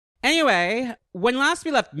Anyway, when last we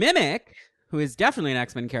left Mimic, who is definitely an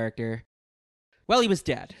X-Men character, well, he was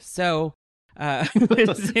dead. So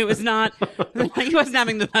it was not, he wasn't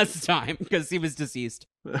having the best time because he was deceased.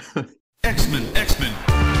 X-Men. In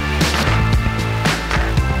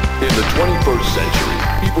the 21st century,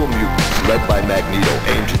 evil mutants led by Magneto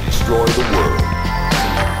aim to destroy the world.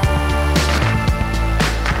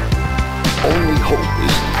 The only hope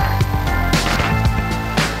is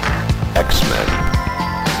X-Men.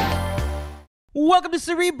 Welcome to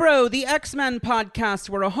Cerebro, the X-Men podcast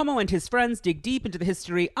where a homo and his friends dig deep into the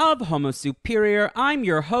history of Homo Superior. I'm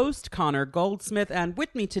your host, Connor Goldsmith, and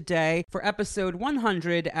with me today for episode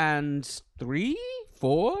 103?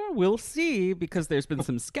 4? We'll see, because there's been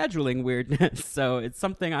some scheduling weirdness, so it's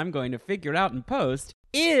something I'm going to figure out in post,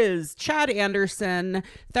 is Chad Anderson,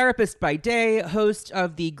 therapist by day, host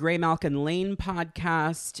of the Graymalkin Lane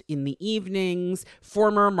podcast in the evenings,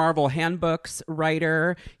 former Marvel Handbooks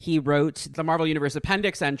writer. He wrote the Marvel Universe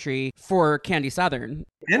Appendix entry for Candy Southern.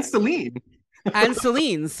 And Celine. And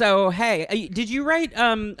Celine. So, hey, did you write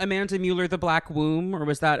Amanda Mueller, The Black Womb, or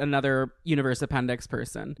was that another Universe Appendix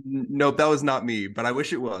person? Nope, that was not me, but I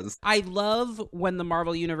wish it was. I love when the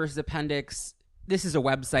Marvel Universe Appendix, this is a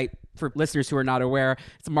website for listeners who are not aware.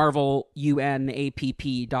 It's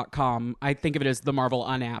marvelunapp.com. I think of it as the Marvel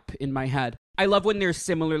Unapp in my head. I love when they're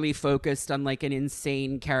similarly focused on like an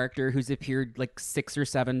insane character who's appeared like 6 or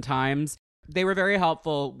 7 times. They were very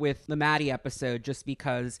helpful with the Maddie episode just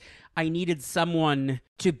because I needed someone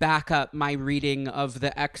to back up my reading of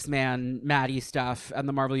the X-Men Maddie stuff, and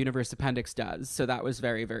the Marvel Universe Appendix does. So that was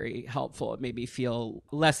very, very helpful. It made me feel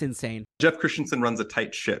less insane. Jeff Christensen runs a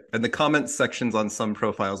tight ship, and the comment sections on some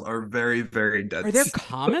profiles are very, very dense. Are there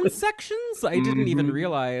comment sections? I didn't even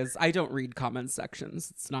realize. I don't read comment sections.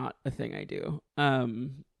 It's not a thing I do.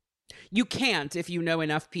 You can't if you know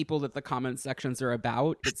enough people that the comment sections are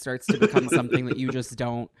about. It starts to become something that you just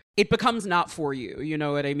don't. It becomes not for you. You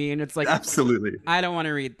know what I mean? It's like, absolutely. I don't want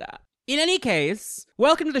to read that. In any case,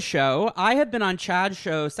 welcome to the show. I have been on Chad's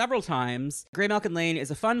show several times. Graymalkin Lane is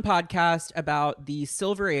a fun podcast about the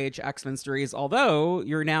Silver Age X-Men stories, although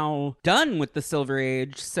you're now done with the Silver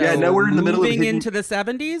Age. So yeah, now we're in the middle of moving into the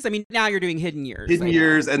 70s. I mean, now you're doing Hidden Years. Hidden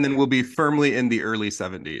Years, and then we'll be firmly in the early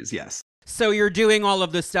 70s, yes. So you're doing all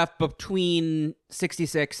of this stuff between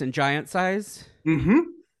 66 and Giant Size? Mm-hmm.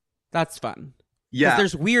 That's fun. Yeah.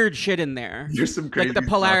 There's weird shit in there. There's some crazy like the stuff.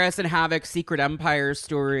 Polaris and Havoc Secret Empire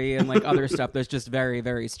story and like other stuff that's just very,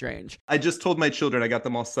 very strange. I just told my children, I got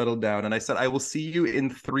them all settled down, and I said, I will see you in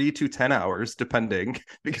 3 to 10 hours, depending,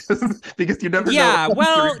 because you never know. Yeah,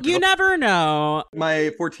 well, you never know.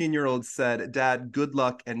 My 14-year-old said, Dad, good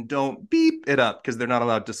luck, and don't beep it up, because they're not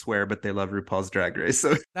allowed to swear, but they love RuPaul's Drag Race.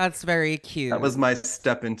 So that's very cute. That was my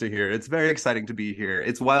step into here. It's very exciting to be here.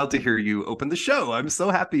 It's wild to hear you open the show. I'm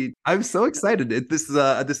so happy. I'm so excited. This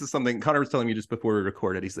is something Connor was telling me just before we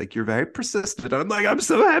recorded. He's like, you're very persistent. I'm like, I'm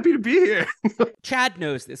so happy to be here. Chad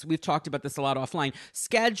knows this. We've talked about this a lot offline.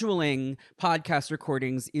 Scheduling podcast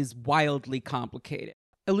recordings is wildly complicated,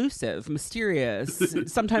 elusive, mysterious,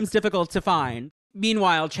 sometimes difficult to find.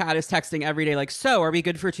 Meanwhile, Chad is texting every day like, so are we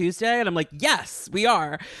good for Tuesday? And I'm like, yes, we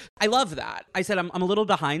are. I love that. I said, I'm a little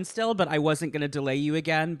behind still, but I wasn't going to delay you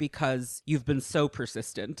again because you've been so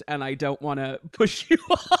persistent and I don't want to push you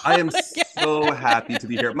off. I am so happy to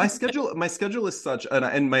be here. My schedule is such,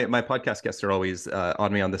 and my podcast guests are always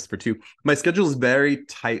on me on this for too. My schedule is very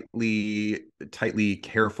tightly,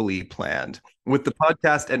 carefully planned. With the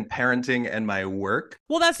podcast and parenting and my work.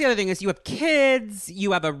 Well, that's the other thing is you have kids,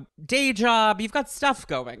 you have a day job, you've got stuff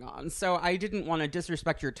going on. So I didn't want to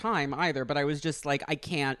disrespect your time either, but I was just like,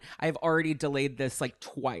 I've already delayed this like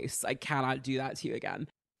twice. I cannot do that to you again.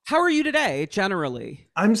 How are you today, generally?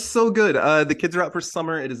 I'm so good. The kids are out for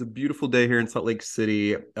summer. It is a beautiful day here in Salt Lake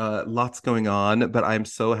City. Lots going on, but I'm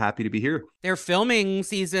so happy to be here. They're filming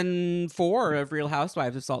season 4 of Real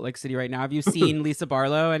Housewives of Salt Lake City right now. Have you seen Lisa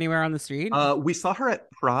Barlow anywhere on the street? We saw her at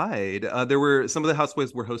Pride. There were some of the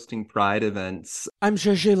housewives were hosting Pride events. I'm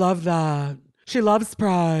sure she loved that. She loves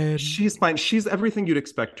Pride. She's fine. She's everything you'd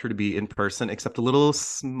expect her to be in person, except a little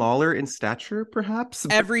smaller in stature, perhaps.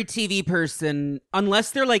 Every TV person,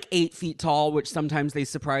 unless they're like 8 feet tall, which sometimes they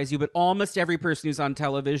surprise you, but almost every person who's on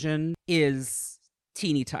television is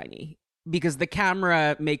teeny tiny because the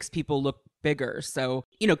camera makes people look bigger. So,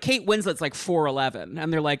 Kate Winslet's like 4'11",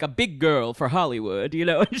 and they're like a big girl for Hollywood,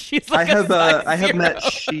 and she's like I have met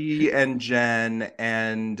she and Jen,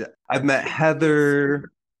 and I've met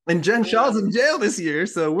Heather. And Jen Shaw's in jail this year,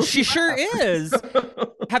 so she sure is.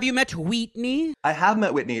 Have you met Whitney? I have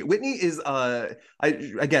met Whitney. Whitney is I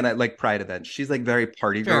like Pride events. She's like very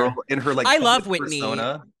party girl in her like I love Whitney.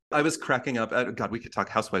 persona. I was cracking up. God, we could talk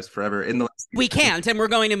housewives forever. In the We can't, and we're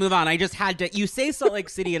going to move on. I just had to. You say Salt Lake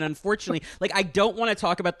City, and unfortunately, like, I don't want to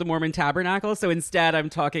talk about the Mormon Tabernacle, so instead, I'm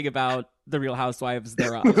talking about the Real Housewives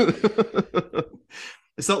thereof.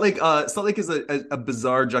 Salt Lake is a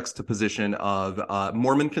bizarre juxtaposition of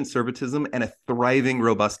Mormon conservatism and a thriving,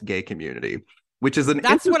 robust gay community, which is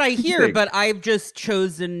That's what I hear, thing. but I've just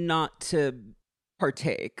chosen not to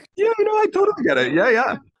partake. Yeah, I totally get it.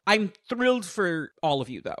 Yeah. I'm thrilled for all of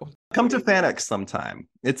you, though. Come to FanX sometime.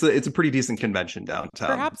 It's a pretty decent convention downtown.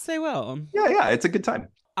 Perhaps I will. Yeah, it's a good time.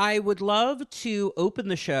 I would love to open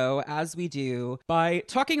the show, as we do, by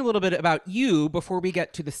talking a little bit about you before we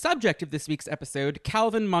get to the subject of this week's episode,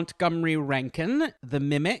 Calvin Montgomery Rankin, the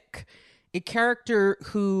Mimic, a character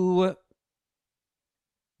who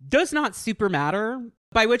does not super matter,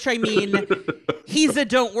 by which I mean he's a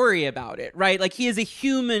don't worry about it, right? Like, he is a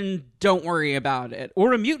human don't worry about it,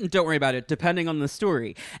 or a mutant don't worry about it, depending on the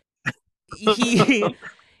story.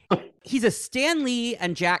 He's a Stan Lee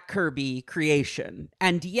and Jack Kirby creation,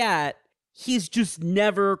 and yet he's just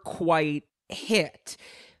never quite hit.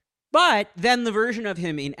 But then the version of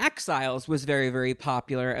him in Exiles was very, very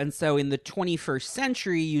popular. And so in the 21st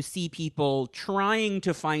century, you see people trying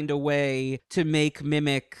to find a way to make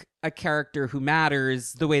Mimic a character who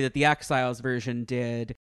matters the way that the Exiles version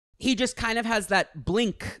did. He just kind of has that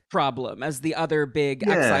Blink problem as the other big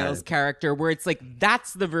Exiles character, where it's like,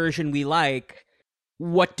 that's the version we like.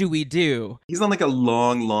 What do we do? He's on like a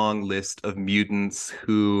long list of mutants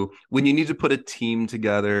who, when you need to put a team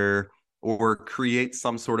together or create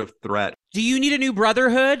some sort of threat. Do you need a new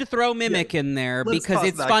Brotherhood? Throw Mimic in there, because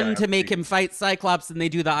it's fun to make him fight Cyclops and they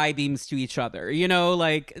do the I-beams to each other,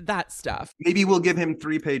 like that stuff. Maybe we'll give him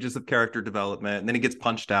 3 pages of character development and then he gets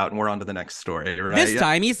punched out and we're on to the next story, right? This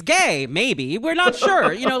time he's gay, maybe. We're not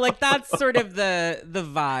sure. Like, that's sort of the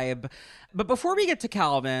vibe. But before we get to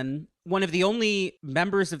Calvin, one of the only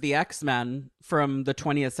members of the X-Men from the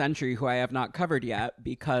 20th century who I have not covered yet,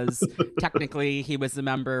 because technically he was a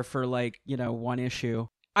member for one issue.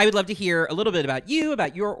 I would love to hear a little bit about you,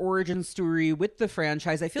 about your origin story with the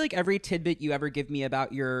franchise. I feel like every tidbit you ever give me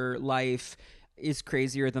about your life is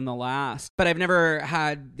crazier than the last, but I've never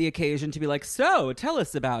had the occasion to be like, so tell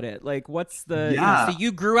us about it. Like, what's the so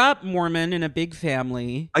you grew up Mormon in a big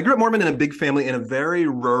family. I grew up Mormon in a big family in a very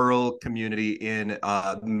rural community in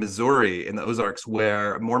Missouri, in the Ozarks,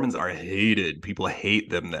 where Mormons are hated. People hate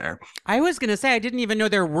them there. I was gonna say, I didn't even know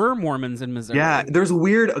there were Mormons in Missouri. Yeah, there's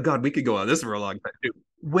weird, oh God, we could go on this for a long time too.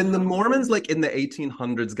 When the Mormons, in the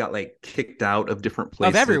 1800s, got kicked out of different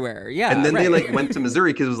places, of everywhere, yeah, and then they went to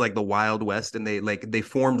Missouri because it was the Wild West, and they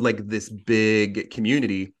formed this big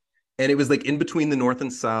community, and it was in between the North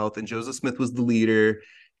and South, and Joseph Smith was the leader,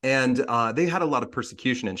 and they had a lot of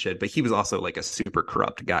persecution and shit, but he was also a super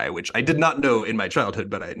corrupt guy, which I did not know in my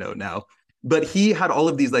childhood, but I know now. But he had all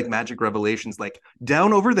of these magic revelations,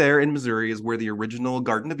 down over there in Missouri is where the original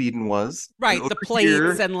Garden of Eden was. Right, the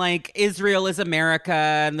plates and Israel is America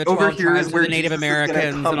and the 12 tribes of the Native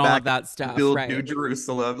Americans and all of that stuff. Build New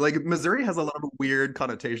Jerusalem. Missouri has a lot of weird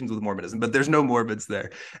connotations with Mormonism, but there's no Mormons there.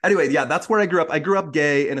 Anyway, yeah, that's where I grew up. I grew up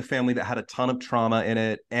gay in a family that had a ton of trauma in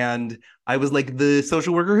it. And I was the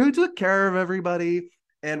social worker who took care of everybody.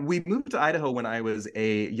 And we moved to Idaho when I was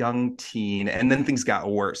a young teen, and then things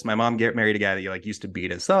got worse. My mom married a guy that used to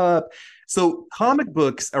beat us up. So comic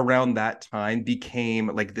books around that time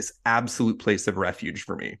became this absolute place of refuge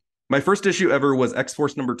for me. My first issue ever was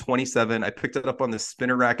X-Force number 27. I picked it up on the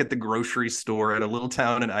spinner rack at the grocery store at a little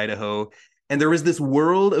town in Idaho. And there was this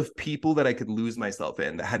world of people that I could lose myself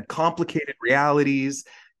in that had complicated realities,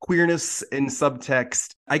 queerness in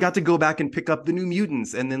subtext. I got to go back and pick up the New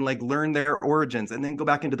Mutants and then learn their origins and then go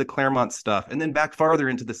back into the Claremont stuff and then back farther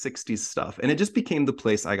into the 60s stuff. And it just became the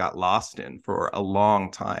place I got lost in for a long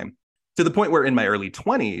time, to the point where in my early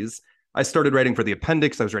 20s, I started writing for the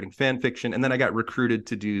Appendix. I was writing fan fiction, and then I got recruited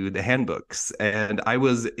to do the handbooks. And I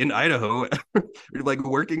was in Idaho,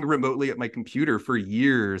 working remotely at my computer for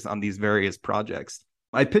years on these various projects.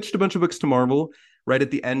 I pitched a bunch of books to Marvel right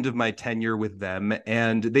at the end of my tenure with them.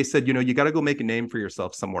 And they said, you got to go make a name for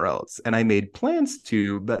yourself somewhere else. And I made plans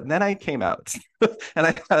to, but then I came out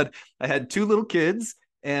and I had 2 little kids,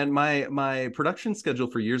 and my production schedule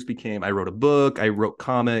for years became, I wrote a book, I wrote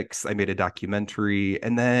comics, I made a documentary,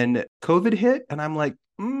 and then COVID hit and I'm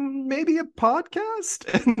maybe a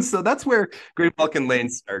podcast. And so that's where Great Balkan Lane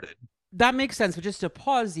started. That makes sense. But just to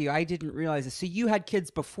pause you, I didn't realize this. So you had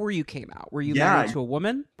kids before you came out. Were you married to a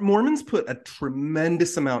woman? Mormons put a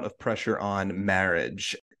tremendous amount of pressure on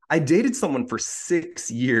marriage. I dated someone for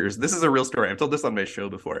 6 years. This is a real story. I've told this on my show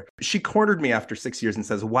before. She cornered me after 6 years and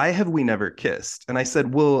says, "Why have we never kissed?" And I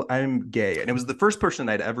said, "Well, I'm gay." And it was the first person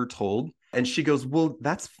I'd ever told. And she goes, "Well,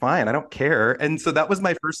 that's fine. I don't care." And so that was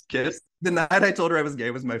my first kiss. The night I told her I was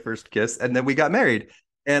gay was my first kiss. And then we got married.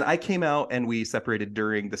 And I came out and we separated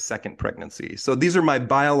during the second pregnancy. So these are my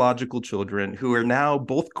biological children who are now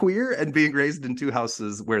both queer and being raised in two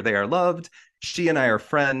houses where they are loved. She and I are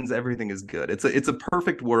friends. Everything is good. It's a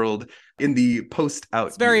perfect world in the post out.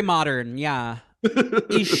 It's very modern. Yeah.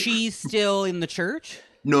 Is she still in the church?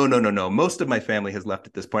 No, no, no, no. Most of my family has left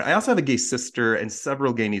at this point. I also have a gay sister and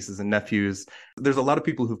several gay nieces and nephews. There's a lot of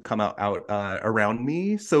people who've come out around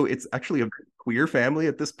me. So it's actually a queer family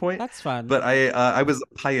at this point. That's fun. But I was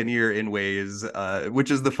a pioneer in ways,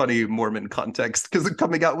 which is the funny Mormon context, because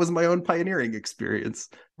coming out was my own pioneering experience.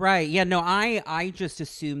 Right. Yeah. No, I just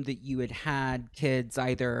assumed that you had kids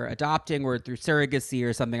either adopting or through surrogacy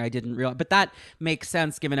or something. I didn't realize, but that makes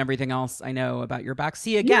sense given everything else I know about your back.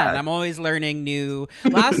 See, again, I'm always learning new.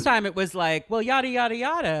 Last time it was like, well, yada, yada,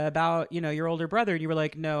 yada about, your older brother. And you were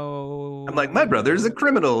like, no. I'm like, my brother's a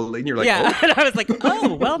criminal. And you're like, yeah. Oh. And I was like,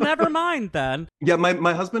 oh, well, never mind then. Yeah.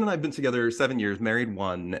 My husband and I have been together 7 years, married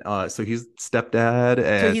one. So he's stepdad.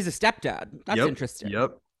 And so he's a stepdad. That's interesting.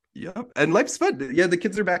 Yep. Yep. And life's fun. Yeah, the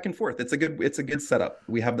kids are back and forth. It's a good setup.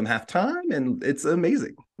 We have them half time and it's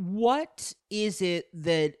amazing. What is it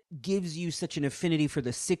that gives you such an affinity for the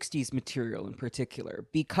 60s material in particular?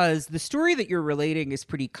 Because the story that you're relating is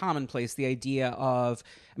pretty commonplace. The idea of,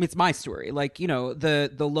 it's my story. Like, the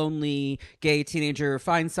lonely gay teenager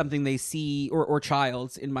finds something they see, or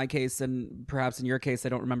child in my case, and perhaps in your case, I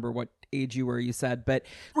don't remember what age you were, you said, but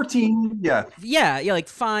 14. Yeah, like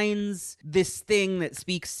finds this thing that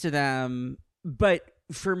speaks to them. But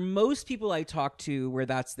for most people I talk to where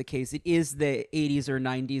that's the case, it is the 80s or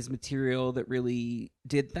 90s material that really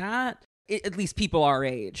did that, at least people our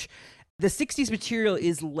age. The 60s material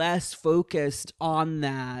is less focused on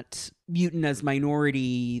that mutant as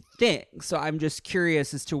minority thing. So I'm just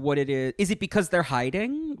curious as to what it is. Is it because they're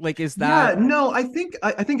hiding? Like, is that? Yeah, no, I think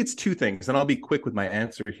it's two things, and I'll be quick with my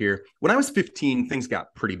answer here. When I was 15, things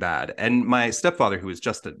got pretty bad, and my stepfather, who was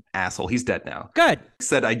just an asshole, he's dead now. Good.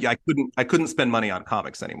 Said I couldn't spend money on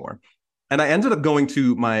comics anymore. And I ended up going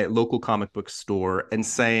to my local comic book store and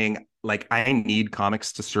saying, like, I need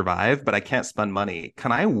comics to survive, but I can't spend money.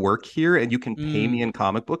 Can I work here and you can pay me in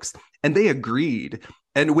comic books? And they agreed.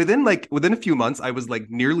 And within a few months, I was like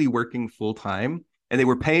nearly working full time, and they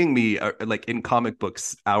were paying me like in comic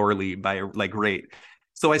books hourly by like rate.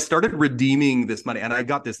 So I started redeeming this money, and I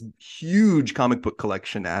got this huge comic book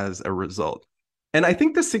collection as a result. And I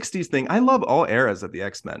think the 60s thing, I love all eras of the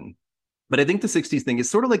X-Men. But I think the 60s thing is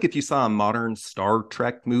sort of like if you saw a modern Star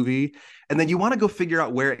Trek movie and then you want to go figure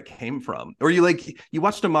out where it came from. Or you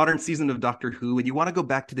watched a modern season of Doctor Who and you want to go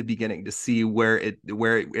back to the beginning to see where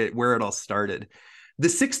it all started. The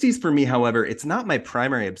 60s for me, however, it's not my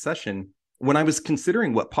primary obsession. When I was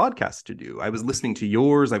considering what podcast to do, I was listening to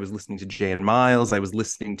yours, I was listening to Jay and Miles, I was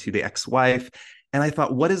listening to The Ex-Wife, and I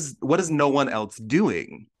thought, what is no one else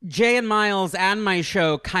doing? Jay and Miles and my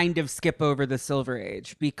show kind of skip over the Silver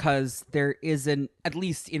Age because there isn't, at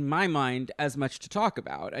least in my mind, as much to talk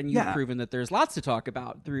about. And you've proven that there's lots to talk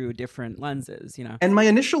about through different lenses, And my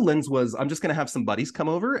initial lens was, I'm just going to have some buddies come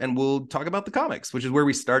over and we'll talk about the comics, which is where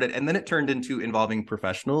we started. And then it turned into involving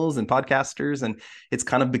professionals and podcasters. And it's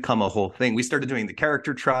kind of become a whole thing. We started doing the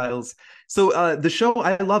character trials. So the show,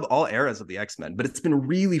 I love all eras of the X-Men, but it's been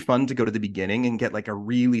really fun to go to the beginning and get like a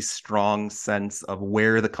really strong sense of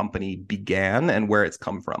where the company began and where it's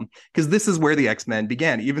come from. Because this is where the X-Men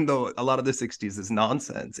began, even though a lot of the 60s is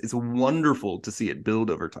nonsense. It's wonderful to see it build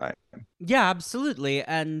over time. Yeah, absolutely.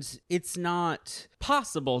 And it's not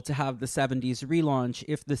possible to have the 70s relaunch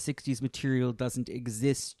if the 60s material doesn't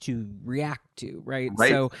exist to react to, right?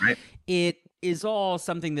 So it is all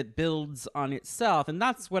something that builds on itself. And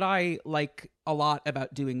that's what I like a lot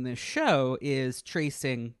about doing this show, is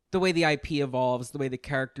tracing the way the IP evolves, the way the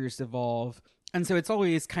characters evolve. And so it's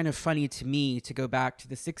always kind of funny to me to go back to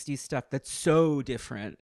the 60s stuff that's so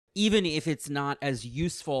different, even if it's not as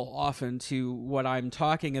useful often to what I'm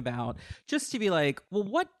talking about, just to be like, well,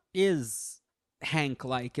 what is Hank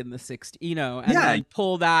like in the 60s, and then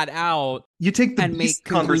pull that out. You take the Beast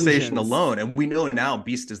conversation alone, and we know now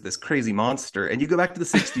Beast is this crazy monster, and you go back to the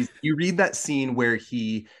 60s, you read that scene where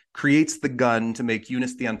he creates the gun to make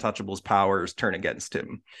Eunice the Untouchable's powers turn against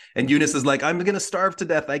him. And Eunice is like, I'm going to starve to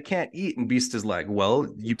death. I can't eat. And Beast is like, well,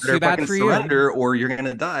 you better fucking surrender or you're going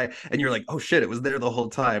to die. And you're like, oh shit, it was there the whole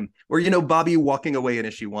time. Or, you know, Bobby walking away in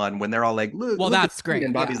issue 1 when they're all like, look, well, look that's great.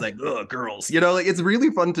 And Bobby's like, ugh, girls. You know, like, it's really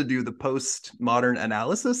fun to do the postmodern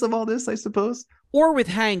analysis of all this, I suppose. Or with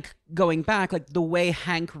Hank going back, like the way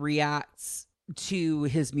Hank reacts to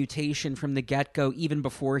his mutation from the get-go, even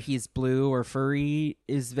before he's blue or furry,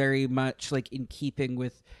 is very much like in keeping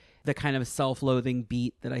with the kind of self-loathing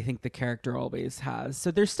beat that I think the character always has. So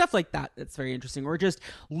there's stuff like that that's very interesting. Or just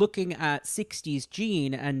looking at 60s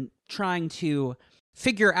Gene and trying to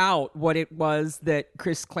figure out what it was that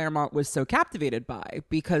Chris Claremont was so captivated by,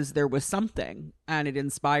 because there was something and it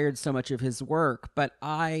inspired so much of his work. But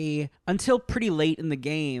I, until pretty late in the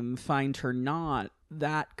game, find her not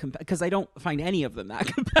that because I don't find any of them that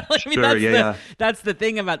compelling. I mean, that's the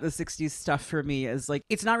thing about the 60s stuff for me, is like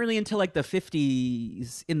it's not really until like the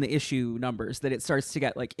 50s in the issue numbers that it starts to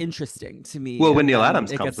get like interesting to me. Well, when Neil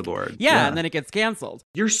Adams comes aboard. Yeah, and then it gets canceled.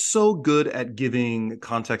 You're so good at giving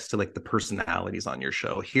context to like the personalities on your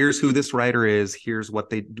show. Here's who this writer is, here's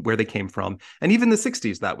where they came from. And even the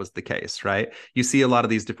 60s, that was the case, right? You see a lot of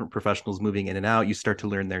these different professionals moving in and out. You start to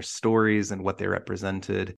learn their stories and what they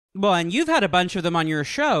represented. Well, and you've had a bunch of them on your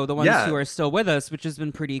show, the ones who are still with us, which has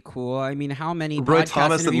been pretty cool. I mean, how many Roy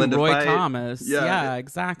Thomas and Linda Roy Fight. Thomas? Yeah,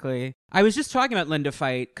 exactly. I was just talking about Linda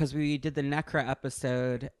Fight because we did the Necra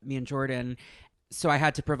episode, me and Jordan. So I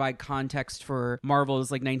had to provide context for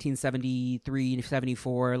Marvel's like 1973,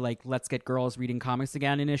 74, like Let's Get Girls Reading Comics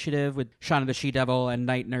Again initiative with Shaun of the She-Devil and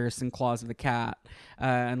Night Nurse and Claws of the Cat.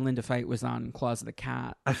 And Linda Fight was on Claws of the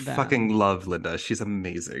Cat. I fucking love Linda. She's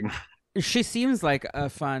amazing. She seems like a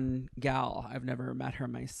fun gal. I've never met her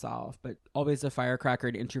myself, but always a firecracker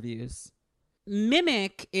in interviews.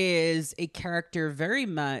 Mimic is a character very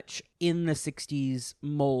much in the 60s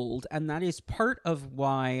mold, and that is part of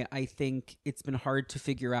why I think it's been hard to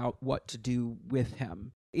figure out what to do with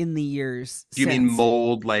him in the years Do you mean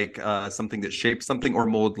mold like something that shapes something, or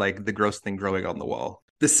mold like the gross thing growing on the wall?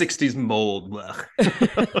 The 60s mold.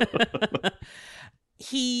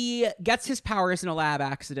 He gets his powers in a lab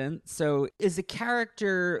accident, so is a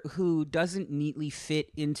character who doesn't neatly fit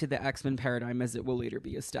into the X-Men paradigm as it will later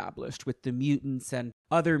be established, with the mutants and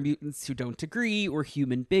other mutants who don't agree, or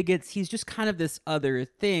human bigots. He's just kind of this other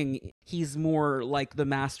thing. He's more like the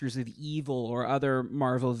Masters of Evil or other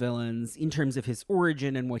Marvel villains in terms of his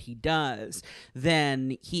origin and what he does,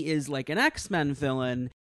 than he is like an X-Men villain.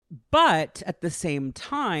 But at the same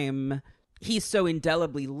time, he's so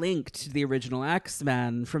indelibly linked to the original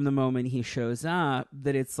X-Men from the moment he shows up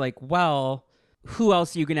that it's like, well, who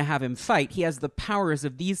else are you going to have him fight? He has the powers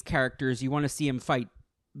of these characters. You want to see him fight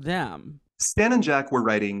them. Stan and Jack were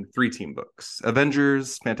writing 3-team books: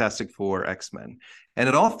 Avengers, Fantastic Four, X-Men. And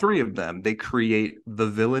in all 3 of them, they create the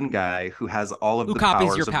villain guy who has all of the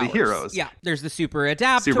powers of the heroes. Yeah, there's the Super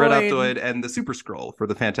Adaptoid. And the Super Skrull for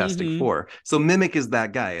the Fantastic Four. So Mimic is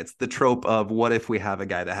that guy. It's the trope of, what if we have a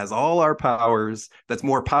guy that has all our powers, that's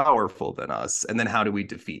more powerful than us, and then how do we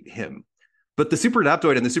defeat him? But the Super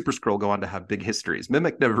Adaptoid and the Super Skrull go on to have big histories.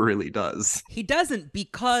 Mimic never really does. He doesn't,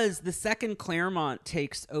 because the second Claremont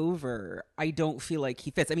takes over, I don't feel like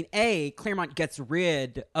he fits. I mean, Claremont gets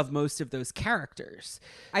rid of most of those characters.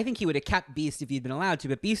 I think he would have kept Beast if he'd been allowed to,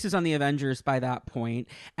 but Beast is on the Avengers by that point,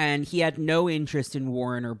 and he had no interest in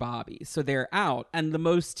Warren or Bobby, so they're out. And the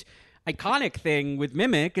most iconic thing with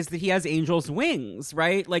Mimic is that he has angel's wings,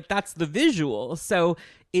 right? Like, that's the visual. So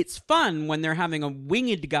it's fun when they're having a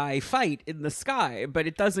winged guy fight in the sky, but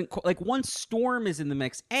it doesn't, like, once Storm is in the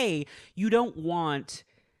mix, you don't want,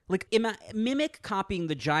 like, Mimic copying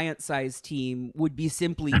the giant size team would be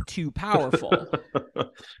simply too powerful.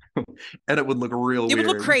 And it would look real weird. It would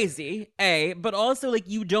look crazy, but also, like,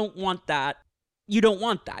 you don't want that. You don't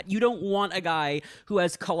want that. You don't want a guy who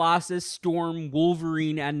has Colossus, Storm,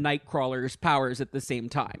 Wolverine, and Nightcrawler's powers at the same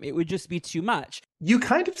time. It would just be too much. You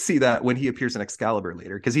kind of see that when he appears in Excalibur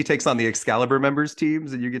later, because he takes on the Excalibur members'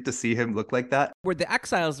 teams, and you get to see him look like that. Where the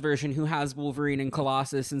Exiles version, who has Wolverine and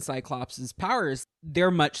Colossus and Cyclops' powers,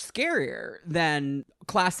 they're much scarier than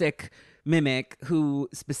classic Mimic, who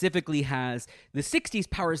specifically has the 60s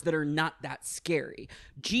powers that are not that scary.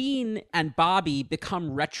 Jean and Bobby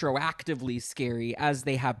become retroactively scary as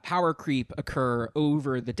they have power creep occur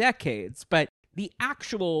over the decades, but the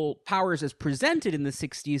actual powers as presented in the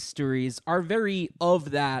 60s stories are very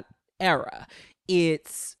of that era.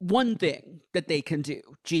 it's one thing that they can do.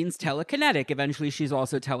 Jean's telekinetic. Eventually, she's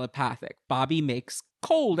also telepathic. Bobby makes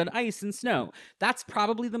cold and ice and snow. That's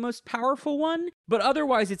probably the most powerful one. But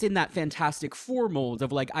otherwise, it's in that Fantastic Four mold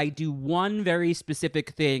of like, I do one very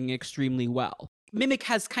specific thing extremely well. Mimic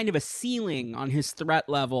has kind of a ceiling on his threat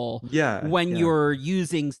level when you're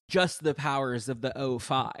using just the powers of the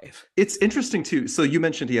O5. It's interesting too. So you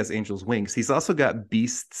mentioned he has angel's wings. He's also got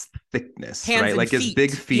beast's thickness, Hands right? and Like his feet.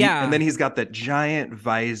 big feet. Yeah. And then he's got that giant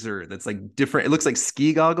visor that's like different. It looks like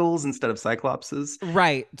ski goggles instead of Cyclops's.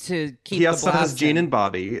 Right, to keep He the also has blast Jean in. and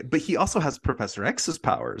Bobby, but he also has Professor X's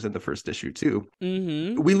powers in the first issue too.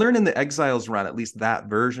 Mm-hmm. We learn in the Exiles run, at least that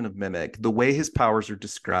version of Mimic, the way his powers are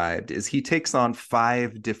described is he takes on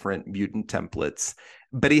 5 different mutant templates,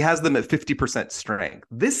 but he has them at 50% strength.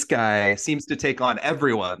 This guy seems to take on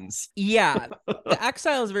everyone's. Yeah, the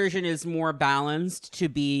Exiles version is more balanced to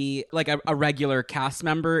be like a regular cast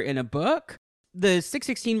member in a book. The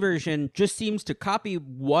 616 version just seems to copy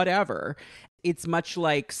whatever. It's much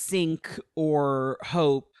like Sync or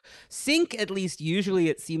Hope. Sync, at least usually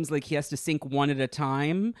it seems like he has to sync one at a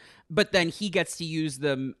time, but then he gets to use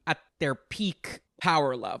them at their peak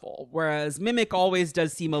power level, whereas Mimic always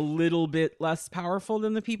does seem a little bit less powerful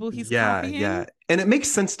than the people he's copying. Yeah. And it makes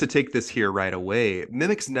sense to take this here right away.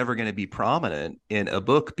 Mimic's never going to be prominent in a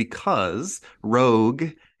book because Rogue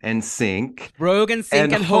and Sync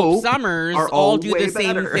and Hope Summers are all do way the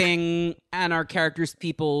same better. thing and are characters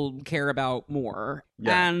people care about more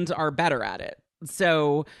and are better at it.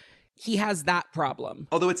 So he has that problem.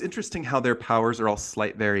 Although it's interesting how their powers are all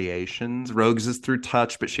slight variations. Rogue's is through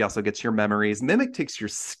touch, but she also gets your memories. Mimic takes your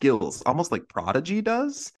skills, almost like Prodigy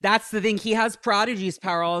does. That's the thing. He has Prodigy's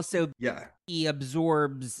power also. Yeah. He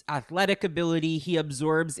absorbs athletic ability. He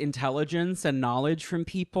absorbs intelligence and knowledge from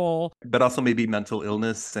people. But also maybe mental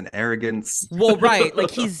illness and arrogance. Well, right.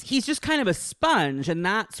 Like he's just kind of a sponge. And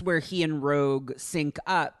that's where he and Rogue sync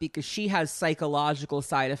up because she has psychological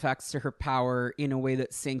side effects to her power in a way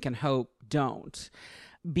that Sync and Hope don't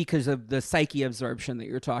because of the psyche absorption that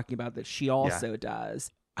you're talking about that she also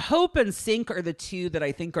does. Hope and Sync are the two that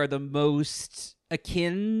I think are the most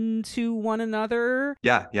akin to one another.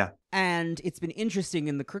 Yeah. And it's been interesting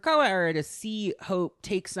in the Krakoa era to see Hope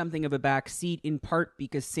take something of a back seat, in part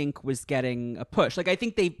because Sync was getting a push. Like, I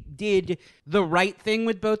think they did the right thing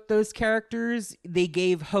with both those characters. They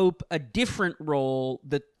gave Hope a different role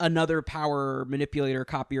that another power manipulator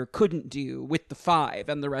copier couldn't do with the 5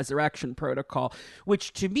 and the Resurrection Protocol,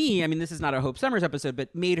 which to me, I mean, this is not a Hope Summers episode,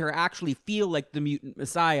 but made her actually feel like the mutant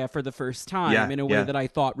messiah for the first time in a way that I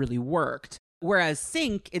thought really worked. Whereas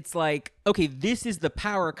Sync, it's like, okay, this is the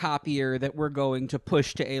power copier that we're going to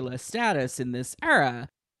push to A-list status in this era.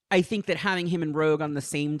 I think that having him and Rogue on the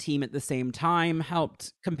same team at the same time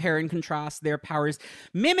helped compare and contrast their powers.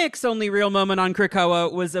 Mimic's only real moment on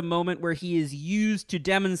Krakoa was a moment where he is used to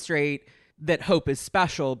demonstrate that Hope is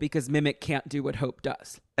special because Mimic can't do what Hope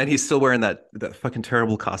does. And he's still wearing that fucking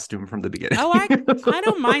terrible costume from the beginning. Oh, I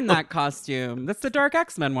don't mind that costume. That's the Dark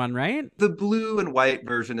X-Men one, right? The blue and white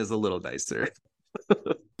version is a little nicer.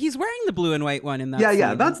 He's wearing the blue and white one in that Yeah,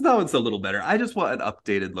 scene. that one's a little better. I just want an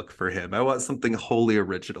updated look for him. I want something wholly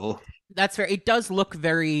original. That's fair. It does look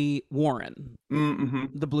very Warren,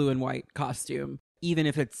 the blue and white costume, even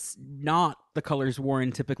if it's not the colors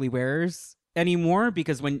Warren typically wears anymore,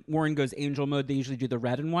 because when Warren goes angel mode, they usually do the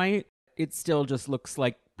red and white. It still just looks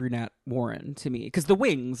like brunette Warren to me, because the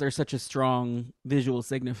wings are such a strong visual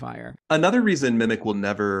signifier. Another reason Mimic will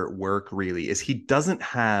never work really is he doesn't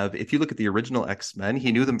have, if you look at the original X-Men,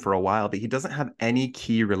 he knew them for a while, but he doesn't have any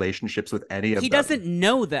key relationships with any of them. He doesn't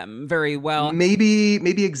know them very well.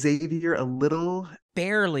 Maybe Xavier a little.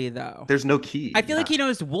 Barely, though. There's no key. I feel like he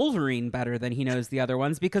knows Wolverine better than he knows the other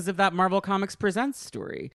ones because of that Marvel Comics Presents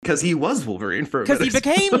story. Because he was Wolverine for a minute. Because he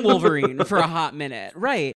became Wolverine for a hot minute.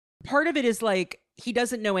 Right. Part of it is like, he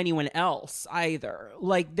doesn't know anyone else either.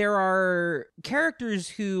 Like, there are characters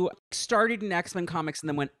who started in X-Men comics and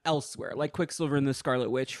then went elsewhere, like Quicksilver and the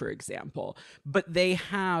Scarlet Witch, for example. But they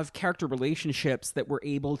have character relationships that we're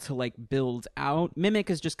able to, like, build out.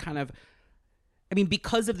 Mimic is just kind of, I mean,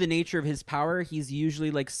 because of the nature of his power, he's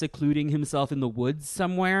usually, like, secluding himself in the woods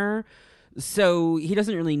somewhere. So he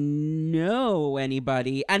doesn't really know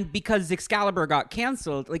anybody. And because Excalibur got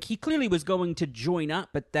canceled, like, he clearly was going to join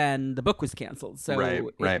up, but then the book was canceled. So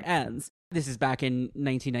it ends. This is back in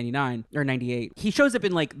 1999 or 98. He shows up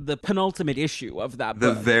in, like, the penultimate issue of that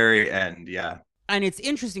book. The very end, yeah. And it's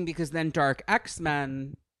interesting because then Dark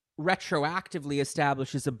X-Men retroactively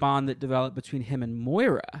establishes a bond that developed between him and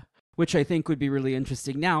Moira, which I think would be really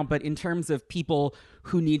interesting now. But in terms of people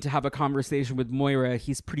who need to have a conversation with Moira,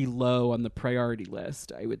 he's pretty low on the priority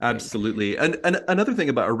list, I would think. Absolutely. And another thing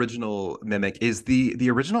about original Mimic is the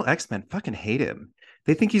original X-Men fucking hate him.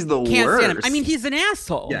 They think he's the Can't worst. stand him. I mean, he's an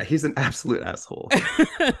asshole. Yeah, he's an absolute asshole.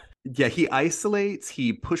 Yeah, he isolates,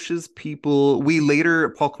 he pushes people.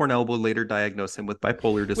 Paul Cornell will later diagnose him with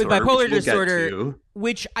bipolar disorder. With bipolar disorder,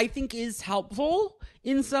 which I think is helpful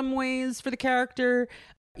in some ways for the character.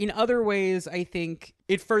 In other ways, I think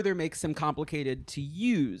it further makes him complicated to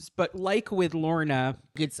use. But like with Lorna,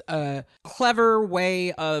 it's a clever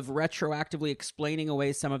way of retroactively explaining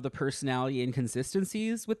away some of the personality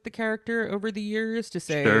inconsistencies with the character over the years to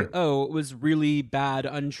say, oh, it was really bad,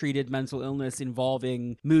 untreated mental illness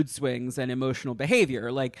involving mood swings and emotional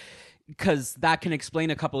behavior. Like, because that can explain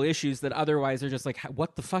a couple issues that otherwise are just like,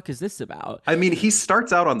 what the fuck is this about? I mean, he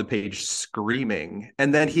starts out on the page screaming,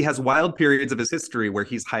 and then he has wild periods of his history where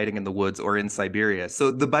he's hiding in the woods or in Siberia.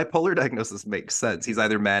 So the bipolar diagnosis makes sense. He's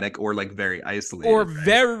either manic or like very isolated. Or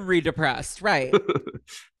very depressed, right?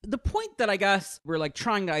 The point that I guess we're like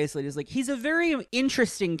trying to isolate is like he's a very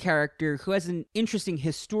interesting character who has an interesting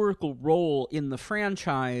historical role in the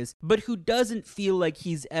franchise, but who doesn't feel like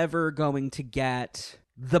he's ever going to get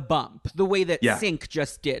the bump the way that Sync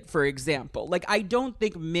just did, for example. Like, I don't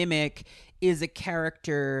think Mimic is a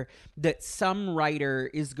character that some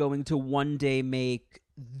writer is going to one day make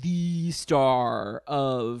the star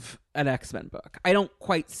of an X-Men book. I don't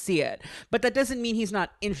quite see it, but that doesn't mean he's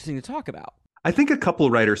not interesting to talk about. I think a couple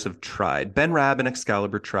writers have tried. Ben Rabb in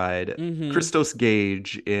Excalibur tried. Christos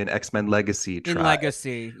Gage in X-Men Legacy tried. In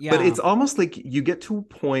Legacy, yeah. But it's almost like you get to a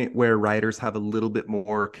point where writers have a little bit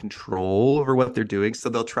more control over what they're doing. So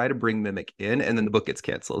they'll try to bring Mimic in, and then the book gets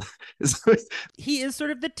canceled. He is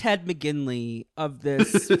sort of the Ted McGinley of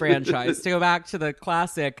this franchise. To go back to the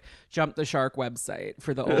classic Jump the Shark website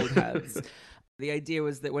for the old heads. The idea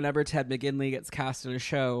was that whenever Ted McGinley gets cast in a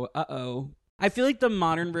show, I feel like the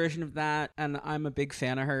modern version of that, and I'm a big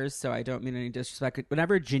fan of hers, so I don't mean any disrespect.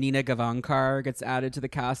 Whenever Janina Gavankar gets added to the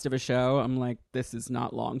cast of a show, I'm like, this is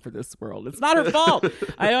not long for this world. It's not her fault.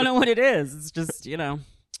 I don't know what it is. It's just,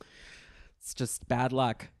 it's just bad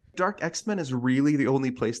luck. Dark X-Men is really the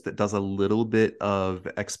only place that does a little bit of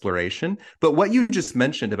exploration. But what you just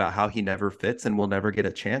mentioned about how he never fits and will never get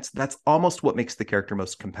a chance, that's almost what makes the character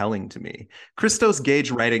most compelling to me. Christos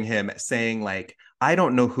Gage writing him saying, like, I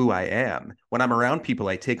don't know who I am. When I'm around people,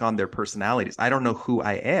 I take on their personalities. I don't know who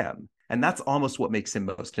I am. And that's almost what makes him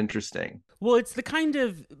most interesting. Well, it's the kind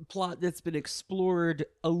of plot that's been explored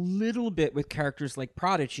a little bit with characters like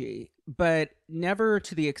Prodigy, but never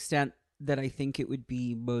to the extent that I think it would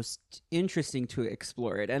be most interesting to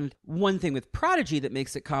explore it. And one thing with Prodigy that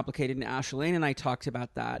makes it complicated, and Ashley and I talked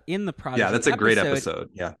about that in the Prodigy episode. Yeah, that's a great episode.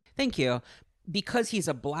 Yeah. Thank you. Because he's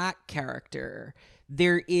a black character,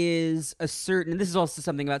 there is a certain, and this is also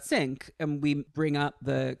something about Sync, and we bring up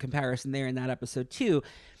the comparison there in that episode too,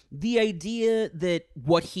 the idea that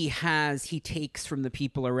what he has, he takes from the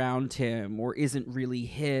people around him, or isn't really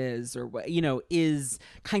his, or, is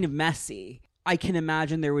kind of messy. I can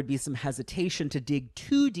imagine there would be some hesitation to dig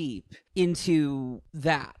too deep into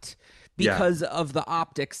that because of the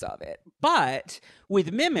optics of it. But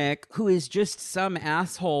with Mimic, who is just some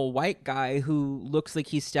asshole white guy who looks like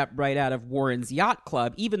he stepped right out of Warren's yacht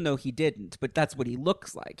club, even though he didn't, but that's what he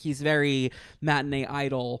looks like. He's very matinee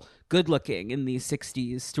idol, good looking in these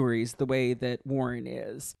 60s stories, the way that Warren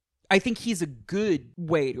is. I think he's a good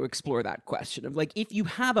way to explore that question of, like, if you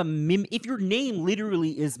have if your name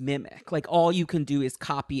literally is Mimic, like all you can do is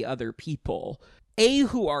copy other people, A,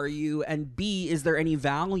 who are you? And B, is there any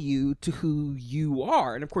value to who you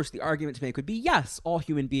are? And of course the argument to make would be, yes, all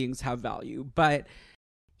human beings have value, but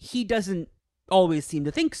he doesn't always seem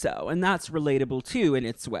to think so. And that's relatable too in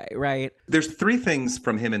its way, right? There's three things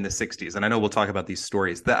from him in the 60s, and I know we'll talk about these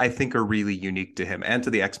stories, that I think are really unique to him and to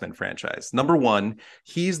the X-Men franchise. Number one,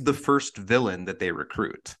 he's the first villain that they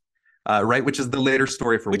recruit, right? Which is the later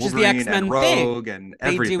story for Wolverine and Rogue and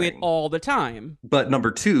everything. They do it all the time. But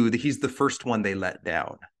number two, he's the first one they let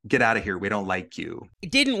down. Get out of here. We don't like you.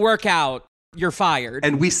 It didn't work out. You're fired.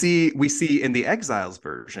 And we see in the Exiles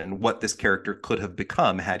version what this character could have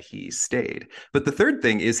become had he stayed. But the third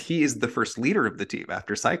thing is he is the first leader of the team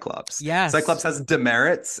after Cyclops. Yes. Cyclops has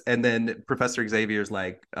demerits, and then Professor Xavier's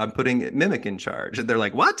like, I'm putting Mimic in charge. And they're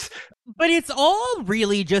like, what? But it's all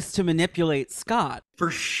really just to manipulate Scott.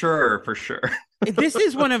 For sure. This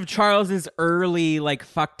is one of Charles's early, like,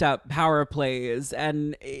 fucked up power plays.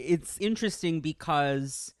 And it's interesting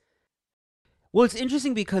because Well, it's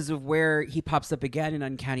interesting because of where he pops up again in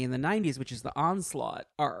Uncanny in the 90s, which is the Onslaught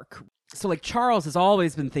arc. So, like, Charles has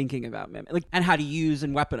always been thinking about Mimic, like, and how to use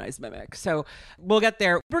and weaponize Mimic. So we'll get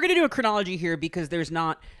there. We're going to do a chronology here because there's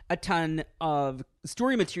not a ton of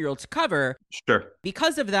story material to cover. Sure.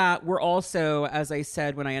 Because of that, we're also, as I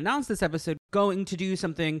said when I announced this episode, going to do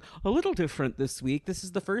something a little different this week. This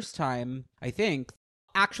is the first time, I think.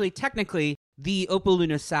 Actually, technically, the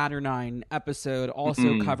Opaluna Saturnine episode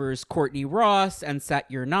also covers Courtney Ross and Set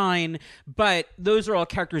Year 9, but those are all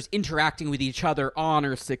characters interacting with each other on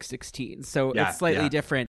Earth 616, so it's slightly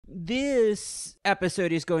different. This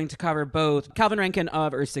episode is going to cover both Calvin Rankin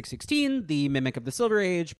of Earth 616, the Mimic of the Silver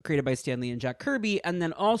Age, created by Stan Lee and Jack Kirby, and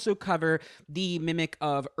then also cover the Mimic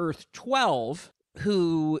of Earth 12,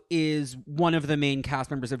 who is one of the main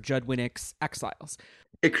cast members of Judd Winnick's Exiles.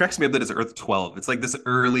 It cracks me up that it's Earth 12. It's like this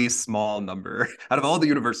early small number. Out of all the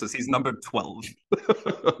universes, he's number 12.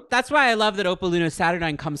 That's why I love that Opaluna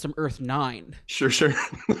Saturnine comes from Earth 9. Sure.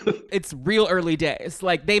 It's real early days.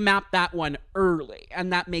 Like, they mapped that one early.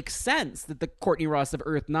 And that makes sense that the Courtney Ross of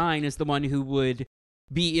Earth 9 is the one who would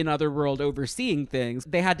be in Otherworld overseeing things.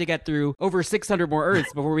 They had to get through over 600 more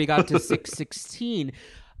Earths before we got to 616.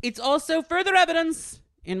 It's also further evidence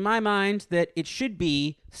in my mind that it should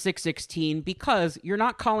be 616 because you're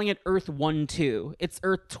not calling it Earth 1-2. It's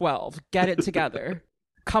Earth 12. Get it together.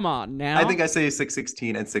 Come on now. I think I say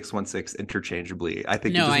 616 and 616 interchangeably. I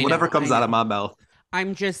think whatever comes out of my mouth.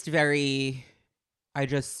 I'm just very... I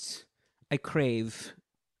crave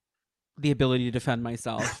the ability to defend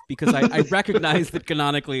myself because I recognize that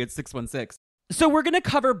canonically it's 616. So we're going to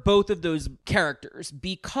cover both of those characters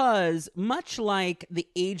because much like the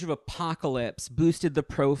Age of Apocalypse boosted the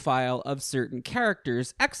profile of certain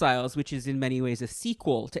characters, Exiles, which is in many ways a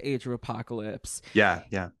sequel to Age of Apocalypse. Yeah.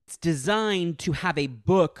 It's designed to have a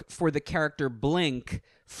book for the character Blink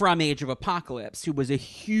from Age of Apocalypse, who was a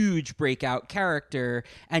huge breakout character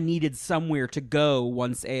and needed somewhere to go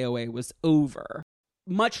once AOA was over.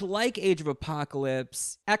 Much like Age of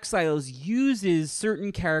Apocalypse, Exiles uses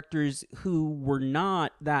certain characters who were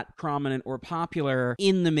not that prominent or popular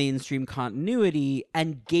in the mainstream continuity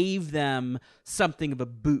and gave them something of a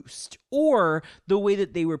boost. Or the way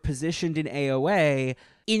that they were positioned in AOA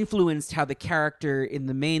influenced how the character in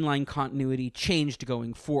the mainline continuity changed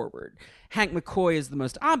going forward. Hank McCoy is the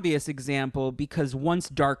most obvious example because once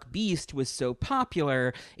Dark Beast was so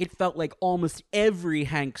popular, it felt like almost every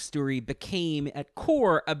Hank story became at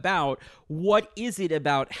core about what is it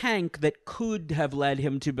about Hank that could have led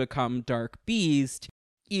him to become Dark Beast.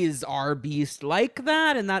 Is our Beast like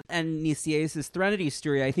that? And Nicias' Threnody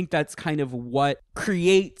story, I think that's kind of what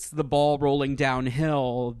creates the ball rolling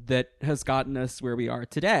downhill that has gotten us where we are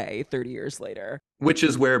today, 30 years later. Which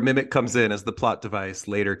is where Mimic comes in as the plot device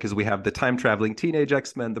later, because we have the time-traveling teenage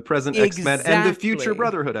X-Men, the present X-Men, and the future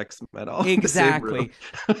Brotherhood X-Men all in the same room.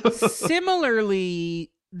 Similarly,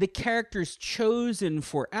 the characters chosen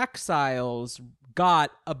for Exiles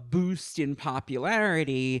got a boost in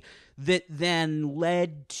popularity that then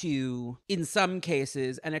led to, in some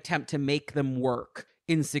cases, an attempt to make them work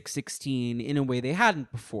in 616 in a way they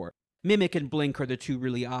hadn't before. Mimic and Blink are the two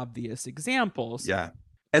really obvious examples. Yeah.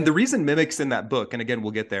 And the reason Mimic's in that book, and again,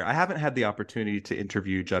 we'll get there. I haven't had the opportunity to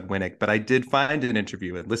interview Judd Winnick, but I did find an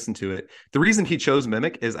interview and listen to it. The reason he chose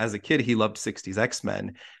Mimic is as a kid, he loved 60s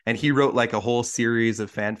X-Men. And he wrote like a whole series of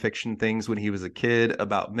fan fiction things when he was a kid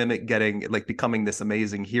about Mimic becoming this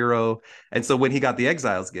amazing hero. And so when he got the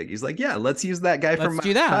Exiles gig, he's like, yeah, let's use that guy from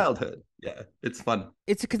my childhood. Yeah, it's fun.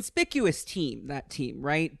 It's a conspicuous team, that team,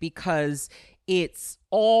 right? Because it's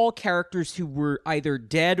all characters who were either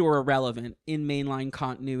dead or irrelevant in mainline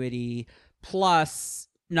continuity, plus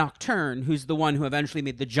Nocturne, who's the one who eventually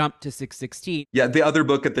made the jump to 616. Yeah, the other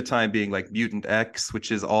book at the time being like Mutant X,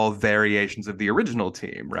 which is all variations of the original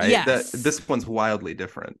team, right? Yes. This one's wildly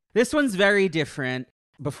different. This one's very different.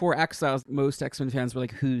 Before Exiles, most X-Men fans were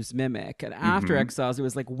like, who's Mimic? And after Exiles, it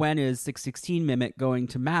was like, when is 616 Mimic going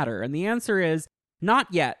to matter? And the answer is, not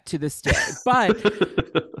yet to this day. But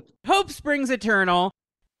hope springs eternal.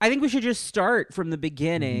 I think we should just start from the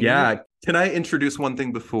beginning. Yeah. Can I introduce one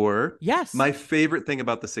thing before? Yes. My favorite thing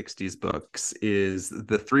about the 60s books is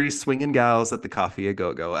the three swinging gals at the Coffee A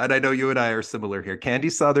Go-Go. And I know you and I are similar here.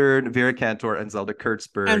 Candy Southern, Vera Cantor, and Zelda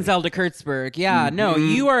Kurtzberg. Yeah, no,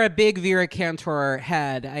 you are a big Vera Cantor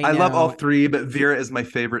head. I love all three, but Vera is my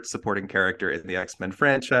favorite supporting character in the X-Men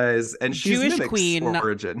franchise. And she's Jewish Mimic's queen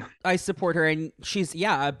origin. I support her. And she's,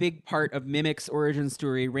 a big part of Mimic's origin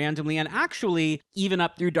story randomly. And actually, even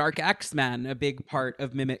up through Dark X-Men, a big part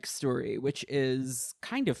of Mimic's story, which is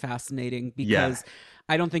kind of fascinating because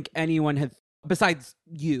I don't think anyone had besides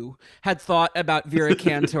you, had thought about Vera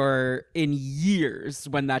Cantor in years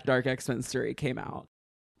when that Dark X-Men story came out.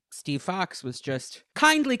 Steve Fox was just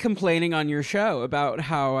kindly complaining on your show about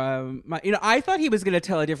how, I thought he was going to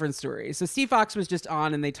tell a different story. So Steve Fox was just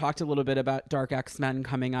on and they talked a little bit about Dark X-Men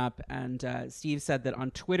coming up. And Steve said that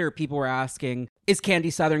on Twitter, people were asking, is Candy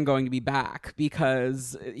Southern going to be back?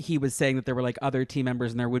 Because he was saying that there were like other team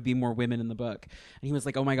members and there would be more women in the book. And he was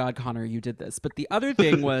like, oh my God, Connor, you did this. But the other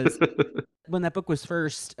thing was when that book was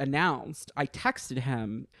first announced, I texted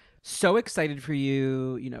him, so excited for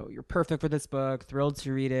you. You know, you're perfect for this book, thrilled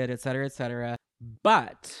to read it, et cetera, et cetera.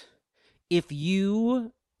 But if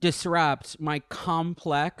you disrupt my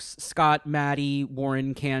complex Scott, Maddie,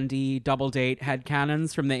 Warren, Candy, double date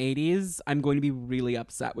headcanons from the 80s, I'm going to be really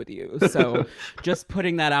upset with you. So just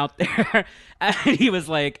putting that out there. And he was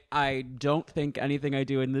like, I don't think anything I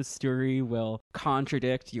do in this story will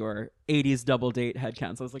contradict your 80s double date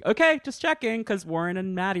headcanons. So I was like, okay, just checking, because Warren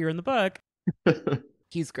and Maddie are in the book.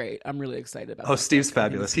 He's great. I'm really excited about Oh, Steve's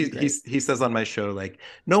fabulous. He says on my show, like,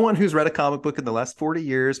 no one who's read a comic book in the last 40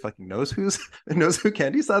 years fucking knows who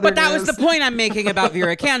Candy Southern is. But that was the point I'm making about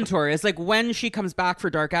Vera Cantor. Is like when she comes back for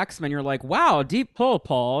Dark X-Men, you're like, wow, deep pull,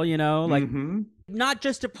 Paul, you know, like not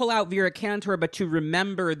just to pull out Vera Cantor, but to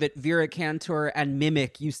remember that Vera Cantor and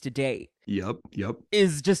Mimic used to date. Yep.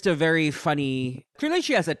 Is just a very funny, clearly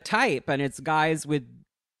she has a type and it's guys with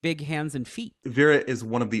big hands and feet. Vera is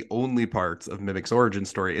one of the only parts of Mimic's origin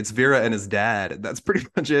story. It's Vera and his dad. That's pretty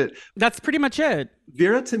much it.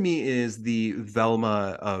 Vera to me is the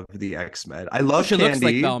Velma of the X-Men. I love Candy. She looks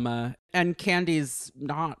like Velma, and Candy's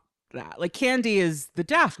not that. Like, Candy is the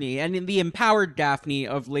Daphne, and the empowered Daphne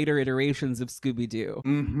of later iterations of Scooby-Doo.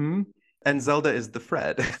 Mm-hmm. And Zelda is the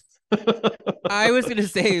Fred. I was going to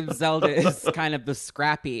say Zelda is kind of the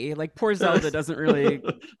scrappy. Like, poor Zelda doesn't really...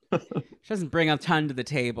 She doesn't bring a ton to the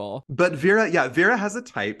table. But Vera has a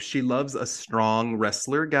type. She loves a strong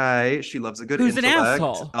wrestler guy. She loves a good Who's intellect. An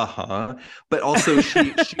asshole. Uh-huh. But also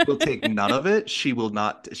she will take none of it. She will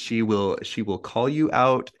call you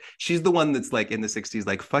out. She's the one that's like in the 60s,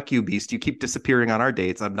 like, fuck you, Beast. You keep disappearing on our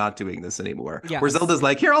dates. I'm not doing this anymore. Yes. Where Zelda's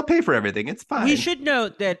like, here, I'll pay for everything. It's fine. We should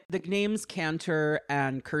note that the names Cantor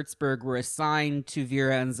and Kurtzberg were assigned to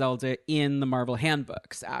Vera and Zelda in the Marvel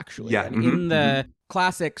handbooks, actually. Yeah. And in the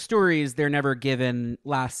classic stories, they're never given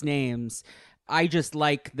last names. I just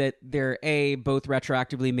like that they're both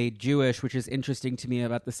retroactively made Jewish, which is interesting to me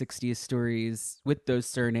about the 60s stories with those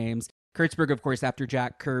surnames. Kurtzberg, of course, after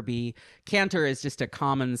Jack Kirby. Cantor is just a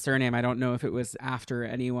common surname. I don't know if it was after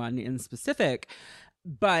anyone in specific.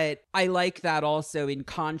 But I like that also in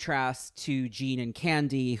contrast to Jean and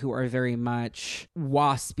Candy, who are very much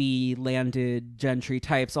waspy, landed gentry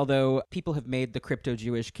types, although people have made the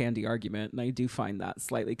crypto-Jewish Candy argument, and I do find that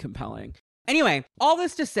slightly compelling. Anyway, all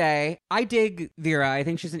this to say, I dig Vera. I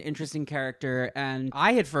think she's an interesting character, and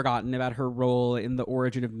I had forgotten about her role in the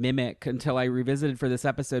origin of Mimic until I revisited for this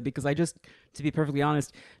episode, because I just, to be perfectly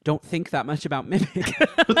honest, don't think that much about Mimic.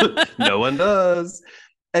 No one does.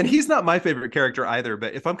 And he's not my favorite character either,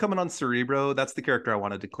 but if I'm coming on Cerebro, that's the character I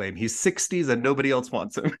wanted to claim. He's 60s and nobody else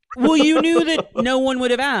wants him. Well, you knew that no one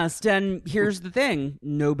would have asked, and here's the thing.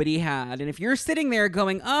 Nobody had. And if you're sitting there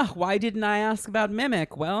going, why didn't I ask about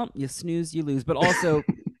Mimic? Well, you snooze, you lose. But also,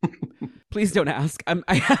 please don't ask.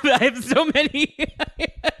 I have so many...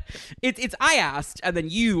 It's I asked, and then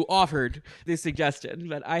you offered this suggestion,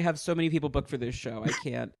 but I have so many people booked for this show, I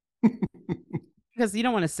can't. Because you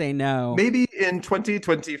don't want to say no. Maybe in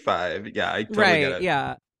 2025. Yeah, I totally get it.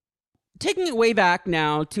 Yeah. Taking it way back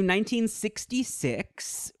now to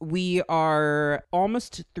 1966, we are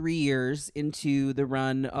almost 3 years into the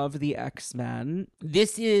run of the X-Men.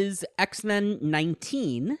 This is X-Men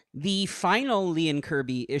 19, the final Lee and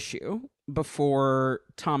Kirby issue before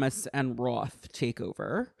Thomas and Roth take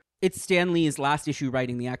over. It's Stan Lee's last issue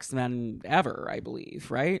writing the X-Men ever, I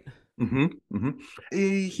believe, right?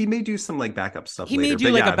 He may do some like backup stuff. He may do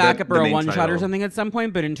like a backup or a one shot or something at some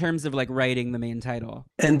point, but in terms of like writing the main title.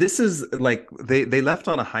 And this is like they left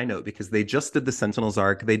on a high note because they just did the Sentinels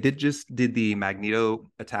arc. They did the Magneto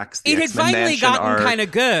attacks. It had finally gotten kind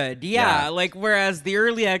of good, yeah. Like whereas the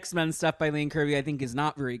early X-Men stuff by Lee and Kirby, I think, is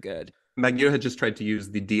not very good. Magneto had just tried to use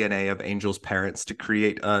the DNA of Angel's parents to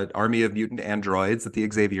create an army of mutant androids at the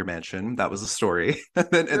Xavier Mansion. That was a story. and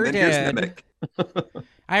then here's Mimic.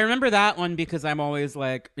 I remember that one because I'm always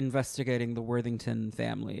like investigating the Worthington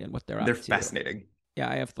family and what they're up to. They're fascinating. Yeah,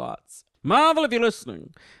 I have thoughts. Marvel, if you're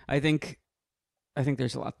listening. I think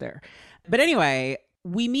there's a lot there. But anyway,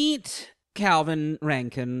 we meet Calvin,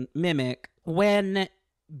 Rankin, Mimic when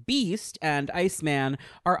Beast and Iceman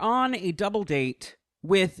are on a double date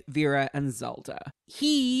with Vera and Zelda.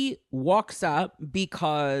 He walks up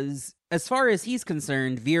because, as far as he's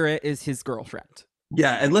concerned, Vera is his girlfriend.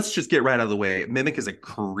 Yeah, and let's just get right out of the way. Mimic is a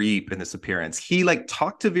creep in this appearance. He like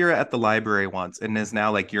talked to Vera at the library once and is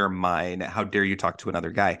now like, "You're mine. How dare you talk to another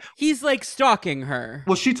guy?" He's like stalking her.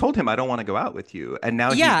 Well, she told him, "I don't want to go out with you." And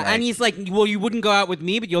now yeah, and he's like, "Well, you wouldn't go out with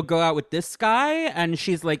me, but you'll go out with this guy." And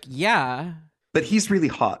she's like, "Yeah." But he's really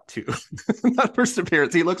hot too. That first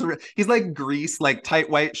appearance, he's like Grease, like tight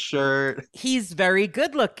white shirt. He's very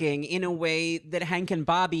good looking in a way that Hank and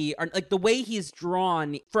Bobby are, like the way he's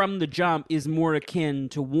drawn from the jump is more akin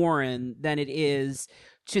to Warren than it is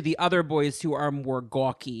to the other boys who are more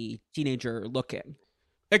gawky teenager looking.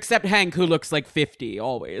 Except Hank, who looks like 50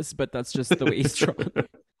 always, but that's just the way he's drawn.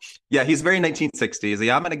 Yeah, he's very 1960s.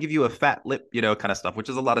 Yeah, I'm going to give you a fat lip, kind of stuff, which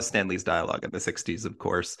is a lot of Stanley's dialogue in the 60s, of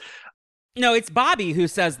course. No, it's Bobby who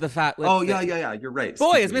says the fat lip. Oh, yeah. You're right.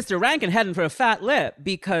 Boy, is Mr. Rankin heading for a fat lip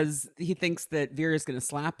because he thinks that Vera's going to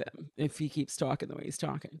slap him if he keeps talking the way he's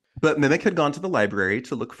talking. But Mimic had gone to the library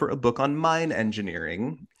to look for a book on mine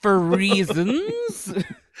engineering. For reasons?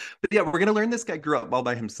 But yeah, we're going to learn this guy grew up all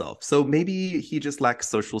by himself. So maybe he just lacks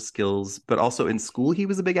social skills, but also in school he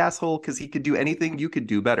was a big asshole because he could do anything you could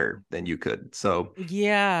do better than you could. So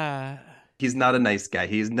yeah. He's not a nice guy.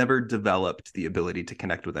 He's never developed the ability to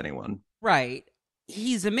connect with anyone. Right.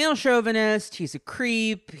 He's a male chauvinist. He's a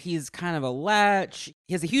creep. He's kind of a lech. He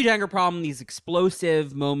has a huge anger problem, these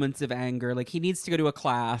explosive moments of anger. Like, he needs to go to a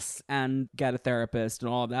class and get a therapist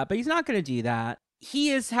and all of that, but he's not going to do that.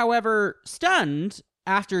 He is, however, stunned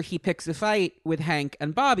after he picks a fight with Hank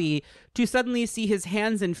and Bobby to suddenly see his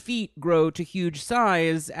hands and feet grow to huge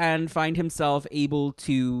size and find himself able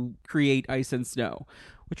to create ice and snow,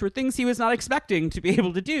 which were things he was not expecting to be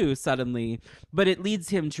able to do suddenly. But it leads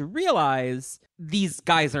him to realize these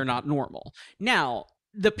guys are not normal. Now,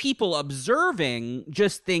 the people observing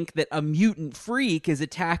just think that a mutant freak is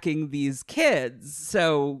attacking these kids.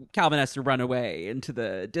 So Calvin has to run away into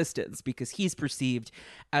the distance because he's perceived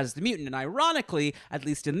as the mutant. And ironically, at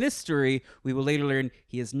least in this story, we will later learn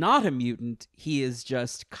he is not a mutant. He is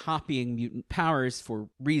just copying mutant powers for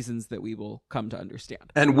reasons that we will come to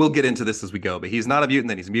understand. And we'll get into this as we go, but he's not a mutant,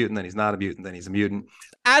 then he's a mutant, then he's not a mutant, then he's a mutant.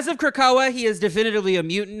 As of Krakoa, he is definitively a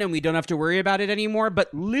mutant and we don't have to worry about it anymore.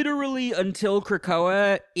 But literally until Krakoa,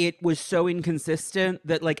 it was so inconsistent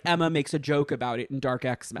that like Emma makes a joke about it in Dark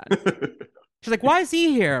X-Men. She's like, why is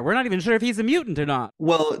he here? We're not even sure if he's a mutant or not.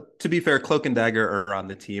 Well, to be fair, Cloak and Dagger are on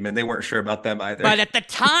the team, and they weren't sure about them either. But at the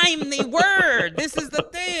time, they were. This is the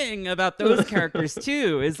thing about those characters,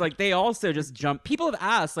 too, is like they also just jump. People have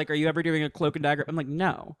asked, like, are you ever doing a Cloak and Dagger? I'm like,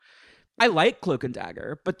 no. I like Cloak and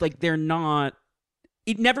Dagger, but like they're not.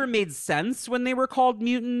 It never made sense when they were called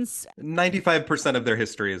mutants. 95% of their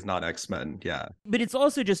history is not X-Men, yeah. But it's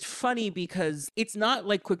also just funny because it's not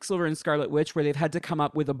like Quicksilver and Scarlet Witch where they've had to come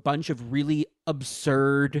up with a bunch of really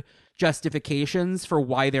absurd justifications for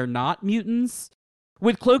why they're not mutants.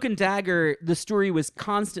 With Cloak and Dagger, the story was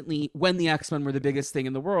constantly, when the X-Men were the biggest thing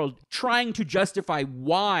in the world, trying to justify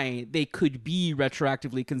why they could be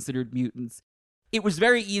retroactively considered mutants. It was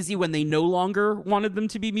very easy when they no longer wanted them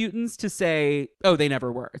to be mutants to say, oh, they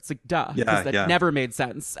never were. It's like, duh, because that never made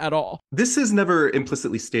sense at all. This is never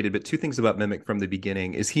implicitly stated, but two things about Mimic from the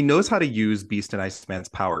beginning is he knows how to use Beast and Iceman's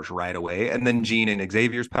powers right away, and then Jean and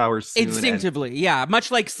Xavier's powers soon. Instinctively, yeah,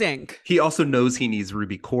 much like Sync. He also knows he needs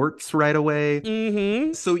Ruby Quartz right away.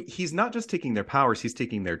 Mm-hmm. So he's not just taking their powers, he's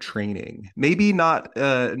taking their training. Maybe not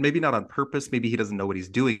on purpose, maybe he doesn't know what he's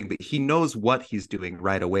doing, but he knows what he's doing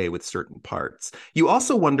right away with certain parts. You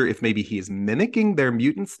also wonder if maybe he is mimicking their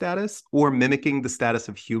mutant status or mimicking the status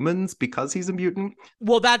of humans because he's a mutant.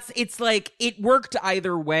 Well, it's like it worked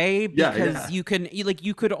either way because you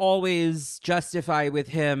could always justify with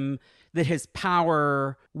him that his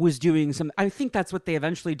power was doing some. I think that's what they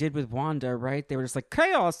eventually did with Wanda, right? They were just like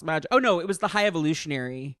chaos magic. Oh no, it was the High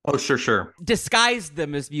Evolutionary. Oh, sure. Disguised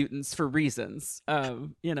them as mutants for reasons.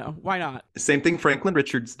 Why not? Same thing Franklin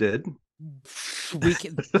Richards did. We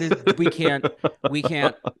can't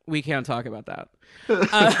talk about that.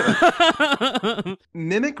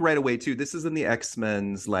 Mimic right away too. This is in the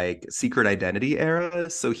X-Men's like secret identity era,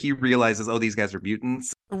 so he realizes, oh, these guys are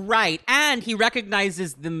mutants, right? And he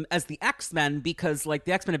recognizes them as the X-Men because like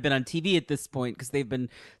the X-Men have been on TV at this point because they've been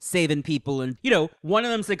saving people, and one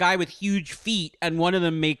of them's a guy with huge feet and one of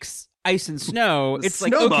them makes ice and snow. It's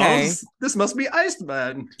Snowballs. Like, okay, this must be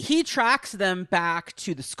Iceman. He tracks them back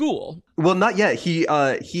to the school. Well, not yet. He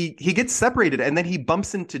gets separated and then he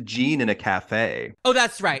bumps into Jean in a cafe. Oh,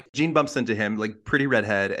 that's right. Jean bumps into him, like pretty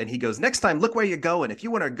redhead, and he goes, next time, look where you're going. If you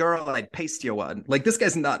want a girl, I'd paste you one. Like, this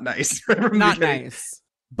guy's not nice. Not nice.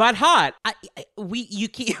 but hot. We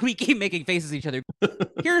keep making faces at each other.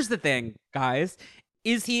 Here's the thing, guys.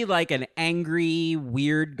 Is he like an angry,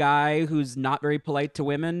 weird guy who's not very polite to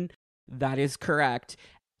women? That is correct.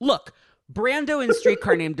 Look, Brando in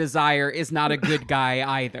Streetcar Named Desire is not a good guy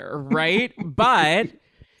either, right? But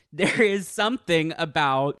there is something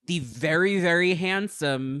about the very, very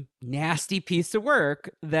handsome, nasty piece of work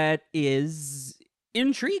that is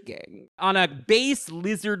intriguing on a base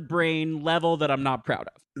lizard brain level that I'm not proud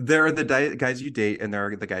of. There are the guys you date, and there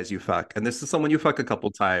are the guys you fuck. And this is someone you fuck a couple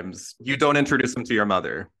times. You don't introduce him to your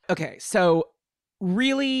mother. Okay, so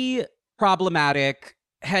really problematic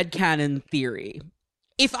headcanon theory.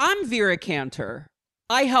 If I'm Vera Cantor,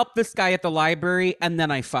 I help this guy at the library and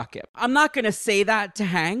then I fuck him. I'm not going to say that to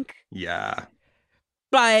Hank. Yeah.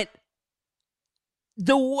 But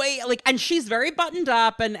the way, like, and she's very buttoned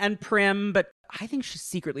up and prim, but I think she's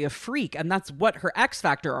secretly a freak, and that's what her X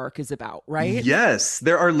Factor arc is about, right? Yes,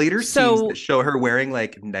 there are later scenes that show her wearing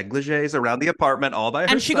like negligees around the apartment all by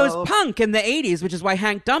herself. And she goes punk in the 80s, which is why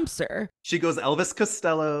Hank dumps her. She goes Elvis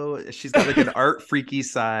Costello. She's got like an art freaky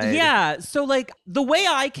side. Yeah, so like the way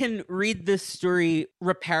I can read this story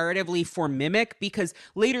reparatively for Mimic, because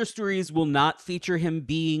later stories will not feature him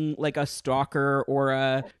being like a stalker or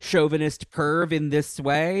a chauvinist perv in this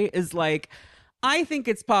way, is like, I think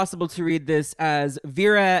it's possible to read this as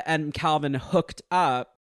Vera and Calvin hooked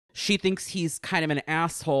up. She thinks he's kind of an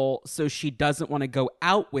asshole, so she doesn't want to go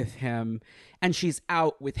out with him. And she's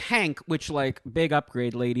out with Hank, which, like, big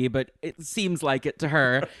upgrade, lady, but it seems like it to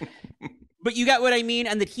her. But you get what I mean?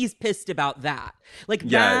 And that he's pissed about that. Like,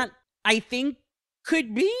 that, I think,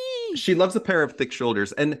 could be. She loves a pair of thick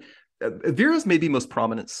shoulders. And Vera's maybe most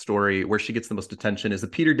prominent story where she gets the most attention is the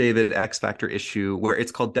Peter David X Factor issue, where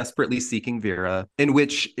it's called Desperately Seeking Vera, in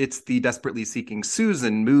which it's the Desperately Seeking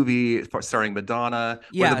Susan movie starring Madonna,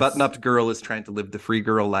 where the button-up girl is trying to live the free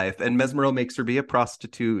girl life, and Mesmero makes her be a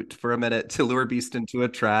prostitute for a minute to lure Beast into a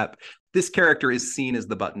trap. This character is seen as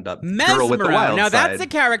the buttoned-up girl with the wild now, side. That's a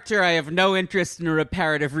character I have no interest in a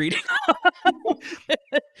reparative reading.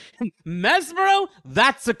 Mesmero,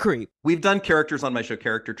 that's a creep. We've done characters on my show,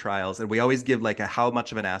 Character Trials, and we always give like a how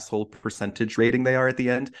much of an asshole percentage rating they are at the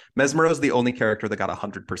end. Mesmero's the only character that got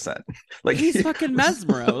 100%. Like, he's fucking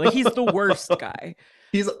Mesmero. Like, he's the worst guy.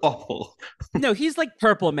 He's awful. No, he's like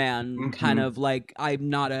Purple Man, kind of like, I'm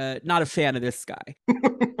not a fan of this guy.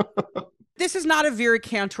 This is not a Vera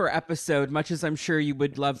Cantor episode, much as I'm sure you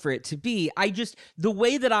would love for it to be. The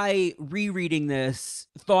way that I, rereading this,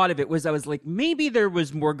 thought of it was, I was like, maybe there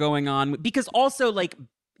was more going on. Because also, like,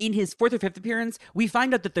 in his fourth or fifth appearance, we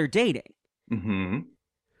find out that they're dating. Mm-hmm.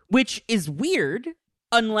 Which is weird,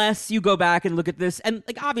 unless you go back and look at this. And,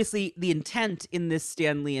 like, obviously, the intent in this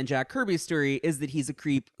Stan Lee and Jack Kirby story is that he's a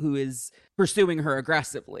creep who is pursuing her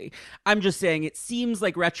aggressively. I'm just saying it seems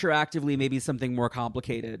like retroactively maybe something more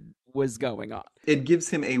complicated was going on. It gives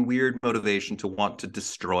him a weird motivation to want to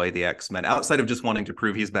destroy the X-Men outside of just wanting to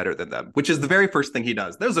prove he's better than them, which is the very first thing he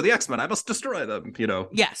does. Those are the X-Men. I must destroy them, you know?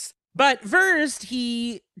 Yes. But first,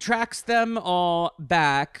 he tracks them all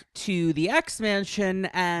back to the X-Mansion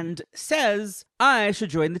and says, I should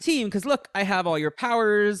join the team because, look, I have all your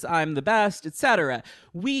powers, I'm the best, etc.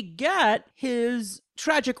 We get his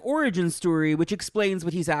tragic origin story, which explains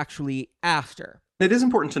what he's actually after. It is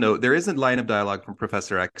important to note, there is a line of dialogue from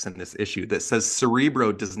Professor X in this issue that says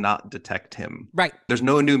Cerebro does not detect him. Right. There's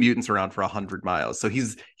no new mutants around for 100 miles. So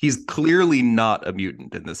he's clearly not a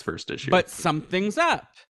mutant in this first issue. But something's up.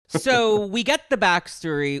 So we get the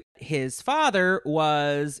backstory. His father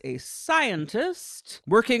was a scientist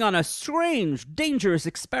working on a strange, dangerous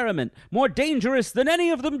experiment, more dangerous than any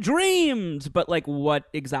of them dreamed. But like what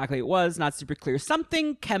exactly it was, not super clear.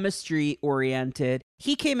 Something chemistry oriented.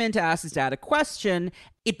 He came in to ask his dad a question.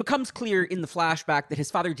 It becomes clear in the flashback that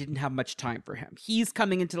his father didn't have much time for him. He's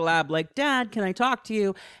coming into the lab like, Dad, can I talk to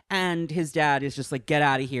you? And his dad is just like, get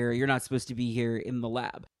out of here. You're not supposed to be here in the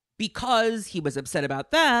lab. Because he was upset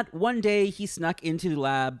about that, one day he snuck into the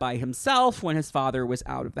lab by himself when his father was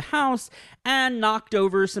out of the house and knocked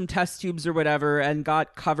over some test tubes or whatever and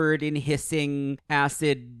got covered in hissing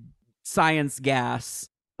acid science gas.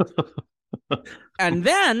 And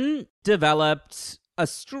then developed a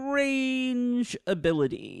strange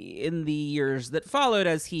ability in the years that followed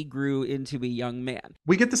as he grew into a young man.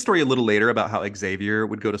 We get the story a little later about how Xavier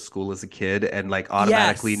would go to school as a kid and like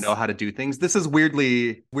automatically know how to do things. This is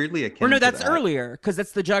weirdly akin or no, to that's that. Earlier, because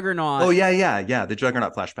that's the Juggernaut. Oh, yeah, the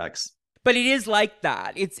Juggernaut flashbacks. But it is like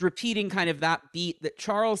that. It's repeating kind of that beat that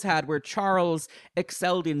Charles had, where Charles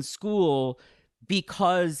excelled in school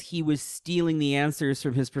because he was stealing the answers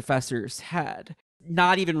from his professor's head.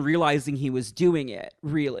 not even realizing he was doing it,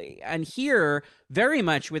 really. And here, very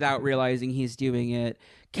much without realizing he's doing it,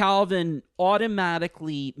 Calvin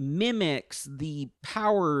automatically mimics the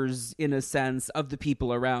powers, in a sense, of the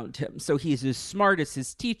people around him. So he's as smart as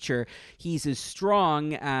his teacher. He's as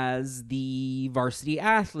strong as the varsity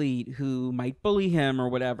athlete who might bully him or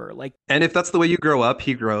whatever. Like, and if that's the way you grow up,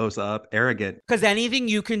 he grows up arrogant. Because anything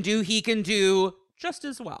you can do, he can do just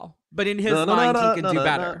as well. But in his mind, he can do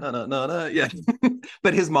better. Yeah.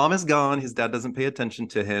 But his mom is gone. His dad doesn't pay attention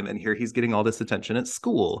to him. And here he's getting all this attention at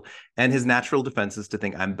school. And his natural defense is to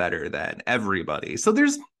think, I'm better than everybody. So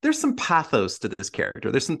there's some pathos to this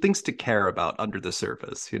character. There's some things to care about under the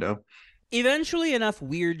surface, you know? Eventually, enough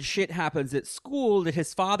weird shit happens at school that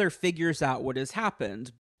his father figures out what has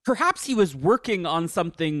happened. Perhaps he was working on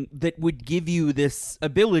something that would give you this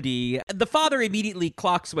ability. The father immediately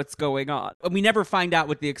clocks what's going on. And we never find out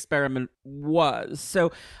what the experiment was.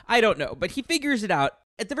 So I don't know. But he figures it out.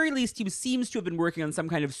 At the very least, he seems to have been working on some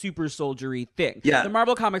kind of super soldiery thing. Yeah. The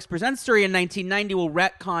Marvel Comics Presents story in 1990 will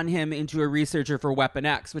retcon him into a researcher for Weapon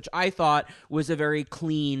X, which I thought was a very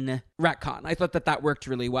clean retcon. I thought that worked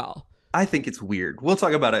really well. I think it's weird. We'll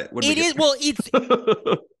talk about it when we get it's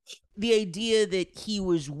the idea that he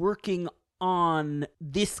was working on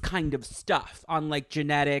this kind of stuff, on like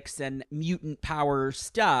genetics and mutant power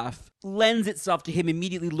stuff, lends itself to him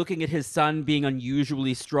immediately looking at his son being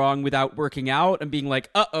unusually strong without working out and being like,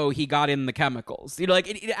 uh-oh, he got in the chemicals. You know, like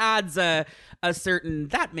it adds a certain,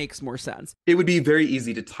 that makes more sense. It would be very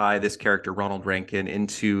easy to tie this character, Ronald Rankin,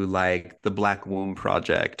 into like the Black Womb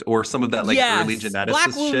Project or some of that like early geneticist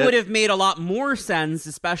Black Womb shit. would have made a lot more sense,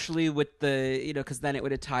 especially with the, you know, because then it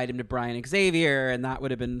would have tied him to Brian Xavier and that would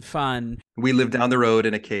have been fun. We live down the road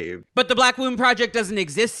in a cave. But the Black Womb Project doesn't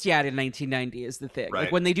exist yet in 1990 is the thing. Right.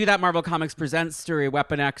 Like when they do that Marvel Comics Presents story,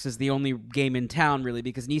 Weapon X is the only game in town, really,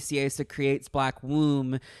 because Nicieza creates Black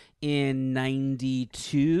Womb in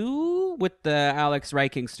 92 with the Alex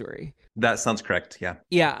Rankin story. That sounds correct, yeah.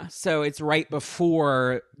 Yeah, so it's right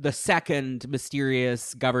before the second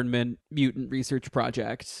mysterious government mutant research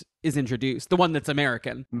project is introduced, the one that's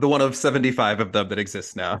American. The one of 75 of them that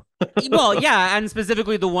exists now. Well, yeah, and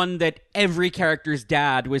specifically the one that every character's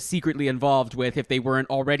dad was secretly involved with if they weren't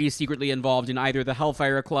already secretly involved in either the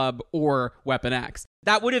Hellfire Club or Weapon X.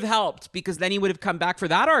 That would have helped, because then he would have come back for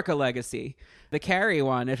that arc of legacy, the Carrie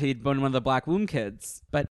one, if he'd been one of the Black Womb kids.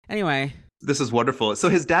 But anyway... This is wonderful. So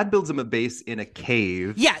his dad builds him a base in a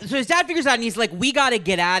cave. Yeah, so his dad figures out, and he's like, we gotta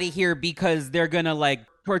get out of here because they're gonna, like,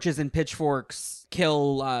 torches and pitchforks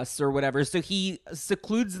kill us or whatever. So he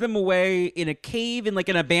secludes them away in a cave in, like,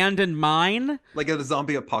 an abandoned mine. Like a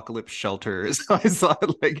zombie apocalypse shelter. So I saw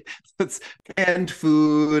it, like, it's canned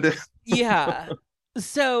food. Yeah.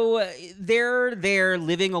 So they're there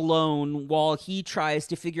living alone while he tries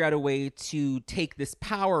to figure out a way to take this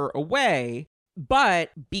power away.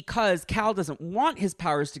 But because Cal doesn't want his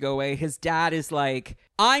powers to go away, his dad is like,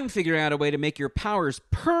 I'm figuring out a way to make your powers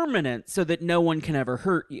permanent so that no one can ever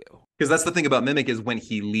hurt you. Because that's the thing about Mimic is when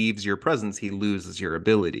he leaves your presence, he loses your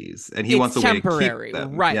abilities. And he wants a way to keep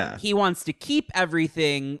them. Right. Yeah. He wants to keep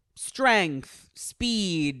everything, strength,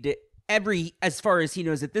 speed, as far as he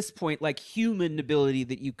knows at this point, like human ability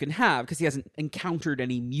that you can have, because he hasn't encountered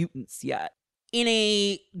any mutants yet. In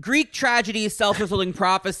a Greek tragedy, self-fulfilling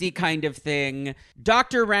prophecy kind of thing,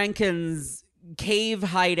 Dr. Rankin's cave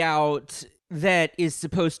hideout that is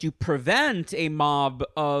supposed to prevent a mob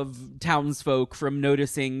of townsfolk from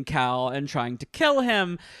noticing Cal and trying to kill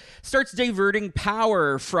him starts diverting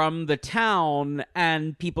power from the town,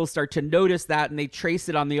 and people start to notice that, and they trace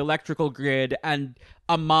it on the electrical grid, and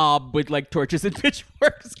a mob with like torches and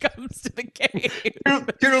pitchforks comes to the cave.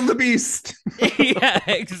 Kill the beast. Yeah,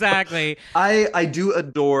 exactly. I do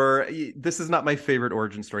adore, this is not my favorite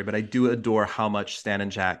origin story, but I do adore how much Stan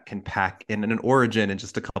and Jack can pack in an origin in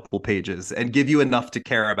just a couple pages and give you enough to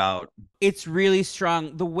care about. It's really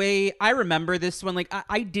strong. The way I remember this one, like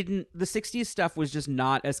I didn't, the 60s stuff was just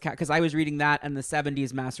not as, because I was reading that and the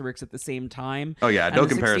 70s Masterworks at the same time. Oh yeah, no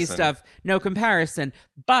comparison. 60s stuff, no comparison.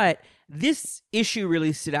 But this issue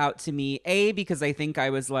really stood out to me, A, because I think I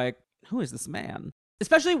was like, who is this man?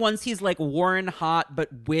 Especially once he's like Warren Hot, but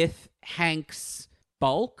with Hank's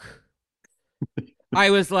bulk. I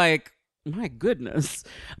was like, my goodness.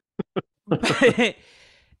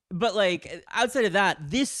 But like outside of that,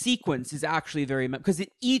 this sequence is actually very much, because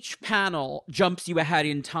each panel jumps you ahead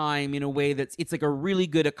in time in a way it's like a really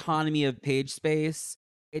good economy of page space.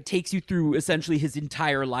 It takes you through essentially his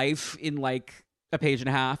entire life in like a page and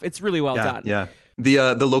a half. It's really well done. Yeah.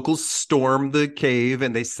 The locals storm the cave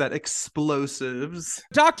and they set explosives.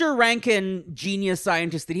 Dr. Rankin, genius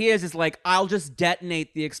scientist that he is like, I'll just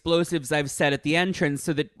detonate the explosives I've set at the entrance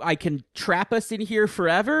so that I can trap us in here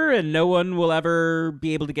forever and no one will ever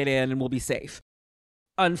be able to get in and we'll be safe.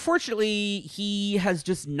 Unfortunately, he has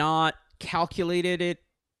just not calculated it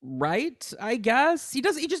right, I guess. He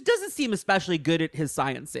just doesn't seem especially good at his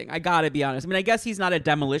sciencing. I gotta be honest. I mean, I guess he's not a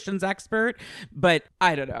demolitions expert, but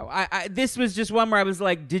I don't know. This was just one where I was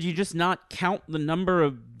like, did you just not count the number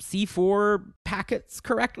of C4 packets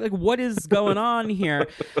correctly? Like, what is going on here?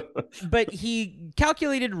 But he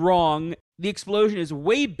calculated wrong. The explosion is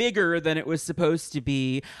way bigger than it was supposed to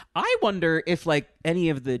be. I wonder if, like, any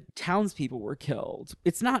of the townspeople were killed.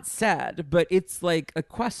 It's not said, but it's, like, a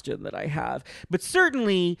question that I have. But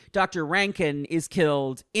certainly, Dr. Rankin is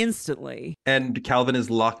killed instantly. And Calvin is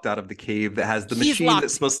locked out of the cave that has the machine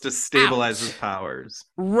that's supposed to stabilize his powers.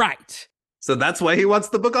 Right. So that's why he wants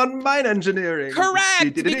the book on mine engineering.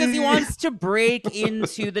 Correct, because he wants to break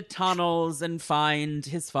into the tunnels and find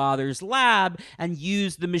his father's lab and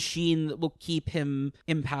use the machine that will keep him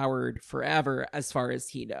empowered forever, as far as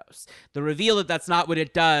he knows. The reveal that that's not what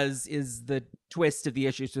it does is the twist of the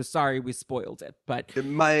issue, so sorry we spoiled it. But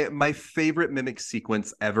my favorite Mimic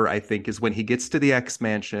sequence ever, I think, is when he gets to the X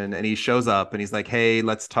Mansion and he shows up and he's like, hey,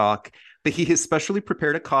 let's talk. But he has specially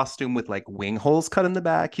prepared a costume with like wing holes cut in the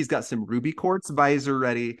back. He's got some ruby quartz visor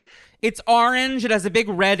ready. It's orange. It has a big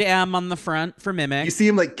red M on the front for Mimic. You see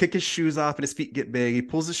him like kick his shoes off and his feet get big. He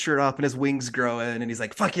pulls his shirt off and his wings grow in and he's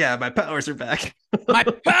like, fuck yeah, my powers are back. My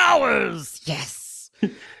powers! Yes!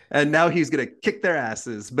 And now he's going to kick their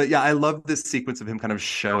asses. But yeah, I love this sequence of him kind of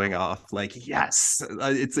showing off like, yes,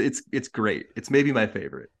 it's great. It's maybe my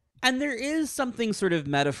favorite. And there is something sort of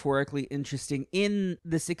metaphorically interesting in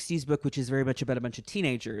the 60s book, which is very much about a bunch of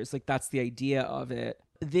teenagers. Like, that's the idea of it.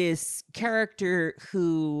 This character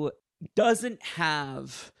who doesn't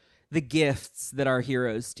have the gifts that our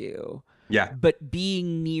heroes do. Yeah. But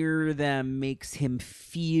being near them makes him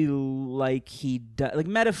feel like he does. Like,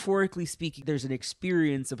 metaphorically speaking, there's an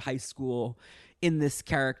experience of high school in this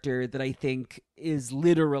character that I think is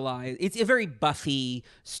literalized. It's a very Buffy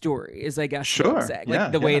story, is I guess what I'm saying.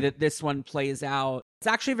 Like the way that this one plays out. It's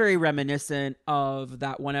actually very reminiscent of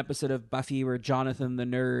that one episode of Buffy where Jonathan the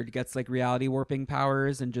nerd gets like reality warping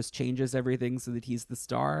powers and just changes everything so that he's the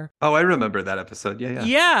star. Oh, I remember that episode.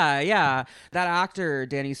 Yeah. That actor,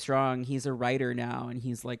 Danny Strong, he's a writer now and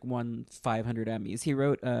he's like won 500 Emmys. He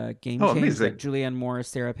wrote Game Change, that Julianne Moore,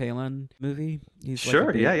 Sarah Palin movie. He's like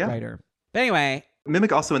a big writer. But anyway,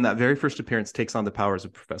 Mimic also in that very first appearance takes on the powers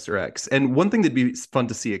of Professor X. And one thing that'd be fun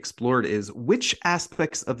to see explored is which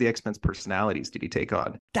aspects of the X-Men's personalities did he take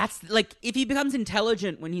on? That's like, if he becomes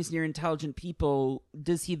intelligent when he's near intelligent people,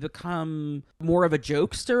 does he become more of a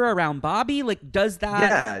jokester around Bobby? Like, does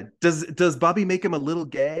that... Yeah. Does Bobby make him a little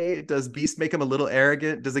gay? Does Beast make him a little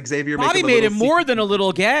arrogant? Does Xavier make him a little... Bobby made him more than a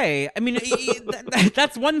little gay. I mean,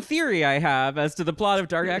 that's one theory I have as to the plot of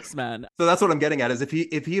Dark X-Men. So that's what I'm getting at, is if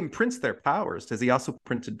he imprints their powers, does he also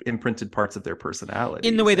imprinted parts of their personality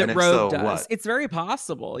in the way that Rogue does? What? It's very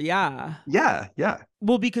possible. Yeah.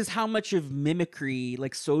 Well, because how much of mimicry,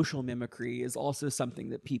 like social mimicry, is also something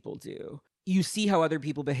that people do. You see how other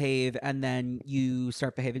people behave, and then you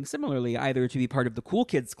start behaving similarly, either to be part of the cool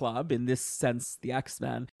kids club, in this sense, the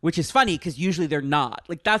X-Men, which is funny because usually they're not.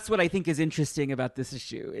 Like, that's what I think is interesting about this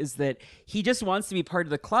issue, is that he just wants to be part of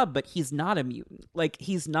the club, but he's not a mutant. Like,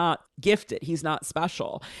 he's not gifted. He's not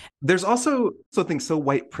special. There's also something so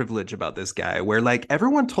white privilege about this guy, where, like,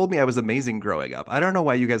 everyone told me I was amazing growing up. I don't know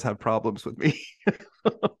why you guys have problems with me.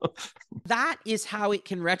 That is how it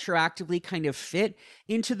can retroactively kind of fit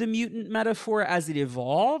into the mutant metaphor as it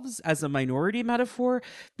evolves as a minority metaphor,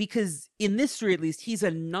 because in this story, at least, he's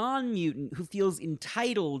a non-mutant who feels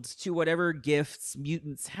entitled to whatever gifts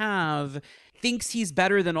mutants have, thinks he's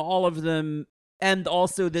better than all of them, and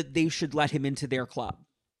also that they should let him into their club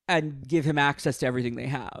and give him access to everything they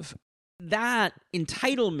have. That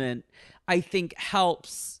entitlement, I think,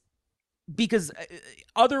 helps. Because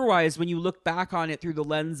otherwise, when you look back on it through the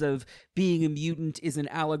lens of being a mutant is an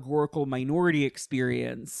allegorical minority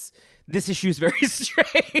experience, this issue is very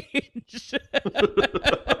strange.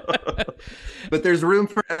 But there's room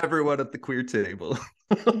for everyone at the queer table.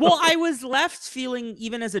 Well, I was left feeling,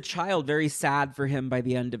 even as a child, very sad for him by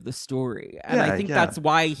the end of the story. And I think that's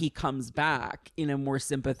why he comes back in a more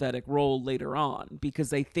sympathetic role later on.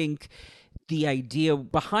 Because I think the idea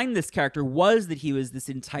behind this character was that he was this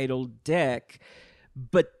entitled dick,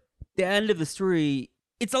 but the end of the story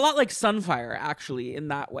It's a lot like Sunfire, actually, in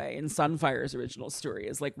that way. In Sunfire's original story,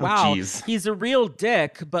 is like, Oh, wow, geez. he's a real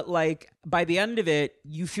dick, but like by the end of it,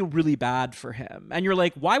 you feel really bad for him, and you're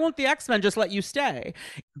like, why won't the X-Men just let you stay?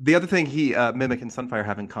 The other thing Mimic and Sunfire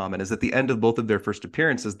have in common is at the end of both of their first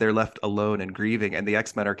appearances, they're left alone and grieving, and the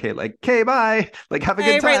X-Men are like, "Okay, bye, like have a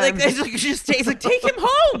good Right, time." like it's like take him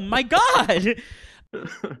home. My God.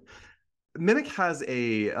 Mimic has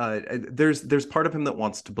there's part of him that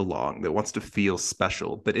wants to belong, that wants to feel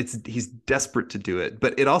special, but he's desperate to do it.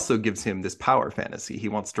 But it also gives him this power fantasy. He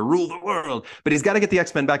wants to rule the world, but he's got to get the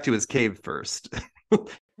X-Men back to his cave first.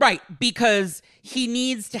 Right, because he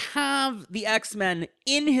needs to have the X-Men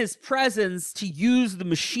in his presence to use the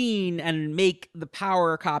machine and make the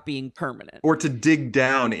power copying permanent. Or to dig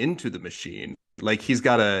down into the machine. Like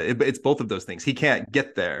it's both of those things. He can't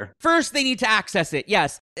get there. First, they need to access it,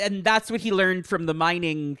 yes. And that's what he learned from the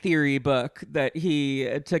mining theory book that he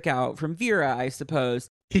took out from Vera, I suppose.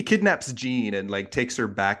 He kidnaps Jean and like takes her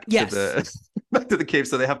back to the back to the cave,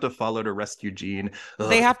 so they have to follow to rescue Jean. Ugh.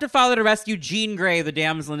 They have to follow to rescue Jean Grey, the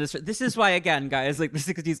damsel in distress. This is why, again, guys, like the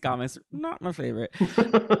 60s comics are not my favorite.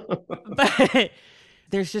 But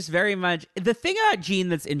there's just very much the thing about Jean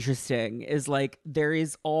that's interesting is like there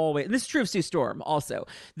is always, and this is true of Sue Storm also,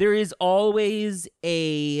 there is always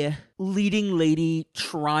a leading lady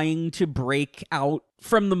trying to break out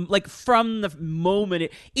from the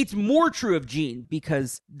moment it's more true of Jean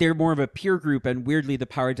because they're more of a peer group, and weirdly the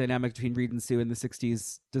power dynamic between Reed and Sue in the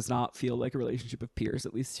 60s does not feel like a relationship of peers,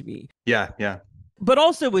 at least to me. Yeah. But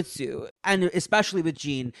also with Sue, and especially with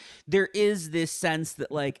Jean, there is this sense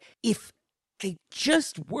that like if they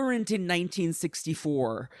just weren't in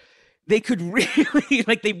 1964, they could really,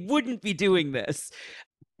 like, they wouldn't be doing this.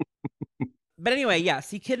 But anyway,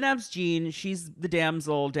 yes, he kidnaps Jean. She's the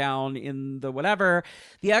damsel down in the whatever.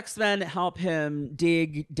 The X-Men help him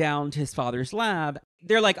dig down to his father's lab.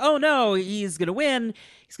 They're like, oh no, he's going to win.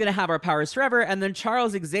 He's going to have our powers forever. And then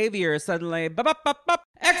Charles Xavier suddenly,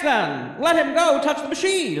 X-Men, let him go touch the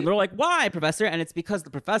machine. And they're like, why, Professor? And it's because the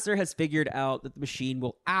professor has figured out that the machine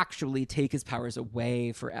will actually take his powers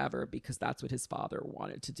away forever because that's what his father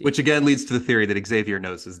wanted to do. Which again leads to the theory that Xavier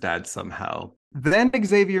knows his dad somehow. Then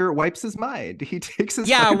Xavier wipes his mind. He takes his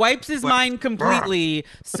wipes his mind completely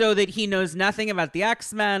so that he knows nothing about the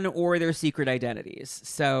X-Men or their secret identities.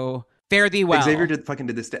 So fare thee well. Xavier did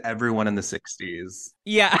this to everyone in the 60s.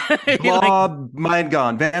 Yeah. Blob, mind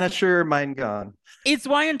gone. Vanisher, mind gone. It's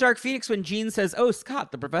why in Dark Phoenix, when Jean says, oh,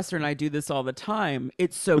 Scott, the professor and I do this all the time,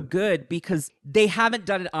 it's so good because they haven't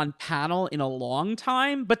done it on panel in a long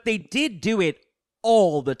time, but they did do it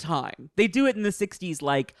all the time. They do it in the 60s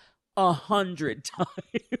like 100 times.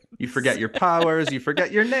 You forget your powers, you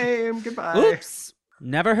forget your name, goodbye. Oops.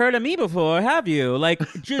 Never heard of me before, have you? Like,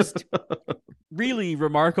 just really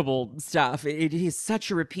remarkable stuff. It is such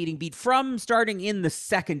a repeating beat from starting in the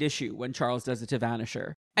second issue when Charles does it to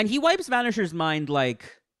Vanisher. And he wipes Vanisher's mind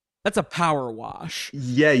like, that's a power wash.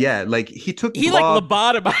 Yeah. Like, he like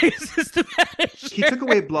lobotomizes the Vanisher. He took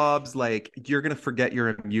away Blob's, like, you're going to forget you're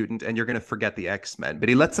a mutant and you're going to forget the X-Men. But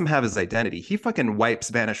he lets him have his identity. He fucking wipes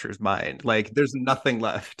Vanisher's mind. Like, there's nothing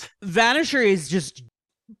left. Vanisher is just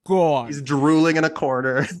gone. He's drooling in a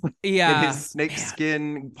corner. Yeah. In his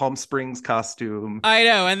snakeskin Palm Springs costume. I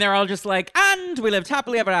know. And they're all just like, and we lived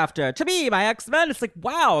happily ever after. To me, my X-Men. It's like,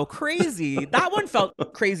 wow, crazy. That one felt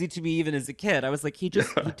crazy to me even as a kid. I was like, he did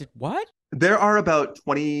what? There are about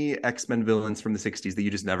 20 X-Men villains from the 60s that you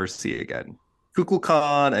just never see again.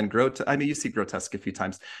 Kukulkan and you see Grotesque a few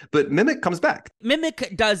times, but Mimic comes back.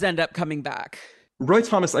 Mimic does end up coming back. Roy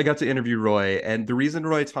Thomas, I got to interview Roy, and the reason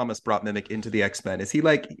Roy Thomas brought Mimic into the X-Men is he's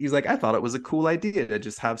like, I thought it was a cool idea to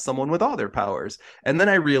just have someone with all their powers. And then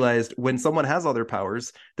I realized when someone has all their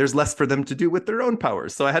powers, there's less for them to do with their own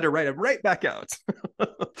powers. So I had to write him right back out.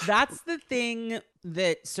 That's the thing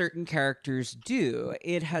that certain characters do.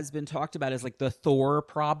 It has been talked about as like the Thor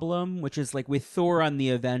problem, which is like with Thor on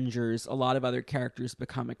the Avengers, a lot of other characters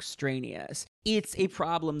become extraneous. It's a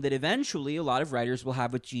problem that eventually a lot of writers will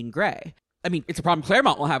have with Jean Grey. I mean, it's a problem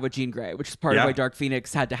Claremont will have with Jean Grey, which is part of why Dark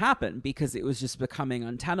Phoenix had to happen, because it was just becoming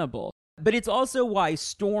untenable. But it's also why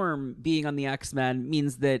Storm being on the X-Men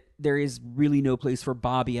means that there is really no place for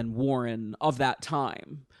Bobby and Warren of that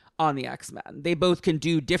time on the X-Men. They both can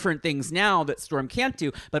do different things now that Storm can't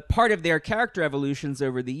do, but part of their character evolutions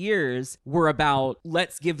over the years were about,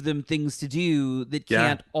 let's give them things to do that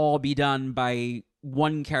can't all be done by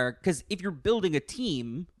one character. Because if you're building a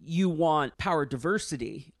team, you want power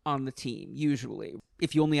diversity on the team, usually.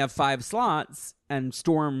 If you only have 5 slots and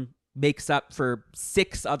Storm makes up for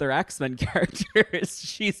 6 other X-Men characters,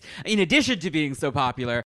 she's, in addition to being so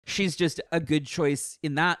popular, she's just a good choice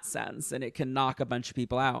in that sense, and it can knock a bunch of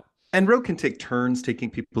people out. And Rogue can take turns taking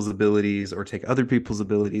people's abilities or take other people's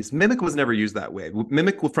abilities. Mimic was never used that way.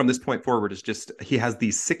 Mimic from this point forward is just, he has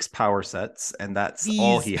these 6 power sets, and that's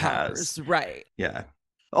all he powers, has. Right. Yeah.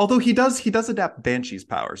 Although he does adapt Banshee's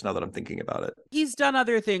powers, now that I'm thinking about it. He's done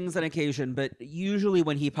other things on occasion, but usually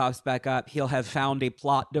when he pops back up, he'll have found a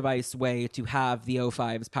plot device way to have the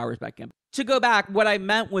O5's powers back in. To go back, what I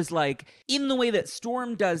meant was like, in the way that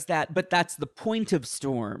Storm does that, but that's the point of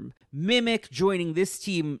Storm. Mimic joining this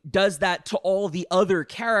team does that to all the other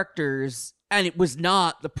characters, and it was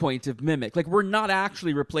not the point of Mimic. Like, we're not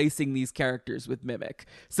actually replacing these characters with Mimic,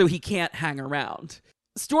 so he can't hang around.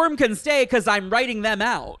 Storm can stay because I'm writing them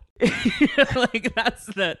out. Like,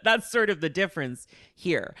 that's sort of the difference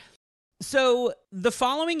here. So the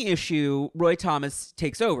following issue, Roy Thomas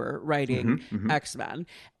takes over writing X-Men.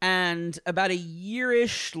 And about a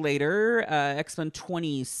year-ish later, X-Men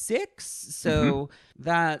 26. So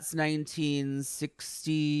that's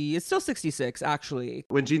 1960. It's still 66, actually.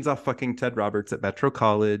 When Jean's off fucking Ted Roberts at Metro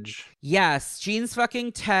College. Yes, Jean's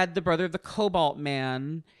fucking Ted, the brother of the Cobalt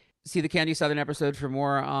Man. See the Candy Southern episode for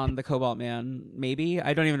more on the Cobalt Man, maybe?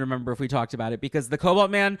 I don't even remember if we talked about it, because the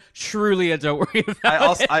Cobalt Man, truly, don't worry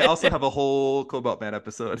about I also have a whole Cobalt Man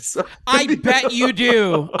episode. So. I bet you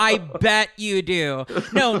do. I bet you do.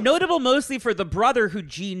 No, notable mostly for the brother who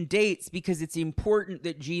Jean dates, because it's important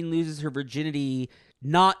that Jean loses her virginity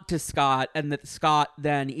not to Scott, and that Scott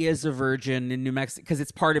then is a virgin in New Mexico, because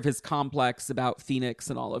it's part of his complex about Phoenix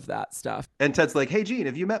and all of that stuff. And Ted's like, hey, Jean,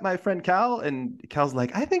 have you met my friend Cal? And Cal's like,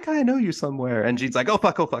 I think I know you somewhere. And Jean's like, oh,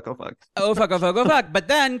 fuck, oh, fuck, oh, fuck. Oh, fuck, oh, fuck, oh, fuck. But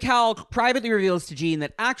then Cal privately reveals to Jean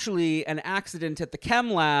that actually an accident at the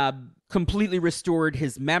chem lab completely restored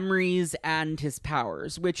his memories and his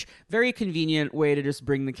powers, which very convenient way to just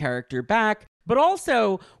bring the character back. But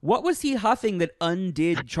also, what was he huffing that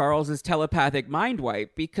undid Charles's telepathic mind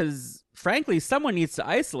wipe? Because, frankly, someone needs to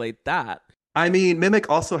isolate that. I mean, Mimic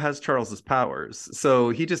also has Charles's powers,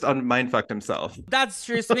 so he just mindfucked himself. That's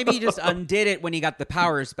true. So maybe he just undid it when he got the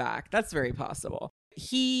powers back. That's very possible.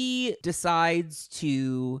 He decides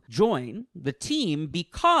to join the team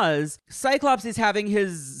because Cyclops is having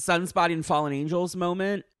his Sunspot in Fallen Angels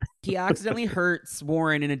moment. He accidentally hurts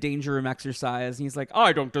Warren in a danger room exercise, and he's like,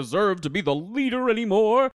 I don't deserve to be the leader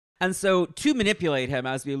anymore. And so, to manipulate him,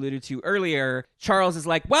 as we alluded to earlier, Charles is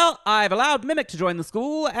like, well, I've allowed Mimic to join the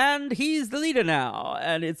school, and he's the leader now.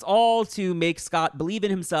 And it's all to make Scott believe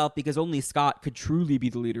in himself, because only Scott could truly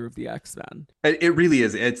be the leader of the X-Men. It really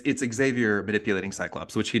is. It's Xavier manipulating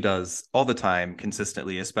Cyclops, which he does all the time,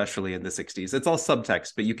 consistently, especially in the 60s. It's all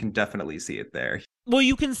subtext, but you can definitely see it there. Well,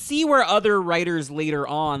 you can see where other writers later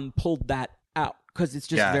on pulled that out, because it's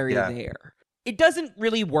just there. It doesn't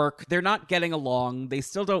really work. They're not getting along. They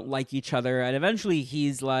still don't like each other. And eventually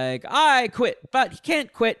he's like, I quit. But he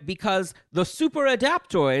can't quit because the super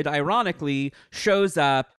adaptoid, ironically, shows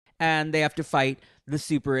up and they have to fight the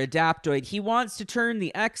super adaptoid. He wants to turn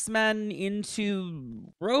the X-Men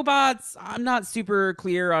into robots. I'm not super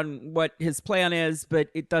clear on what his plan is, but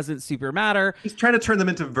it doesn't super matter. He's trying to turn them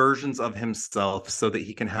into versions of himself so that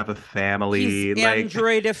he can have a family. He's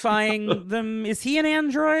androidifying them. Is he an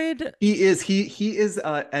android? He is. He is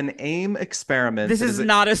an AIM experiment. This is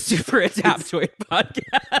not a super adaptoid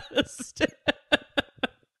podcast.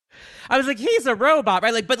 I was like, he's a robot,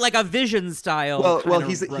 right? Like, but like a Vision style. Well,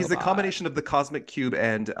 he's a combination of the cosmic cube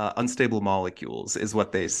and unstable molecules, is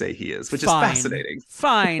what they say he is, which is fascinating.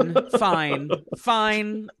 Fine.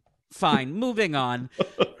 Moving on.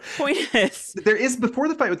 Point is, there is, before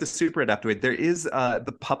the fight with the super adaptoid, there is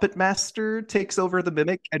the Puppet Master takes over the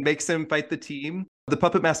Mimic and makes him fight the team. The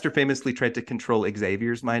Puppet Master famously tried to control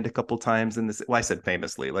Xavier's mind a couple times in this. Well, I said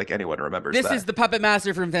famously, like anyone remembers this that. Is the Puppet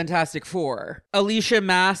Master from Fantastic Four. Alicia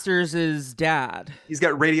Masters' dad. He's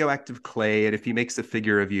got radioactive clay, and if he makes a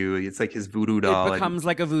figure of you, it's like his voodoo doll. It becomes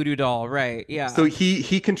like a voodoo doll, right? Yeah. So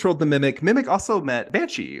he controlled the Mimic. Mimic also met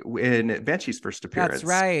Banshee in Banshee's first appearance. That's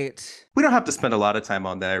right. We don't have to spend a lot of time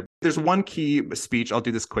on there. There's one key speech. I'll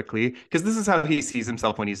do this quickly, because this is how he sees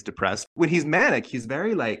himself when he's depressed. When he's manic, he's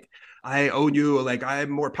very like, I own you, like I'm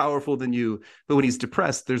more powerful than you. But when he's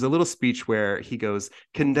depressed, there's a little speech where he goes,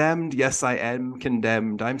 condemned, yes, I am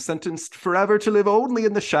condemned. I'm sentenced forever to live only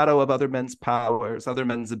in the shadow of other men's powers, other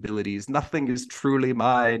men's abilities. Nothing is truly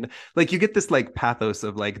mine. Like, you get this like pathos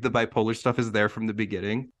of like the bipolar stuff is there from the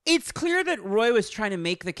beginning. It's clear that Roy was trying to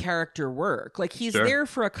make the character work. Like, he's there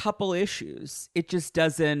for a couple issues. It just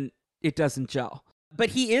doesn't gel.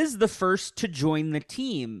 But he is the first to join the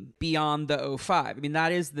team beyond the 05. I mean,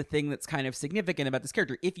 that is the thing that's kind of significant about this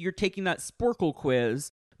character. If you're taking that Sporkle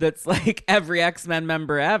quiz, that's like every X-Men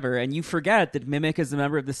member ever, and you forget that Mimic is a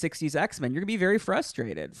member of the 60s X-Men, you're gonna be very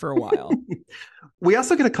frustrated for a while. We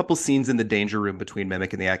also get a couple scenes in the danger room between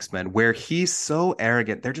Mimic and the X-Men where he's so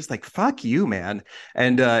arrogant. They're just like, fuck you, man.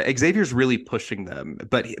 And Xavier's really pushing them.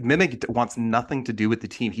 But Mimic wants nothing to do with the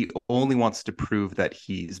team. He only wants to prove that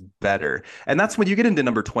he's better. And that's when you get into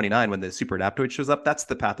number 29, when the super adaptoid shows up. That's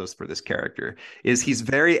the pathos for this character, is he's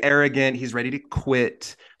very arrogant. He's ready to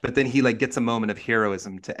quit. But then he like gets a moment of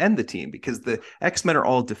heroism to end the team because the X-Men are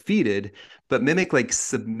all defeated, but Mimic like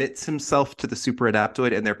submits himself to the super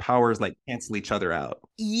adaptoid and their powers like cancel each other out.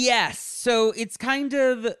 Yes. So it's kind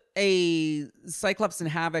of a Cyclops and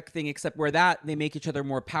Havoc thing, except where that they make each other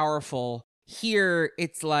more powerful. Here,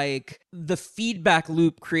 it's like the feedback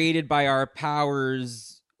loop created by our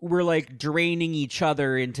powers. We're like draining each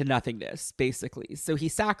other into nothingness, basically. So he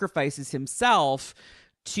sacrifices himself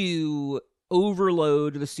to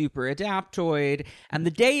overload the super adaptoid, and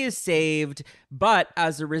the day is saved, but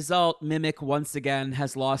as a result, Mimic once again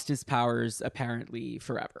has lost his powers apparently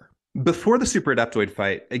forever. Before the super adaptoid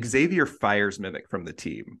fight, Xavier fires Mimic from the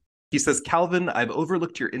team. He says, Calvin, I've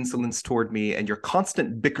overlooked your insolence toward me and your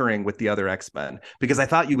constant bickering with the other X-Men because I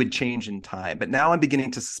thought you would change in time. But now I'm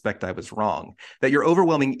beginning to suspect I was wrong, that your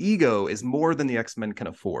overwhelming ego is more than the X-Men can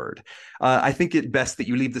afford. I think it best that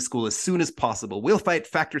you leave the school as soon as possible. We'll fight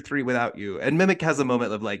Factor 3 without you. And Mimic has a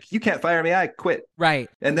moment of like, you can't fire me, I quit. Right.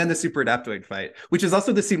 And then the super adaptoid fight, which is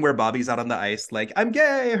also the scene where Bobby's out on the ice like, I'm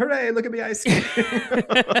gay, hooray, look at me ice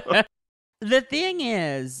skating. The thing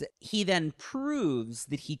is, he then proves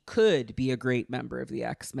that he could be a great member of the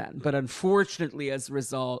X-Men, but unfortunately, as a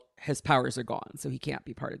result, his powers are gone, so he can't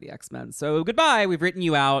be part of the X-Men. So goodbye, we've written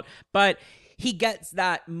you out. But he gets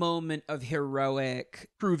that moment of heroic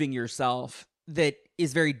proving yourself that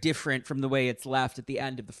is very different from the way it's left at the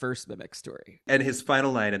end of the first Mimic story. And his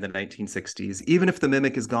final line in the 1960s, even if the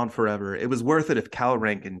Mimic is gone forever, it was worth it if Cal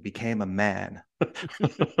Rankin became a man.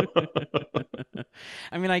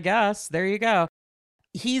 I mean, I guess. There you go.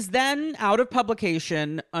 He's then out of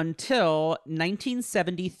publication until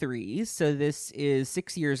 1973. So this is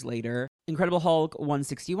 6 years later. Incredible Hulk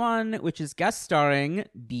 161, which is guest starring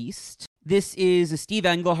Beast. This is a Steve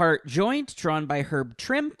Englehart joint drawn by Herb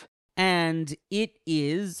Trimp. And it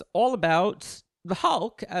is all about the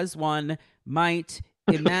Hulk, as one might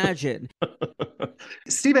imagine.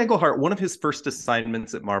 Steve Englehart, one of his first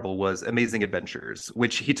assignments at Marvel was Amazing Adventures,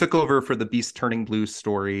 which he took over for the Beast Turning Blue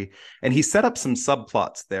story. And he set up some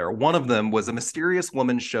subplots there. One of them was a mysterious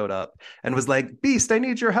woman showed up and was like, Beast, I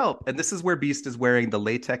need your help. And this is where Beast is wearing the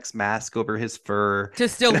latex mask over his fur. To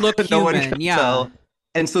still look human, yeah. Tell.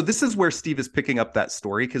 And so this is where Steve is picking up that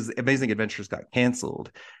story because Amazing Adventures got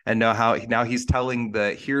canceled. And now he's telling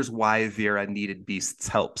the here's why Vera needed Beast's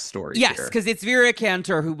help story. Yes, because it's Vera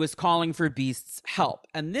Cantor who was calling for Beast's help.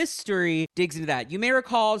 And this story digs into that. You may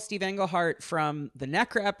recall Steve Englehart from the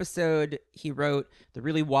Necra episode. He wrote the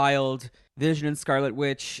really wild Vision and Scarlet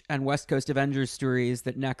Witch and West Coast Avengers stories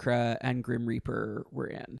that Necra and Grim Reaper were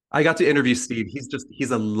in. I got to interview Steve.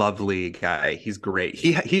 He's a lovely guy. He's great.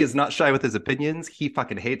 He is not shy with his opinions. He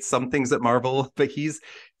fucking hates some things at Marvel, but he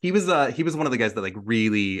was one of the guys that like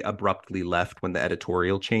really abruptly left when the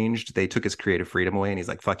editorial changed. They took his creative freedom away and he's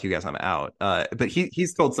like, fuck you guys, I'm out. But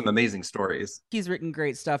he's told some amazing stories. He's written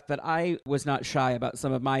great stuff, but I was not shy about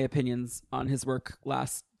some of my opinions on his work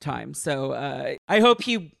last time. So I hope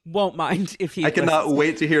he won't mind if he I cannot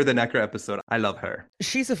wait to hear the Necra episode. I love her.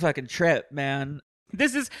 She's a fucking trip, man.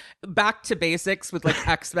 This is back to basics with like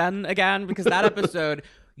X-Men again, because that episode,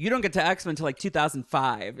 you don't get to X-Men until like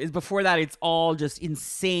 2005. Before that, it's all just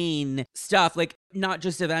insane stuff. Like not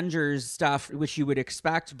just Avengers stuff, which you would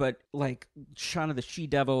expect, but like Shaun of the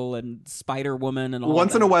She-Devil and Spider-Woman and all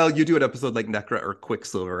Once that. in a while, you do an episode like Necra or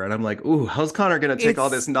Quicksilver, and I'm like, ooh, how's Connor going to take all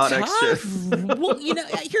this non-X shit? Well,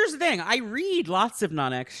 here's the thing. I read lots of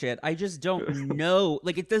non-X shit. I just don't know.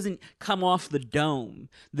 Like, it doesn't come off the dome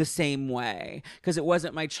the same way because it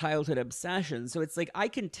wasn't my childhood obsession. So it's like, I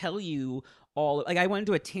can tell you all, like I went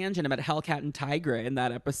into a tangent about Hellcat and Tigra in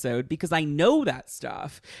that episode because I know that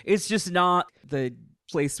stuff. It's just not the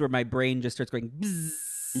place where my brain just starts going bzzz.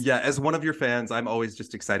 Yeah, as one of your fans, I'm always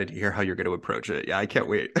just excited to hear how you're going to approach it. Yeah, I can't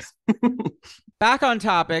wait. Back on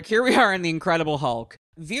topic, here we are in The Incredible Hulk.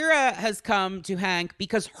 Vera has come to Hank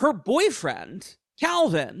because her boyfriend,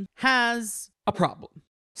 Calvin, has a problem.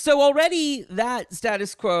 So already that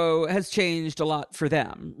status quo has changed a lot for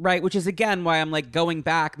them, right? Which is, again, why I'm like going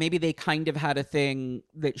back. Maybe they kind of had a thing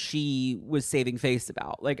that she was saving face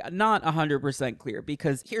about. Like, not 100% clear,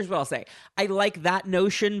 because here's what I'll say. I like that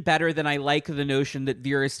notion better than I like the notion that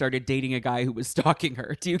Vera started dating a guy who was stalking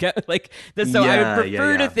her. Do you get like this? So I would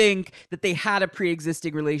prefer to think that they had a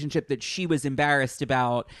pre-existing relationship that she was embarrassed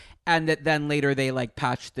about, and that then later they like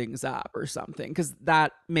patched things up or something, because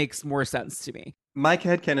that makes more sense to me. My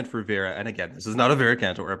headcanon for Vera, and again, this is not a Vera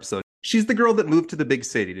Cantor episode. She's the girl that moved to the big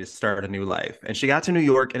city to start a new life. And she got to New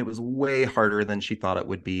York and it was way harder than she thought it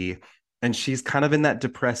would be. And she's kind of in that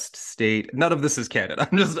depressed state. None of this is canon.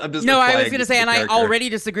 I'm just No, I was going to say, and I already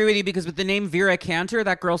disagree with you, because with the name Vera Cantor,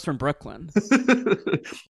 that girl's from Brooklyn.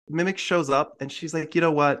 Mimic shows up and she's like, you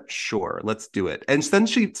know what? Sure, let's do it. And then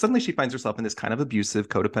suddenly she finds herself in this kind of abusive,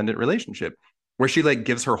 codependent relationship where she like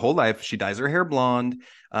gives her whole life. She dyes her hair blonde,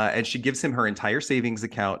 and she gives him her entire savings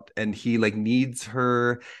account, and he like needs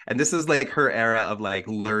her. And this is like her era of like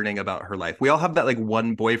learning about her life. We all have that like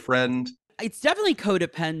one boyfriend. It's definitely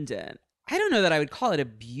codependent. I don't know that I would call it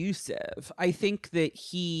abusive. I think that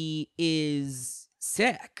he is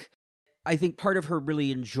sick. I think part of her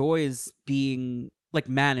really enjoys being like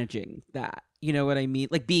managing that. You know what I mean?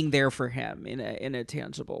 Like being there for him in a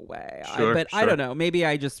tangible way. Sure. I don't know. Maybe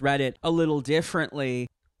I just read it a little differently.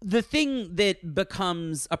 The thing that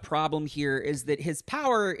becomes a problem here is that his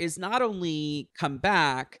power is not only come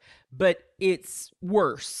back, but it's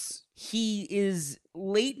worse. He is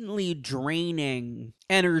latently draining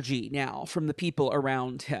energy now from the people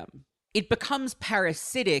around him. It becomes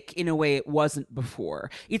parasitic in a way it wasn't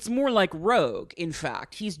before. It's more like Rogue, in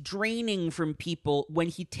fact. He's draining from people. When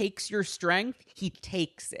he takes your strength, he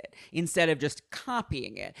takes it instead of just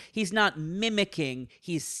copying it. He's not mimicking,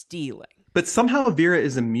 he's stealing. But somehow Vera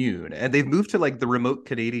is immune, and they've moved to like the remote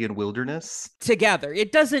Canadian wilderness together.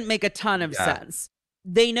 It doesn't make a ton of sense.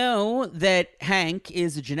 They know that Hank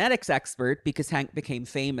is a genetics expert because Hank became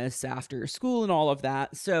famous after school and all of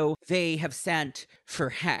that. So they have sent for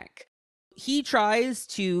Hank. He tries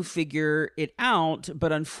to figure it out,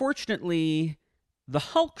 but unfortunately, the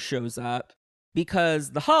Hulk shows up,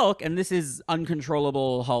 because the Hulk, and this is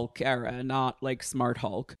uncontrollable Hulk era, not like smart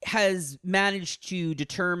Hulk, has managed to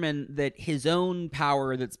determine that his own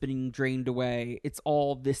power that's being drained away, it's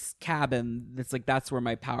all this cabin that's like, that's where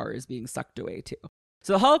my power is being sucked away to.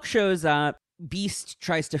 So the Hulk shows up. Beast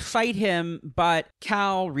tries to fight him, but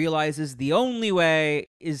Cal realizes the only way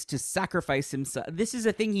is to sacrifice himself. This is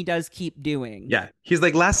a thing he does keep doing. Yeah. He's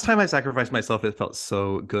like, last time I sacrificed myself, it felt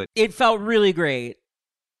so good. It felt really great.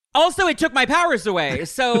 Also, it took my powers away.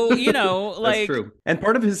 So, you know, like... That's true. And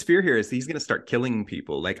part of his fear here is he's going to start killing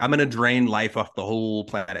people. Like, I'm going to drain life off the whole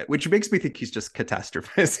planet, which makes me think he's just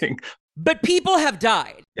catastrophizing. But people have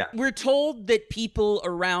died. Yeah. We're told that people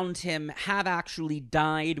around him have actually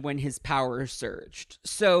died when his power surged.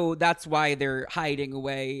 So that's why they're hiding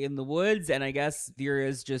away in the woods. And I guess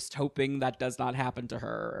Vera's just hoping that does not happen to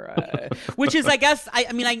her. Which is, I guess, I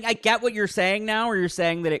get what you're saying now, or you're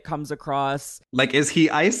saying that it comes across... Like, is he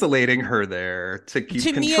isolating her there to keep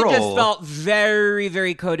control? To me, it just felt very,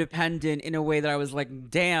 very codependent in a way that I was like,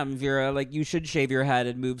 damn, Vera, like, you should shave your head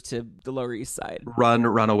and move to the Lower East Side.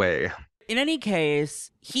 Run away. In any case,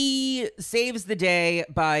 he saves the day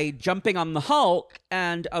by jumping on the Hulk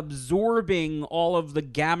and absorbing all of the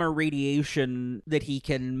gamma radiation that he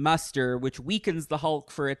can muster, which weakens the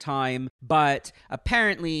Hulk for a time, but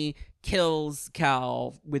apparently kills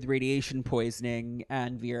Cal with radiation poisoning,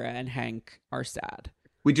 and Vera and Hank are sad.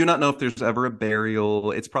 We do not know if there's ever a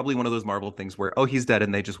burial. It's probably one of those Marvel things where, oh, he's dead,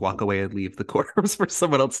 and they just walk away and leave the corpse for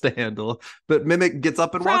someone else to handle. But Mimic gets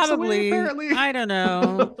up and walks away, apparently. I don't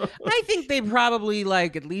know. I think they probably,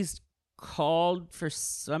 like, at least called for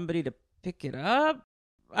somebody to pick it up.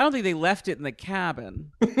 I don't think they left it in the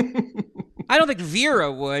cabin. I don't think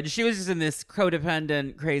Vera would. She was just in this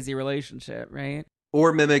codependent, crazy relationship, right?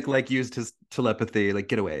 Or Mimic, like, used his telepathy, like,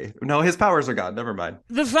 get away. No, his powers are gone. Never mind.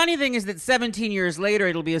 The funny thing is that 17 years later,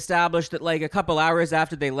 it'll be established that, like, a couple hours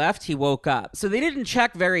after they left, he woke up. So they didn't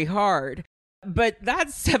check very hard. But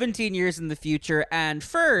that's 17 years in the future. And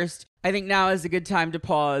first, I think now is a good time to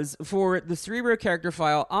pause for the Cerebro character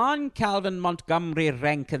file on Calvin Montgomery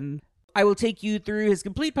Rankin. I will take you through his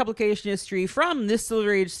complete publication history from this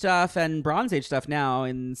Silver Age stuff and Bronze Age stuff now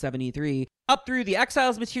in 73, up through the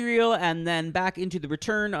Exiles material, and then back into the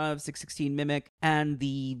return of 616 Mimic and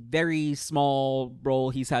the very small role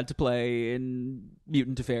he's had to play in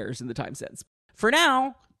mutant affairs in the time since. For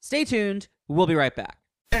now, stay tuned. We'll be right back.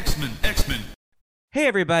 X-Men. Hey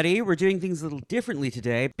everybody, we're doing things a little differently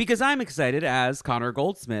today because I'm excited as Connor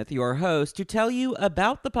Goldsmith, your host, to tell you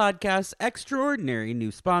about the podcast's extraordinary new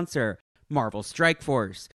sponsor, Marvel Strike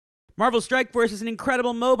Force. Marvel Strike Force is an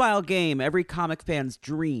incredible mobile game, every comic fan's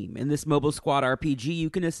dream. In this mobile squad RPG, you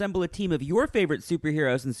can assemble a team of your favorite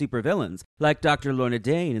superheroes and supervillains, like Dr. Lorna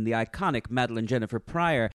Dane and the iconic Madeline Jennifer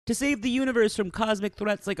Pryor, to save the universe from cosmic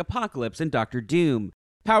threats like Apocalypse and Doctor Doom.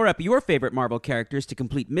 Power up your favorite Marvel characters to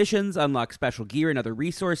complete missions, unlock special gear and other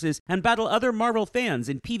resources, and battle other Marvel fans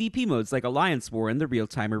in PvP modes like Alliance War and the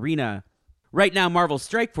Real-Time Arena. Right now, Marvel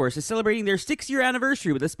Strike Force is celebrating their 6-year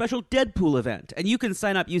anniversary with a special Deadpool event, and you can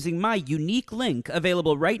sign up using my unique link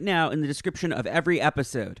available right now in the description of every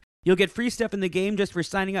episode. You'll get free stuff in the game just for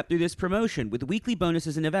signing up through this promotion, with weekly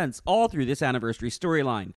bonuses and events all through this anniversary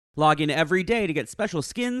storyline. Log in every day to get special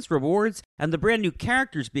skins, rewards, and the brand new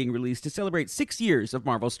characters being released to celebrate 6 years of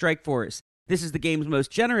Marvel Strike Force. This is the game's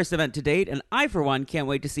most generous event to date, and I, for one, can't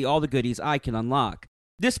wait to see all the goodies I can unlock.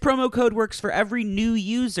 This promo code works for every new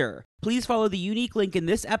user. Please follow the unique link in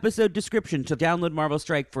this episode description to download Marvel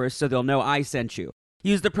Strike Force so they'll know I sent you.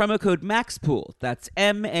 Use the promo code MAXPOOL, that's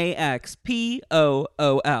MAXPOOL.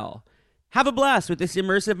 Have a blast with this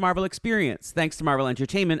immersive Marvel experience. Thanks to Marvel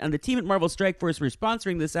Entertainment and the team at Marvel Strike Force for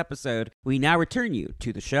sponsoring this episode. We now return you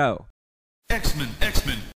to the show. X-Men.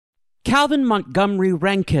 Calvin Montgomery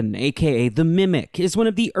Rankin, aka the Mimic, is one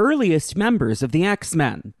of the earliest members of the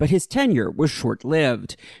X-Men, but his tenure was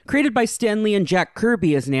short-lived. Created by Stan Lee and Jack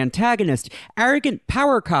Kirby as an antagonist, arrogant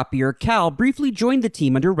power copier Cal briefly joined the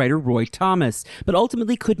team under writer Roy Thomas, but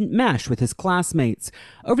ultimately couldn't mesh with his classmates.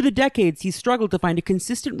 Over the decades, he struggled to find a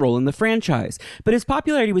consistent role in the franchise, but his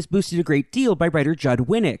popularity was boosted a great deal by writer Judd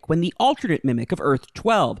Winnick when the alternate Mimic of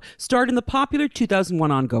Earth-12 starred in the popular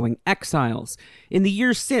 2001 ongoing Exiles. In the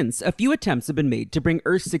years since, a few attempts have been made to bring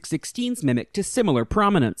Earth-616's Mimic to similar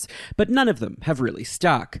prominence, but none of them have really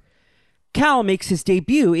stuck. Cal makes his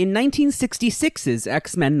debut in 1966's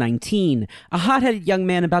X-Men 19. A hot-headed young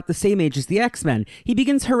man about the same age as the X-Men, he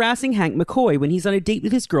begins harassing Hank McCoy when he's on a date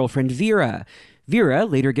with his girlfriend Vera. Vera,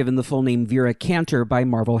 later given the full name Vera Cantor by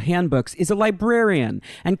Marvel Handbooks, is a librarian,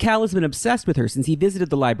 and Cal has been obsessed with her since he visited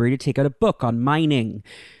the library to take out a book on mining.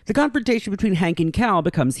 The confrontation between Hank and Cal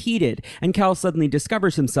becomes heated, and Cal suddenly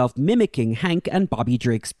discovers himself mimicking Hank and Bobby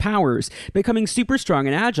Drake's powers, becoming super strong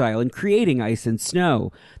and agile and creating ice and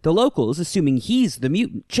snow. The locals, assuming he's the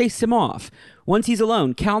mutant, chase him off. Once he's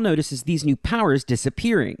alone, Cal notices these new powers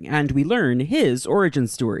disappearing, and we learn his origin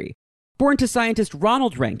story. Born to scientist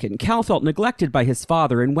Ronald Rankin, Cal felt neglected by his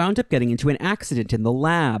father and wound up getting into an accident in the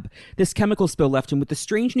lab. This chemical spill left him with the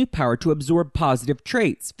strange new power to absorb positive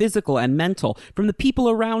traits, physical and mental, from the people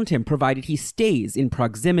around him, provided he stays in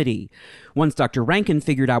proximity. Once Dr. Rankin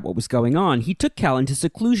figured out what was going on, he took Cal into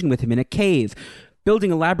seclusion with him in a cave,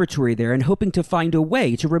 building a laboratory there and hoping to find a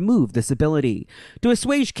way to remove this ability. To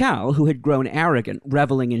assuage Cal, who had grown arrogant,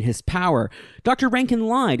 reveling in his power, Dr. Rankin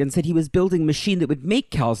lied and said he was building a machine that would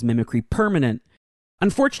make Cal's mimicry permanent.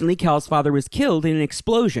 Unfortunately, Cal's father was killed in an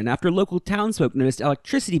explosion after local townsfolk noticed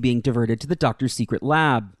electricity being diverted to the doctor's secret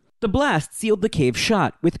lab. The blast sealed the cave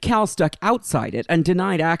shut, with Cal stuck outside it and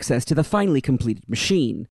denied access to the finally completed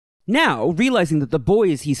machine. Now, realizing that the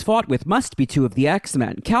boys he's fought with must be two of the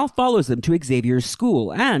X-Men, Cal follows them to Xavier's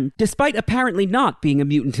school and, despite apparently not being a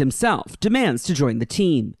mutant himself, demands to join the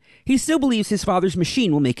team. He still believes his father's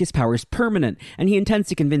machine will make his powers permanent, and he intends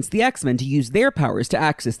to convince the X-Men to use their powers to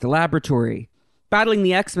access the laboratory. Battling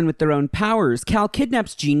the X-Men with their own powers, Cal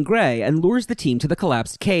kidnaps Jean Grey and lures the team to the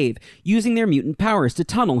collapsed cave, using their mutant powers to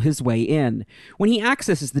tunnel his way in. When he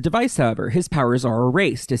accesses the device, however, his powers are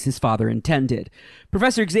erased as his father intended.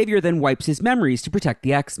 Professor Xavier then wipes his memories to protect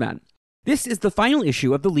the X-Men. This is the final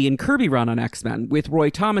issue of the Lee and Kirby run on X-Men, with Roy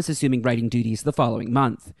Thomas assuming writing duties the following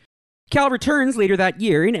month. Cal returns later that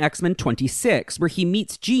year in X-Men 26, where he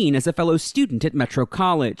meets Jean as a fellow student at Metro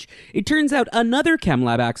College. It turns out another chem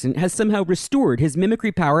lab accident has somehow restored his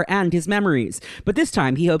mimicry power and his memories, but this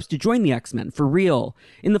time he hopes to join the X-Men for real.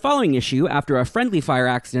 In the following issue, after a friendly fire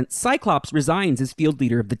accident, Cyclops resigns as field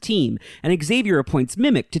leader of the team, and Xavier appoints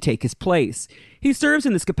Mimic to take his place. He serves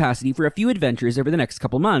in this capacity for a few adventures over the next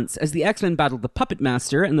couple months, as the X-Men battle the Puppet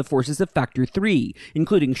Master and the forces of Factor 3,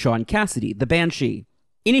 including Sean Cassidy, the Banshee.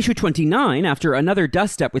 In issue 29, after another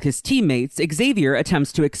dust-up with his teammates, Xavier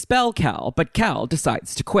attempts to expel Cal, but Cal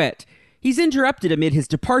decides to quit. He's interrupted amid his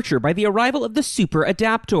departure by the arrival of the Super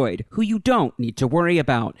Adaptoid, who you don't need to worry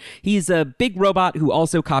about. He's a big robot who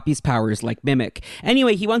also copies powers like Mimic.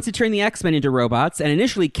 Anyway, he wants to turn the X-Men into robots, and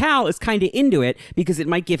initially Cal is kinda into it because it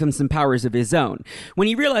might give him some powers of his own. When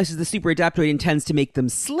he realizes the Super Adaptoid intends to make them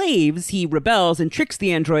slaves, he rebels and tricks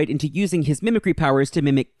the android into using his mimicry powers to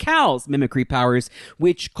mimic Cal's mimicry powers,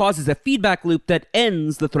 which causes a feedback loop that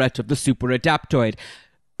ends the threat of the Super Adaptoid,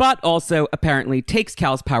 but also apparently takes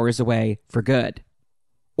Cal's powers away for good.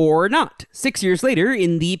 Or not. 6 years later,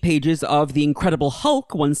 in the pages of The Incredible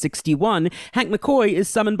Hulk 161, Hank McCoy is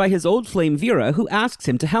summoned by his old flame Vera, who asks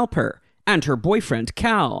him to help her, and her boyfriend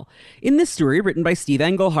Cal. In this story, written by Steve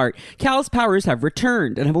Englehart, Cal's powers have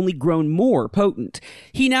returned and have only grown more potent.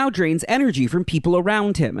 He now drains energy from people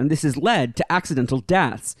around him, and this has led to accidental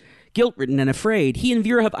deaths. Guilt-ridden and afraid, he and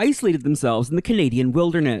Vera have isolated themselves in the Canadian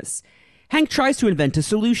wilderness. Hank tries to invent a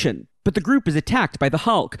solution, but the group is attacked by the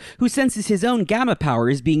Hulk, who senses his own gamma power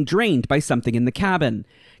is being drained by something in the cabin.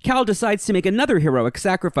 Cal decides to make another heroic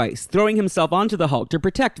sacrifice, throwing himself onto the Hulk to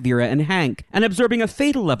protect Vera and Hank, and absorbing a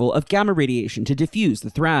fatal level of gamma radiation to defuse the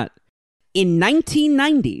threat. In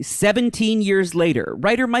 1990, 17 years later,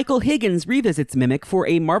 writer Michael Higgins revisits Mimic for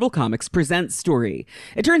a Marvel Comics Presents story.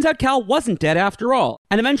 It turns out Cal wasn't dead after all,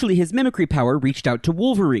 and eventually his mimicry power reached out to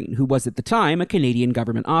Wolverine, who was at the time a Canadian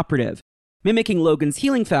government operative. Mimicking Logan's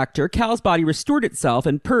healing factor, Cal's body restored itself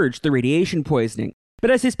and purged the radiation poisoning. But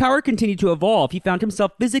as his power continued to evolve, he found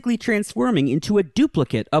himself physically transforming into a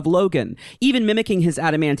duplicate of Logan, even mimicking his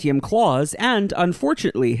adamantium claws and,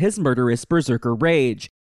 unfortunately, his murderous berserker rage.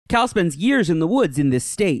 Cal spends years in the woods in this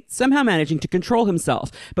state, somehow managing to control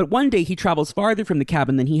himself, but one day he travels farther from the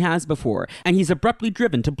cabin than he has before, and he's abruptly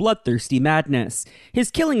driven to bloodthirsty madness. His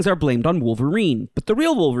killings are blamed on Wolverine, but the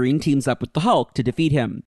real Wolverine teams up with the Hulk to defeat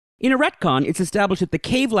him. In a retcon, it's established that the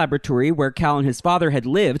cave laboratory where Cal and his father had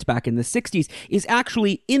lived back in the 60s is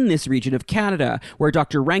actually in this region of Canada, where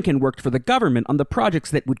Dr. Rankin worked for the government on the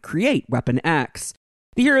projects that would create Weapon X.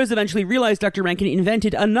 The heroes eventually realize Dr. Rankin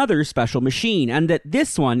invented another special machine, and that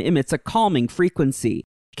this one emits a calming frequency.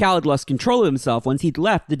 Cal had lost control of himself once he'd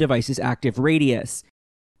left the device's active radius.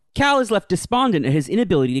 Cal is left despondent at his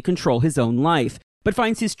inability to control his own life, but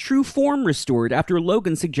finds his true form restored after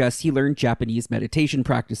Logan suggests he learn Japanese meditation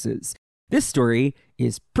practices. This story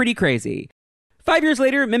is pretty crazy. 5 years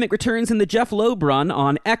later, Mimic returns in the Jeff Loeb run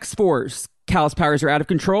on X-Force. Cal's powers are out of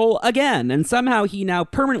control again, and somehow he now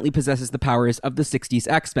permanently possesses the powers of the 60s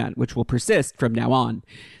X-Men, which will persist from now on.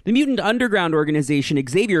 The mutant underground organization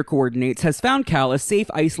Xavier coordinates has found Cal a safe,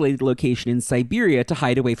 isolated location in Siberia to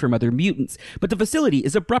hide away from other mutants, but the facility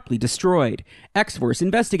is abruptly destroyed. X-Force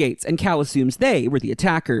investigates, and Cal assumes they were the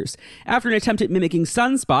attackers. After an attempt at mimicking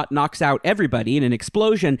Sunspot knocks out everybody in an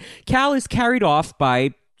explosion, Cal is carried off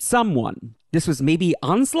by someone. This was maybe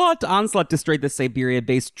Onslaught? Onslaught destroyed the Siberia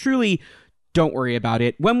base. Truly, don't worry about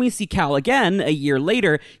it. When we see Cal again, a year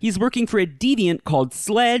later, he's working for a deviant called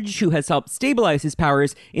Sledge, who has helped stabilize his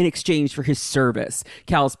powers in exchange for his service.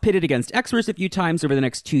 Cal's pitted against X-Force a few times over the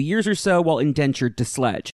next 2 years or so while indentured to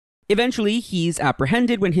Sledge. Eventually, he's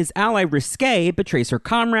apprehended when his ally Risque betrays her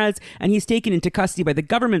comrades, and he's taken into custody by the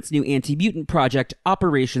government's new anti-mutant project,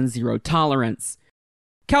 Operation Zero Tolerance.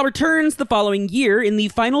 Cal returns the following year in the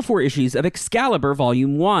final 4 issues of Excalibur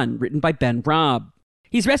Volume 1, written by Ben Robb.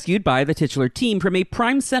 He's rescued by the titular team from a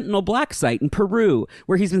Prime Sentinel black site in Peru,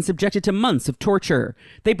 where he's been subjected to months of torture.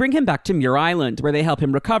 They bring him back to Muir Island, where they help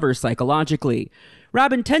him recover psychologically.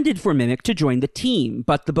 Rob intended for Mimic to join the team,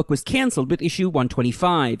 but the book was cancelled with issue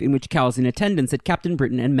 125, in which Cal's in attendance at Captain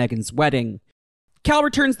Britain and Megan's wedding. Cal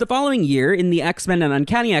returns the following year in the X-Men and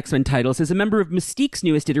Uncanny X-Men titles as a member of Mystique's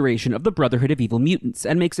newest iteration of the Brotherhood of Evil Mutants,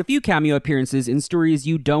 and makes a few cameo appearances in stories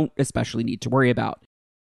you don't especially need to worry about.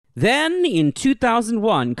 Then, in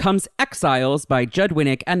 2001, comes Exiles by Judd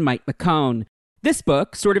Winnick and Mike McCone. This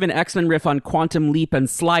book, sort of an X-Men riff on Quantum Leap and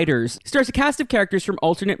Sliders, stars a cast of characters from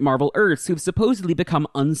alternate Marvel Earths who've supposedly become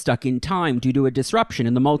unstuck in time due to a disruption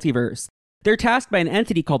in the multiverse. They're tasked by an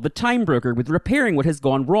entity called the Time Broker with repairing what has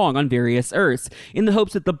gone wrong on various Earths, in the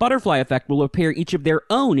hopes that the butterfly effect will repair each of their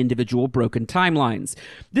own individual broken timelines.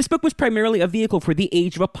 This book was primarily a vehicle for the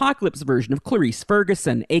Age of Apocalypse version of Clarice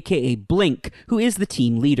Ferguson, aka Blink, who is the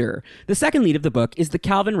team leader. The second lead of the book is the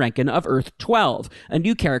Calvin Rankin of Earth 12, a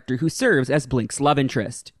new character who serves as Blink's love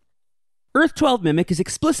interest. Earth-12 Mimic is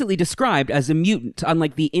explicitly described as a mutant,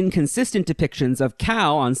 unlike the inconsistent depictions of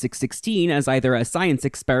Cal on 616 as either a science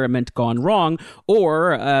experiment gone wrong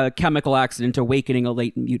or a chemical accident awakening a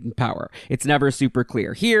latent mutant power. It's never super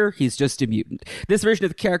clear. Here, he's just a mutant. This version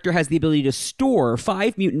of the character has the ability to store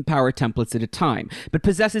 5 mutant power templates at a time, but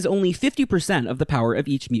possesses only 50% of the power of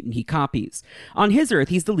each mutant he copies. On his Earth,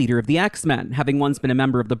 he's the leader of the X-Men, having once been a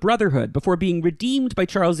member of the Brotherhood before being redeemed by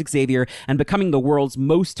Charles Xavier and becoming the world's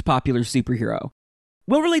most popular superhero.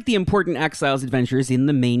 We'll relate the important Exiles adventures in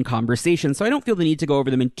the main conversation, so I don't feel the need to go over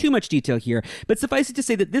them in too much detail here, but suffice it to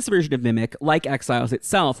say that this version of Mimic, like Exiles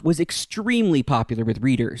itself, was extremely popular with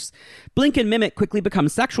readers. Blink and Mimic quickly become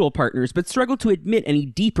sexual partners, but struggle to admit any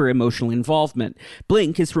deeper emotional involvement.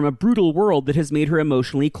 Blink is from a brutal world that has made her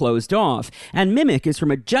emotionally closed off, and Mimic is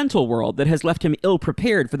from a gentle world that has left him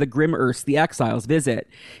ill-prepared for the grim Earths the Exiles visit.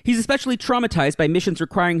 He's especially traumatized by missions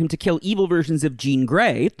requiring him to kill evil versions of Jean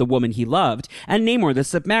Grey, the woman he loved, and Namor the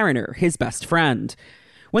Submariner, his best friend.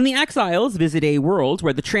 When the Exiles visit a world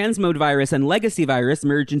where the transmode virus and legacy virus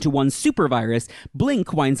merge into one super virus,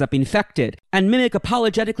 Blink winds up infected, and Mimic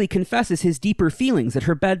apologetically confesses his deeper feelings at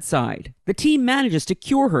her bedside. The team manages to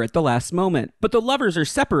cure her at the last moment, but the lovers are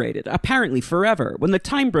separated, apparently forever, when the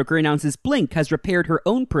Time Broker announces Blink has repaired her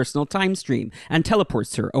own personal time stream and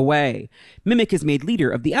teleports her away. Mimic is made leader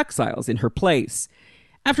of the Exiles in her place.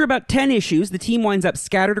 After about 10 issues, the team winds up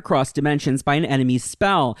scattered across dimensions by an enemy's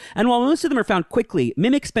spell, and while most of them are found quickly,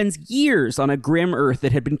 Mimic spends years on a grim Earth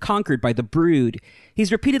that had been conquered by the Brood.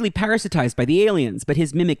 He's repeatedly parasitized by the aliens, but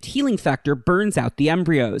his mimicked healing factor burns out the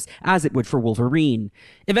embryos, as it would for Wolverine.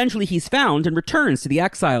 Eventually he's found and returns to the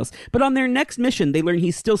Exiles, but on their next mission they learn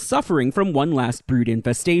he's still suffering from one last Brood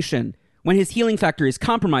infestation. When his healing factor is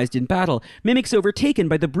compromised in battle, Mimic's overtaken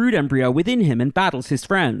by the brood embryo within him and battles his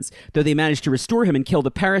friends. Though they manage to restore him and kill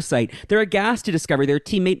the parasite, they're aghast to discover their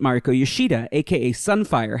teammate Mariko Yoshida, aka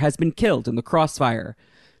Sunfire, has been killed in the crossfire.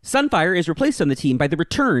 Sunfire is replaced on the team by the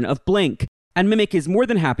return of Blink, and Mimic is more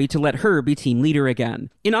than happy to let her be team leader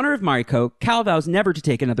again. In honor of Mariko, Cal vows never to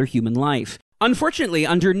take another human life. Unfortunately,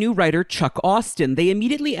 under new writer Chuck Austin, they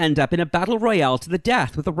immediately end up in a battle royale to the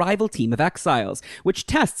death with a rival team of Exiles, which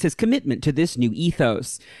tests his commitment to this new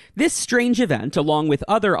ethos. This strange event, along with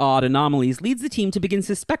other odd anomalies, leads the team to begin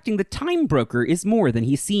suspecting the Time Broker is more than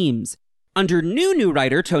he seems. Under new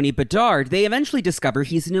writer Tony Bedard, they eventually discover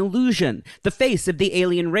he's an illusion, the face of the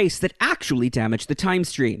alien race that actually damaged the time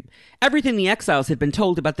stream. Everything the Exiles had been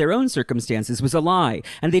told about their own circumstances was a lie,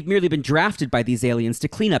 and they've merely been drafted by these aliens to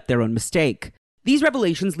clean up their own mistake. These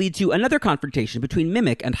revelations lead to another confrontation between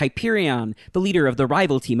Mimic and Hyperion, the leader of the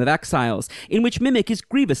rival team of Exiles, in which Mimic is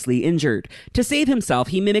grievously injured. To save himself,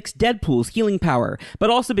 he mimics Deadpool's healing power, but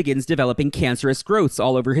also begins developing cancerous growths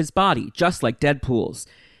all over his body, just like Deadpool's.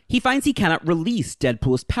 He finds he cannot release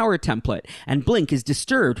Deadpool's power template, and Blink is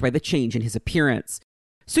disturbed by the change in his appearance.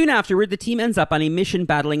 Soon afterward, the team ends up on a mission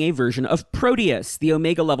battling a version of Proteus, the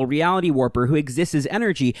Omega-level reality warper who exists as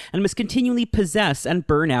energy and must continually possess and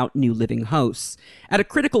burn out new living hosts. At a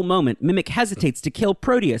critical moment, Mimic hesitates to kill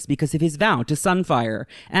Proteus because of his vow to Sunfire,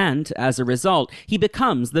 and, as a result, he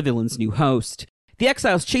becomes the villain's new host. The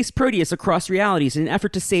Exiles chase Proteus across realities in an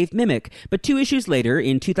effort to save Mimic, but 2 issues later,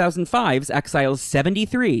 in 2005's Exiles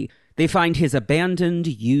 73, they find his abandoned,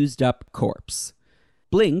 used-up corpse.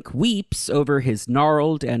 Blink weeps over his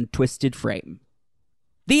gnarled and twisted frame.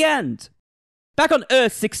 The end! Back on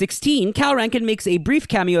Earth 616, Cal Rankin makes a brief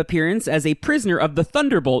cameo appearance as a prisoner of the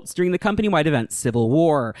Thunderbolts during the company-wide event Civil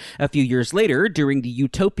War. A few years later, during the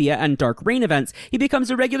Utopia and Dark Reign events, he becomes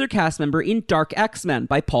a regular cast member in Dark X-Men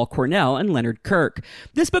by Paul Cornell and Leonard Kirk.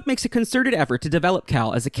 This book makes a concerted effort to develop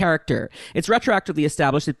Cal as a character. It's retroactively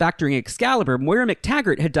established that back during Excalibur, Moira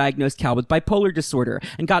McTaggart had diagnosed Cal with bipolar disorder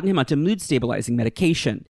and gotten him onto mood-stabilizing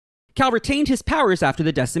medication. Cal retained his powers after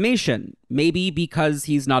the decimation. Maybe because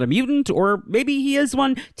he's not a mutant, or maybe he is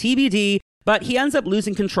one, TBD, but he ends up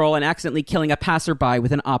losing control and accidentally killing a passerby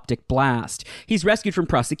with an optic blast. He's rescued from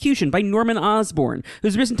prosecution by Norman Osborn,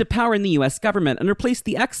 who's risen to power in the US government and replaced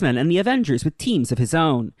the X-Men and the Avengers with teams of his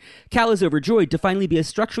own. Cal is overjoyed to finally be a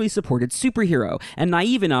structurally supported superhero, and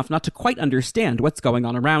naive enough not to quite understand what's going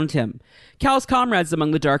on around him. Cal's comrades among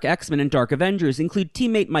the Dark X-Men and Dark Avengers include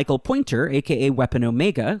teammate Michael Pointer, aka Weapon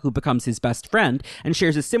Omega, who becomes his best friend and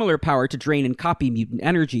shares a similar power to drain and copy mutant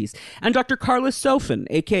energies, and Dr. Carlos Sofin,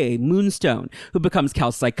 aka Moonstone, who becomes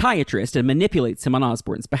Cal's psychiatrist and manipulates him on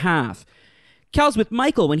Osborn's behalf. Cal's with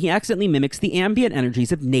Michael when he accidentally mimics the ambient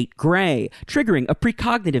energies of Nate Gray, triggering a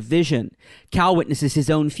precognitive vision. Cal witnesses his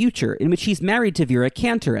own future, in which he's married to Vera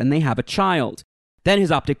Cantor and they have a child. Then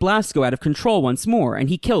his optic blasts go out of control once more, and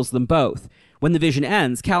he kills them both. When the vision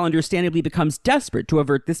ends, Cal understandably becomes desperate to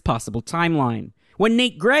avert this possible timeline. When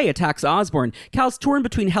Nate Gray attacks Osborn, Cal's torn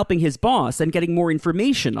between helping his boss and getting more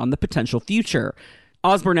information on the potential future.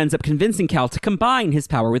 Osborn ends up convincing Cal to combine his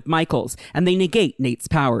power with Michael's, and they negate Nate's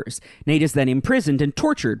powers. Nate is then imprisoned and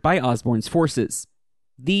tortured by Osborn's forces.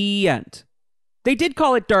 The end. They did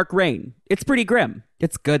call it Dark Reign. It's pretty grim.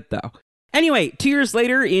 It's good, though. Anyway, 2 years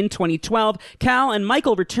later, in 2012, Cal and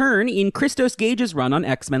Michael return in Christos Gage's run on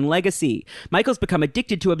X-Men Legacy. Michael's become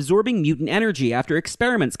addicted to absorbing mutant energy after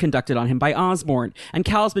experiments conducted on him by Osborn, and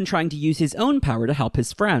Cal's been trying to use his own power to help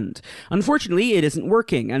his friend. Unfortunately, it isn't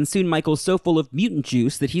working, and soon Michael's so full of mutant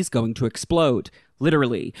juice that he's going to explode.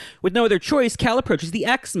 Literally. With no other choice, Cal approaches the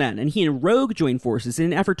X-Men, and he and Rogue join forces in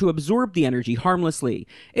an effort to absorb the energy harmlessly.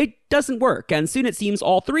 It doesn't work, and soon it seems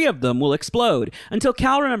all three of them will explode, until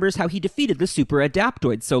Cal remembers how he defeated the super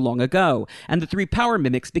adaptoids so long ago, and the three power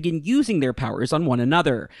mimics begin using their powers on one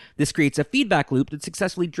another. This creates a feedback loop that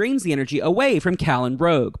successfully drains the energy away from Cal and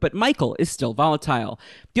Rogue, but Michael is still volatile.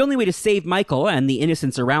 The only way to save Michael and the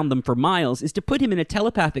innocents around them for Miles is to put him in a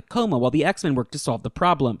telepathic coma while the X-Men work to solve the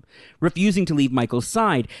problem. Refusing to leave Michael's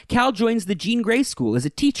side, Cal joins the Jean Grey School as a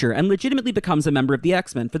teacher and legitimately becomes a member of the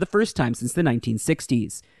X-Men for the first time since the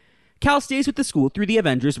 1960s. Cal stays with the school through the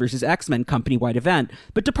Avengers vs. X-Men company-wide event,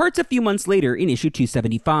 but departs a few months later in issue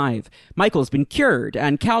 275. Michael's been cured,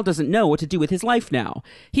 and Cal doesn't know what to do with his life now.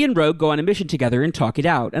 He and Rogue go on a mission together and talk it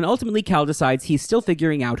out, and ultimately Cal decides he's still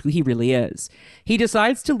figuring out who he really is. He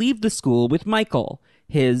decides to leave the school with Michael,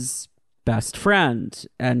 his best friend,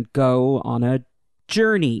 and go on a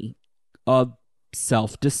journey of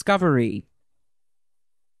self-discovery.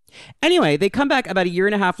 Anyway, they come back about a year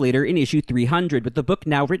and a half later in issue 300 with the book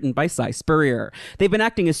now written by Cy Spurrier. They've been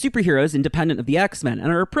acting as superheroes independent of the X-Men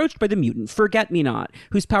and are approached by the mutant Forget-Me-Not,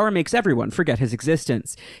 whose power makes everyone forget his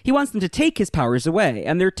existence. He wants them to take his powers away,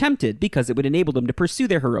 and they're tempted because it would enable them to pursue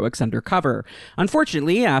their heroics undercover.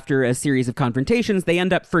 Unfortunately, after a series of confrontations, they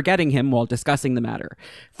end up forgetting him while discussing the matter.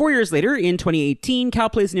 4 years later, in 2018, Cal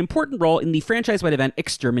plays an important role in the franchise-wide event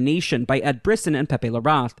Extermination by Ed Brisson and Pepe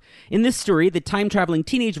Larrath. In this story, the time-traveling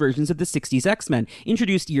teenage versions of the 60s X-Men,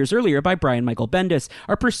 introduced years earlier by Brian Michael Bendis,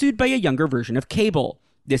 are pursued by a younger version of Cable.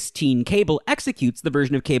 This teen Cable executes the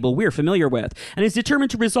version of Cable we're familiar with, and is determined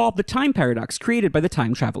to resolve the time paradox created by the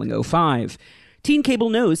time-traveling O5. Teen Cable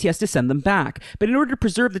knows he has to send them back, but in order to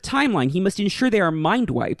preserve the timeline, he must ensure they are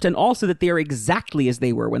mind-wiped, and also that they are exactly as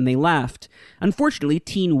they were when they left. Unfortunately,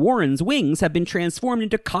 Teen Warren's wings have been transformed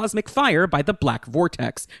into cosmic fire by the Black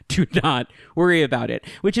Vortex. Do not worry about it,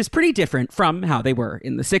 which is pretty different from how they were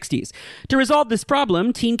in the 60s. To resolve this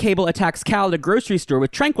problem, Teen Cable attacks Cal at a grocery store with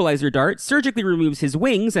tranquilizer darts, surgically removes his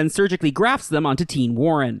wings, and surgically grafts them onto Teen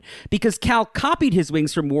Warren. Because Cal copied his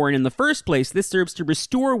wings from Warren in the first place, this serves to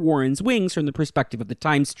restore Warren's wings from the perspective of the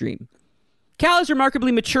time stream. Cal is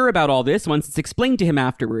remarkably mature about all this once it's explained to him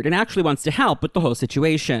afterward, and actually wants to help with the whole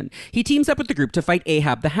situation. He teams up with the group to fight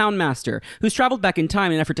Ahab the Houndmaster, who's traveled back in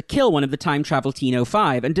time in an effort to kill one of the time travel Teen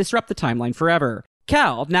 05 and disrupt the timeline forever.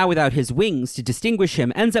 Cal, now without his wings to distinguish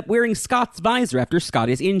him, ends up wearing Scott's visor after Scott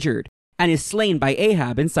is injured, and is slain by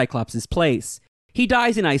Ahab in Cyclops' place. He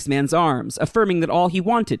dies in Iceman's arms, affirming that all he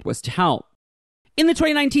wanted was to help. In the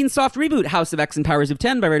 2019 soft reboot House of X and Powers of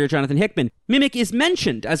 10 by writer Jonathan Hickman, Mimic is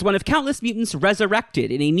mentioned as one of countless mutants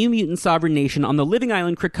resurrected in a new mutant sovereign nation on the living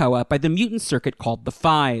island Krakoa by the mutant circuit called the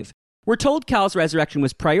Five. We're told Cal's resurrection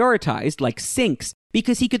was prioritized, like Sync's,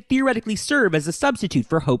 because he could theoretically serve as a substitute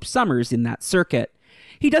for Hope Summers in that circuit.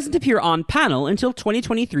 He doesn't appear on panel until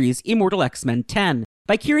 2023's Immortal X-Men 10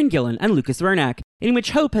 by Kieran Gillen and Lucas Vernac, in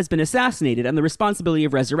which Hope has been assassinated and the responsibility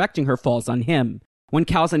of resurrecting her falls on him. When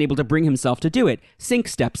Cal's unable to bring himself to do it, Sync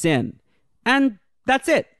steps in. And that's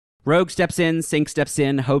it. Rogue steps in, Sync steps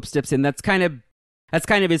in, Hope steps in. That's kind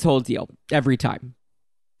of his whole deal, every time.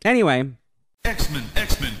 Anyway. X-Men.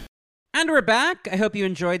 And we're back. I hope you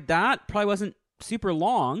enjoyed that. Probably wasn't super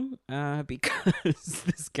long, because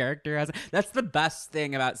this character has... That's the best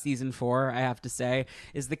thing about season 4, I have to say,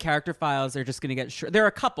 is the character files are just going to get short. There are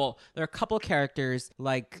a couple characters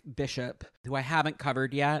like Bishop, who I haven't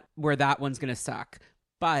covered yet, where that one's going to suck.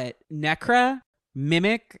 But Necra,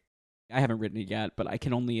 Mimic, I haven't written it yet, but I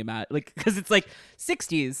can only imagine, because it's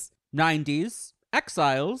 60s, 90s,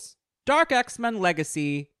 Exiles, Dark X-Men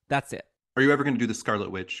Legacy, that's it. Are you ever going to do the Scarlet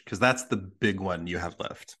Witch? Because that's the big one you have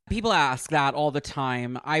left. People ask that all the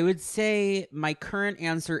time. I would say my current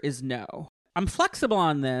answer is no. I'm flexible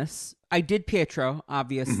on this. I did Pietro,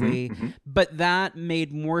 obviously, but that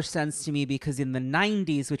made more sense to me because in the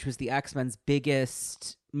 90s, which was the X-Men's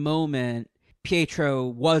biggest moment, Pietro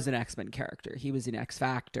was an X-Men character. He was in X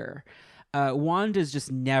Factor. Wanda's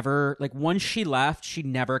just never, like, once she left, she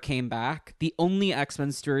never came back. The only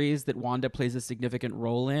X-Men stories that Wanda plays a significant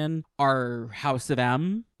role in are House of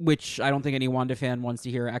M, which I don't think any Wanda fan wants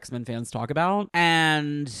to hear X-Men fans talk about,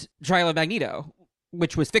 and Trial of Magneto,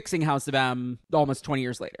 which was fixing House of M almost 20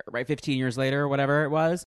 years later, right? 15 years later, whatever it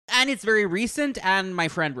was. And it's very recent, and my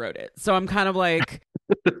friend wrote it. So I'm kind of like,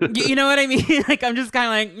 you know what I mean? Like, I'm just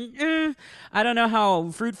kind of like, I don't know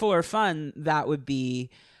how fruitful or fun that would be,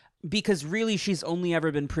 because really she's only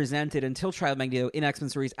ever been presented until Trial of Magneto in X-Men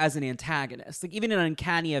stories as an antagonist. Like, even in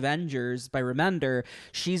Uncanny Avengers by Remender,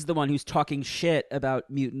 she's the one who's talking shit about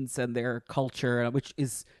mutants and their culture, which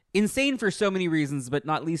is insane for so many reasons, but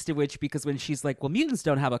not least of which because when she's like, well, mutants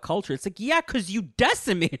don't have a culture, it's like, yeah, because you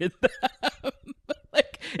decimated them.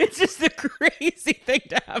 Like, it's just a crazy thing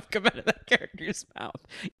to have come out of that character's mouth.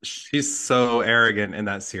 She's so arrogant in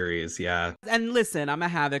that series, yeah. And listen, I'm a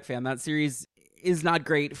Havoc fan. That series is not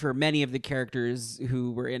great for many of the characters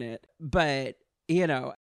who were in it. But, you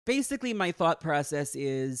know, basically my thought process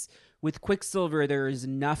is, with Quicksilver, there is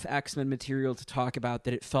enough X-Men material to talk about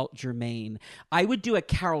that it felt germane. I would do a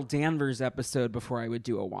Carol Danvers episode before I would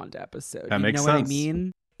do a Wanda episode. That makes sense. What I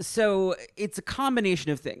mean? So it's a combination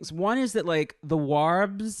of things. One is that, like, the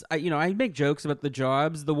Warbs, I make jokes about the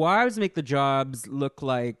Jobs. The Warbs make the Jobs look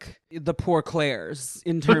like the Poor Claires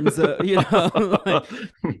in terms of, like,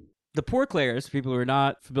 the Poor Claires, for people who are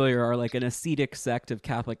not familiar, are like an ascetic sect of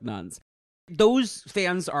Catholic nuns. Those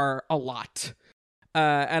fans are a lot.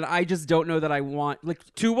 And I just don't know that I want, like,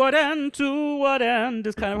 to what end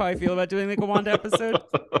is kind of how I feel about doing, like, a Wanda episode.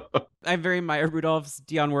 I'm very Maya Rudolph's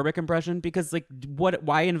Dionne Warwick impression, because, like,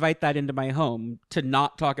 why invite that into my home to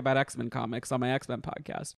not talk about X-Men comics on my X-Men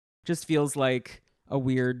podcast? Just feels like a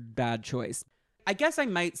weird, bad choice. I guess I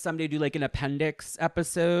might someday do, like, an appendix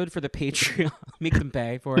episode for the Patreon. Make them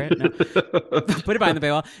pay for it. No. Put it behind the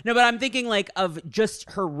paywall. No, but I'm thinking, like, of just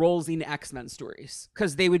her roles in X-Men stories,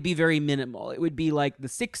 because they would be very minimal. It would be like the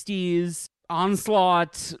 60s,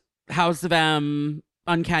 Onslaught, House of M,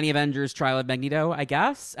 Uncanny Avengers, Trial of Magneto, I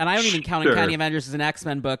guess. And I don't even count Uncanny Avengers as an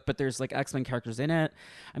X-Men book, but there's, like, X-Men characters in it.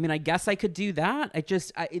 I mean, I guess I could do that. It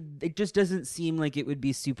just doesn't seem like it would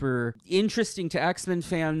be super interesting to X-Men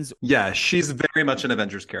fans. Yeah, she's very much an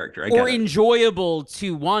Avengers character. Or enjoyable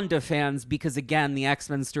to Wanda fans, because, again, the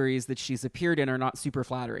X-Men stories that she's appeared in are not super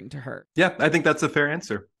flattering to her. Yeah, I think that's a fair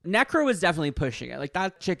answer. Necro is definitely pushing it. Like,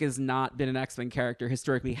 that chick has not been an X-Men character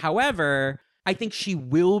historically. However, I think she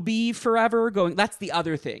will be forever going. That's the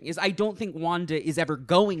other thing, is I don't think Wanda is ever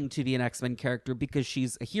going to be an X-Men character because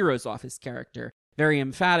she's a Heroes Office character. Very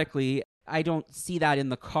emphatically, I don't see that in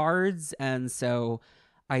the cards, and so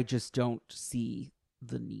I just don't see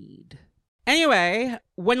the need. Anyway,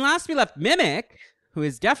 when last we left Mimic, who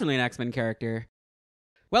is definitely an X-Men character,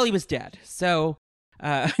 well, he was dead. So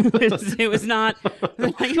it was not,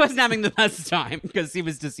 he wasn't having the best time because he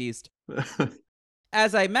was deceased.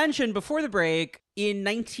 As I mentioned before the break, in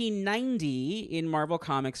 1990, in Marvel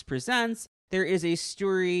Comics Presents, there is a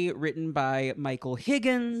story written by Michael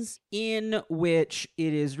Higgins in which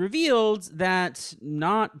it is revealed that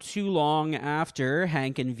not too long after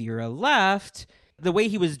Hank and Vera left, the way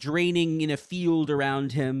he was draining in a field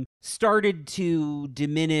around him started to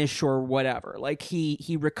diminish or whatever. Like,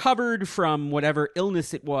 he recovered from whatever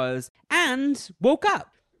illness it was and woke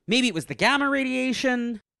up. Maybe it was the gamma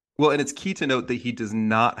radiation. Well, and it's key to note that he does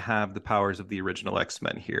not have the powers of the original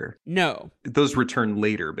X-Men here. No. Those return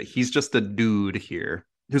later, but he's just a dude here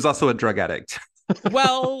who's also a drug addict.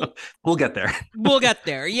 Well, we'll get there. We'll get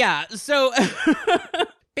there, yeah. So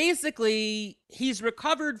basically, he's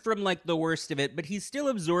recovered from, like, the worst of it, but he's still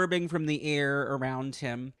absorbing from the air around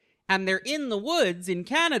him. And they're in the woods in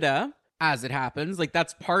Canada, as it happens. Like,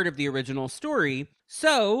 that's part of the original story.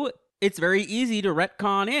 So it's very easy to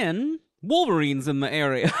retcon in Wolverine's in the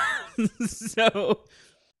area. So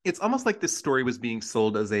it's almost like this story was being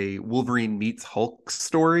sold as a Wolverine meets Hulk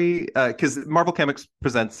story, because Marvel Comics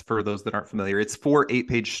Presents, for those that aren't familiar, it's 4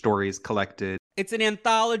 8-page stories collected. It's an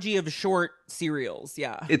anthology of short serials,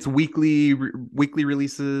 yeah. It's weekly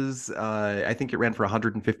releases. I think it ran for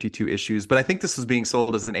 152 issues, but I think this was being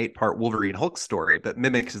sold as an 8-part Wolverine Hulk story. But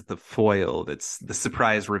Mimic is the foil. That's the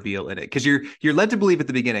surprise reveal in it, because you're led to believe at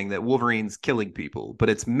the beginning that Wolverine's killing people, but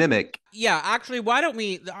it's Mimic. Yeah, actually, why don't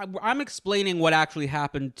I'm explaining what actually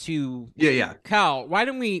happened to Cal. Why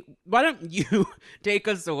don't you take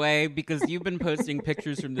us away, because you've been posting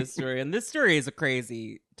pictures from this story, and this story is a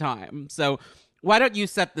crazy time. So why don't you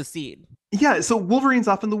set the scene? Yeah, so Wolverine's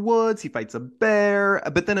off in the woods. He fights a bear,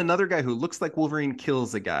 but then another guy who looks like Wolverine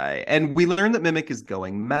kills a guy. And we learn that Mimic is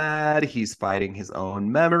going mad. He's fighting his own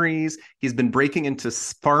memories. He's been breaking into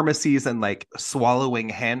pharmacies and like swallowing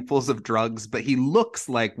handfuls of drugs, but he looks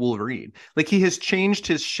like Wolverine. Like he has changed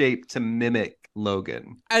his shape to mimic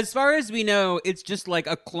Logan. As far as we know, it's just like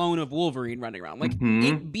a clone of Wolverine running around. Like Hmm.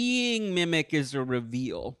 it being Mimic is a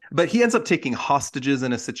reveal. But he ends up taking hostages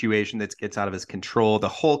in a situation that gets out of his control. The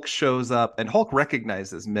Hulk shows up, and Hulk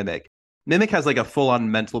recognizes Mimic. Mimic has like a full-on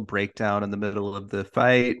mental breakdown in the middle of the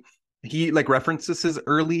fight. He like references his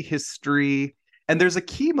early history, and there's a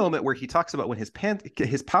key moment where he talks about when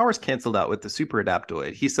his powers canceled out with the super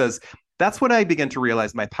adaptoid. He says, "That's when I began to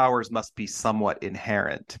realize my powers must be somewhat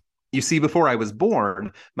inherent." You see, before I was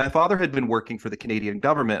born, my father had been working for the Canadian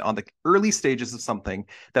government on the early stages of something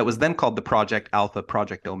that was then called the Project Alpha,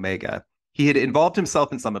 Project Omega. He had involved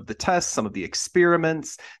himself in some of the tests, some of the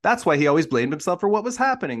experiments. That's why he always blamed himself for what was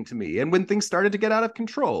happening to me. And when things started to get out of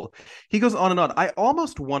control, he goes on and on. I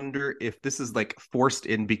almost wonder if this is like forced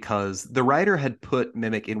in because the writer had put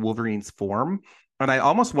Mimic in Wolverine's form. And I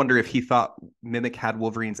almost wonder if he thought Mimic had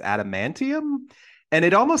Wolverine's adamantium. And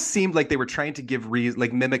it almost seemed like they were trying to give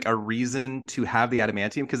like Mimic a reason to have the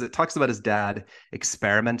adamantium because it talks about his dad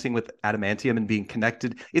experimenting with adamantium and being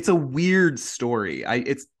connected. It's a weird story.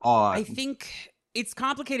 It's I odd. think it's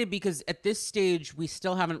complicated because at this stage, we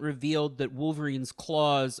still haven't revealed that Wolverine's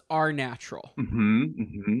claws are natural.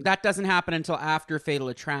 Hmm. That doesn't happen until after Fatal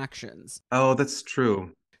Attractions. Oh, that's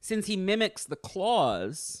true. Since he mimics the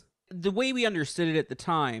claws, the way we understood it at the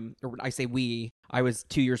time, or I say we, I was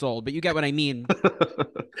 2 years old, but you get what I mean.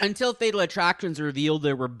 Until Fatal Attractions revealed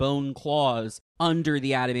there were bone claws under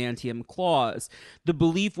the adamantium claws, the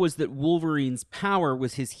belief was that Wolverine's power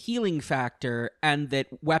was his healing factor and that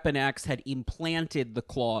Weapon X had implanted the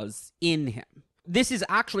claws in him. This is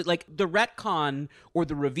actually like the retcon or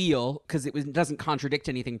the reveal, because it doesn't contradict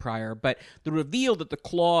anything prior, but the reveal that the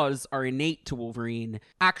claws are innate to Wolverine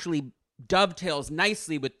actually dovetails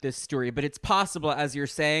nicely with this story, but it's possible, as you're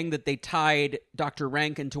saying, that they tied Dr.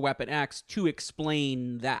 Rankin to Weapon X to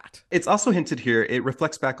explain that. It's also hinted here, it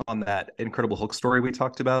reflects back on that Incredible Hulk story we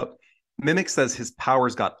talked about. Mimic says his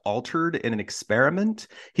powers got altered in an experiment.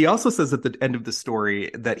 He also says at the end of the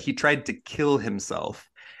story that he tried to kill himself.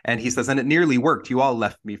 And he says, and it nearly worked. You all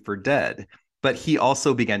left me for dead. But he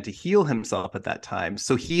also began to heal himself at that time.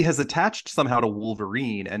 So he has attached somehow to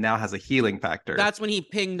Wolverine and now has a healing factor. That's when he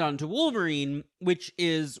pinged onto Wolverine, which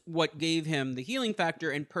is what gave him the healing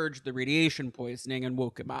factor and purged the radiation poisoning and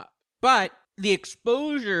woke him up. But the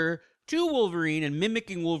exposure to Wolverine and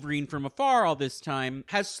mimicking Wolverine from afar all this time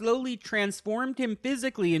has slowly transformed him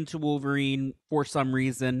physically into Wolverine for some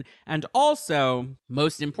reason, and also,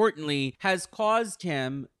 most importantly, has caused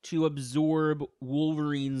him to absorb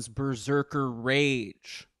Wolverine's berserker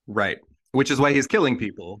rage. Right. Which is why he's killing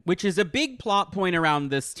people. Which is a big plot point around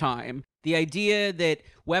this time. The idea that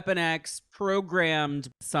Weapon X programmed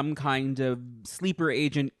some kind of sleeper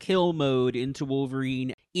agent kill mode into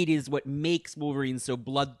Wolverine. It is what makes Wolverine so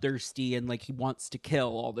bloodthirsty and like he wants to kill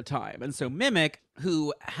all the time. And so Mimic,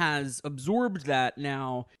 who has absorbed that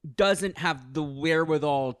now, doesn't have the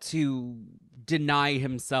wherewithal to deny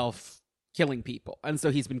himself killing people. And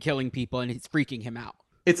so he's been killing people and it's freaking him out.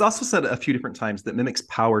 It's also said a few different times that Mimic's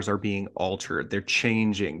powers are being altered. They're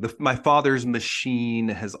changing. My father's machine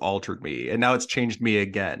has altered me, and now it's changed me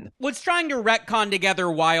again. Well, it's trying to retcon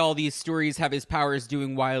together why all these stories have his powers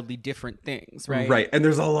doing wildly different things, right? Right. And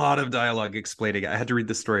there's a lot of dialogue explaining it. I had to read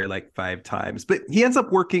the story like 5 times. But he ends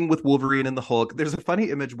up working with Wolverine and the Hulk. There's a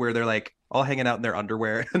funny image where they're like all hanging out in their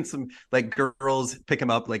underwear, and some like girls pick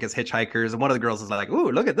him up like as hitchhikers. And one of the girls is like,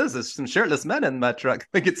 "Ooh, look at this. There's some shirtless men in my truck."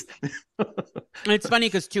 Like it's It's funny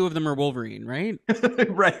because 2 of them are Wolverine, right?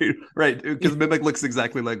 right. Because Mimic looks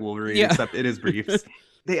exactly like Wolverine, Yeah. except in his briefs.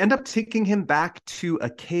 They end up taking him back to a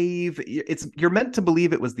cave. You're meant to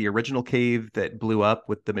believe it was the original cave that blew up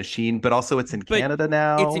with the machine, but also it's in Canada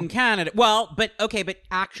now. It's in Canada. Well, but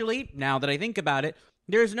actually, now that I think about it,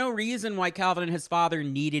 there's no reason why Calvin and his father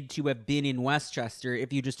needed to have been in Westchester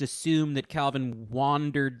if you just assume that Calvin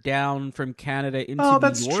wandered down from Canada into Oh,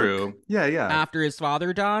 that's New York true. Yeah. after his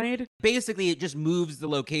father died. Basically, it just moves the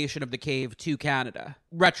location of the cave to Canada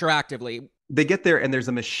retroactively. They get there and there's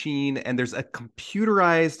a machine and there's a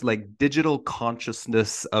computerized like digital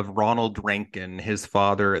consciousness of Ronald Rankin, his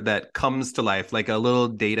father, that comes to life like a little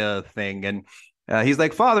data thing. And He's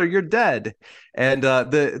like, "Father, you're dead," and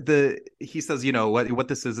the he says, "You know what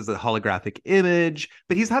this is a holographic image."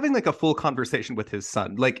 But he's having like a full conversation with his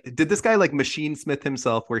son. Like, did this guy like machine smith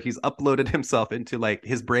himself, where he's uploaded himself into like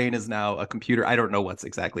his brain is now a computer? I don't know what's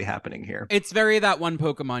exactly happening here. It's very that one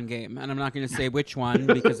Pokemon game, and I'm not going to say which one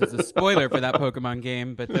because it's a spoiler for that Pokemon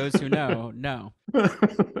game, but those who know.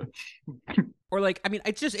 Or like, I mean,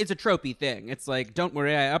 it's a tropey thing. It's like, don't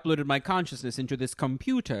worry, I uploaded my consciousness into this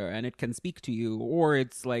computer and it can speak to you. Or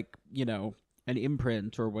it's like, an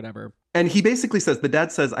imprint or whatever. And he basically says, the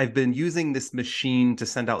dad says, I've been using this machine to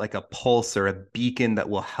send out like a pulse or a beacon that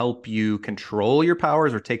will help you control your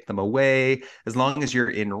powers or take them away as long as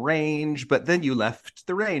you're in range. But then you left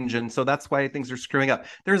the range. And so that's why things are screwing up.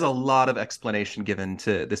 There's a lot of explanation given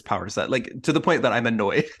to this power set, like to the point that I'm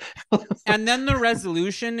annoyed. And then the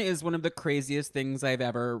resolution is one of the craziest things I've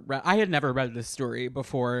ever read. I had never read this story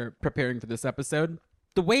before preparing for this episode.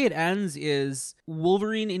 The way it ends is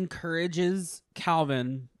Wolverine encourages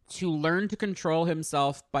Calvin to learn to control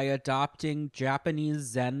himself by adopting Japanese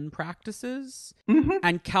Zen practices. Mm-hmm.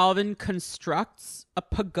 And Calvin constructs a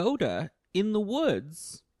pagoda in the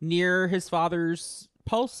woods near his father's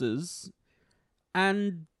pulses.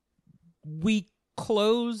 And we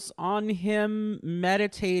close on him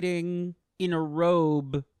meditating in a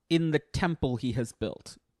robe in the temple he has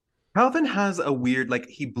built. Calvin has a weird, like,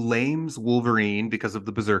 he blames Wolverine because of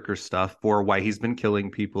the Berserker stuff for why he's been killing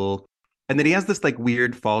people. And then he has this, like,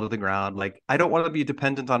 weird fall to the ground. Like, I don't want to be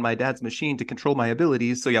dependent on my dad's machine to control my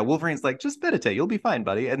abilities. So, yeah, Wolverine's like, just meditate. You'll be fine,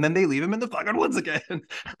 buddy. And then they leave him in the fucking woods again.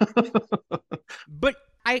 But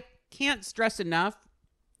I can't stress enough,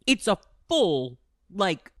 it's a full,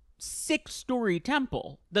 like, 6-story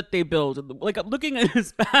temple that they build. Like, I'm looking at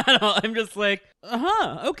this panel, I'm just like,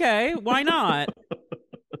 okay, why not?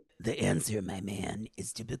 The answer, my man,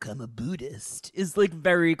 is to become a Buddhist. Is like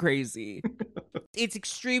very crazy. It's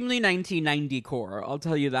extremely 1990 core, I'll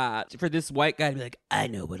tell you that. For this white guy to be like, I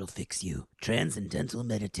know what'll fix you. Transcendental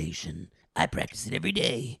meditation. I practice it every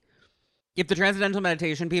day. If the Transcendental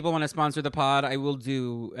Meditation people want to sponsor the pod, I will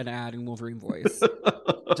do an ad in Wolverine voice.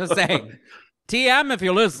 Just saying. TM if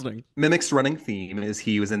you're listening. Mimic's running theme is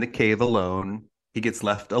he was in the cave alone. He gets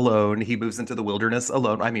left alone. He moves into the wilderness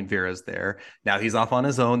alone. I mean, Vera's there. Now he's off on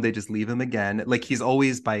his own. They just leave him again. Like, he's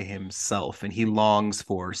always by himself and he longs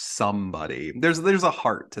for somebody. There's a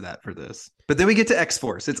heart to that for this. But then we get to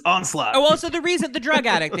X-Force. It's Onslaught. Oh, also the drug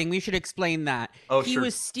addict thing, we should explain that. Oh, he sure.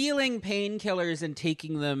 was stealing painkillers and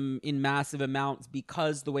taking them in massive amounts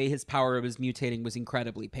because the way his power was mutating was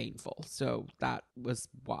incredibly painful. So that was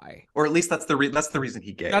why. Or at least that's the reason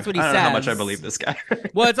he gave. That's what he I don't know how says. much I believe this guy.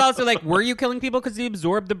 Well, it's also like, were you killing people because you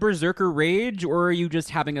absorbed the berserker rage, or are you just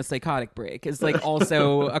having a psychotic break? Is like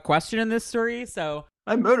also a question in this story. So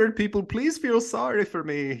I murdered people. Please feel sorry for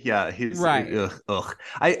me. Yeah, he's right. Ugh.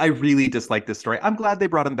 I really dislike this story. I'm glad they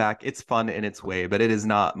brought him back. It's fun in its way, but it is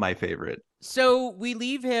not my favorite. So we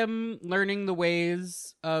leave him learning the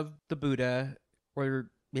ways of the Buddha, or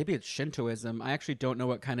maybe it's Shintoism. I actually don't know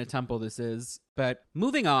what kind of temple this is. But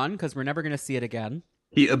moving on, because we're never going to see it again.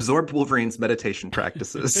 He absorbed Wolverine's meditation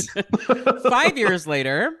practices. 5 years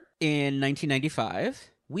later, in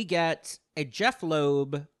 1995, we get a Jeff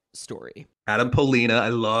Loeb story. Adam Polina, I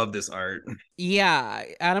love this art. Yeah,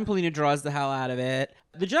 Adam Polina draws the hell out of it.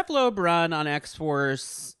 The Jeff Loeb run on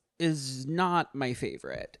X-Force is not my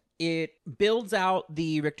favorite. It builds out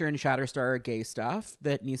the Richter and Shatterstar gay stuff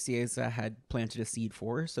that Nicieza had planted a seed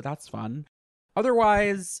for, so that's fun.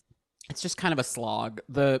 Otherwise, it's just kind of a slog.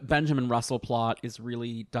 The Benjamin Russell plot is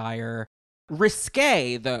really dire.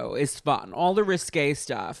 Risque, though, is fun. All the Risque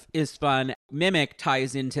stuff is fun. Mimic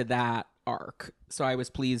ties into that arc. So I was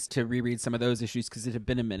pleased to reread some of those issues because it had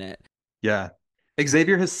been a minute. Yeah.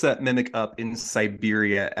 Xavier has set Mimic up in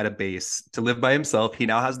Siberia at a base to live by himself. He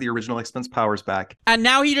now has the original X-Men's powers back. And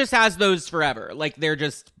now he just has those forever. Like, they're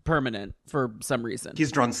just permanent for some reason.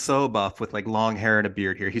 He's drawn so buff with like long hair and a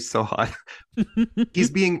beard here. He's so hot.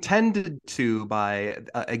 He's being tended to by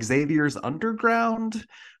Xavier's Underground,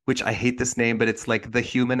 which I hate this name, but it's like the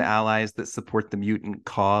human allies that support the mutant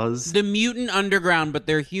cause. The mutant underground, but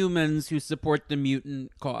they're humans who support the mutant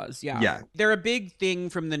cause. Yeah. They're a big thing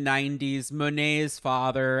from the 90s. Monet's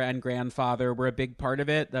father and grandfather were a big part of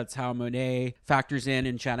it. That's how Monet factors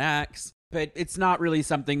in Gen X. But it's not really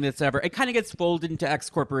something that's ever... It kind of gets folded into X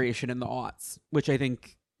Corporation in the aughts, which I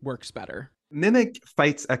think works better. Mimic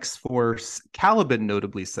fights X-Force. Caliban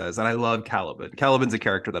notably says, and I love Caliban. Caliban's a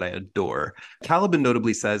character that I adore. Caliban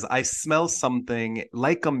notably says, I smell something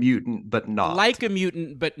like a mutant, but not. Like a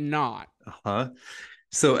mutant, but not. Uh-huh.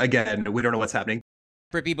 So again, we don't know what's happening.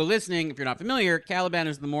 For people listening, if you're not familiar, Caliban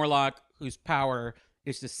is the Morlock whose power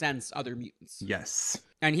is to sense other mutants. Yes.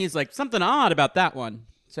 And he's like, something odd about that one.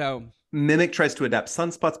 So Mimic tries to adapt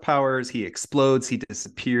Sunspot's powers. He explodes. He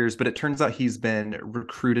disappears. But it turns out he's been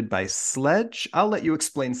recruited by Sledge. I'll let you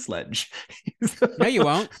explain Sledge. No, you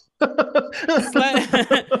won't.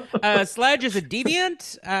 Sledge is a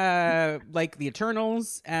deviant, like the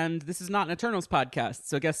Eternals, and this is not an Eternals podcast.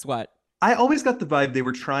 So guess what? I always got the vibe they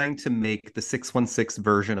were trying to make the 616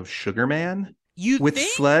 version of Sugar Man. You with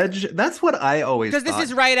think? Sledge? That's what I always thought. Because this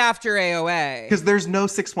is right after AOA. Because there's no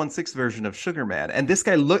 616 version of Sugar Man, and this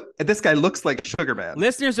guy looks like Sugar Man.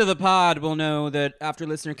 Listeners of the pod will know that after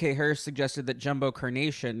listener Kay Hirsch suggested that Jumbo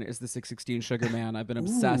Carnation is the 616 Sugar Man, I've been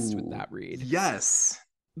obsessed with that read. Yes.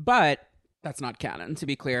 But that's not canon, to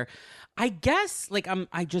be clear. I guess, like,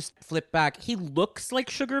 I just flip back. He looks like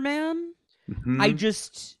Sugar Man. Mm-hmm. I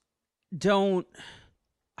just don't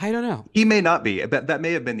know. He may not be. That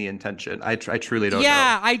may have been the intention. I truly don't know.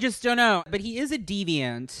 Yeah, I just don't know. But he is a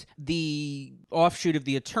deviant, the offshoot of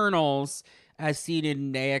the Eternals, as seen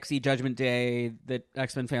in AXE Judgment Day that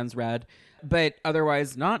X-Men fans read, but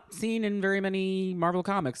otherwise not seen in very many Marvel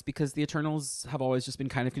comics because the Eternals have always just been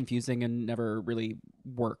kind of confusing and never really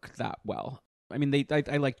work that well. I mean,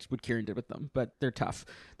 I liked what Kieran did with them, but they're tough.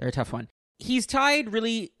 They're a tough one. He's tied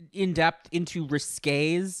really in depth into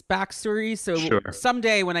Risque's backstory. So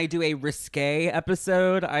someday when I do a Risque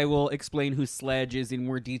episode, I will explain who Sledge is in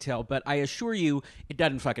more detail. But I assure you, it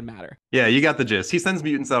doesn't fucking matter. Yeah, you got the gist. He sends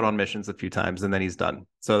mutants out on missions a few times and then he's done.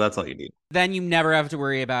 So that's all you need. Then you never have to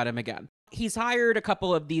worry about him again. He's hired a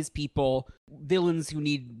couple of these people, villains who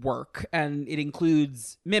need work, and it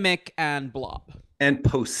includes Mimic and Blob. And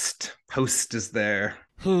Post. Post is there.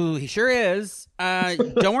 Ooh, he sure is.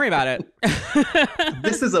 Don't worry about it.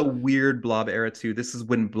 This is a weird Blob era too. This is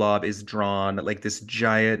when Blob is drawn like this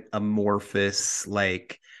giant amorphous,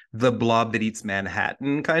 like the Blob that eats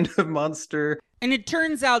Manhattan kind of monster. And it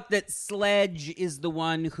turns out that Sledge is the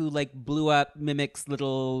one who like blew up Mimic's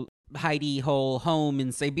little hidey hole home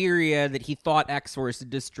in Siberia that he thought X-Force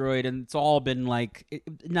had destroyed, and it's all been like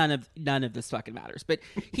none of this fucking matters. But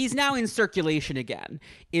he's now in circulation again,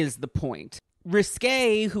 is the point.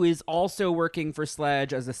 Risque, who is also working for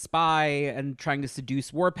Sledge as a spy and trying to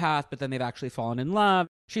seduce Warpath, but then they've actually fallen in love.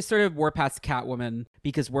 She's sort of Warpath's Catwoman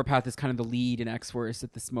because Warpath is kind of the lead in X-Force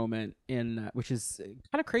at this moment, which is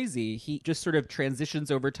kind of crazy. He just sort of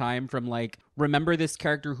transitions over time from like, remember this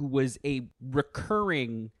character who was a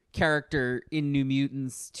recurring character in New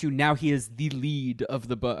Mutants to now he is the lead of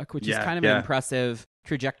the book, which is kind of an impressive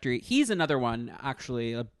trajectory. He's another one,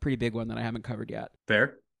 actually, a pretty big one that I haven't covered yet.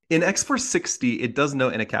 Fair. In X-Force 60, it does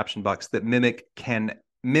note in a caption box that Mimic can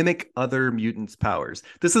mimic other mutants' powers.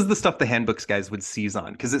 This is the stuff the handbooks guys would seize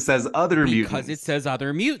on, because it says other mutants. Because it says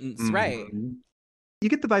other mutants, right. You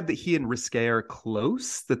get the vibe that he and Risque are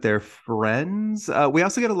close, that they're friends. We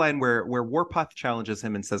also get a line where Warpath challenges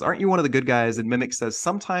him and says, aren't you one of the good guys? And Mimic says,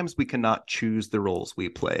 sometimes we cannot choose the roles we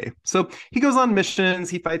play. So he goes on missions.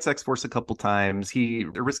 He fights X-Force a couple times.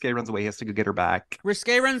 Risque runs away. He has to go get her back.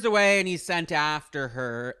 Risque runs away and he's sent after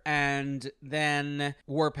her. And then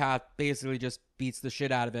Warpath basically just beats the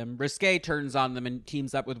shit out of him. Risque turns on them and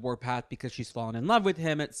teams up with Warpath because she's fallen in love with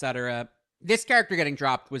him, etc. This character getting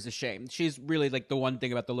dropped was a shame. She's really like the one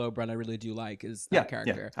thing about the Loeb run I really do like is that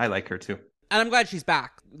character. Yeah, I like her too. And I'm glad she's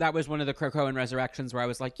back. That was one of the Krakoan resurrections where I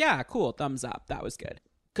was like, yeah, cool, thumbs up. That was good.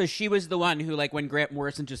 Because she was the one who, like, when Grant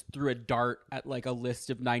Morrison just threw a dart at, like, a list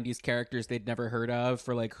of 90s characters they'd never heard of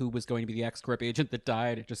for, like, who was going to be the X-Corp agent that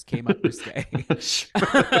died, it just came up Risque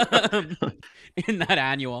in that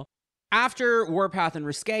annual. After Warpath and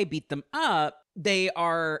Risque beat them up, they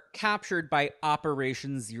are captured by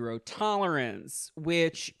Operation Zero Tolerance,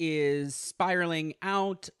 which is spiraling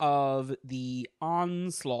out of the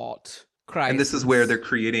Onslaught crisis. And this is where they're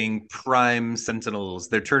creating prime sentinels.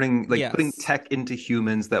 They're turning, like, putting tech into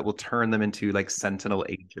humans that will turn them into, like, sentinel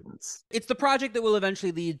agents. It's the project that will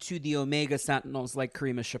eventually lead to the Omega Sentinels like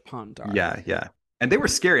Karima Chapand are. Yeah. And they were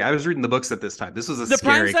scary. I was reading the books at this time. This was a scary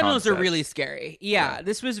scary Prime Sentinels concept. are really scary. Yeah,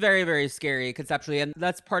 this was very, very scary conceptually. And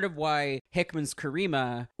that's part of why Hickman's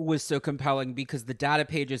Karima was so compelling, because the data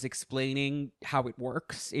pages explaining how it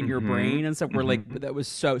works in your brain and stuff were like, that was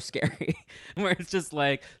so scary. Where it's just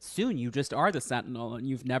like, soon you just are the Sentinel and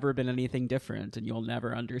you've never been anything different and you'll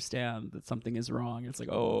never understand that something is wrong. It's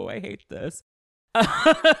like, oh, I hate this.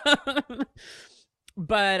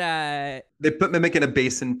 But They put Mimic in a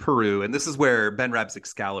base in Peru, and this is where Ben Rab's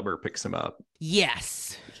Excalibur picks him up.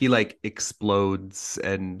 yes. He like explodes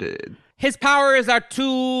and His powers are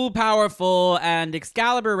too powerful, and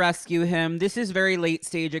Excalibur rescue him. This is very late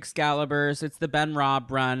stage Excalibur, so it's the Ben Robb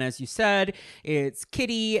run, as you said. It's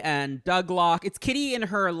Kitty and Douglock. It's Kitty in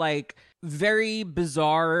her like very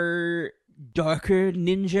bizarre darker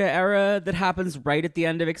ninja era that happens right at the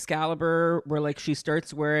end of Excalibur, where like she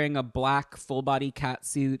starts wearing a black full body cat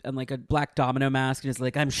suit and like a black domino mask and is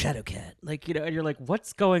like, I'm Shadowcat. Like, you know, and you're like,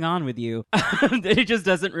 what's going on with you? It just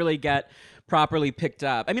doesn't really get properly picked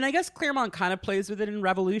up. I mean, I guess Claremont kind of plays with it in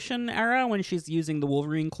Revolution era when she's using the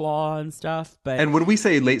Wolverine claw and stuff. But and when we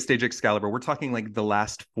say late stage Excalibur, we're talking like the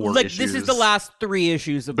last 4 like issues. this is the last 3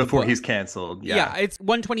 issues of before the book. He's canceled. Yeah, it's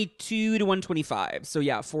 122 to 125. So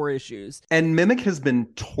yeah, 4 issues. And Mimic has been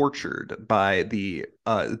tortured by the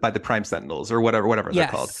Prime Sentinels or whatever they're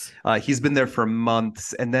called. He's been there for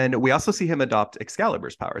months, and then we also see him adopt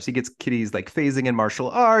Excalibur's powers. He gets Kitty's like phasing in martial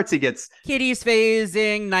arts. He gets Kitty's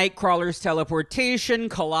phasing, Nightcrawler's teleportation,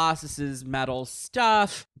 Colossus's metal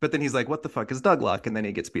stuff. But then he's like, what the fuck is Douglock? And then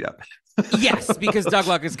he gets beat up. Yes, because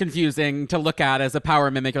Douglock is confusing to look at as a power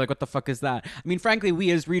mimic. You're like, what the fuck is that? I mean, frankly, we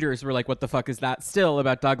as readers were like, what the fuck is that still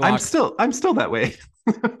about Douglock? I'm still that way.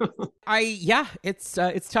 It's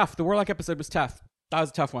tough. The Warlock episode was tough. That was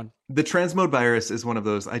a tough one. The transmode virus is one of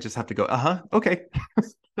those I just have to go, okay.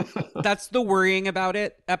 That's the worrying about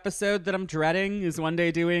it episode that I'm dreading, is one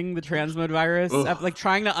day doing the transmode virus. Like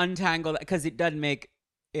trying to untangle that, because it doesn't make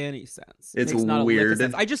any sense. It's not a lick of weird.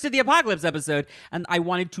 sense. I just did the Apocalypse episode, and I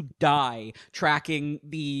wanted to die tracking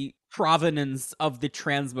the provenance of the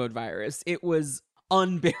transmode virus. It was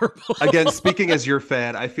unbearable. Again, speaking as your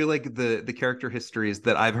fan, I feel like the character histories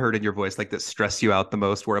that I've heard in your voice, like that stress you out the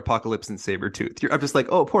most, were Apocalypse and Sabretooth. I'm just like,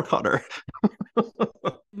 oh, poor Connor.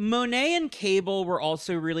 Monet and Cable were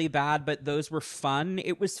also really bad, but those were fun.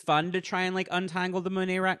 It was fun to try and like untangle the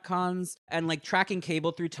Monet retcons, and like tracking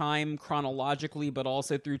Cable through time chronologically, but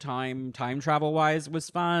also through time travel wise was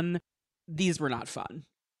fun. These were not fun.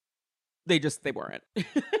 They weren't.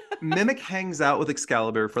 Mimic hangs out with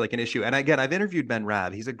Excalibur for like an issue. And again, I've interviewed Ben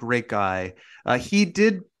Rabb. He's a great guy. He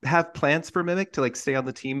did have plans for Mimic to like stay on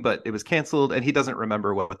the team, but it was canceled, and he doesn't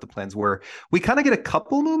remember what the plans were. We kind of get a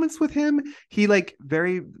couple moments with him. He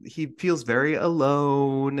feels very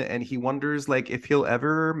alone, and he wonders like if he'll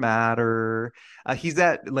ever matter. He's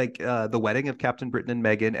at like the wedding of Captain Britain and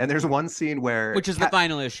Meghan, and there's one scene where, which is the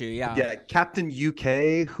final issue, yeah, Captain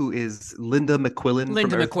UK, who is Linda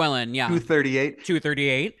McQuillan, yeah,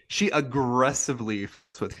 238, she aggressively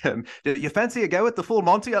with him. You fancy a go with the full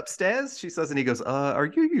Monty upstairs? She says, and he goes, are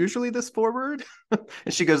you usually this forward?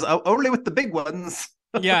 And she goes, oh, only with the big ones.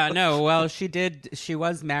 Yeah, no, well, she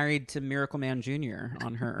was married to Miracle Man Jr.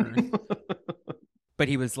 on her Earth. But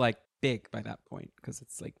he was like big by that point, because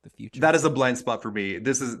it's like the future. That is a blind spot for me.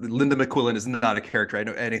 Linda McQuillan is not a character I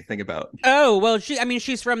know anything about. Oh, well,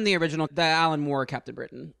 she's from the original, the Alan Moore Captain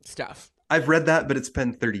Britain stuff. I've read that, but it's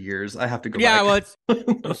been 30 years. I have to go back. Yeah, well,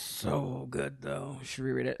 it's so good, though. You should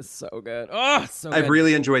reread it. It's so good. Oh, so good. I've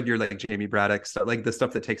really enjoyed your like Jamie Braddock stuff. Like the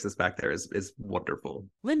stuff that takes us back there is wonderful.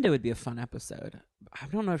 Linda would be a fun episode. I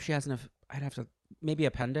don't know if she has enough. I'd have to, maybe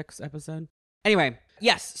appendix episode. Anyway,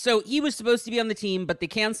 yes. So he was supposed to be on the team, but they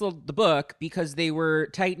canceled the book because they were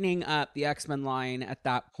tightening up the X-Men line at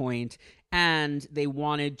that point, and they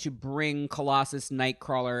wanted to bring Colossus,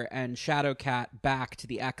 Nightcrawler, and Shadowcat back to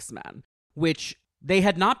the X-Men, which they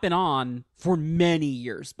had not been on for many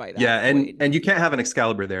years by that point. And you can't have an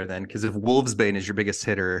Excalibur there then, because if Wolfsbane is your biggest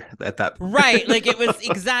hitter at that point. Right, like it was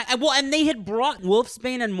well, and they had brought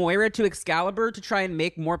Wolfsbane and Moira to Excalibur to try and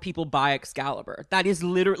make more people buy Excalibur. That is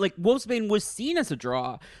literally, like, Wolfsbane was seen as a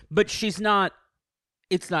draw, but it's not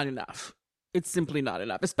enough. It's simply not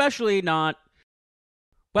enough, especially not.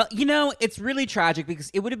 Well, you know, it's really tragic because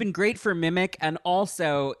it would have been great for Mimic, and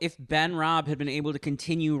also if Ben Robb had been able to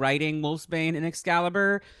continue writing Wolfsbane and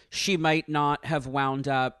Excalibur, she might not have wound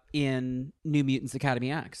up in New Mutants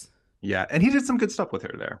Academy X. Yeah, and he did some good stuff with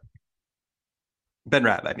her there. Ben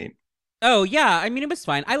Rabb, I mean. Oh, yeah, I mean, it was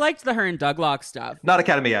fine. I liked the her and Douglock stuff. Not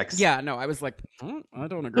Academy X. Yeah, no, I was like, I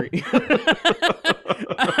don't agree.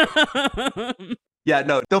 Yeah,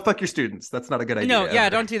 no, don't fuck your students. That's not a good idea. No, yeah,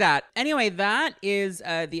 don't do that. Anyway, that is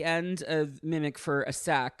the end of Mimic for a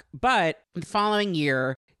sec. But the following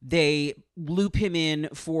year, they loop him in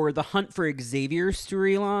for the Hunt for Xavier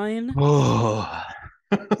storyline. Oh,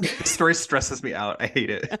 the story stresses me out. I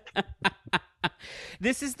hate it.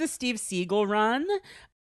 This is the Steve Siegel run.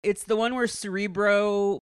 It's the one where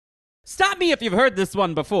Cerebro... Stop me if you've heard this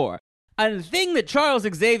one before. A thing that Charles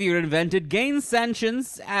Xavier invented gains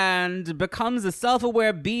sentience and becomes a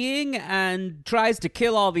self-aware being and tries to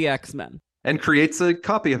kill all the X-Men. And creates a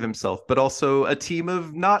copy of himself, but also a team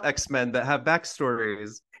of not X-Men that have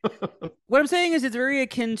backstories. What I'm saying is it's very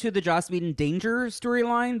akin to the Joss Whedon Danger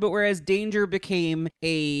storyline, but whereas Danger became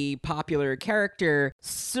a popular character,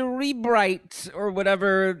 Cerebrite or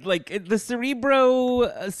whatever, like the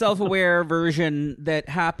Cerebro self-aware version that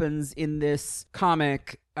happens in this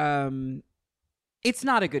comic, it's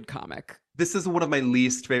not a good comic. This is one of my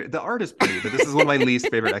least favorite. The art is pretty, but this is one of my least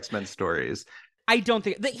favorite X-Men stories. I don't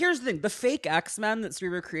think here's the thing: the fake X-Men that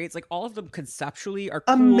Cerebro creates, like all of them conceptually are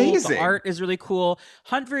cool. Amazing. The art is really cool.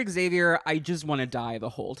 Hunt for Xavier, I just want to die the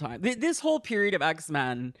whole time. This whole period of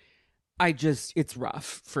X-Men, it's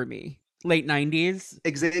rough for me. Late 90s.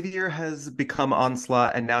 Xavier has become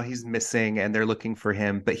Onslaught, and now he's missing, and they're looking for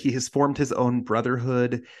him. But he has formed his own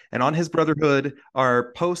brotherhood, and on his brotherhood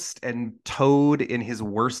are Post and Toad in his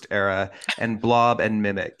worst era, and Blob and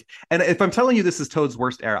Mimic. And if I'm telling you this is Toad's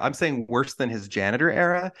worst era, I'm saying worse than his janitor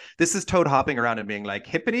era. This is Toad hopping around and being like,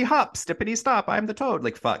 hippity hop, stippity stop, I'm the Toad.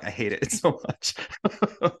 Like, fuck, I hate it so much.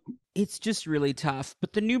 It's just really tough.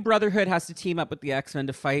 But the new brotherhood has to team up with the X-Men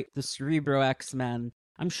to fight the Cerebro X-Men.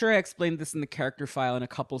 I'm sure I explained this in the character file in a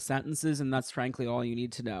couple sentences, and that's frankly all you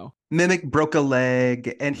need to know. Mimic broke a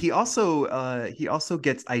leg, and he also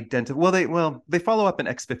gets identified. Well, they follow up in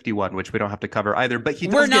X-51, which we don't have to cover either. But he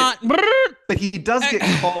does but he does get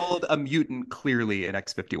called a mutant clearly in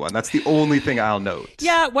X-51. That's the only thing I'll note.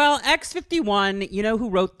 Yeah, well, X-51, you know who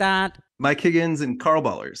wrote that? Mike Higgins and Carl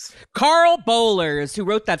Bowlers. Carl Bowlers, who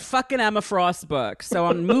wrote that fucking Emma Frost book. So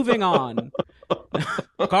I'm moving on.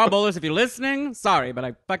 Carl Bowlers, if you're listening, sorry, but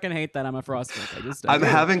I fucking hate that Emma Frost book. I'm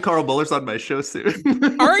having Carl Bowlers on my show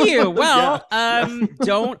soon. Are you? Well,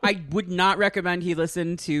 yeah. I would not recommend he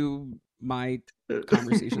listen to my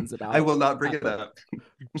conversations about I will not bring it up.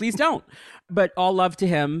 Please don't. But all love to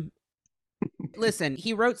him. Listen,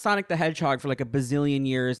 he wrote Sonic the Hedgehog for like a bazillion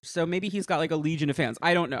years, so maybe he's got like a legion of fans.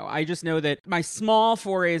 I don't know. I just know that my small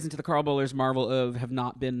forays into the Carl Bowlers Marvel of have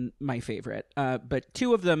not been my favorite. But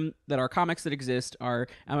two of them that are comics that exist are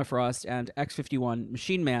Emma Frost and X-51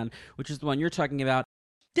 Machine Man, which is the one you're talking about.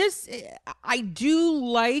 I do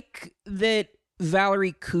like that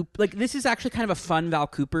Valerie Cooper, like this is actually kind of a fun Val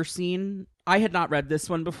Cooper scene. I had not read this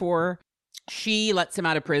one before. She lets him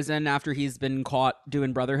out of prison after he's been caught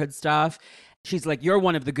doing Brotherhood stuff. She's like, you're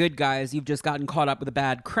one of the good guys. You've just gotten caught up with a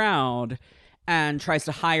bad crowd, and tries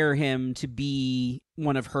to hire him to be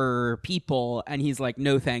one of her people. And he's like,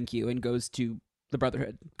 no, thank you. And goes back to the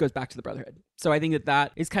Brotherhood. So I think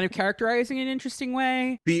that is kind of characterizing in an interesting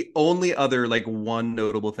way. The only other one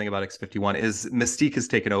notable thing about X-51 is Mystique has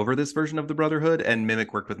taken over this version of the Brotherhood, and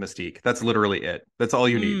Mimic worked with Mystique. That's literally it. That's all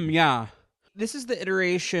you need. Yeah. This is the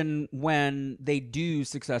iteration when they do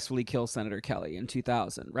successfully kill Senator Kelly in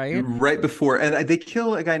 2000, right? Right before. And they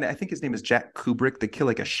kill a guy, I think his name is Jack Kubrick. They kill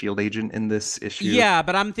like a SHIELD agent in this issue. Yeah,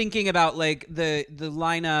 but I'm thinking about like the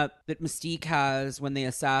lineup that Mystique has when they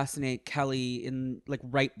assassinate Kelly in like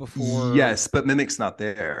right before. Yes, but Mimic's not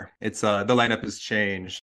there. It's the lineup has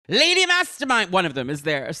changed. Lady Mastermind, one of them is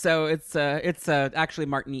there. So it's actually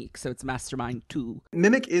Martinique, so it's Mastermind 2.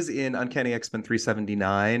 Mimic is in Uncanny X-Men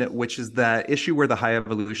 379, which is that issue where the High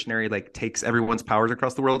Evolutionary takes everyone's powers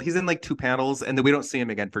across the world. He's in 2 panels, and then we don't see him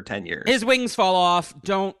again for 10 years. His wings fall off.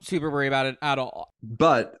 Don't super worry about it at all.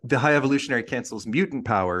 But the High Evolutionary cancels mutant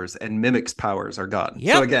powers, and Mimic's powers are gone.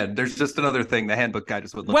 Yep. So again, there's just another thing the handbook guy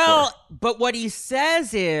just would look for. But what he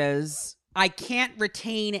says is, I can't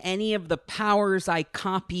retain any of the powers I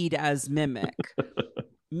copied as Mimic.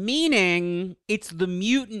 Meaning, it's the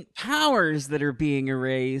mutant powers that are being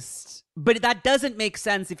erased. But that doesn't make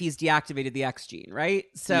sense if he's deactivated the X gene, right?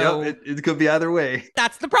 So it could be either way.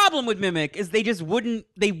 That's the problem with Mimic, is they just wouldn't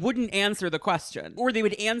answer the question. Or they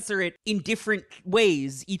would answer it in different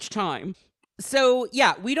ways each time. So,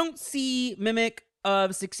 yeah, we don't see Mimic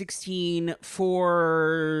of 616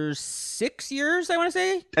 for 6 years, I want to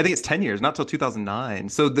say. I think it's 10 years, not till 2009.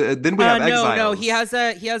 So then we have Exiles. No, he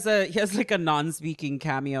has like a non-speaking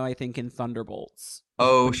cameo, I think, in Thunderbolts.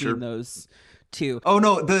 Oh, sure. Those two. Oh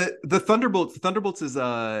no, the Thunderbolts is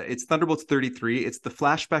it's Thunderbolts 33. It's the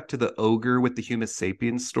flashback to the ogre with the Homo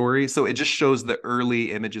sapiens story. So it just shows the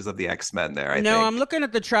early images of the X-Men there. I think. I'm looking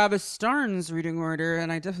at the Travis Starnes reading order,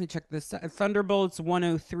 and I definitely checked this. Thunderbolts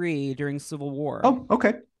 103 during Civil War. Oh,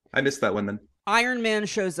 okay. I missed that one then. Iron Man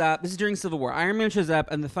shows up. This is during Civil War. Iron Man shows up,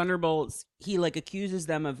 and the Thunderbolts, he accuses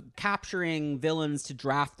them of capturing villains to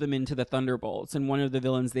draft them into the Thunderbolts, and one of the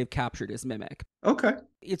villains they've captured is Mimic. Okay.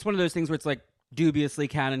 It's one of those things where it's like, dubiously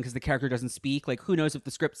canon because the character doesn't speak. Like, who knows if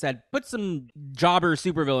the script said, put some jobber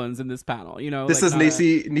supervillains in this panel, you know? This Like, is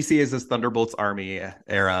Nisi's Thunderbolts Army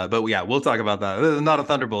era, but yeah, we'll talk about that. This is not a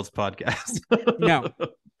Thunderbolts podcast. No.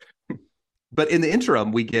 But in the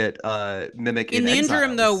interim, we get Mimic in the Exiles.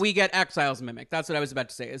 interim, though, we get Exiles Mimic. That's what I was about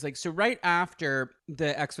to say. It's like, so right after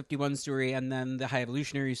the X-51 story and then the High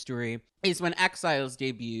Evolutionary story is when Exiles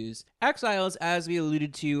debuts. Exiles, as we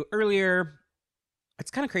alluded to earlier,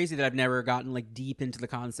 it's kind of crazy that I've never gotten like deep into the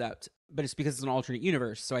concept, but it's because it's an alternate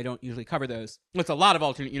universe, so I don't usually cover those. It's a lot of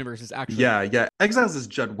alternate universes, actually. Yeah. Exiles is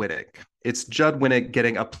Judd Winnick. It's Judd Winnick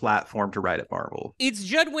getting a platform to write at Marvel. It's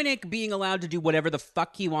Judd Winnick being allowed to do whatever the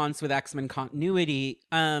fuck he wants with X-Men continuity.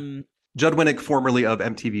 Judd Winnick, formerly of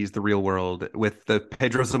MTV's The Real World, with the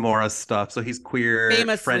Pedro Zamora stuff. So he's queer,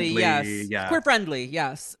 famously, friendly, yes. yeah. Queer friendly,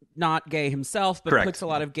 yes. Not gay himself, but Correct. puts a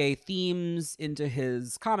lot of gay themes into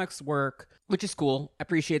his comics work, which is cool. I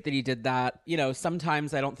appreciate that he did that. You know,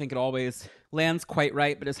 sometimes I don't think it always lands quite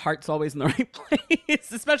right, but his heart's always in the right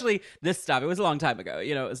place, especially this stuff. It was a long time ago.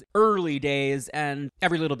 You know, it was early days, and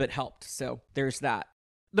every little bit helped. So there's that.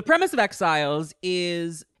 The premise of Exiles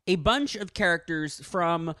is a bunch of characters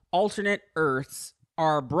from alternate Earths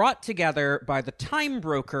are brought together by the Time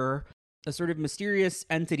Broker, a sort of mysterious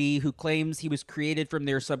entity who claims he was created from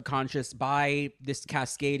their subconscious by this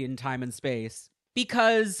cascade in time and space,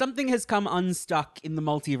 because something has come unstuck in the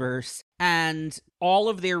multiverse and all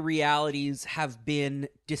of their realities have been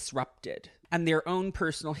disrupted. And their own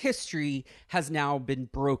personal history has now been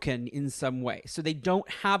broken in some way. So they don't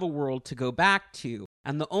have a world to go back to.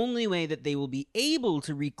 And the only way that they will be able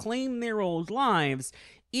to reclaim their old lives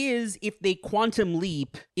is if they quantum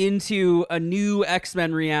leap into a new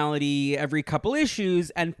X-Men reality every couple issues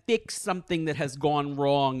and fix something that has gone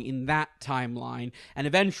wrong in that timeline. And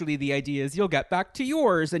eventually the idea is you'll get back to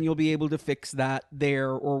yours and you'll be able to fix that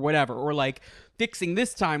there or whatever. Or like, fixing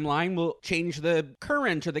this timeline will change the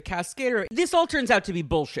current or the cascader. This all turns out to be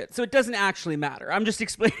bullshit, so it doesn't actually matter. I'm just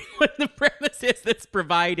explaining what the premise is that's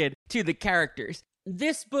provided to the characters.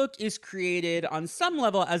 This book is created on some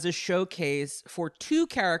level as a showcase for two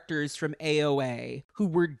characters from AOA who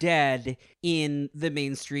were dead in the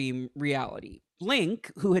mainstream reality.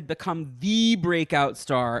 Link, who had become the breakout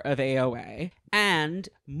star of AOA, and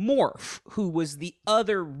Morph, who was the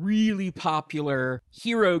other really popular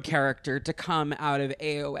hero character to come out of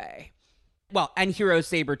AOA. Well, and Hero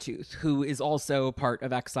Sabretooth, who is also part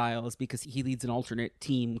of Exiles because he leads an alternate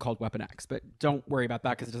team called Weapon X. But don't worry about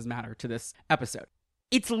that because it doesn't matter to this episode.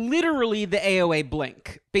 It's literally the AOA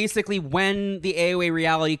Blink. Basically, when the AOA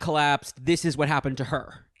reality collapsed, this is what happened to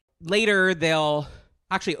her. Later, they'll...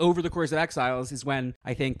 Actually, over the course of Exiles is when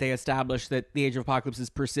I think they established that the Age of Apocalypse has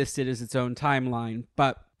persisted as its own timeline.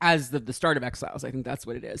 But as the start of Exiles, I think that's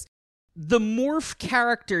what it is. The Morph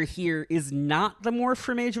character here is not the Morph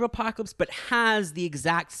from Age of Apocalypse, but has the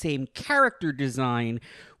exact same character design,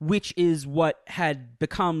 which is what had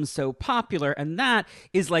become so popular, and that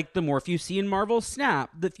is like the Morph you see in Marvel Snap.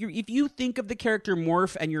 If you think of the character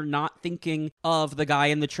Morph and you're not thinking of the guy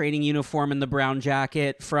in the training uniform and the brown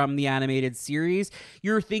jacket from the animated series,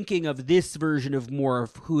 you're thinking of this version of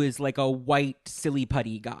Morph, who is like a white, silly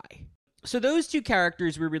putty guy. So those two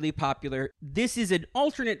characters were really popular. This is an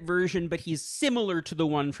alternate version, but he's similar to the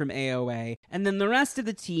one from AOA. And then the rest of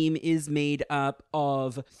the team is made up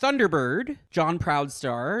of Thunderbird, John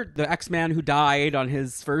Proudstar, the X-Man who died on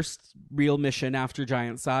his first real mission after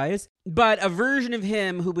Giant Size, but a version of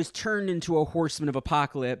him who was turned into a Horseman of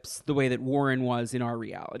Apocalypse, the way that Warren was in our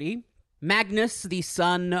reality. Magnus, the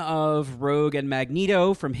son of Rogue and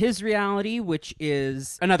Magneto from his reality, which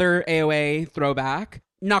is another AOA throwback.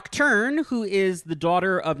 Nocturne, who is the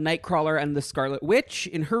daughter of Nightcrawler and the Scarlet Witch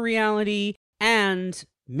in her reality, and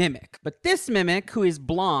Mimic. But this Mimic, who is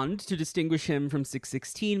blonde to distinguish him from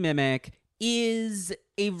 616 Mimic, is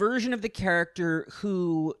a version of the character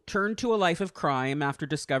who turned to a life of crime after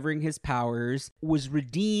discovering his powers, was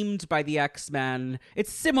redeemed by the X-Men.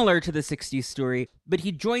 It's similar to the 60s story, but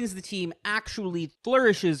he joins the team, actually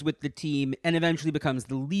flourishes with the team, and eventually becomes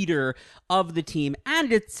the leader of the team.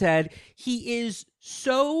 And it said he is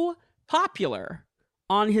so popular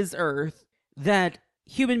on his Earth that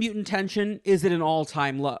human mutant tension is at an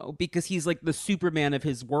all-time low because he's like the Superman of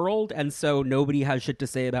his world, and so nobody has shit to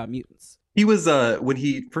say about mutants. He was, when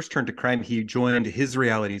he first turned to crime, he joined his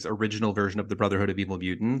reality's original version of the Brotherhood of Evil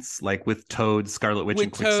Mutants, like with Toad, Scarlet Witch,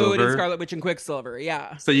 and Quicksilver. With Toad and Scarlet Witch and Quicksilver,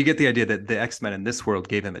 yeah. So you get the idea that the X-Men in this world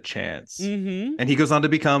gave him a chance. Mm-hmm. And he goes on to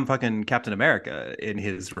become fucking Captain America in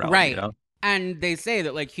his realm. Right. You know? And they say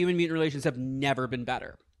that, like, human mutant relations have never been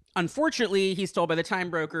better. Unfortunately, he's told by the Time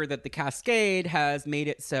Broker that the Cascade has made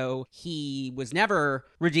it so he was never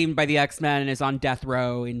redeemed by the X-Men and is on death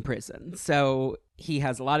row in prison. So he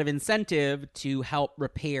has a lot of incentive to help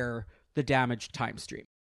repair the damaged time stream.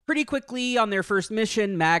 Pretty quickly on their first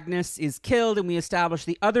mission, Magnus is killed, and we establish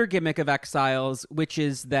the other gimmick of Exiles, which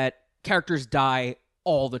is that characters die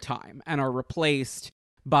all the time and are replaced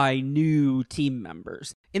by new team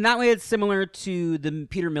members. In that way, it's similar to the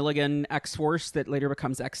Peter Milligan X-Force that later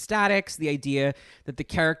becomes X-Statix, the idea that the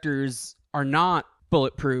characters are not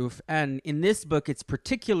bulletproof. And in this book, it's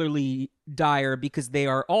particularly dire because they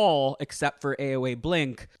are all, except for AOA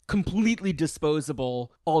Blink, completely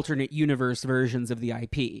disposable alternate universe versions of the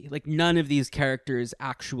IP. Like, none of these characters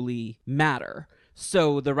actually matter.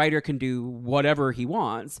 So the writer can do whatever he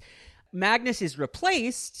wants. Magnus is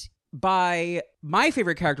replaced by my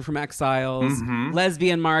favorite character from Exiles,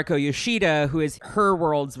 lesbian Mariko Yoshida, who is her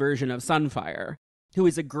world's version of Sunfire, who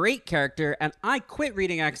is a great character, and I quit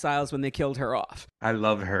reading Exiles when they killed her off. I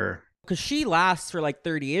love her. Because she lasts for like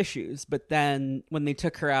 30 issues, but then when they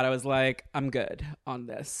took her out, I was like, I'm good on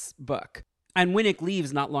this book. And Winnick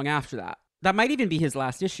leaves not long after that. That might even be his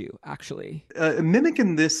last issue, actually. Mimic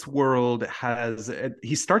in this world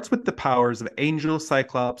he starts with the powers of Angel,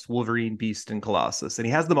 Cyclops, Wolverine, Beast, and Colossus, and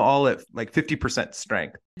he has them all at like 50%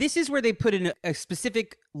 strength. This is where they put in a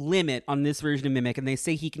specific limit on this version of Mimic, and they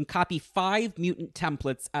say he can copy 5 mutant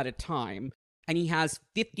templates at a time, and he has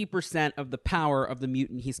 50% of the power of the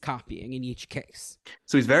mutant he's copying in each case.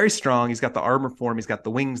 So he's very strong. He's got the armor form. He's got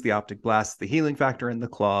the wings, the optic blast, the healing factor, and the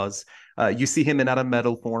claws. You see him in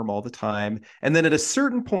Adametal form all the time. And then at a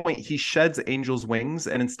certain point, he sheds Angel's wings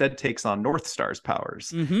and instead takes on Northstar's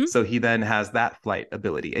powers. So he then has that flight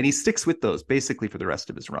ability. And he sticks with those basically for the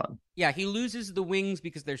rest of his run. Yeah, he loses the wings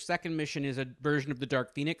because their second mission is a version of the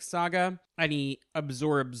Dark Phoenix saga. And he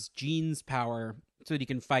absorbs Jean's power so that he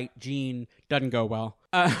can fight Jean. Doesn't go well.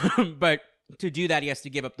 But to do that, he has to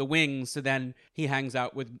give up the wings. So then he hangs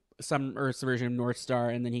out with some Earth's version of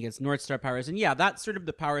Northstar, and then he gets Northstar powers. And yeah, that's sort of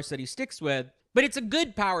the power set he sticks with. But it's a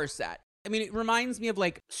good power set. I mean, it reminds me of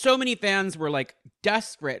like so many fans were like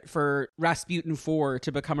desperate for Rasputin 4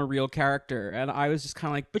 to become a real character. And I was just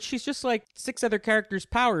kind of like, but she's just like 6 other characters'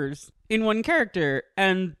 powers in one character.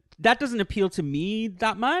 And that doesn't appeal to me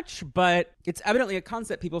that much, but it's evidently a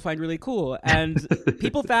concept people find really cool. And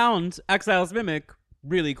people found Exiles Mimic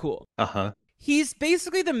really cool. He's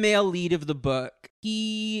basically the male lead of the book.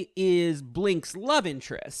 He is Blink's love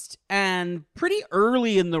interest. And pretty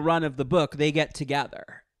early in the run of the book, they get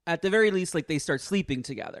together. At the very least, like, they start sleeping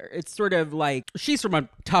together. It's sort of like, she's from a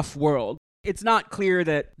tough world. It's not clear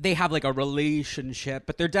that they have like a relationship,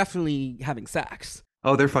 but they're definitely having sex.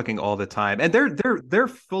 Oh, they're fucking all the time. And they're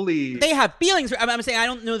fully... They have feelings. I'm saying I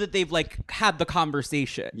don't know that they've like had the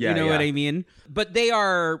conversation. You know what I mean? But they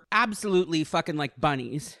are absolutely fucking like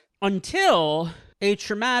bunnies. Until a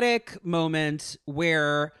traumatic moment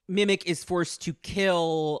where Mimic is forced to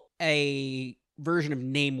kill a version of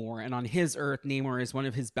Namor. And on his Earth, Namor is one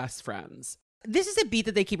of his best friends. This is a beat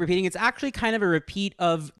that they keep repeating. It's actually kind of a repeat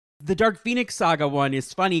of the Dark Phoenix Saga one.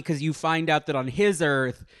 Is funny because you find out that on his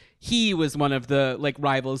Earth, he was one of the like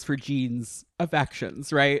rivals for Jean's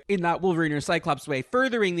affections, right? In that Wolverine or Cyclops way,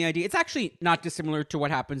 furthering the idea. It's actually not dissimilar to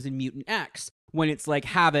what happens in Mutant X, when it's like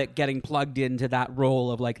Havoc getting plugged into that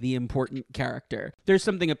role of like the important character. There's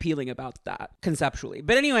something appealing about that conceptually.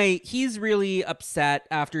 But anyway, he's really upset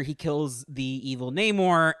after he kills the evil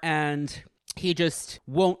Namor, and he just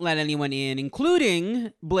won't let anyone in,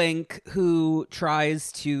 including Blink, who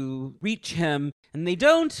tries to reach him, and they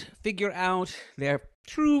don't figure out their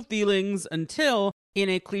true feelings until in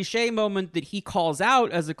a cliche moment that he calls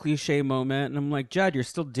out as a cliche moment. And I'm like, Judd, you're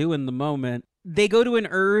still doing the moment. They go to an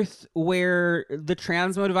Earth where the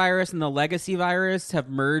transmode virus and the legacy virus have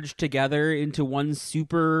merged together into one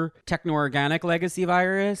super techno-organic legacy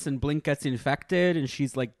virus, and Blink gets infected and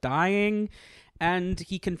she's like dying, and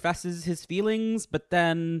he confesses his feelings, but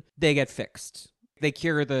then they get fixed. They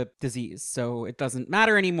cure the disease, so it doesn't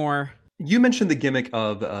matter anymore. You mentioned the gimmick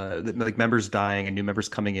of like members dying and new members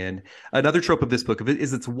coming in. Another trope of this book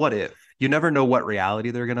is it's what if. You never know what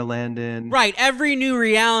reality they're going to land in. Right. Every new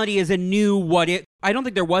reality is a new what if. I don't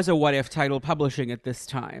think there was a what if title publishing at this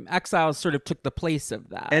time. Exiles sort of took the place of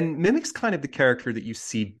that. And Mimic's kind of the character that you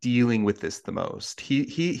see dealing with this the most.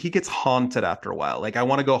 He gets haunted after a while. Like, I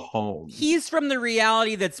want to go home. He's from the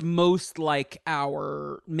reality that's most like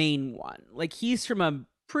our main one. Like, he's from a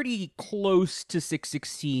pretty close to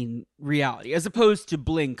 616 reality, as opposed to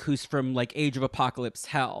Blink, who's from like Age of Apocalypse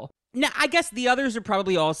hell. Now, I guess the others are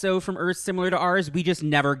probably also from Earths similar to ours. We just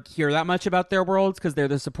never hear that much about their worlds because they're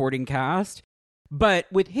the supporting cast. But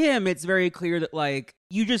with him, it's very clear that, like,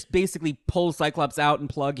 you just basically pull Cyclops out and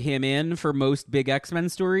plug him in for most big X-Men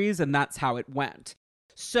stories, and that's how it went.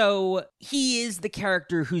 So he is the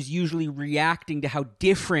character who's usually reacting to how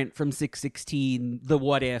different from 616 the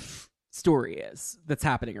what if story is that's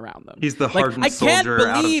happening around them. He's the hardened I can't soldier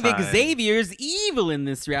out of believe time. Xavier's evil in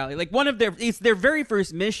this reality. Like, it's their very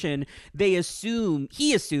first mission. He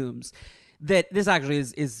assumes that this actually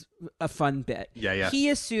is a fun bit. Yeah. He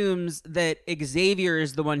assumes that Xavier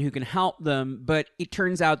is the one who can help them, but it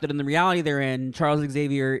turns out that in the reality they're in, Charles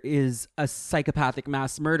Xavier is a psychopathic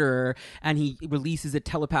mass murderer, and he releases a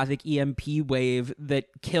telepathic EMP wave that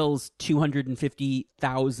kills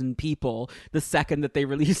 250,000 people the second that they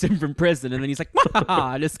release him from prison. And then he's like,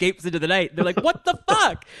 and escapes into the night. They're like, what the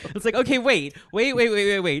fuck? It's like, okay, wait.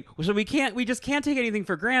 So we just can't take anything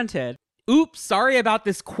for granted. Oops, sorry about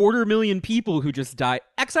this 250,000 people who just died.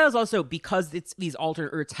 Exiles also, because it's these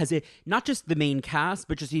alternate Earths, has not just the main cast,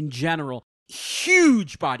 but just in general,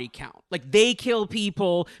 huge body count. Like, they kill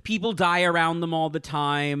people die around them all the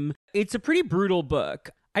time. It's a pretty brutal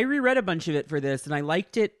book. I reread a bunch of it for this, and I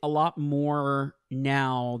liked it a lot more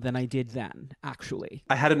now than I did then, actually.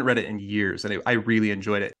 I hadn't read it in years, and I really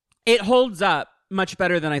enjoyed it. It holds up much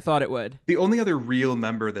better than I thought it would. The only other real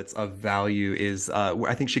member that's of value is,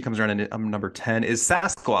 I think she comes around in number 10, is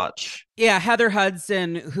Sasquatch. Yeah, Heather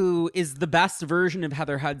Hudson, who is the best version of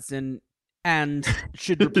Heather Hudson and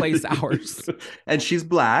should replace ours. And she's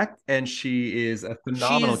black, and she is a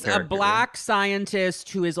phenomenal She's character. a black scientist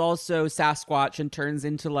who is also Sasquatch and turns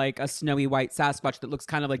into like a snowy white Sasquatch that looks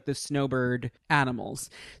kind of like the snowbird animals.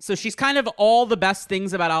 So she's kind of all the best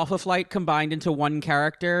things about Alpha Flight combined into one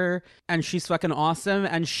character, and she's fucking awesome.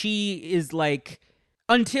 And she is like,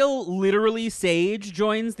 until literally Sage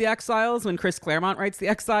joins the Exiles, when Chris Claremont writes the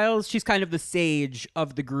Exiles, she's kind of the Sage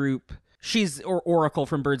of the group. She's, or Oracle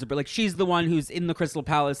from Birds of Prey, like, she's the one who's in the Crystal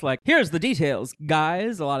Palace, like, here's the details,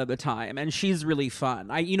 guys, a lot of the time. And she's really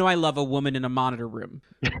fun. I love a woman in a monitor room.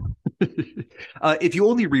 If you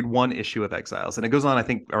only read one issue of Exiles, and it goes on, I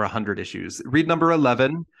think, or 100 issues, read number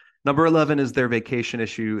 11. Number 11 is their vacation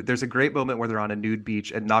issue. There's a great moment where they're on a nude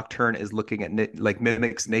beach and Nocturne is looking at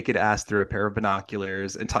Mimic's naked ass through a pair of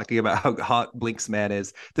binoculars and talking about how hot Blink's man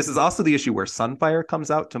is. This is also the issue where Sunfire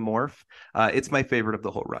comes out to morph. It's my favorite of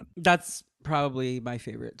the whole run. That's probably my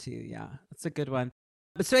favorite too. Yeah, that's a good one.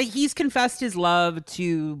 So he's confessed his love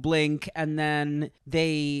to Blink, and then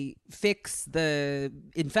they fix the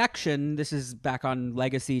infection. This is back on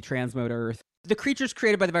Legacy Transmode Earth. The creatures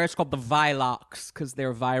created by the virus called the Vilocks, because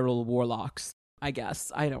they're viral warlocks, I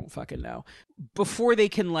guess. I don't fucking know. Before they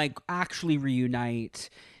can, like, actually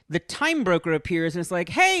reunite, the Time Broker appears and it's like,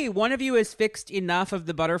 hey, one of you has fixed enough of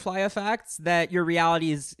the butterfly effects that your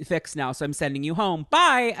reality is fixed now, so I'm sending you home.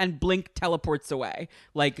 Bye! And Blink teleports away,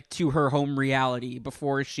 like, to her home reality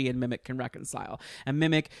before she and Mimic can reconcile. And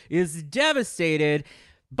Mimic is devastated,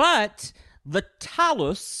 but the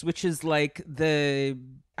Talus, which is like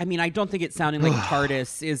I don't think it sounding like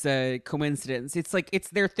TARDIS is a coincidence. It's like, it's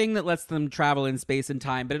their thing that lets them travel in space and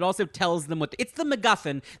time, but it also tells them it's the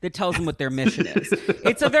MacGuffin that tells them what their mission is.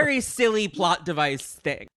 It's a very silly plot device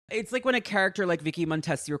thing. It's like when a character like Vicky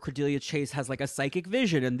Montesi or Cordelia Chase has like a psychic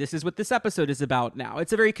vision, and this is what this episode is about now.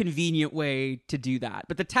 It's a very convenient way to do that.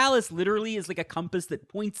 But the Talus literally is like a compass that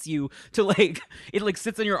points you to, like, it like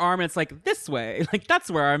sits on your arm and it's like, this way. Like,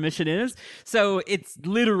 that's where our mission is. So it's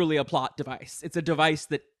literally a plot device. It's a device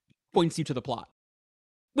that points you to the plot.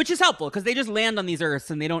 Which is helpful, because they just land on these Earths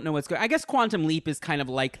and they don't know what's going on. I guess Quantum Leap is kind of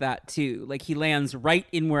like that, too. Like, he lands right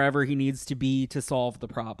in wherever he needs to be to solve the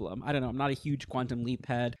problem. I don't know. I'm not a huge Quantum Leap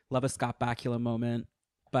head. Love a Scott Bakula moment.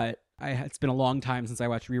 But it's been a long time since I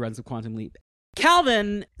watched reruns of Quantum Leap.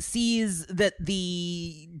 Calvin sees that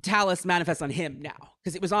the Talus manifests on him now,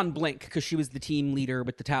 because it was on Blink, because she was the team leader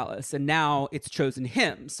with the Talus, and now it's chosen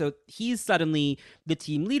him. So he's suddenly the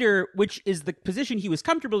team leader, which is the position he was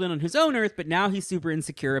comfortable in on his own Earth, but now he's super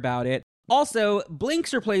insecure about it. Also,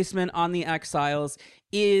 Blink's replacement on the Exiles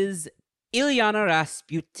is Ilyana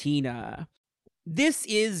Rasputina. This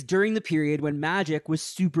is during the period when Magic was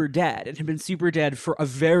super dead. It had been super dead for a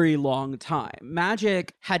very long time.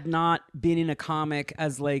 Magic had not been in a comic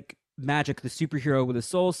as, like, Magic the superhero with a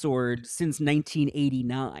soul sword since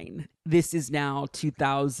 1989. This is now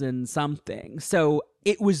 2000 something. So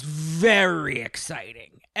it was very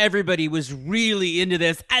exciting. Everybody was really into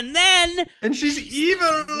this. And she's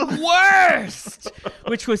evil. Worst!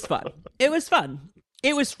 Which was fun. It was fun.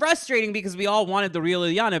 It was frustrating because we all wanted the real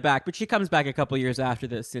Ilyana back, but she comes back a couple years after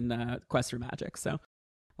this in Quest for Magic, so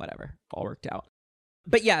whatever. All worked out.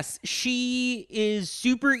 But yes, she is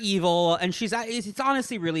super evil, and it's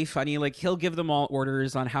honestly really funny. Like, he'll give them all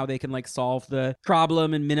orders on how they can like solve the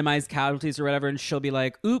problem and minimize casualties or whatever, and she'll be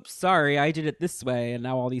like, oops, sorry, I did it this way, and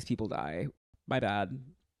now all these people die. My bad.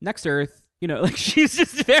 Next Earth. Like, she's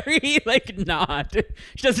just very like not.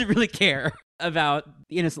 She doesn't really care about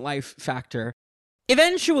the innocent life factor.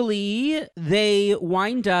 Eventually, they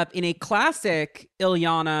wind up in a classic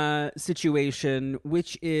Ilyana situation,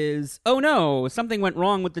 which is, oh no, something went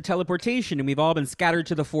wrong with the teleportation and we've all been scattered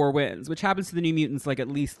to the four winds, which happens to the New Mutants like at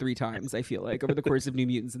least 3 times, I feel like, over the course of New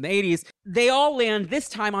Mutants in the 80s. They all land this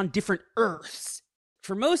time on different Earths.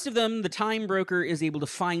 For most of them, the Time Broker is able to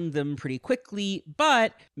find them pretty quickly,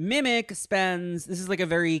 but Mimic spends, this is like a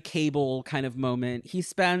very Cable kind of moment, he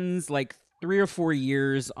spends like 3 or 4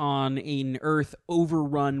 years on an Earth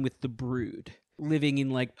overrun with the Brood, living in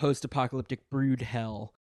like post-apocalyptic Brood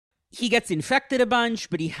hell. He gets infected a bunch,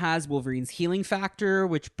 but he has Wolverine's healing factor,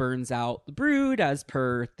 which burns out the Brood as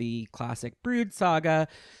per the classic Brood saga.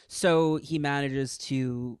 So he manages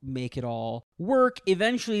to make it all work.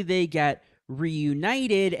 Eventually they get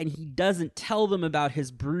reunited, and he doesn't tell them about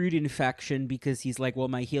his Brood infection because he's like, well,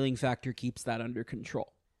 my healing factor keeps that under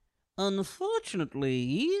control.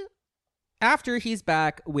 Unfortunately, after he's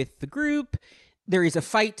back with the group, there is a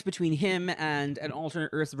fight between him and an alternate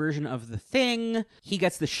Earth version of the Thing. He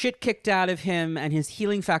gets the shit kicked out of him, and his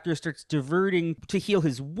healing factor starts diverting to heal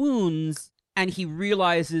his wounds, and he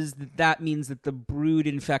realizes that that means that the Brood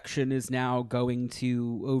infection is now going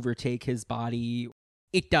to overtake his body.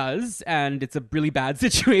 It does, and it's a really bad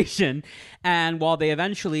situation. And while they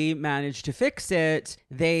eventually manage to fix it,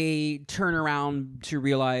 they turn around to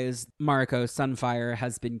realize Mariko Sunfire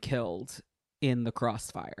has been killed in the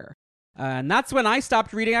crossfire. And that's when I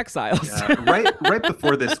stopped reading Exiles. Yeah, right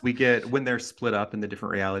before this, we get, when they're split up in the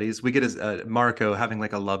different realities, we get Mariko having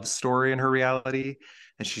like a love story in her reality.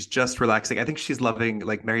 And she's just relaxing. I think she's loving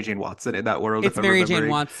like Mary Jane Watson in that world. It's Mary Jane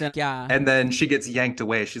Watson, yeah. And then she gets yanked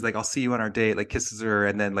away. She's like, I'll see you on our date, like kisses her,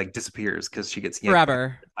 and then like disappears because she gets yanked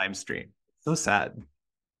forever. Time stream. So sad.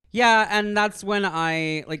 Yeah, and that's when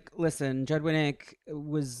I, like, listen, Judd Winnick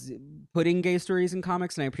was putting gay stories in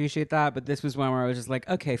comics, and I appreciate that, but this was one where I was just like,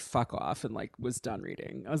 okay, fuck off, and, like, was done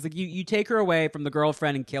reading. I was like, you take her away from the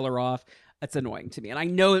girlfriend and kill her off. That's annoying to me. And I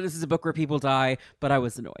know that this is a book where people die, but I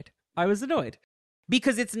was annoyed.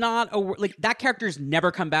 Because it's not, like, that character's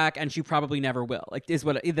never come back, and she probably never will, like, is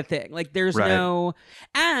what the thing. Like, there's no...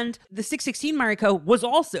 And the 616 Mariko was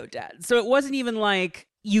also dead, so it wasn't even like...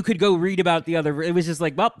 You could go read about the other. It was just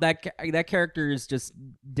like, well, that character is just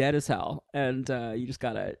dead as hell, and you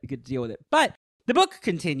could deal with it. But the book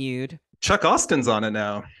continued. Chuck Austin's on it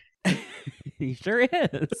now. He sure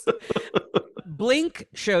is. Blink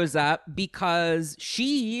shows up because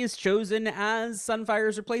she is chosen as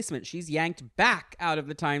Sunfire's replacement. She's yanked back out of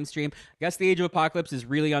the time stream. I guess the Age of Apocalypse is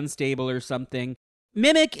really unstable or something.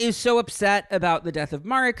 Mimic is so upset about the death of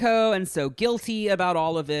Mariko and so guilty about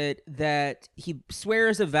all of it that he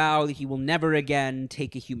swears a vow that he will never again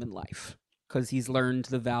take a human life because he's learned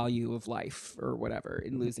the value of life or whatever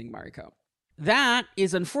in losing Mariko. That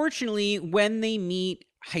is unfortunately when they meet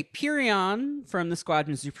Hyperion from the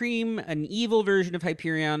Squadron Supreme, an evil version of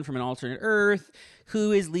Hyperion from an alternate Earth,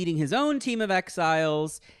 who is leading his own team of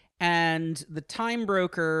exiles. And the Time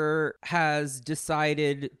Broker has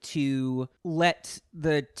decided to let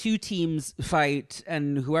the 2 teams fight,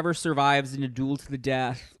 and whoever survives in a duel to the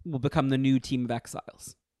death will become the new team of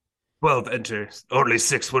exiles. 12 enter, only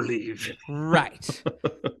 6 will leave. Right.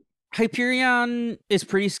 Hyperion is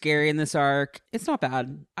pretty scary in this arc. It's not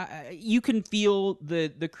bad. You can feel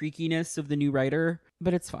the creakiness of the new writer,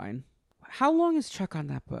 but it's fine. How long is Chuck on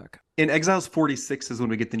that book? In Exiles 46 is when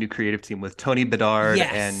we get the new creative team with Tony Bedard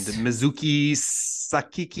and Mizuki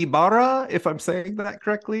Sakikibara, if I'm saying that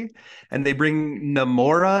correctly. And they bring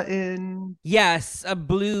Namora in. Yes, a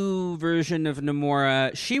blue version of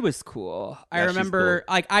Namora. She was cool. Yeah, I remember,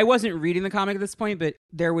 cool. like, I wasn't reading the comic at this point, but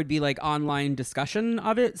there would be, like, online discussion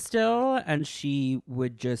of it still. And she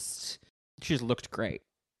just looked great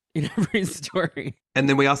in every story. And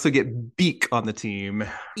then we also get Beak on the team.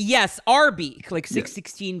 Yes, our Beak, like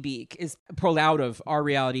 616 Beak, is pulled out of our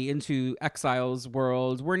reality into Exile's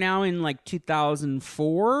world. We're now in like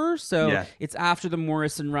 2004, so it's after the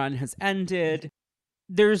Morrison run has ended.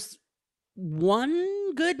 There's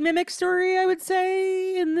one good Mimic story, I would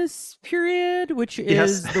say, in this period, which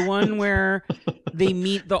is the one where they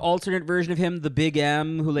meet the alternate version of him, the Big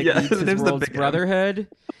M, who like leads his world's brotherhood.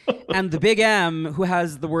 And the Big M, who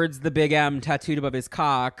has the words "the Big M" tattooed above his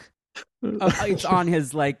cock, it's on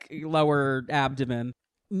his like lower abdomen.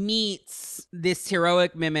 meets this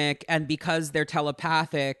heroic mimic, and because they're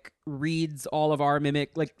telepathic, reads all of our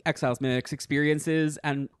mimic, like Exile's mimics experiences,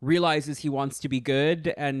 and realizes he wants to be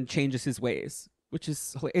good and changes his ways, which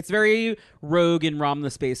is, it's very Rogue in Rom the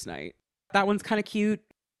Space Knight. That one's kind of cute.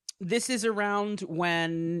 This is around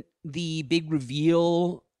when the big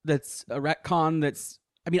reveal that's a retcon that's,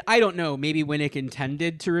 I mean, I don't know, maybe Winnick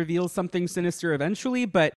intended to reveal something sinister eventually,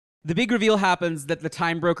 but the big reveal happens that the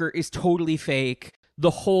Time Broker is totally fake. The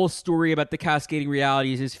whole story about the cascading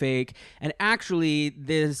realities is fake. And actually,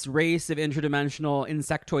 this race of interdimensional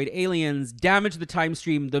insectoid aliens damaged the time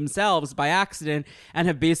stream themselves by accident and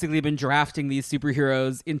have basically been drafting these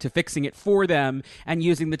superheroes into fixing it for them and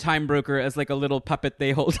using the Time Broker as like a little puppet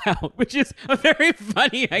they hold out, which is a very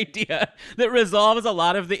funny idea that resolves a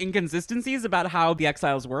lot of the inconsistencies about how the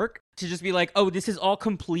Exiles work. To just be like, oh, this is all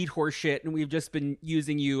complete horseshit, and we've just been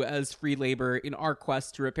using you as free labor in our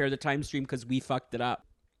quest to repair the time stream because we fucked it up.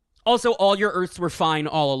 Also, all your Earths were fine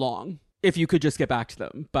all along, if you could just get back to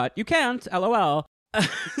them. But you can't, LOL.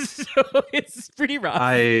 So it's pretty rough.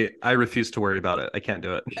 I refuse to worry about it. I can't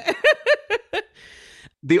do it.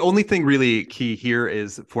 The only thing really key here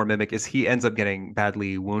is for Mimic is he ends up getting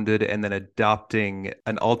badly wounded and then adopting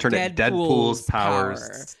an alternate Deadpool's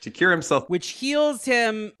powers to cure himself. Which heals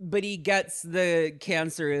him, but he gets the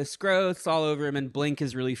cancerous growths all over him, and Blink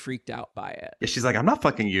is really freaked out by it. Yeah, she's like, I'm not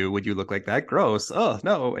fucking you. Would you look like that? Gross. Oh,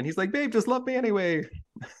 no. And he's like, babe, just love me anyway.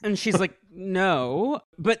 And she's like, no.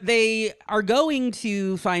 But they are going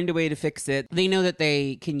to find a way to fix it. They know that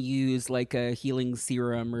they can use like a healing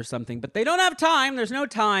serum or something, but they don't have time. There's no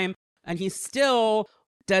time. And he's still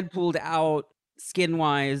Deadpooled out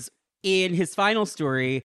skin-wise in his final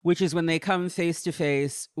story, which is when they come face to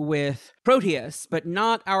face with Proteus, but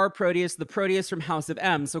not our Proteus, the Proteus from House of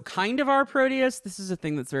M. So kind of our Proteus. This is a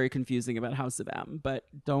thing that's very confusing about House of M, but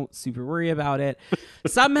don't super worry about it.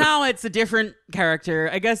 Somehow it's a different character.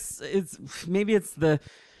 I guess maybe it's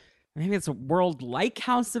a world like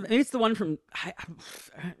House of, maybe it's the one from,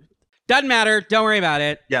 doesn't matter. Don't worry about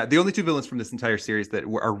it. Yeah, the only two villains from this entire series that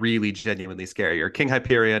are really genuinely scary are King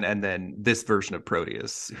Hyperion and then this version of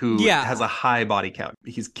Proteus, who has a high body count.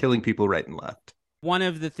 He's killing people right and left. One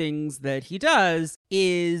of the things that he does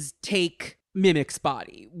is take Mimic's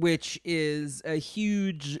body, which is a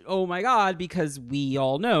huge, oh my god, because we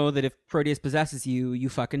all know that if Proteus possesses you, you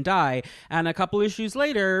fucking die. And a couple issues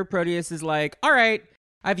later, Proteus is like, all right,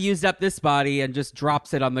 I've used up this body, and just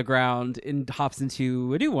drops it on the ground and hops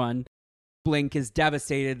into a new one. Blink is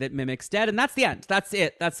devastated that Mimic's dead, and that's the end. That's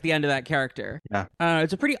it. That's the end of that character. Yeah.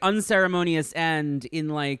 It's a pretty unceremonious end in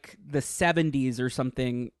like the 70s or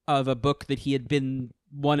something of a book that he had been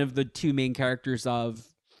one of the two main characters of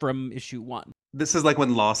from issue 1. This is like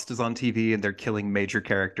when Lost is on TV and they're killing major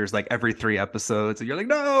characters like every 3 episodes and you're like,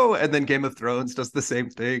 no! And then Game of Thrones does the same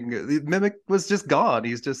thing. Mimic was just gone.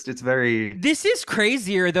 It's very... This is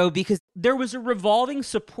crazier though, because there was a revolving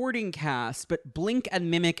supporting cast, but Blink and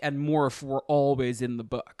Mimic and Morph were always in the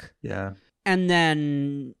book. Yeah. And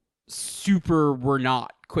then Super were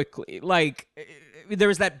not quickly. Like, there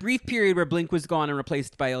was that brief period where Blink was gone and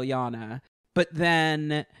replaced by Ilyana. But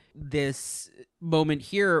then this moment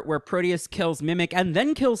here where Proteus kills Mimic and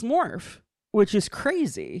then kills Morph, which is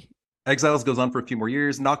crazy. Exiles goes on for a few more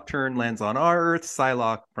years. Nocturne lands on our Earth.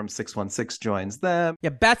 Psylocke from 616 joins them. Yeah,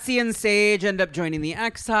 Betsy and Sage end up joining the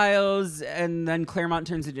Exiles, and then Claremont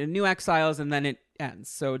turns into new Exiles, and then it ends.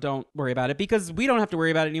 So don't worry about it, because we don't have to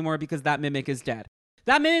worry about it anymore, because that Mimic is dead.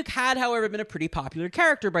 That Mimic had, however, been a pretty popular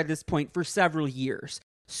character by this point for several years.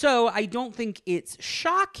 So I don't think it's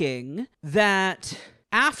shocking that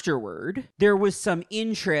afterward there was some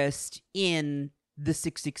interest in the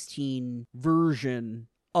 616 version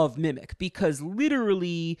of Mimic, because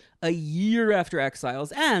literally a year after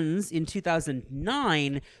Exiles ends, in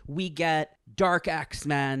 2009, we get Dark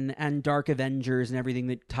X-Men and Dark Avengers and everything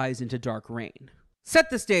that ties into Dark Reign. Set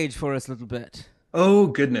the stage for us a little bit. Oh,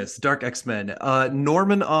 goodness. Dark X-Men.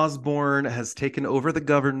 Norman Osborn has taken over the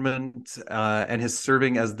government and is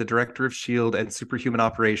serving as the director of S.H.I.E.L.D. and superhuman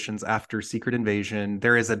operations after Secret Invasion.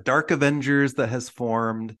 There is a Dark Avengers that has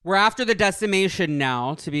formed. We're after the decimation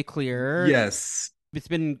now, to be clear. Yes. It's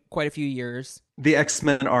been quite a few years. The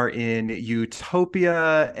X-Men are in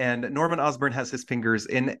Utopia, and Norman Osborn has his fingers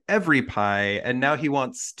in every pie, and now he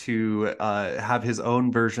wants to have his own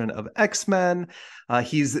version of X-Men.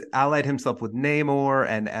 He's allied himself with Namor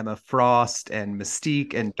and Emma Frost and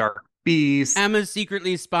Mystique and Dark Beast. Emma's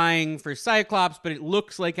secretly spying for Cyclops, but it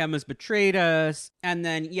looks like Emma's betrayed us. And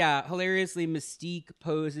then, yeah, hilariously, Mystique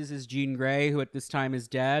poses as Jean Grey, who at this time is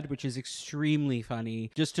dead, which is extremely funny,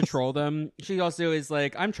 just to troll them. She also is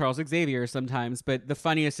like, I'm Charles Xavier sometimes, but the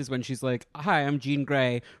funniest is when she's like, hi, I'm Jean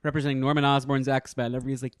Grey, representing Norman Osborn's X-Men.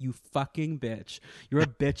 Everybody's like, you fucking bitch. You're a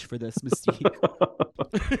bitch for this, Mystique.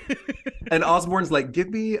 And Osborn's like, give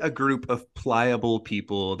me a group of pliable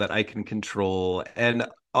people that I can control. And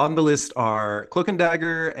on the list are Cloak and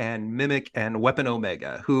Dagger and Mimic and Weapon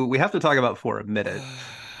Omega, who we have to talk about for a minute.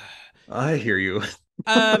 I hear you.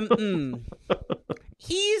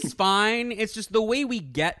 He's fine. It's just the way we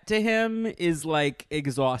get to him is like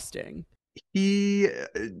exhausting. Do you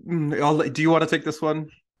want to take this one?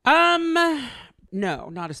 No,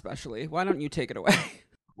 not especially. Why don't you take it away?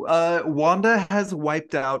 Wanda has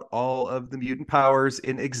wiped out all of the mutant powers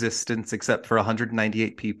in existence except for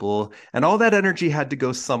 198 people, and all that energy had to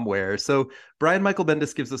go somewhere. So Brian Michael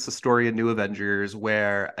Bendis gives us a story in New Avengers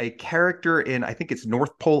where a character in, I think it's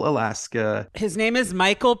North Pole, Alaska. His name is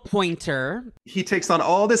Michael Pointer. He takes on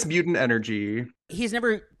all this mutant energy. He's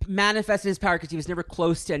never manifested his power because he was never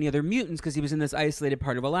close to any other mutants because he was in this isolated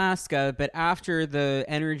part of Alaska. But after the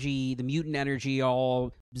mutant energy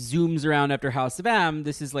all zooms around after House of M,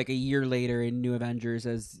 this is like a year later in New Avengers,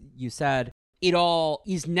 as you said,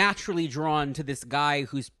 he's naturally drawn to this guy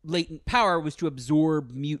whose latent power was to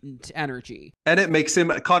absorb mutant energy. And it makes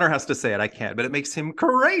him, Connor has to say it, I can't, but it makes him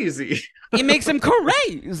crazy. It makes him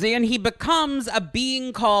crazy, and he becomes a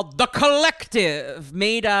being called the Collective,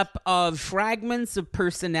 made up of fragments of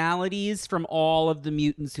personalities from all of the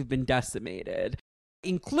mutants who've been decimated,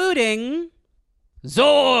 including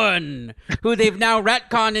Zorn, who they've now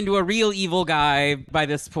retconned into a real evil guy by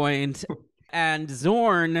this point. And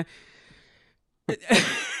Zorn...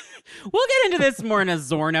 We'll get into this more in a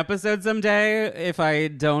Zorn episode someday if I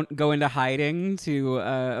don't go into hiding to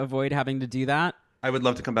avoid having to do that. I would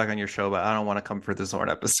love to come back on your show, but I don't want to come for the Zorn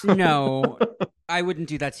episode. No, I wouldn't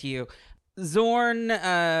do that to you. Zorn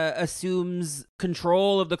assumes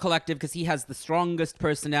control of the Collective because he has the strongest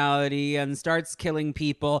personality and starts killing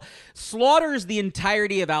people, slaughters the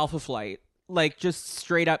entirety of Alpha Flight. Like, just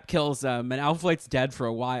straight up kills them, and Alpha Flight's dead for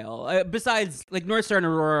a while. Besides, like, Northstar and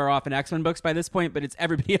Aurora are off in X-Men books by this point, but it's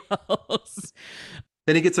everybody else.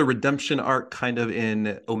 Then he gets a redemption arc kind of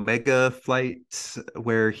in Omega Flight,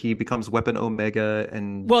 where he becomes Weapon Omega,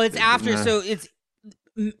 and... Well, it's after, so it's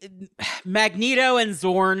Magneto and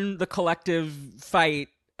Zorn, the Collective fight,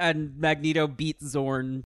 and Magneto beats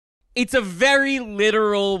Zorn. It's a very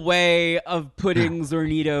literal way of putting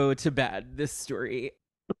Zornito to bed, this story.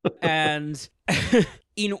 And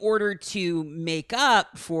in order to make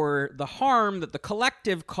up for the harm that the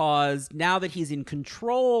Collective caused, now that he's in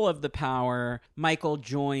control of the power, Michael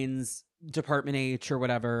joins Department H or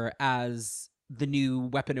whatever as the new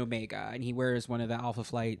Weapon Omega, and he wears one of the Alpha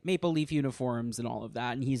Flight Maple Leaf uniforms and all of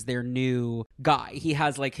that, and he's their new guy. He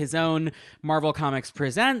has like his own Marvel Comics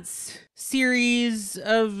Presents series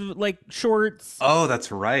of like shorts. Oh,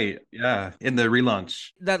 that's right. Yeah, in the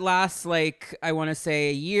relaunch. That lasts like, I want to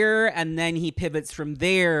say, a year, and then he pivots from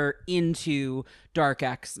there into Dark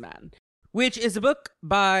X-Men, which is a book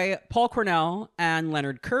by Paul Cornell and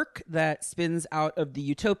Leonard Kirk that spins out of the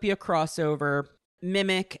Utopia crossover.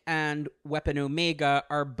 Mimic and Weapon Omega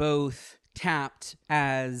are both tapped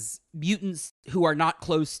as mutants who are not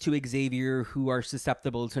close to Xavier, who are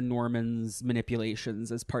susceptible to Norman's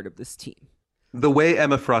manipulations as part of this team. The way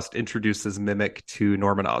Emma Frost introduces Mimic to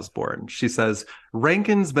Norman Osborn, she says,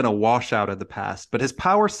 Rankin's been a washout of the past, but his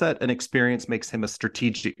power set and experience makes him a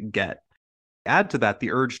strategic get. Add to that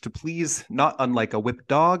the urge to please, not unlike a whipped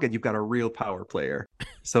dog, and you've got a real power player.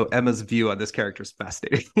 So Emma's view on this character is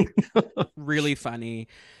fascinating. Really funny.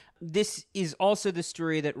 This is also the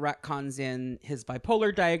story that retcons in his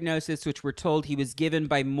bipolar diagnosis, which we're told he was given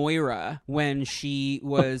by Moira when she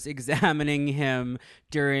was examining him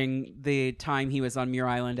during the time he was on Muir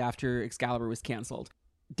Island after Excalibur was canceled.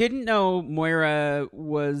 Didn't know Moira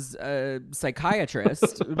was a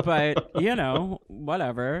psychiatrist, but, you know,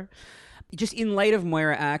 whatever. Just in light of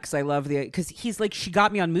Moira X, I love because he's like, she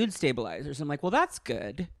got me on mood stabilizers. I'm like, well, that's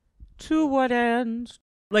good. To what end?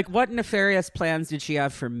 Like, what nefarious plans did she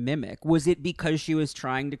have for Mimic? Was it because she was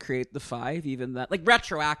trying to create the Five, even that, like,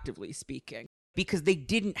 retroactively speaking? Because they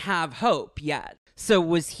didn't have Hope yet. So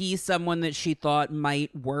was he someone that she thought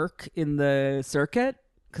might work in the circuit?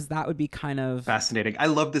 Because that would be kind of... fascinating. I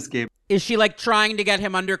love this game. Is she, like, trying to get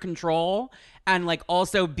him under control and, like,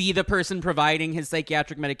 also be the person providing his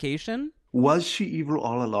psychiatric medication? Was she evil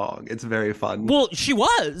all along? It's very fun. Well, she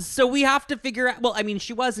was. So we have to figure out. Well, I mean,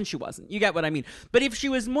 she was and she wasn't. You get what I mean. But if she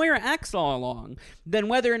was Moira X all along, then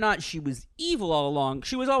whether or not she was evil all along,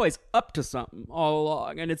 she was always up to something all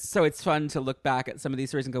along. And it's fun to look back at some of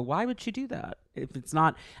these stories and go, why would she do that? If it's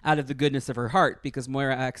not out of the goodness of her heart, because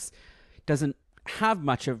Moira X doesn't have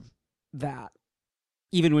much of that,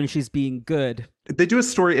 even when she's being good. They do a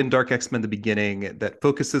story in Dark X-Men the beginning that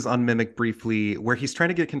focuses on Mimic briefly, where he's trying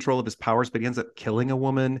to get control of his powers, but he ends up killing a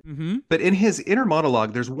woman. Mm-hmm. But in his inner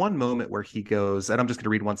monologue, there's one moment where he goes, and I'm just going to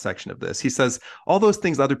read one section of this. He says, all those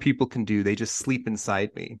things other people can do, they just sleep inside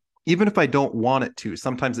me. Even if I don't want it to,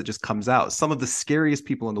 sometimes it just comes out. Some of the scariest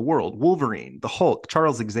people in the world, Wolverine, the Hulk,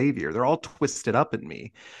 Charles Xavier, they're all twisted up in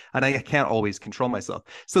me. And I can't always control myself.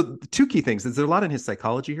 So the two key things is there's a lot in his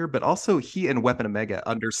psychology here, but also he and Weapon Omega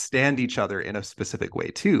understand each other in a specific way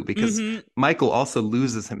too, because Michael also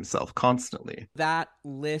loses himself constantly. That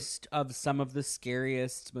list of some of the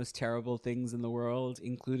scariest, most terrible things in the world,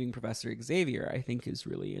 including Professor Xavier, I think is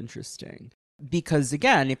really interesting. Because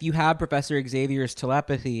again, if you have Professor Xavier's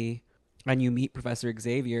telepathy and you meet Professor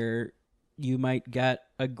Xavier, you might get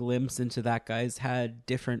a glimpse into that guy's head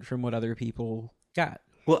different from what other people get.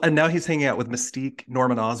 Well, and now he's hanging out with Mystique,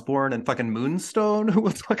 Norman Osborn, and fucking Moonstone, who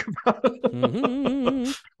we'll talk about.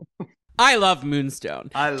 Mm-hmm. I love Moonstone.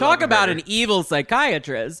 Talk about an evil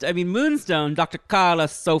psychiatrist. I mean, Moonstone, Dr. Carla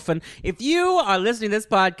Sofin. If you are listening to this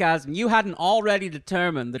podcast and you hadn't already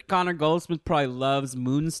determined that Connor Goldsmith probably loves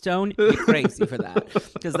Moonstone, you're crazy for that.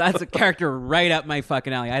 Because that's a character right up my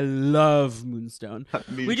fucking alley. I love Moonstone.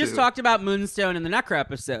 We just talked about Moonstone in the Necra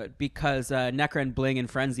episode because Necra and Bling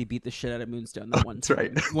and Frenzy beat the shit out of Moonstone that one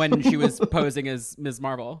time. That's right. When she was posing as Ms.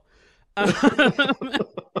 Marvel.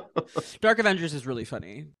 Dark Avengers is really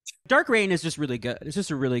funny. Dark Reign is just really good. It's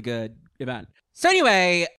just a really good event. So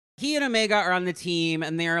anyway, he and Omega are on the team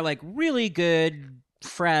and they're like really good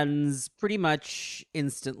friends pretty much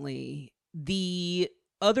instantly. The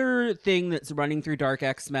other thing that's running through Dark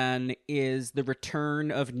X-Men is the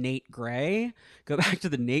return of Nate Gray. Go back to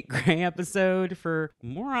the Nate Gray episode for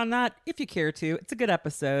more on that if you care to. It's a good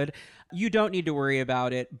episode. You don't need to worry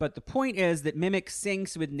about it. But the point is that Mimic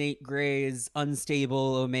syncs with Nate Gray's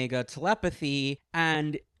unstable Omega telepathy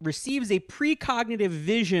and receives a precognitive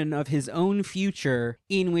vision of his own future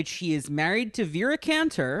in which he is married to Vera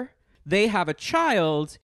Cantor. They have a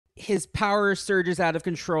child. His power surges out of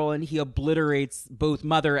control and he obliterates both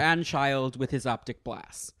mother and child with his optic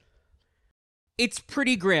blast. It's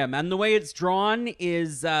pretty grim. And the way it's drawn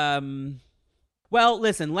is, well,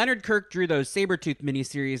 listen, Leonard Kirk drew those Sabretooth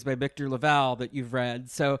miniseries by Victor LaValle that you've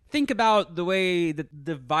read. So think about the way that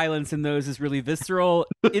the violence in those is really visceral.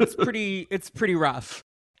 It's pretty rough.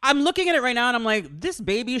 I'm looking at it right now and I'm like, this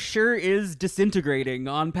baby sure is disintegrating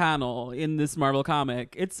on panel in this Marvel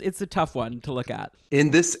comic. It's a tough one to look at. In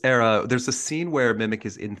this era, there's a scene where Mimic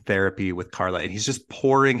is in therapy with Carla and he's just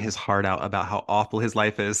pouring his heart out about how awful his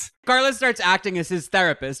life is. Carla starts acting as his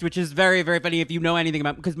therapist, which is very, very funny if you know anything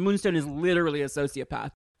about, because Moonstone is literally a sociopath.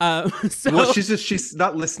 Well, she's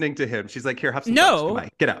not listening to him. She's like, here, have some pills. Goodbye.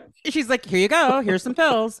 Get out. She's like, here you go. Here's some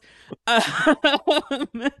pills.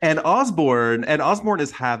 And Osborn is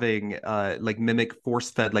having like Mimic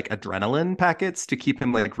force-fed like adrenaline packets to keep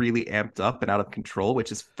him like really amped up and out of control,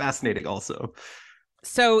 which is fascinating also.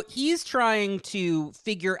 So he's trying to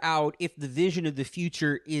figure out if the vision of the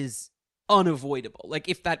future is unavoidable, like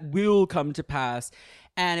if that will come to pass.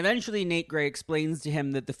 And eventually Nate Gray explains to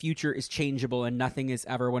him that the future is changeable and nothing is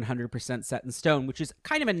ever 100% set in stone, which is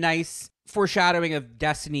kind of a nice foreshadowing of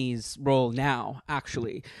Destiny's role now,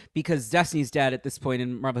 actually, because Destiny's dead at this point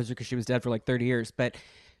in Marvel history because she was dead for like 30 years. But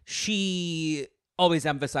she always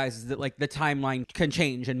emphasizes that like the timeline can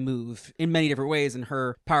change and move in many different ways. And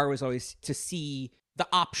her power was always to see the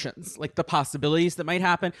options, like the possibilities that might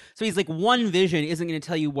happen. So he's like, one vision isn't going to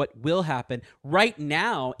tell you what will happen. Right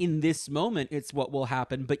now, in this moment, it's what will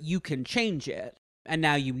happen, but you can change it. And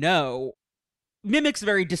now you know. Mimic's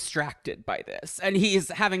very distracted by this, and he's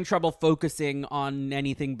having trouble focusing on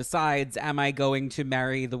anything besides, am I going to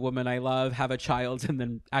marry the woman I love, have a child, and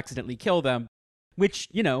then accidentally kill them? Which,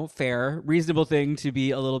 you know, fair, reasonable thing to be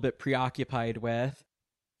a little bit preoccupied with.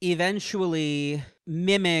 Eventually,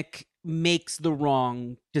 Mimic makes the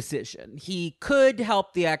wrong decision. He could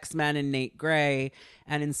help the X-Men and Nate Gray,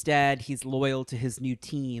 and instead he's loyal to his new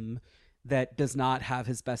team that does not have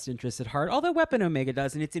his best interests at heart, although Weapon Omega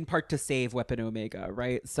does, and it's in part to save Weapon Omega,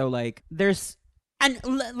 right? So like there's, and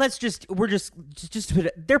let's just put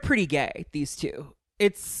it, they're pretty gay, these two.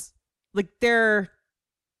 It's like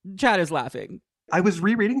Chad is laughing. I was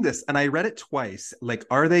rereading this and I read it twice. Like,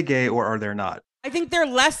 are they gay or are they not? I think they're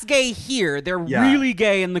less gay here. They're Yeah. really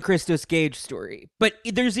gay in the Christos Gage story. But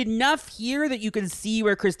there's enough here that you can see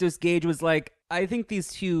where Christos Gage was like, I think these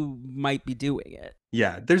two might be doing it.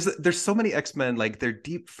 Yeah, there's so many X-Men, like they're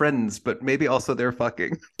deep friends, but maybe also they're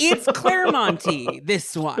fucking. It's Claremont-y,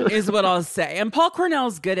 this one, is what I'll say. And Paul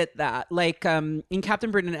Cornell's good at that. Like, in Captain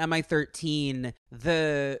Britain and MI13,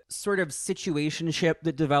 the sort of situationship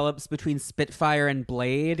that develops between Spitfire and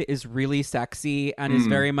Blade is really sexy and is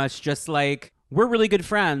very much just like, we're really good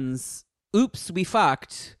friends. Oops, we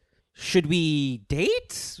fucked. Should we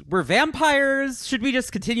date? We're vampires. Should we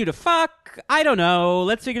just continue to fuck? I don't know.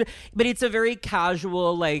 Let's figure it. But it's a very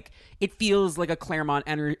casual, like, it feels like a Claremont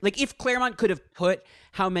energy. Like, if Claremont could have put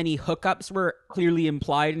how many hookups were clearly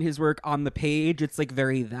implied in his work on the page, it's like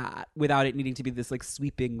very that, without it needing to be this like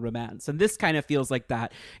sweeping romance. And this kind of feels like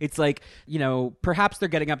that. It's like, you know, perhaps they're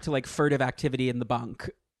getting up to like furtive activity in the bunk,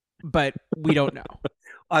 but we don't know.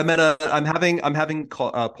 I'm having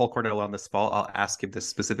Paul Cornell on this fall. I'll ask him this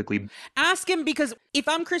specifically. Ask him, because if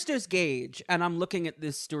I'm Christos Gage and I'm looking at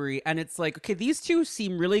this story and it's like, okay, these two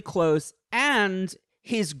seem really close, and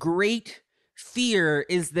his great fear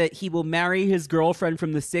is that he will marry his girlfriend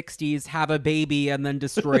from the 60s, have a baby, and then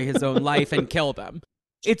destroy his own life and kill them.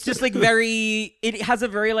 It's just like it has a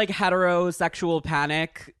very like heterosexual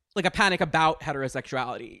panic, like a panic about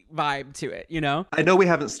heterosexuality vibe to it, you know? I know we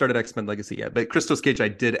haven't started X-Men Legacy yet, but Christos Gage, I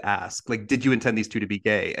did ask, like, did you intend these two to be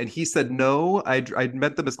gay? And he said no. I'd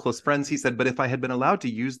met them as close friends. He said, but if I had been allowed to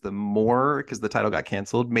use them more because the title got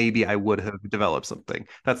canceled, maybe I would have developed something.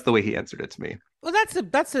 That's the way he answered it to me. Well,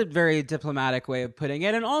 that's a very diplomatic way of putting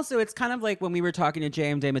it. And also, it's kind of like when we were talking to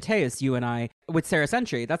J.M. DeMatteis, you and I, with Sarah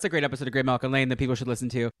Sentry. That's a great episode of Grey Malkin Lane that people should listen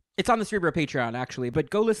to. It's on the Cerebro Patreon, actually, but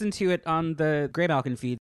go listen to it on the Grey Malkin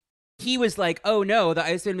feed. He was like, oh no, the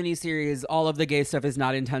Iceman miniseries, all of the gay stuff is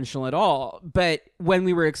not intentional at all. But when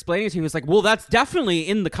we were explaining it to him, he was like, well, that's definitely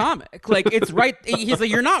in the comic. Like, it's right. He's like,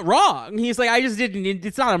 you're not wrong. He's like, I just didn't,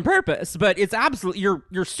 it's not on purpose, but it's absolutely,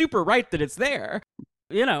 you're super right that it's there.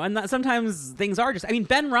 You know, and sometimes things are just, I mean,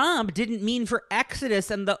 Ben Robb didn't mean for Exodus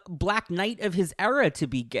and the Black Knight of his era to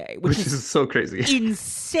be gay, which is so crazy.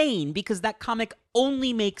 Insane, because that comic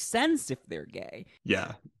only makes sense if they're gay.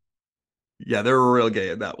 Yeah. Yeah, they're real gay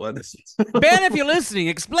in that one. Ben, if you're listening,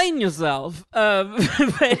 explain yourself.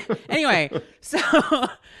 But anyway, so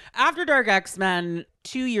after Dark X-Men,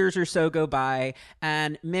 2 years or so go by,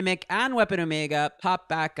 and Mimic and Weapon Omega pop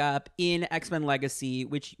back up in X-Men Legacy,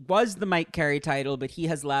 which was the Mike Carey title, but he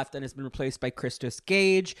has left and has been replaced by Christos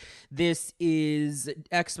Gage. This is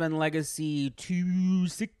X-Men Legacy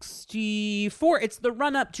 264. It's the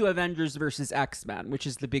run-up to Avengers vs. X-Men, which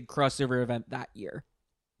is the big crossover event that year.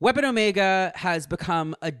 Weapon Omega has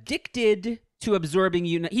become addicted to absorbing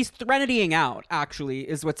unit. He's Threnitying out, actually,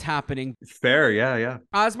 is what's happening. Fair, yeah.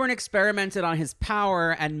 Osborn experimented on his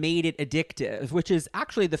power and made it addictive, which is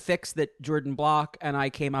actually the fix that Jordan Block and I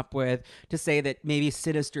came up with to say that maybe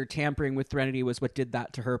Sinister tampering with Threnody was what did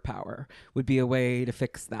that to her power, would be a way to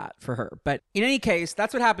fix that for her. But in any case,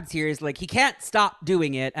 that's what happens here, is like he can't stop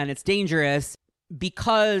doing it, and it's dangerous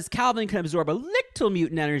because Calvin can absorb a little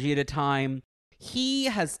mutant energy at a time. He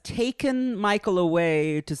has taken Michael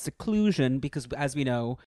away to seclusion because, as we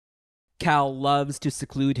know, Cal loves to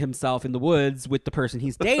seclude himself in the woods with the person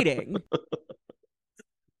he's dating.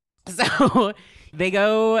 So they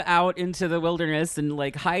go out into the wilderness and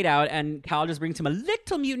like hide out, and Cal just brings him a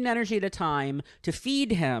little mutant energy at a time to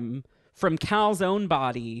feed him from Cal's own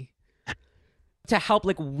body to help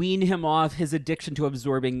like wean him off his addiction to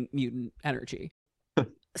absorbing mutant energy.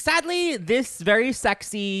 Sadly, this very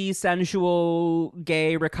sexy, sensual,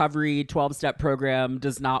 gay recovery 12-step program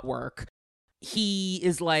does not work. He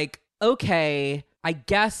is like, okay, I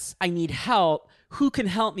guess I need help. Who can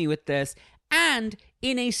help me with this? And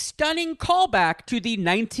in a stunning callback to the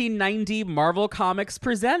 1990 Marvel Comics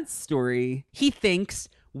Presents story, he thinks,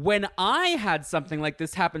 when I had something like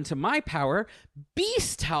this happen to my power,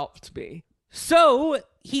 Beast helped me. So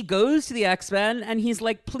he goes to the X-Men and he's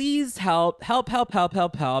like, please help.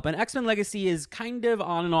 And X-Men Legacy is kind of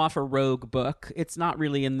on and off a Rogue book. It's not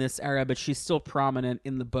really in this era, but she's still prominent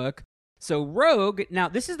in the book. So Rogue, now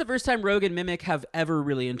this is the first time Rogue and Mimic have ever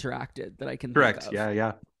really interacted that I can think of. Correct,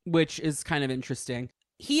 yeah. Which is kind of interesting.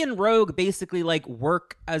 He and Rogue basically like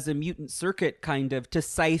work as a mutant circuit kind of to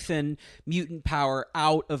siphon mutant power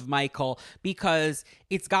out of Michael, because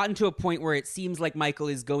it's gotten to a point where it seems like Michael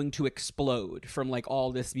is going to explode from like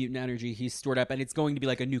all this mutant energy he's stored up, and it's going to be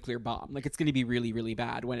like a nuclear bomb. Like it's going to be really, really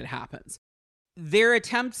bad when it happens. their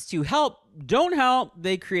attempts to help don't help.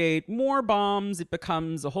 They create more bombs. It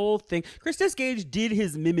becomes a whole thing. Christos Gage did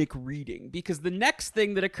his mimic reading, because the next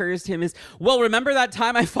thing that occurs to him is, well, remember that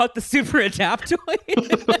time I fought the super adaptoid?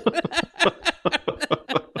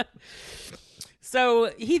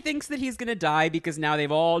 So he thinks that he's going to die because now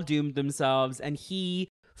they've all doomed themselves, and he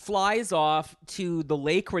flies off to the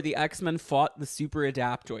lake where the X-Men fought the super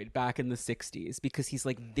adaptoid back in the 60s, because he's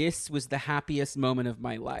like, this was the happiest moment of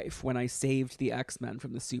my life when I saved the X-Men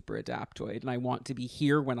from the super adaptoid, and I want to be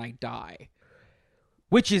here when I die.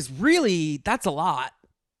 Which is really, that's a lot.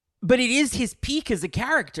 But it is his peak as a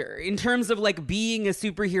character in terms of like being a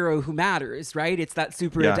superhero who matters, right? It's that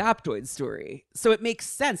super adaptoid story. So it makes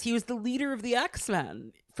sense. He was the leader of the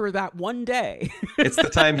X-Men for that one day. It's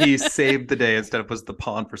the time he saved the day instead of was the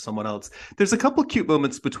pawn for someone else. There's a couple cute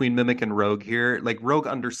moments between Mimic and Rogue here. Like, Rogue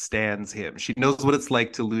understands him. She knows what it's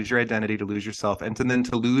like to lose your identity, to lose yourself, and then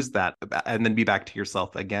to lose that and then be back to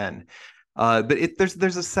yourself again. But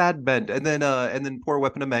there's a sad bend, and then poor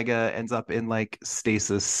Weapon Omega ends up in like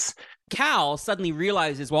stasis. Cal suddenly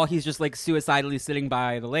realizes while he's just like suicidally sitting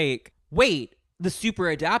by the lake, wait, the super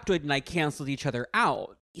adaptoid and I canceled each other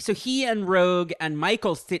out. So he and Rogue and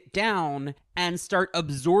Michael sit down and start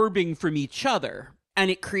absorbing from each other. And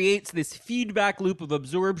it creates this feedback loop of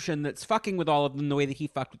absorption that's fucking with all of them the way that he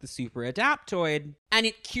fucked with the super adaptoid. And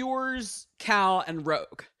it cures Cal and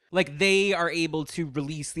Rogue. Like, they are able to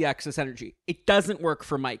release the excess energy. It doesn't work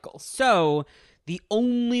for Michael. So the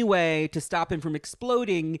only way to stop him from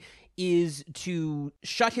exploding is to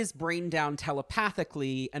shut his brain down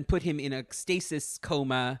telepathically and put him in a stasis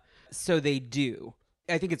coma. So they do.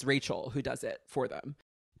 I think it's Rachel who does it for them.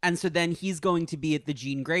 And so then he's going to be at the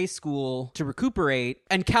Jean Grey school to recuperate.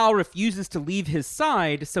 And Cal refuses to leave his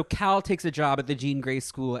side. So Cal takes a job at the Jean Grey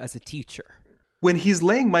school as a teacher. When he's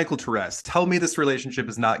laying Michael to rest, tell me this relationship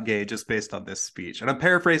is not gay just based on this speech. And I'm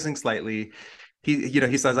paraphrasing slightly.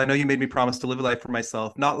 He says, I know you made me promise to live a life for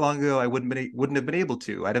myself. Not long ago, I wouldn't have been able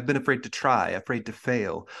to. I'd have been afraid to try, afraid to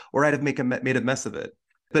fail, or I'd have made a mess of it.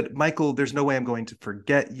 But Michael, there's no way I'm going to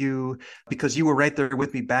forget you, because you were right there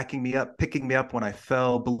with me, backing me up, picking me up when I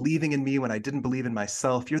fell, believing in me when I didn't believe in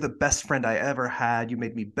myself. You're the best friend I ever had. You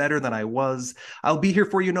made me better than I was. I'll be here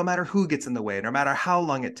for you no matter who gets in the way, no matter how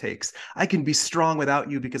long it takes. I can be strong without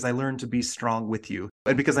you because I learned to be strong with you,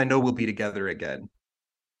 and because I know we'll be together again.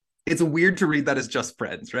 It's weird to read that as just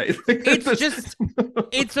friends, right?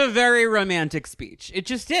 It's a very romantic speech. It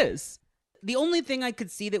just is. The only thing I could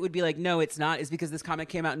see that would be like, no, it's not, is because this comic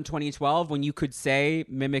came out in 2012 when you could say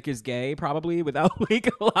Mimic is gay, probably, without like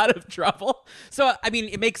a lot of trouble. So, I mean,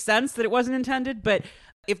 it makes sense that it wasn't intended, but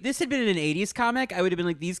if this had been an 80s comic, I would have been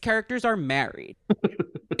like, these characters are married.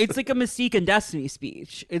 It's like a Mystique and Destiny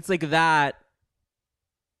speech. It's like that.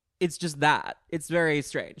 It's just that. It's very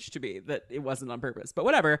strange to me that it wasn't on purpose, but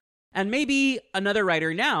whatever. And maybe another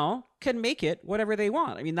writer now can make it whatever they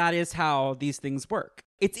want. I mean, that is how these things work.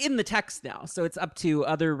 It's in the text now, so it's up to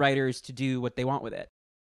other writers to do what they want with it.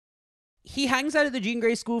 He hangs out at the Jean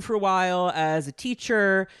Grey school for a while as a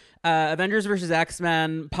teacher. Avengers vs.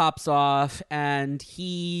 X-Men pops off, and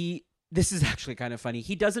this is actually kind of funny.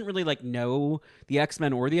 He doesn't really like know the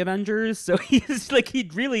X-Men or the Avengers, so he's like, he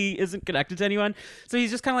really isn't connected to anyone. So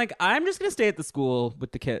he's just kind of like, I'm just gonna stay at the school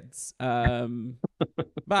with the kids.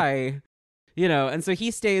 Bye. And so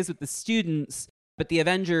he stays with the students, but the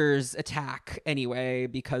Avengers attack anyway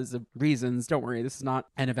because of reasons. Don't worry, this is not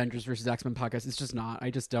an Avengers versus X-Men podcast. It's just not.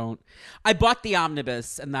 I bought the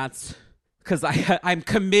omnibus, and that's because I'm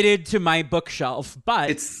committed to my bookshelf, but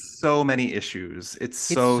it's so many issues. It's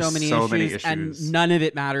so many issues, and none of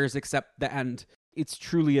it matters except the end. It's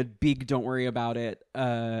truly a big don't worry about it,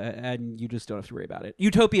 and you just don't have to worry about it.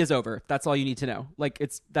 Utopia's over. That's all you need to know.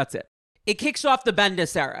 That's it. It kicks off the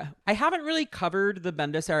Bendis era. I haven't really covered the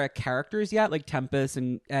Bendis era characters yet, like Tempest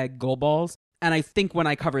and Goldballs. And I think when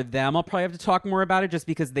I cover them, I'll probably have to talk more about it just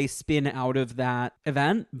because they spin out of that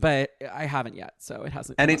event. But I haven't yet, so it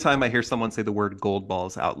hasn't. Anytime I hear someone say the word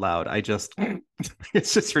Goldballs out loud,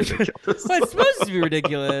 it's just ridiculous. Well, it's supposed to be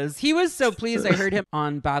ridiculous. He was so pleased. I heard him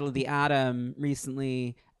on Battle of the Atom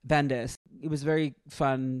recently, Bendis. It was a very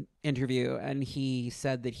fun interview, and he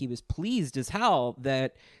said that he was pleased as hell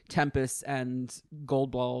that Tempest and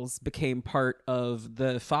Goldballs became part of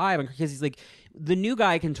the Five, because he's like, the new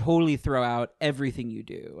guy can totally throw out everything you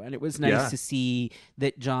do, and it was nice to see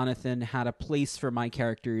that Jonathan had a place for my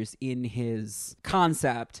characters in his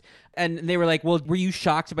concept. And they were like, well, were you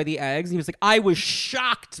shocked by the eggs? And he was like, I was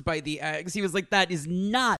shocked by the eggs. He was like, that is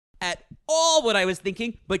not at all what I was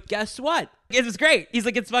thinking, but guess what? It was great. He's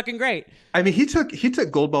like, it's fucking great. I mean, he took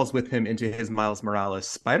Goldballs with him into his Miles Morales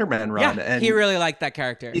Spider-Man run, Yeah, and he really liked that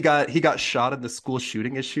character. he got shot in the school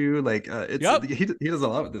shooting issue. Like, he does a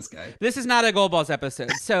lot with this guy. This is not a Goldballs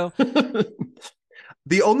episode, so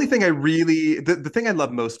The only thing the thing I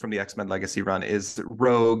love most from the X-Men Legacy run is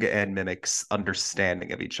Rogue and Mimic's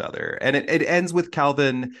understanding of each other. And it ends with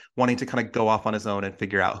Calvin wanting to kind of go off on his own and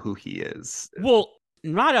figure out who he is. Well,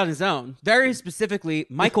 not on his own. Very specifically,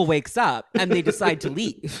 Michael wakes up and they decide to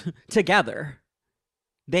leave together.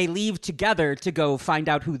 They leave together to go find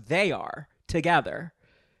out who they are together.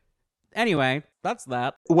 Anyway, that's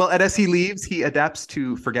that. Well, and as he leaves, he adapts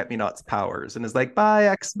to Forget-Me-Not's powers and is like, bye,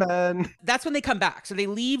 X-Men. That's when they come back. So they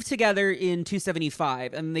leave together in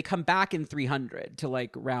 275 and they come back in 300 to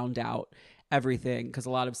like round out everything because a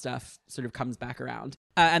lot of stuff sort of comes back around.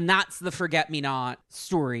 And that's the Forget-Me-Not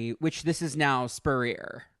story, which this is now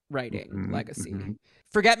Spurrier writing Legacy. Mm-hmm.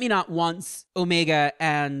 Forget-Me-Not wants Omega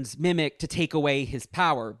and Mimic to take away his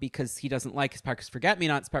power because he doesn't like his power. Because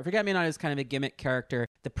Forget-Me-Not is kind of a gimmick character.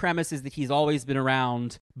 The premise is that he's always been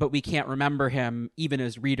around, but we can't remember him, even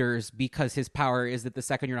as readers, because his power is that the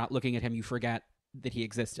second you're not looking at him, you forget that he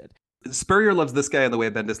existed. Spurrier loves this guy in the way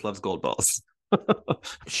Bendis loves Goldballs.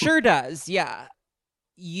 Sure does, yeah.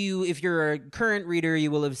 If you're a current reader,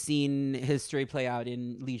 you will have seen his story play out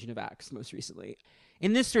in Legion of X most recently.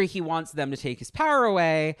 In this story, he wants them to take his power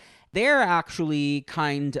away. They're actually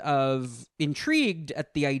kind of intrigued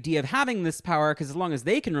at the idea of having this power because as long as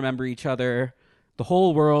they can remember each other, the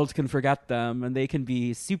whole world can forget them and they can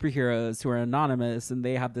be superheroes who are anonymous and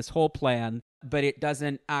they have this whole plan. But it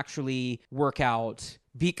doesn't actually work out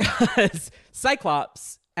because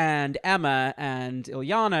Cyclops and Emma and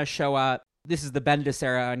Illyana show up. This is the Bendis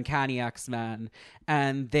era Uncanny X-Men,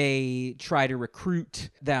 and they try to recruit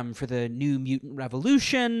them for the New Mutant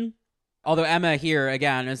Revolution. Although Emma here,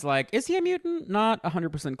 again, is like, is he a mutant? Not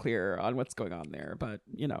 100% clear on what's going on there, but,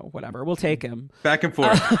 whatever. We'll take him. Back and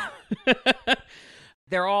forth.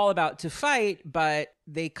 They're all about to fight, but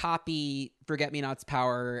they copy Forget-Me-Not's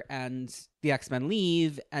power, and the X-Men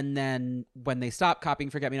leave, and then when they stop copying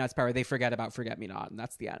Forget-Me-Not's power, they forget about Forget-Me-Not, and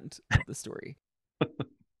that's the end of the story.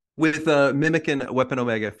 With Mimic and Weapon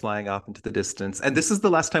Omega flying off into the distance. And this is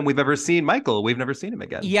the last time we've ever seen Michael. We've never seen him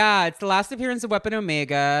again. Yeah, it's the last appearance of Weapon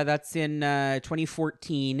Omega. That's in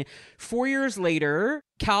 2014. 4 years later,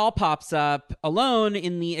 Cal pops up alone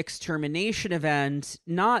in the extermination event,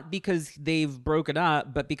 not because they've broken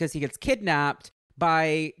up, but because he gets kidnapped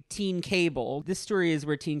by Teen Cable. This story is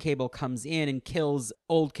where Teen Cable comes in and kills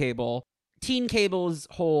old Cable. Teen Cable's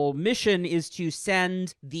whole mission is to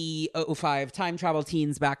send the 005 time travel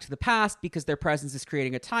teens back to the past because their presence is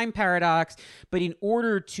creating a time paradox. But in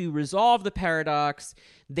order to resolve the paradox,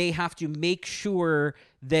 they have to make sure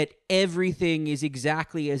that everything is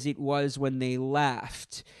exactly as it was when they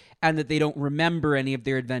left and that they don't remember any of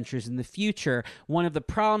their adventures in the future. One of the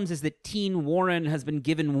problems is that Teen Warren has been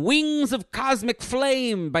given wings of cosmic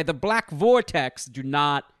flame by the Black Vortex. Do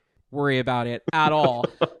not worry about it at all.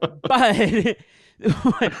 But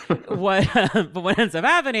what ends up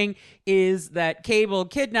happening is that Cable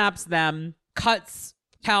kidnaps them, cuts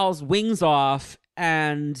Cal's wings off,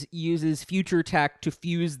 and uses future tech to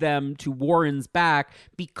fuse them to Warren's back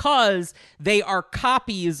because they are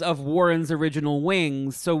copies of Warren's original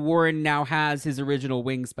wings. So Warren now has his original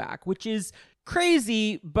wings back, which is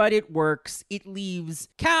crazy, but it works. It leaves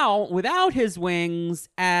Cal without his wings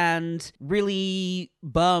and really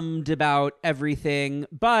bummed about everything.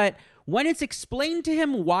 But when it's explained to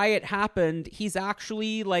him why it happened, he's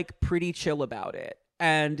actually like pretty chill about it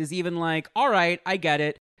and is even like, all right, I get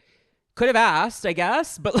it. Could have asked, I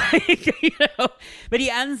guess, but but he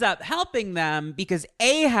ends up helping them because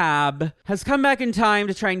Ahab has come back in time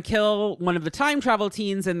to try and kill one of the time travel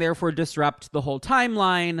teens and therefore disrupt the whole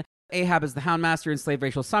timeline. Ahab is the Houndmaster in Slave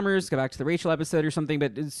Rachel Summers. Go back to the Rachel episode or something,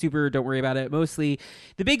 but super don't worry about it. Mostly,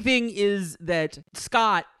 the big thing is that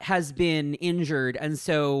Scott has been injured, and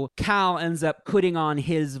so Cal ends up putting on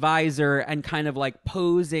his visor and kind of like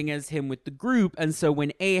posing as him with the group. And so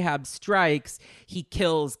when Ahab strikes, he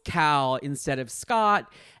kills Cal instead of Scott.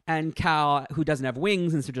 And Cal, who doesn't have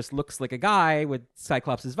wings and so just looks like a guy with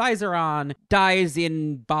Cyclops' visor on, dies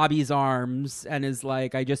in Bobby's arms and is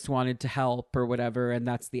like, I just wanted to help or whatever. And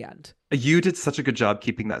that's the end. You did such a good job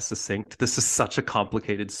keeping that succinct. This is such a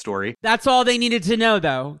complicated story. That's all they needed to know,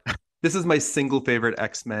 though. This is my single favorite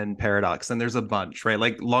X-Men paradox, and there's a bunch, right?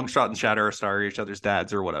 Like Longshot and Shatterstar are each other's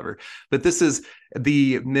dads or whatever. But this is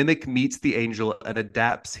the Mimic meets the Angel and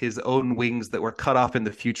adapts his own wings that were cut off in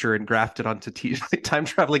the future and grafted onto time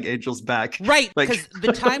traveling Angel's back. Right, Like because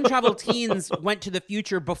the time travel teens went to the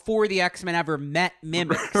future before the X-Men ever met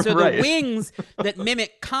Mimic. So Right. the wings that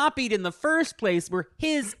Mimic copied in the first place were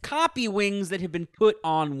his copy wings that had been put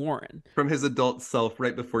on Warren. From his adult self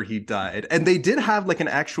right before he died. And they did have like an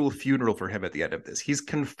actual funeral for him at the end of this. He's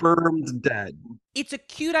confirmed dead. It's a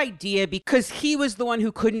cute idea because he was the one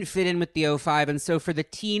who couldn't fit in with the O5. And so for the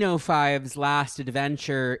Teen O5's last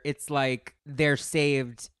adventure, it's like they're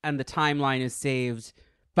saved and the timeline is saved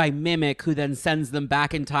by Mimic, who then sends them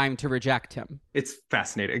back in time to reject him. It's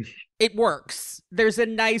fascinating. It works. There's a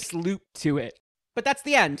nice loop to it. But that's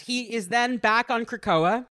the end. He is then back on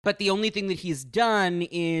Krakoa, but the only thing that he's done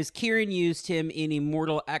is Kieran used him in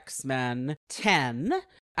Immortal X-Men 10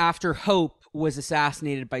 after Hope was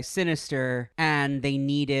assassinated by Sinister, and they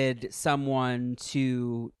needed someone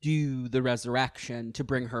to do the resurrection to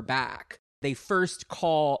bring her back. They first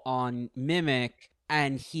call on Mimic,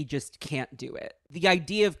 and he just can't do it. The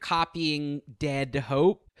idea of copying dead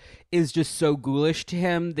Hope is just so ghoulish to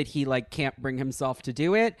him that he like can't bring himself to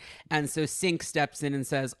do it. And so Synch steps in and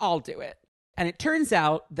says, I'll do it. And it turns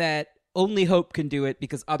out that only Hope can do it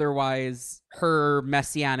because otherwise her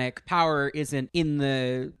messianic power isn't in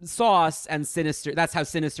the sauce, and Sinister, that's how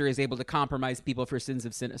Sinister is able to compromise people for sins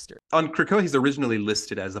of Sinister. On Krakoa, he's originally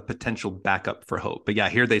listed as a potential backup for Hope. But yeah,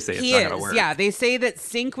 here they say it's not going to work. Yeah, they say that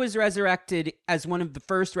Synch was resurrected as one of the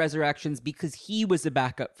first resurrections because he was a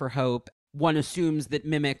backup for Hope. One assumes that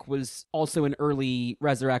Mimic was also an early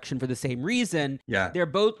resurrection for the same reason. Yeah. They're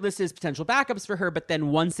both listed as potential backups for her, but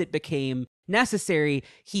then once it became necessary,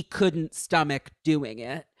 he couldn't stomach doing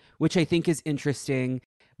it, which I think is interesting.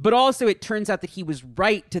 But also it turns out that he was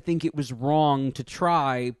right to think it was wrong to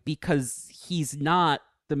try because he's not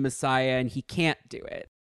the Messiah and he can't do it.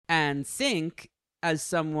 And Synch, as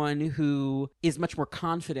someone who is much more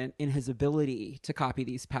confident in his ability to copy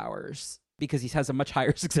these powers, because he has a much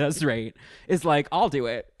higher success rate, is like, I'll do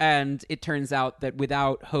it. And it turns out that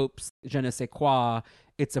without Hope's je ne sais quoi,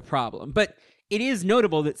 it's a problem. But it is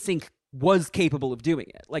notable that Synch was capable of doing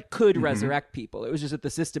it, like could resurrect people. It was just that the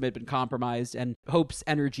system had been compromised and Hope's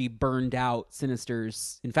energy burned out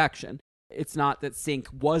Sinister's infection. It's not that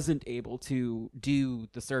Synch wasn't able to do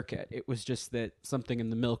the circuit. It was just that something in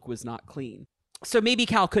the milk was not clean. So maybe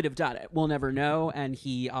Cal could have done it. We'll never know, and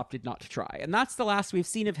he opted not to try. And that's the last we've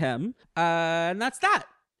seen of him. And that's that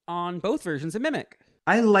on both versions of Mimic.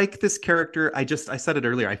 I like this character. I said it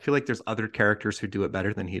earlier. I feel like there's other characters who do it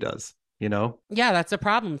better than he does, you know? Yeah, that's a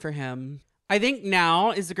problem for him. I think now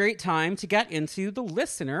is a great time to get into the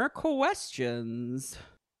listener questions.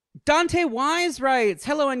 Dante Wise writes,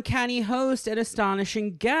 hello, uncanny host and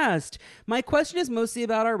astonishing guest. My question is mostly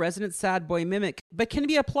about our resident sad boy Mimic, but can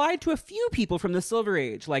be applied to a few people from the Silver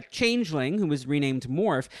Age, like Changeling, who was renamed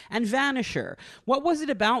Morph, and Vanisher. What was it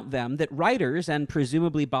about them that writers, and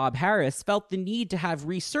presumably Bob Harris, felt the need to have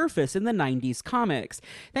resurface in the 90s comics?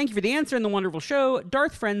 Thank you for the answer and the wonderful show.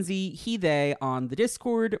 Darth Frenzy, he, they, on the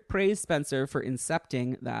Discord. Praise Spencer for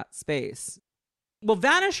incepting that space. Well,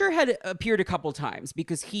 Vanisher had appeared a couple times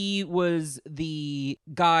because he was the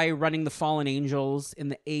guy running the Fallen Angels in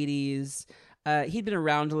the 80s. He'd been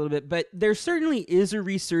around a little bit, but there certainly is a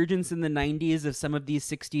resurgence in the 90s of some of these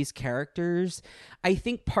 60s characters. I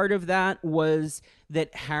think part of that was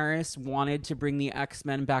that Harris wanted to bring the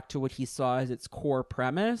X-Men back to what he saw as its core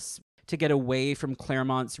premise, to get away from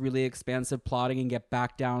Claremont's really expansive plotting and get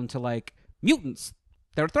back down to, like, mutants.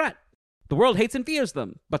 They're a threat. The world hates and fears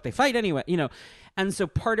them, but they fight anyway, you know. And so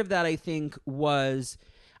part of that, I think, was,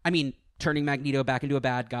 I mean, turning Magneto back into a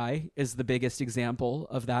bad guy is the biggest example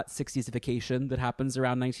of that 60sification that happens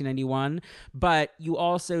around 1991. But you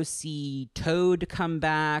also see Toad come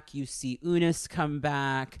back. You see Unis come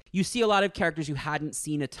back. You see a lot of characters you hadn't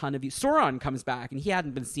seen a ton of. Sauron comes back, and he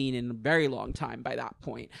hadn't been seen in a very long time by that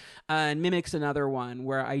point. And Mimic's another one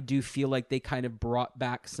where I do feel like they kind of brought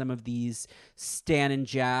back some of these Stan and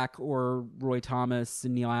Jack or Roy Thomas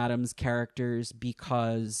and Neil Adams characters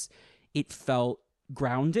because it felt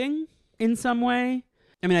grounding in some way.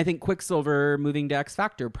 I mean, I think Quicksilver moving to X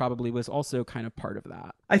Factor probably was also kind of part of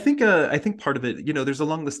that. I think part of it, you know, there's a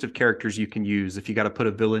long list of characters you can use if you got to put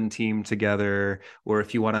a villain team together, or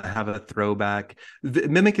if you want to have a throwback.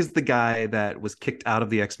 Mimic is the guy that was kicked out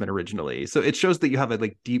of the X-Men originally, so it shows that you have a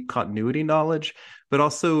like deep continuity knowledge. but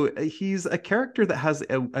also he's a character that has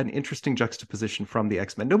an interesting juxtaposition from the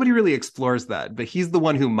X-Men. Nobody really explores that, but he's the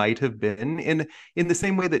one who might have been in the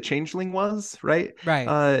same way that Changeling was, right? Right.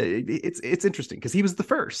 It's interesting because he was the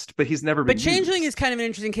first, but he's never been But Changeling used. is kind of an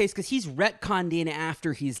interesting case because he's retconned in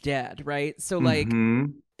after he's dead, right? So like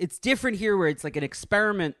it's different here where it's like an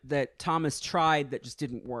experiment that Thomas tried that just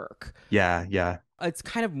didn't work. Yeah. It's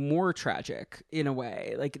kind of more tragic in a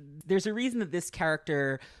way. Like there's a reason that this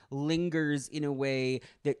character lingers in a way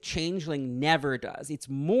that Changeling never does. It's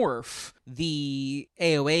Morph, the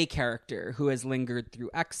AOA character who has lingered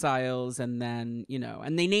through Exiles, and then,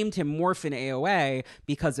 and they named him Morph in AOA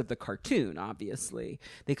because of the cartoon, obviously.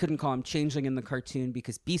 They couldn't call him Changeling in the cartoon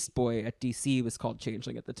because Beast Boy at DC was called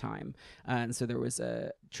Changeling at the time. And so there was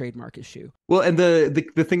a trademark issue. Well, and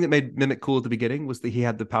the thing that made Mimic cool at the beginning was that he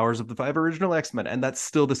had the powers of the 5 original X-Men, and that's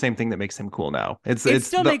still the same thing that makes him cool now. It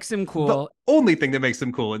still makes him cool. The only thing that makes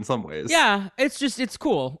him cool in some ways. Yeah, it's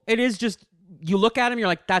cool. It is just, you look at him, you're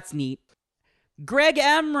like, that's neat. Greg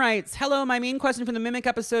M writes, hello, my main question from the Mimic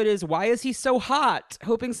episode is, why is he so hot?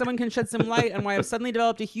 Hoping someone can shed some light on why I've suddenly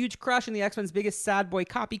developed a huge crush on the X-Men's biggest sad boy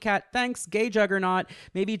copycat. Thanks, gay juggernaut.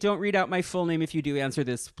 Maybe don't read out my full name if you do answer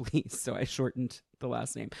this, please. So I shortened the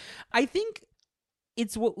last name. I think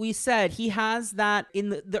it's what we said. He has that, in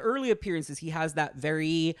the early appearances, he has that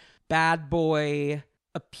very bad boy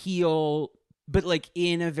appeal, but like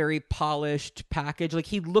in a very polished package. Like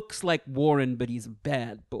he looks like Warren, but he's a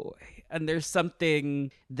bad boy. And there's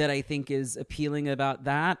something that I think is appealing about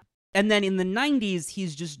that. And then in the 90s,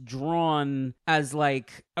 he's just drawn as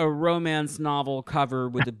like a romance novel cover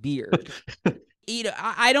with a beard.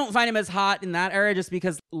 I don't find him as hot in that era just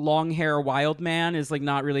because long hair wild man is like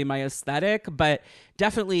not really my aesthetic, but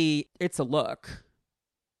definitely it's a look.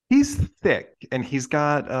 He's thick, and he's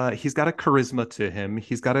got a charisma to him.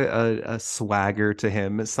 He's got a swagger to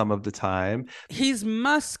him some of the time. He's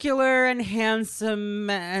muscular and handsome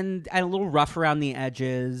and a little rough around the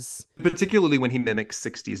edges. Particularly when he mimics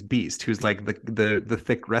 60s Beast, who's like the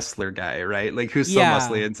thick wrestler guy, right? Like who's so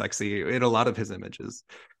muscly and sexy in a lot of his images.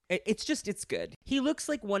 It's good. He looks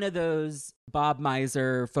like one of those Bob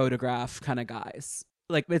Miser photograph kind of guys.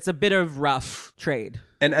 Like it's a bit of rough trade.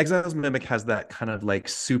 And Exile's Mimic has that kind of like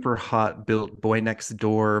super hot built boy next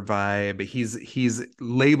door vibe. He's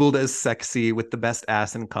labeled as sexy with the best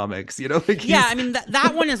ass in comics, Like yeah, I mean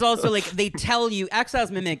that one is also like they tell you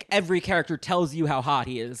Exile's Mimic. Every character tells you how hot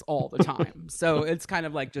he is all the time. So it's kind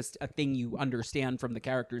of like just a thing you understand from the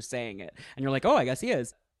characters saying it, and you're like, oh, I guess he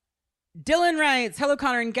is. Dylan writes, hello,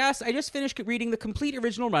 Connor and guests. I just finished reading the complete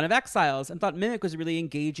original run of Exiles and thought Mimic was a really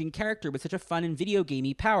engaging character with such a fun and video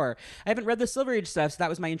gamey power. I haven't read the Silver Age stuff, so that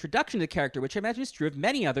was my introduction to the character, which I imagine is true of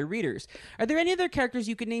many other readers. Are there any other characters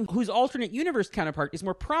you could name whose alternate universe counterpart is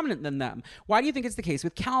more prominent than them? Why do you think it's the case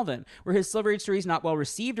with Calvin? Were his Silver Age stories not well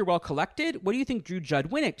received or well collected? What do you think drew Judd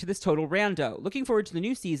Winnick to this total rando? Looking forward to the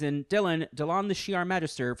new season. Dylan, Delon the Shi'ar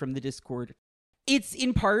Magister from the Discord. It's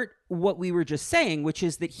in part what we were just saying, which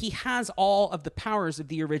is that he has all of the powers of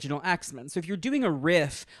the original X-Men. So if you're doing a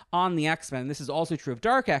riff on the X-Men, this is also true of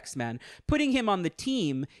Dark X-Men, putting him on the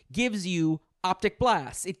team gives you Optic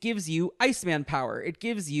Blast. It gives you Iceman power. It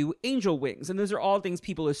gives you Angel Wings. And those are all things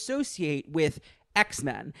people associate with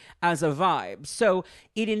X-Men as a vibe. So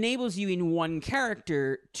it enables you in one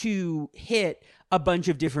character to hit a bunch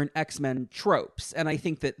of different X-Men tropes. And I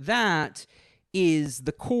think that is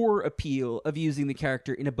the core appeal of using the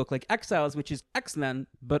character in a book like Exiles, which is X-Men,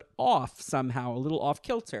 but off somehow, a little off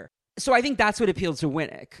kilter. So I think that's what appealed to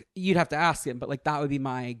Winnick. You'd have to ask him, but like that would be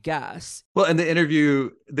my guess. Well, and the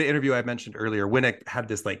interview I mentioned earlier, Winnick had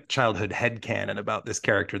this like childhood headcanon about this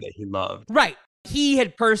character that he loved. Right. He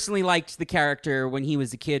had personally liked the character when he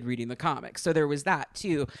was a kid reading the comics. So there was that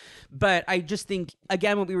too. But I just think,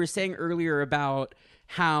 again, what we were saying earlier about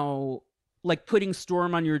how like putting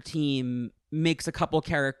Storm on your team makes a couple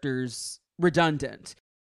characters redundant.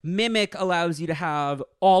 Mimic allows you to have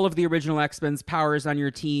all of the original X-Men's powers on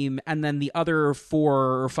your team, and then the other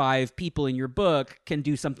 4 or 5 people in your book can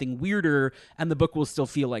do something weirder, and the book will still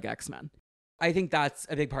feel like X-Men. I think that's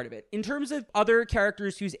a big part of it. In terms of other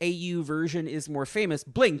characters whose AU version is more famous,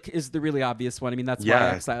 Blink is the really obvious one. I mean, that's why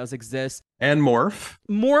Exiles exists. And Morph.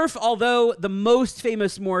 Morph, although the most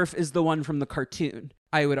famous Morph is the one from the cartoon,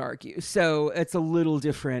 I would argue. So it's a little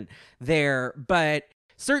different there. But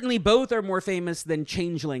certainly both are more famous than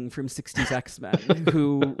Changeling from 60s X-Men,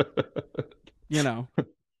 who,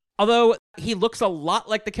 although he looks a lot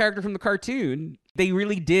like the character from the cartoon. They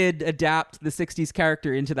really did adapt the 60s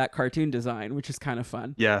character into that cartoon design, which is kind of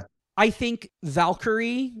fun. Yeah. I think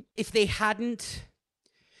Valkyrie, if they hadn't...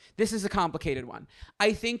 this is a complicated one.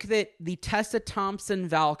 I think that the Tessa Thompson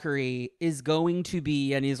Valkyrie is going to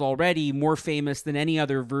be, and is already, more famous than any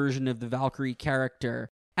other version of the Valkyrie character.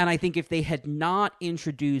 And I think if they had not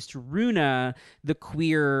introduced Runa, the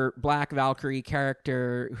queer Black Valkyrie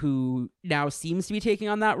character who now seems to be taking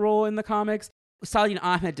on that role in the comics, Saladin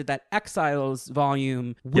Ahmed did that Exiles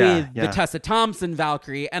volume with the Tessa Thompson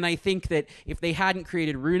Valkyrie. And I think that if they hadn't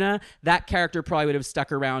created Runa, that character probably would have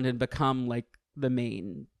stuck around and become like the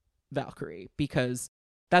main Valkyrie, because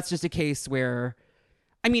that's just a case where,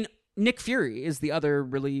 I mean, Nick Fury is the other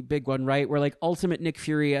really big one, right? Where like Ultimate Nick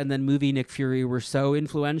Fury and then movie Nick Fury were so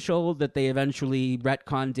influential that they eventually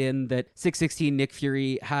retconned in that 616 Nick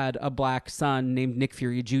Fury had a black son named Nick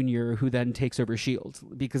Fury Jr. who then takes over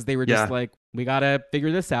S.H.I.E.L.D. because they were just like, we gotta figure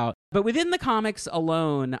this out. But within the comics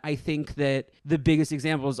alone, I think that the biggest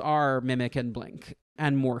examples are Mimic and Blink.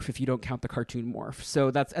 And Morph, if you don't count the cartoon Morph. So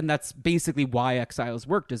that's basically why Exiles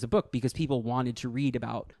worked as a book, because people wanted to read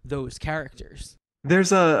about those characters.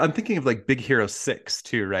 I'm thinking of like Big Hero 6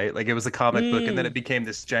 too, right? Like it was a comic book and then it became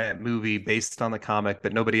this giant movie based on the comic,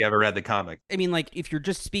 but nobody ever read the comic. I mean, like if you're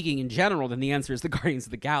just speaking in general, then the answer is the Guardians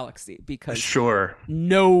of the Galaxy, because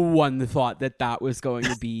no one thought that was going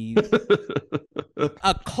to be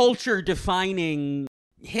a culture defining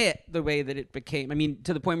hit the way that it became. I mean,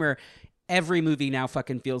 to the point where every movie now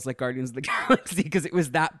fucking feels like Guardians of the Galaxy because it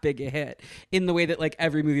was that big a hit, in the way that like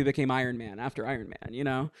every movie became Iron Man after Iron Man, you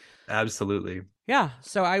know? Absolutely. Yeah,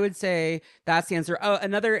 so I would say that's the answer. Oh,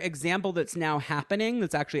 another example that's now happening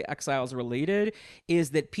that's actually Exiles related is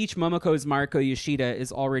that Peach Momoko's Mariko Yoshida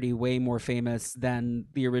is already way more famous than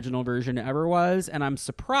the original version ever was. And I'm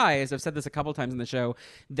surprised, I've said this a couple times in the show,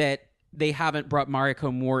 that they haven't brought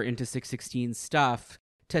Mariko more into 616 stuff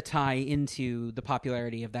to tie into the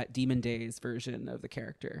popularity of that Demon Days version of the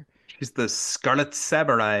character. She's the Scarlet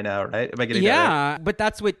Samurai now, right? Am I getting that right? But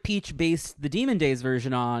that's what Peach based the Demon Days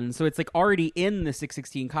version on. So it's like already in the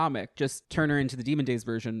 616 comic. Just turn her into the Demon Days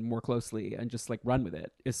version more closely and just like run with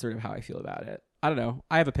it is sort of how I feel about it. I don't know.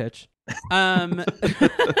 I have a pitch.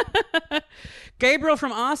 Gabriel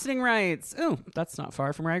from Austin writes, oh, that's not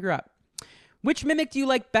far from where I grew up. Which Mimic do you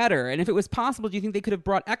like better? And if it was possible, do you think they could have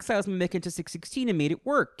brought Exiles Mimic into 616 and made it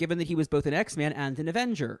work, given that he was both an X-Man and an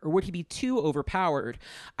Avenger? Or would he be too overpowered?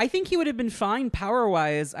 I think he would have been fine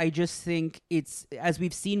power-wise. I just think it's, as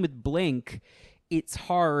we've seen with Blink, it's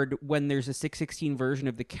hard when there's a 616 version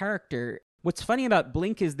of the character. What's funny about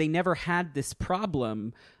Blink is they never had this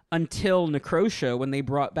problem until Necrosha, when they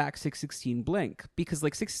brought back 616 Blink, because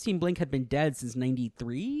like 616 Blink had been dead since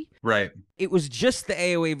 93. Right. It was just the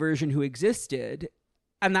AOA version who existed,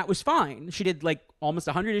 and that was fine. She did like almost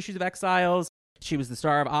 100 issues of Exiles. She was the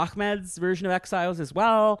star of Ahmed's version of Exiles as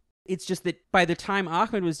well. It's just that by the time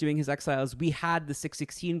Ahmed was doing his Exiles, we had the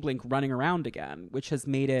 616 Blink running around again, which has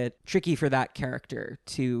made it tricky for that character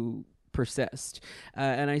to persist.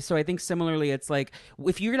 So I think similarly, it's like,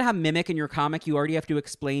 if you're gonna have Mimic in your comic, you already have to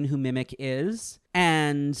explain who Mimic is,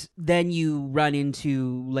 and then you run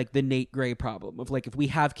into like the Nate Gray problem of like, if we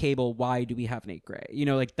have Cable, why do we have Nate Gray? You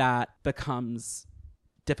know, like that becomes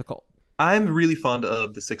difficult. I'm really fond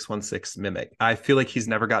of the 616 Mimic. I feel like he's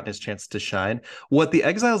never gotten his chance to shine. What the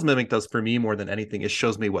Exiles Mimic does for me more than anything is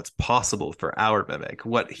shows me what's possible for our Mimic,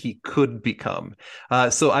 what he could become.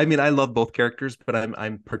 So, I mean, I love both characters, but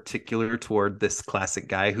I'm particular toward this classic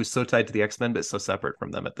guy who's so tied to the X-Men, but so separate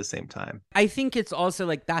from them at the same time. I think it's also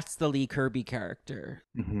like, that's the Lee Kirby character.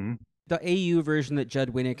 Mm-hmm. The AU version that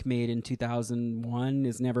Judd Winnick made in 2001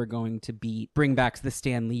 is never going to bring back the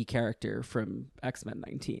Stan Lee character from X-Men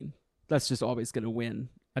 19. That's just always going to win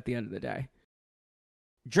at the end of the day.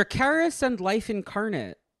 Dracarys and Life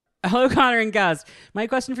Incarnate. Hello, Connor and Gus. My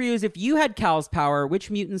question for you is, if you had Cal's power,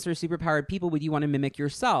 which mutants or superpowered people would you want to mimic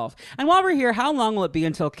yourself? And while we're here, how long will it be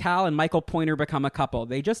until Cal and Michael Pointer become a couple?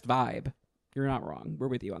 They just vibe. You're not wrong. We're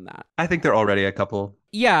with you on that. I think they're already a couple.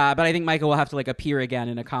 Yeah, but I think Michael will have to like appear again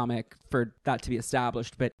in a comic for that to be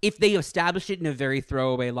established. But if they established it in a very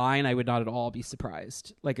throwaway line, I would not at all be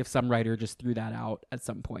surprised. Like if some writer just threw that out at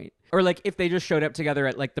some point. Or like if they just showed up together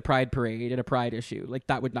at like the Pride Parade at a Pride issue. Like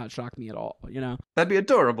that would not shock me at all, you know? That'd be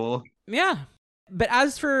adorable. Yeah. But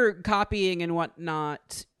as for copying and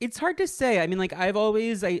whatnot, it's hard to say. I mean, like I've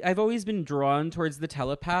always been drawn towards the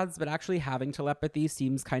telepaths, but actually having telepathy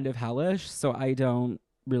seems kind of hellish. So I don't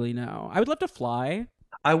really know. I would love to fly.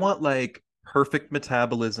 I want like perfect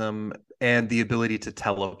metabolism and the ability to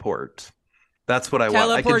teleport. That's what I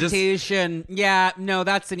want. Teleportation. Yeah, no,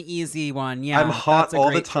 that's an easy one. Yeah, I'm hot that's a all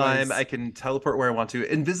the great time. choice. I can teleport where I want to.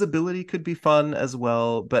 Invisibility could be fun as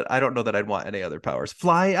well, but I don't know that I'd want any other powers.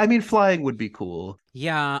 Flying would be cool.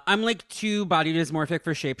 Yeah, I'm like too body dysmorphic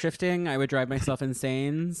for shapeshifting. I would drive myself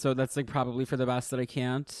insane. So that's like probably for the best that I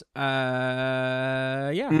can't.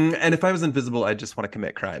 Yeah. And if I was invisible, I'd just want to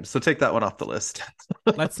commit crimes. So take that one off the list.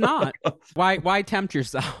 Let's not. Why tempt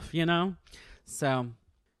yourself, you know? So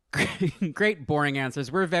great boring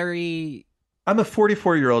answers. We're very I'm a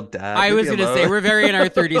 44-year-old dad. I Leave was me going to say alone. we're very in our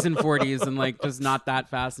 30s and 40s and like just not that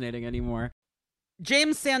fascinating anymore.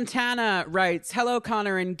 James Santana writes, "Hello,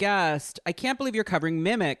 Connor and guest. I can't believe you're covering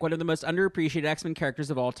Mimic, one of the most underappreciated X-Men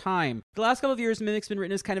characters of all time. The last couple of years, Mimic's been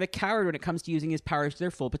written as kind of a coward when it comes to using his powers to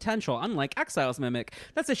their full potential, unlike Exile's Mimic.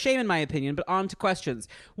 That's a shame in my opinion, but on to questions.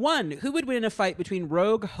 1. Who would win in a fight between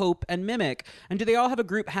Rogue, Hope, and Mimic? And do they all have a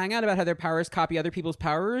group hangout about how their powers copy other people's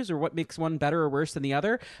powers, or what makes one better or worse than the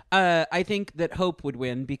other? I think that Hope would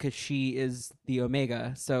win because she is the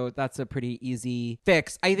Omega, so that's a pretty easy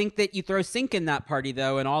fix. I think that you throw Sync in that party,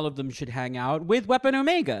 though, and all of them should hang out with Weapon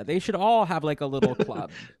Omega. They should all have like a little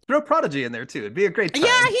club. Throw Prodigy in there too. It'd be a great time.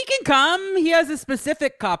 Yeah, he can come. He has a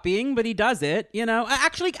specific copying, but he does it, you know.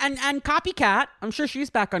 Actually, and Copycat, I'm sure she's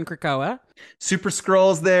back on Krakoa. Super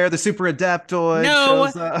Skrull's there. The Super Adaptoid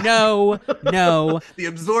shows up. No. The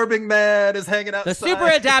Absorbing Man is hanging out. The Super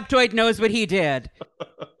Adaptoid knows what he did.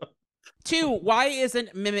 2, why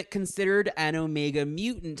isn't Mimic considered an Omega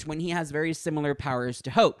mutant when he has very similar powers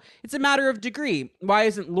to Hope? It's a matter of degree. Why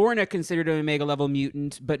isn't Lorna considered an Omega level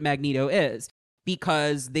mutant, but Magneto is?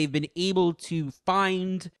 Because they've been able to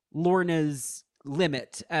find Lorna's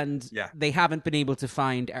limit, and they haven't been able to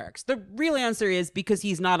find Eric's. The real answer is because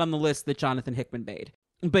he's not on the list that Jonathan Hickman made.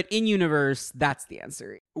 But in universe, that's the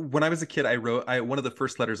answer. When I was a kid, I wrote one of the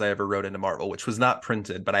first letters I ever wrote into Marvel, which was not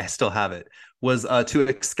printed, but I still have it, was to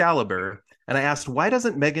Excalibur. And I asked, why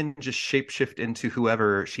doesn't Megan just shapeshift into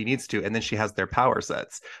whoever she needs to, and then she has their power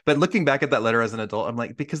sets? But looking back at that letter as an adult, I'm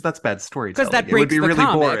like, because that's bad storytelling. Because that breaks it would be the really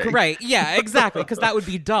comic. boring. Right, yeah, exactly, because that would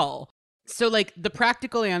be dull. So, like, the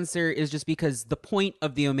practical answer is just because the point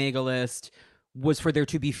of the Omega list was for there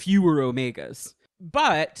to be fewer Omegas.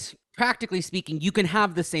 But practically speaking, you can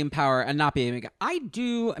have the same power and not be Omega. I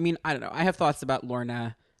don't know. I have thoughts about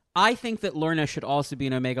Lorna. I think that Lorna should also be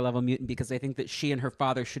an Omega level mutant because I think that she and her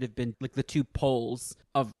father should have been like the two poles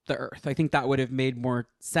of the Earth. I think that would have made more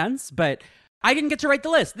sense, but I didn't get to write the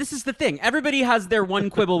list. This is the thing. Everybody has their one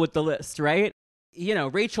quibble with the list, right? You know,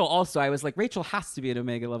 Rachel also, I was like, Rachel has to be an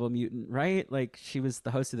Omega level mutant, right? Like, she was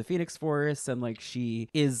the host of the Phoenix Force, and like, she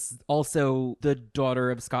is also the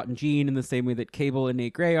daughter of Scott and Jean in the same way that Cable and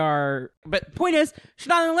Nate Gray are. But point is, she's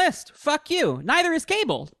not on the list. Fuck you. Neither is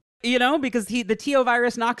Cable. You know, because the TO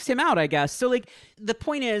virus knocks him out, I guess. So, like, the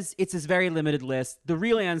point is, it's this very limited list. The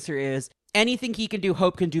real answer is, anything he can do,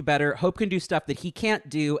 Hope can do better. Hope can do stuff that he can't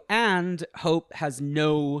do, and Hope has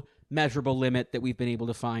no measurable limit that we've been able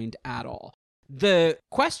to find at all. The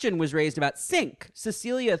question was raised about Sync.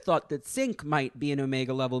 Cecilia thought that Sync might be an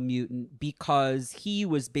Omega level mutant because he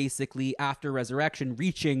was basically, after Resurrection,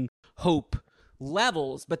 reaching Hope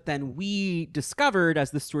levels, but then we discovered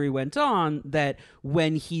as the story went on that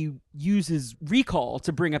when he uses recall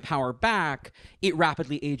to bring a power back, it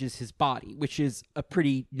rapidly ages his body, which is a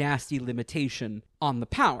pretty nasty limitation on the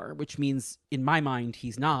power, which means in my mind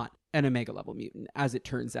he's not an Omega level mutant, as it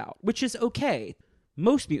turns out, which is okay.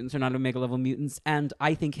 Most mutants are not Omega level mutants, and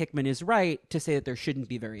I think Hickman is right to say that there shouldn't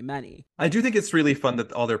be very many. I do think it's really fun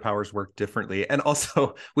that all their powers work differently. And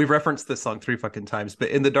also, we've referenced this song 3 fucking times, but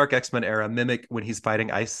in the Dark X-Men era, Mimic, when he's fighting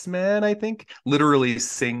Iceman, I think, literally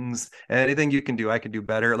sings, anything you can do, I can do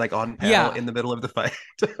better, like on panel in the middle of the fight.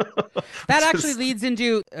 That actually leads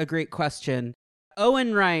into a great question.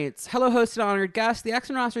 Owen writes, hello, host and honored guest. The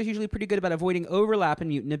X-Men roster is usually pretty good about avoiding overlap in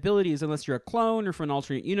mutant abilities unless you're a clone or from an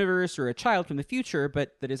alternate universe or a child from the future,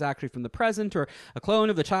 but that is actually from the present, or a clone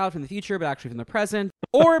of the child from the future, but actually from the present,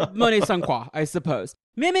 or Monet Sans Croix, I suppose.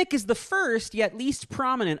 Mimic is the first, yet least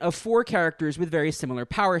prominent, of 4 characters with very similar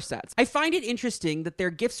power sets. I find it interesting that their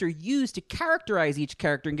gifts are used to characterize each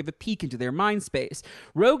character and give a peek into their mind space.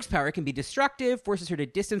 Rogue's power can be destructive, forces her to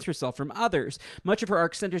distance herself from others. Much of her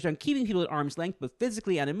arc centers on keeping people at arm's length, both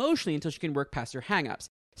physically and emotionally, until she can work past her hang-ups.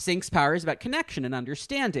 Sync's power is about connection and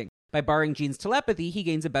understanding. By borrowing Jean's telepathy, he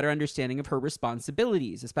gains a better understanding of her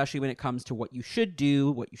responsibilities, especially when it comes to what you should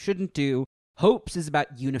do, what you shouldn't do. Hope's is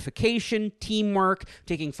about unification, teamwork,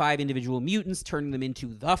 taking 5 individual mutants, turning them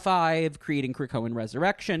into the 5, creating Krakoan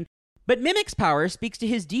resurrection. But Mimic's power speaks to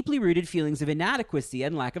his deeply rooted feelings of inadequacy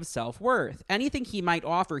and lack of self-worth. Anything he might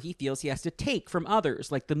offer, he feels he has to take from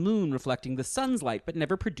others, like the moon reflecting the sun's light but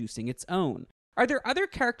never producing its own. Are there other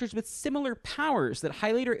characters with similar powers that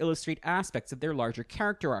highlight or illustrate aspects of their larger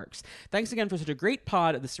character arcs? Thanks again for such a great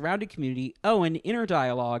pod of the surrounding community. Owen, inner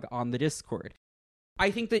dialogue on the Discord. I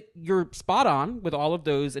think that you're spot on with all of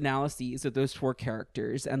those analyses of those four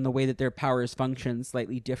characters and the way that their powers function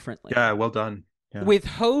slightly differently. Yeah, well done. Yeah. With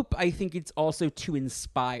Hope, I think it's also to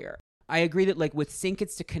inspire. I agree that like with Sync,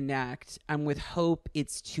 it's to connect, and with Hope,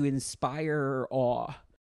 it's to inspire awe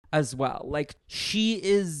as well. Like she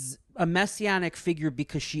is a messianic figure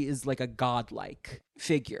because she is like a godlike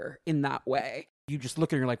figure in that way. You just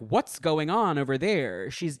look at her like, what's going on over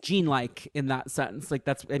there? She's Jean-like in that sense. Like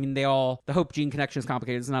that's, I mean, the Hope-Jean connection is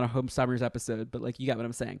complicated. It's not a Hope Summers episode, but like you get what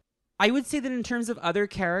I'm saying. I would say that in terms of other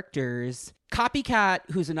characters, Copycat,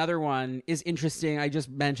 who's another one, is interesting. I just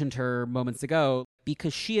mentioned her moments ago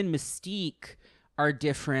because she and Mystique are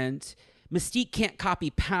different. Mystique can't copy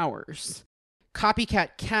powers.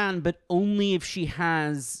 Copycat can, but only if she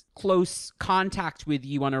has close contact with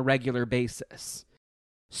you on a regular basis.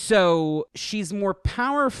 So she's more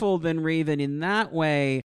powerful than Raven in that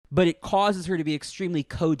way, but it causes her to be extremely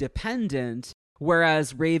codependent,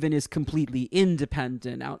 whereas Raven is completely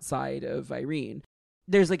independent outside of Irene.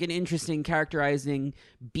 There's like an interesting characterizing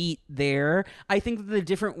beat there. I think that the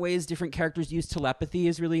different ways different characters use telepathy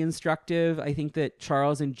is really instructive. I think that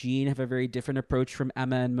Charles and Jean have a very different approach from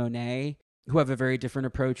Emma and Monet, who have a very different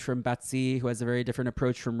approach from Betsy, who has a very different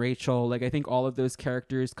approach from Rachel. Like, I think all of those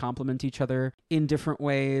characters complement each other in different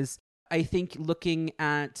ways. I think looking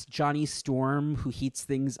at Johnny Storm, who heats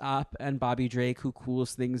things up, and Bobby Drake, who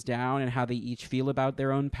cools things down, and how they each feel about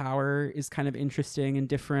their own power is kind of interesting and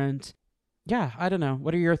different. Yeah, I don't know.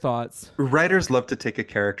 What are your thoughts? Writers love to take a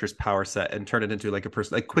character's power set and turn it into like a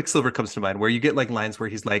person. Like Quicksilver comes to mind, where you get like lines where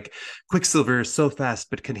he's like, Quicksilver is so fast,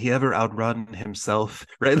 but can he ever outrun himself?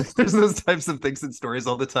 Right? There's those types of things in stories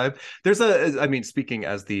all the time. I mean, speaking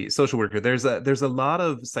as the social worker, there's a lot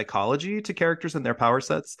of psychology to characters and their power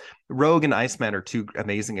sets. Rogue and Iceman are two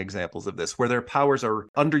amazing examples of this, where their powers are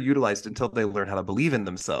underutilized until they learn how to believe in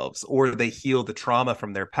themselves, or they heal the trauma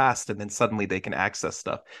from their past, and then suddenly they can access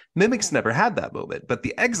stuff. Mimic's never had that moment, but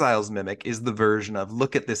the Exiles mimic is the version of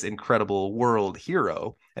look at this incredible world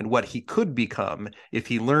hero and what he could become if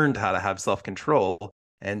he learned how to have self-control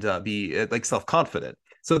and be like self-confident.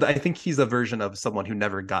 So I think he's a version of someone who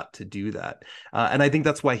never got to do that. And I think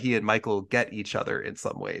that's why he and Michael get each other in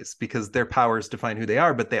some ways, because their powers define who they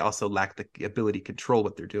are, but they also lack the ability to control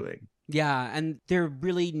what they're doing. Yeah, and they're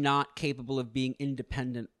really not capable of being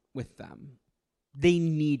independent with them. They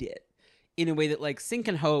need it in a way that like Sync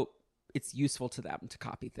and Hope, it's useful to them to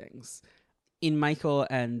copy things. In Michael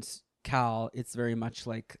and Cal, it's very much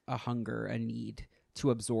like a hunger, a need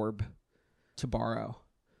to absorb, to borrow,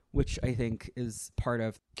 which I think is part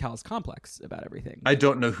of Cal's complex about everything. I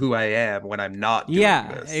don't know who I am when I'm not doing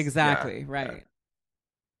this. Exactly, yeah, right. Yeah.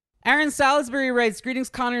 Aaron Salisbury writes, greetings,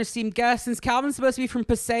 Connor, esteemed guest. Since Calvin's supposed to be from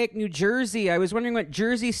Passaic, New Jersey, I was wondering what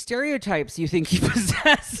Jersey stereotypes you think he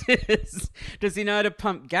possesses. Does he know how to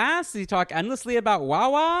pump gas? Does he talk endlessly about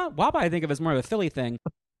Wawa? Wawa I think of as more of a Philly thing.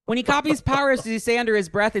 When he copies powers, does he say under his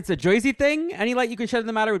breath, it's a Jersey thing? Any light you can shed on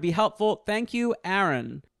the matter would be helpful. Thank you,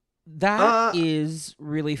 Aaron. That is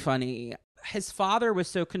really funny. His father was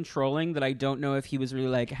so controlling that I don't know if he was really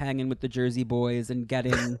like hanging with the Jersey boys and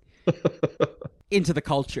getting into the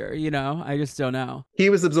culture, you know? I just don't know. He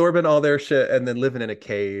was absorbing all their shit and then living in a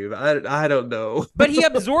cave. I don't know. But he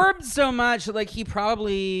absorbed so much, like he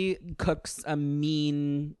probably cooks a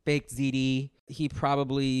mean baked ziti. He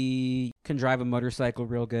probably can drive a motorcycle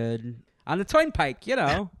real good on the turnpike, you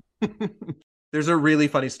know? There's a really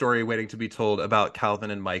funny story waiting to be told about Calvin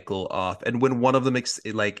and Michael off. And when one of them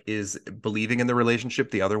is believing in the relationship,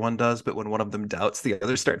 the other one does. But when one of them doubts, the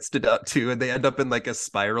other starts to doubt too. And they end up in like a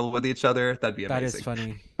spiral with each other. That'd be amazing. That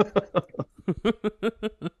is funny.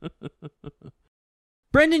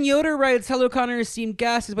 Brendan Yoder writes, hello, Connor, esteemed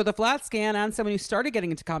guest. Is both a flat scan and someone who started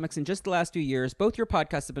getting into comics in just the last few years. Both your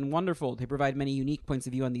podcasts have been wonderful. They provide many unique points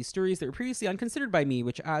of view on these stories that were previously unconsidered by me,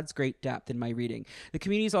 which adds great depth in my reading. The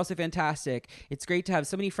community is also fantastic. It's great to have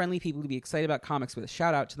so many friendly people to be excited about comics with.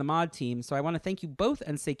 Shout out to the mod team. So I want to thank you both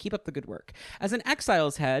and say keep up the good work. As an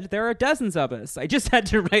Exiles head, there are dozens of us. I just had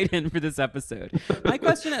to write in for this episode. My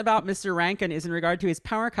question about Mr. Rankin is in regard to his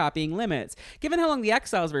power copying limits. Given how long the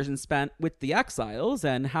Exiles version spent with the Exiles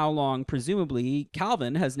and how long, presumably,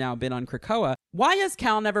 Calvin has now been on Krakoa, why has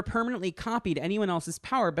Cal never permanently copied anyone else's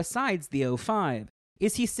power besides the O5?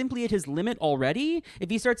 Is he simply at his limit already? If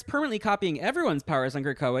he starts permanently copying everyone's powers on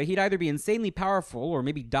Krakoa, he'd either be insanely powerful or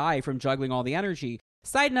maybe die from juggling all the energy.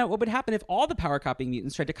 Side note, what would happen if all the power copying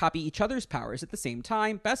mutants tried to copy each other's powers at the same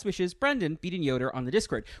time? Best wishes, Brendan, Beaton Yoder on the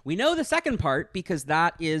Discord. We know the second part because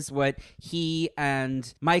that is what he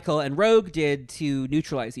and Michael and Rogue did to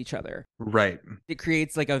neutralize each other. Right. It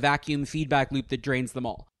creates like a vacuum feedback loop that drains them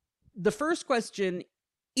all. The first question,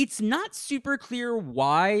 it's not super clear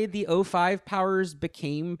why the O5 powers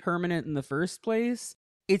became permanent in the first place.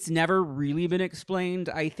 It's never really been explained.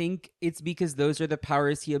 I think it's because those are the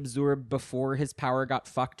powers he absorbed before his power got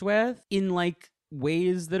fucked with in like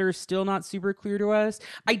ways that are still not super clear to us.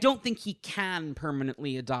 I don't think he can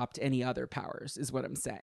permanently adopt any other powers, is what I'm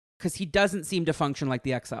saying. Because he doesn't seem to function like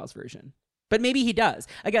the Exiles version. But maybe he does.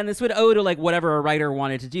 Again, this would owe to like whatever a writer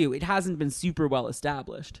wanted to do. It hasn't been super well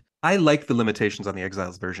established. I like the limitations on the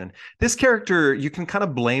Exiles version. This character, you can kind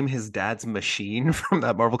of blame his dad's machine from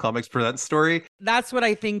that Marvel Comics Presents story. That's what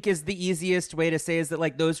I think is the easiest way to say, is that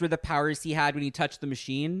like those were the powers he had when he touched the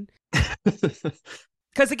machine.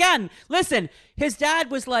 Because again, listen, his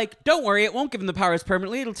dad was like, don't worry, it won't give him the powers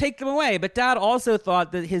permanently, it'll take them away. But dad also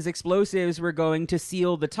thought that his explosives were going to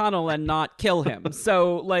seal the tunnel and not kill him.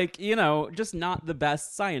 So, like, you know, just not the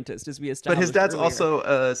best scientist, as we established. But his dad's earlier. also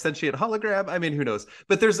a sentient hologram. I mean, who knows?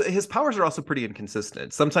 But his powers are also pretty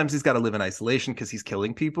inconsistent. Sometimes he's got to live in isolation because he's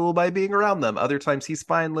killing people by being around them. Other times he's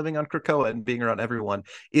fine living on Krakoa and being around everyone.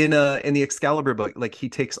 In the Excalibur book, like he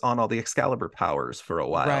takes on all the Excalibur powers for a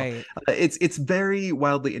while. Right. It's very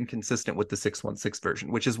wildly inconsistent with the 616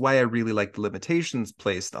 version, which is why I really like the limitations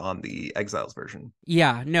placed on the Exiles version.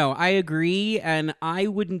 Yeah, no, I agree. And I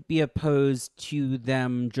wouldn't be opposed to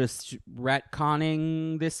them just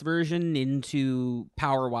retconning this version into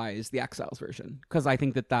power-wise the Exiles version, because I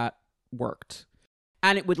think that worked.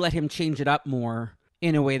 And it would let him change it up more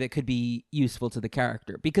in a way that could be useful to the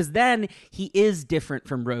character, because then he is different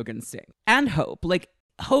from Rogue and Singh and Hope. Like,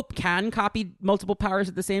 Hope can copy multiple powers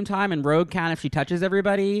at the same time, and Rogue can if she touches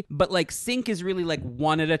everybody. But like Sync is really like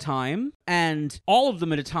one at a time, and all of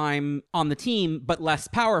them at a time on the team, but less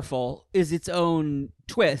powerful, is its own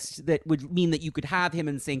twist that would mean that you could have him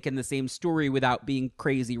and Sync in the same story without being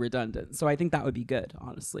crazy redundant. So I think that would be good,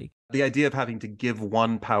 honestly. The idea of having to give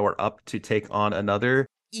one power up to take on another,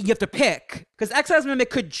 you have to pick, because Exiles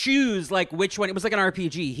Mimic could choose like which one. It was like an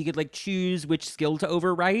RPG. He could like choose which skill to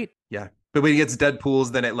overwrite. Yeah. But when he gets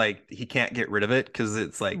Deadpool's, then it like he can't get rid of it because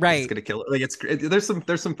it's like right. It's gonna kill it. Like there's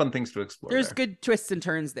some fun things to explore. There's good twists and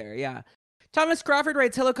turns there, yeah. Thomas Crawford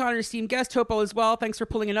writes, hello, Connor, esteemed guest, hope all is well. Thanks for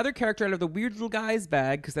pulling another character out of the weird little guy's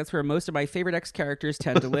bag, because that's where most of my favorite X characters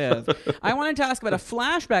tend to live. I wanted to ask about a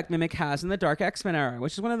flashback Mimic has in the Dark X-Men era,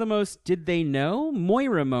 which is one of the most did they know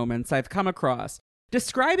Moira moments I've come across.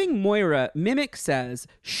 Describing Moira, Mimic says,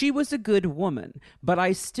 she was a good woman, but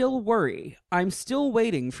I still worry. I'm still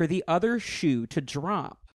waiting for the other shoe to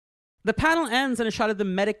drop. The panel ends on a shot of the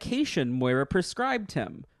medication Moira prescribed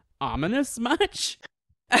him. Ominous much?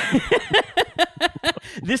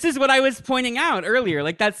 This is what I was pointing out earlier.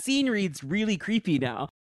 Like, that scene reads really creepy now.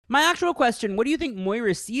 My actual question, what do you think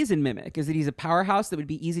Moira sees in Mimic? Is that he's a powerhouse that would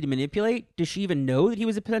be easy to manipulate? Does she even know that he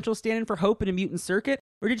was a potential stand-in for Hope in a mutant circuit?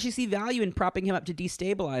 Or did she see value in propping him up to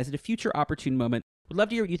destabilize at a future opportune moment? Would love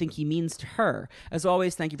to hear what you think he means to her. As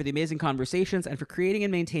always, thank you for the amazing conversations and for creating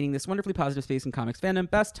and maintaining this wonderfully positive space in comics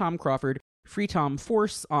fandom. Best, Tom Crawford. Free Tom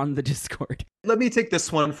Force on the Discord. Let me take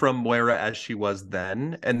this one from Moira as she was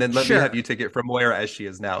then, and then let me have you take it from Moira as she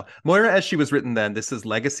is now. Moira as she was written then, this is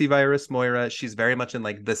Legacy Virus Moira. She's very much in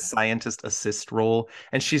like the scientist assist role,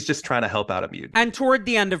 and she's just trying to help out a mutant. And toward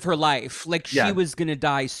the end of her life, like she was going to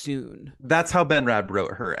die soon. That's how Ben Rabb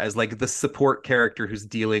wrote her, as like the support character who's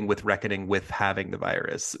dealing with reckoning with having the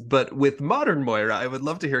virus. But with modern Moira, I would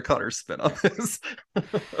love to hear Connor's spin on this.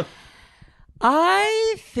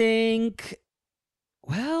 I think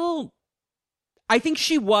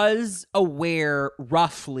she was aware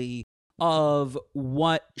roughly of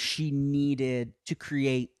what she needed to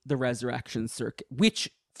create the resurrection circuit,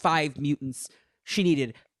 which 5 mutants she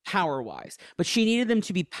needed power-wise, but she needed them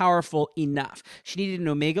to be powerful enough. She needed an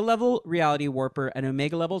Omega level reality warper, an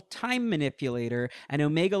Omega level time manipulator, an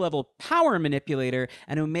Omega level power manipulator,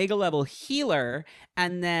 an Omega level healer,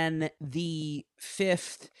 and then the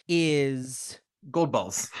 5th is Gold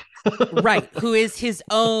Balls. right, who is his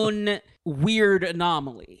own weird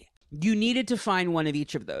anomaly. You needed to find one of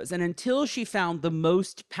each of those. And until she found the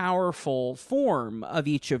most powerful form of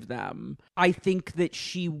each of them, I think that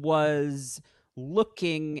she was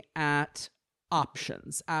looking at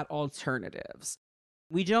options, at alternatives.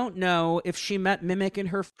 We don't know if she met Mimic in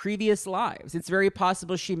her previous lives. It's very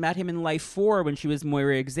possible she met him in Life 4 when she was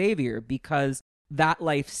Moira Xavier, because that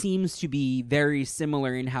life seems to be very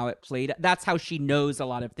similar in how it played. That's how she knows a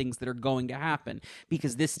lot of things that are going to happen,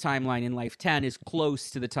 because this timeline in Life 10 is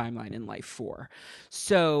close to the timeline in Life 4.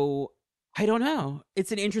 So I don't know.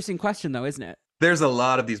 It's an interesting question, though, isn't it? There's a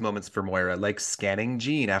lot of these moments for Moira, like scanning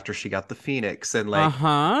Jean after she got the Phoenix, and like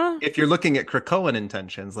Uh-huh. if you're looking at Krakoan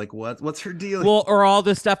intentions, like what's her deal? Well, or all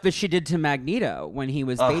the stuff that she did to Magneto when he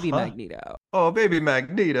was baby Uh-huh. Magneto. Oh, baby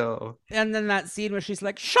Magneto. And then that scene where she's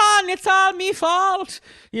like, Sean, it's all me fault,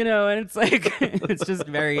 and it's like, it's just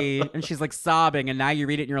very, and she's like sobbing, and now you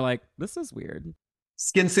read it and you're like, this is weird.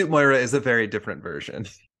 Skin Suit Moira is a very different version.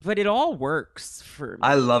 But it all works for me.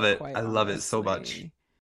 I love it. Quite I love it so much. honestly.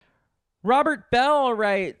 Robert Bell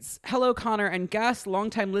writes, hello, Connor and guest,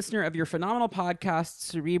 longtime listener of your phenomenal podcast,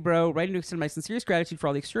 Cerebro, writing to extend my sincerest gratitude for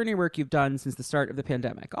all the extraordinary work you've done since the start of the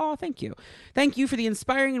pandemic. Oh, thank you. Thank you for the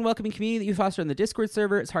inspiring and welcoming community that you foster on the Discord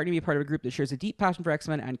server. It's hard to be a part of a group that shares a deep passion for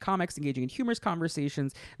X-Men and comics, engaging in humorous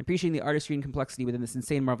conversations, and appreciating the artistry and complexity within this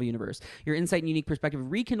insane Marvel universe. Your insight and unique perspective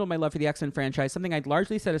have rekindled my love for the X-Men franchise, something I'd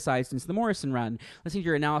largely set aside since the Morrison run. Listening to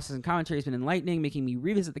your analysis and commentary has been enlightening, making me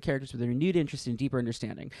revisit the characters with a renewed interest and deeper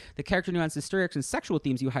understanding. The character nuances, story arcs, and sexual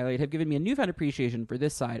themes you highlight have given me a newfound appreciation for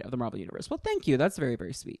this side of the Marvel Universe. Well, thank you. That's very,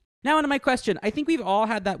 very sweet. Now, onto my question. I think we've all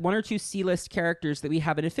had that one or two C-list characters that we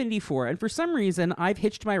have an affinity for, and for some reason, I've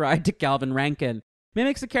hitched my ride to Calvin Rankin.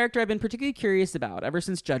 Mimic's a character I've been particularly curious about ever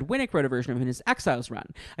since Judd Winnick wrote a version of him in his Exiles run.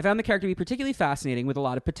 I found the character to be particularly fascinating with a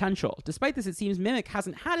lot of potential. Despite this, it seems Mimic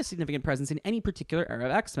hasn't had a significant presence in any particular era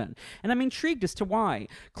of X-Men, and I'm intrigued as to why.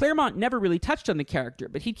 Claremont never really touched on the character,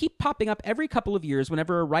 but he'd keep popping up every couple of years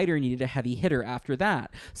whenever a writer needed a heavy hitter after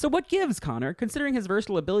that. So what gives, Connor? Considering his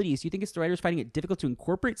versatile abilities, do you think it's the writers finding it difficult to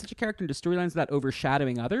incorporate such a character into storylines without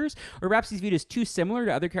overshadowing others? Or perhaps he's viewed as too similar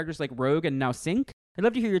to other characters like Rogue and now Synch? I'd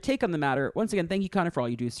love to hear your take on the matter. Once again, thank you, Connor, for all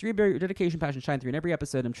you do. Cerebro, your dedication, passion shine through in every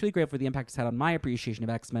episode. I'm truly grateful for the impact it's had on my appreciation of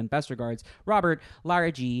X-Men. Best regards, Robert, Lara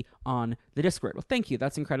G on the Discord. Well, thank you.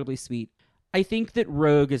 That's incredibly sweet. I think that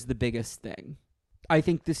Rogue is the biggest thing. I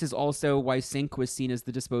think this is also why Synch was seen as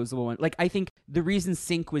the disposable one. Like, I think the reason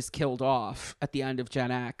Synch was killed off at the end of Gen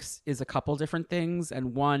X is a couple different things.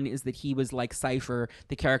 And one is that he was like Cypher,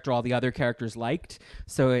 the character all the other characters liked.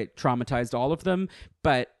 So it traumatized all of them.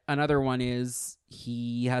 But another one is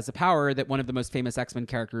he has a power that one of the most famous X-Men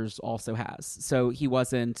characters also has. So he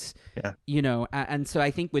wasn't, and so I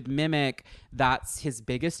think with Mimic, that's his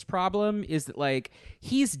biggest problem is that, like,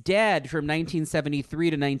 he's dead from 1973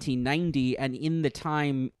 to 1990, and in the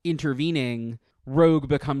time intervening, Rogue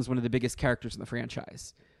becomes one of the biggest characters in the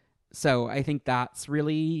franchise. So I think that's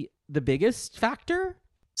really the biggest factor.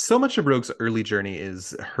 So much of Rogue's early journey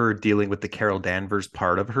is her dealing with the Carol Danvers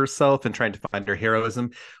part of herself and trying to find her heroism.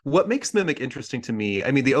 What makes Mimic interesting to me,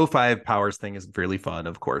 I mean, the O5 powers thing is really fun,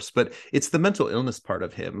 of course, but it's the mental illness part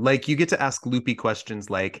of him. Like, you get to ask loopy questions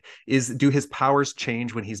like, do his powers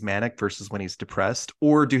change when he's manic versus when he's depressed?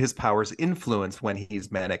 Or do his powers influence when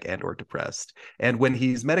he's manic and or depressed? And when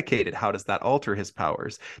he's medicated, how does that alter his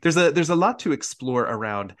powers? There's a lot to explore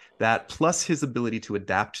around that, plus his ability to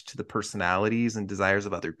adapt to the personalities and desires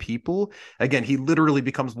of other people. Again, he literally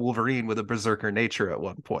becomes Wolverine with a berserker nature at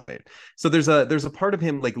one point. So there's a part of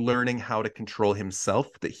him like learning how to control himself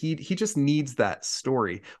that he just needs that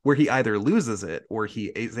story where he either loses it or he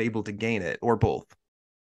is able to gain it, or both.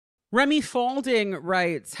 Remy Falding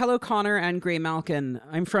writes, hello, Connor and Gray Malkin.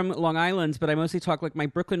 I'm from Long Island, but I mostly talk like my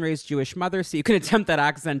Brooklyn-raised Jewish mother, so you can attempt that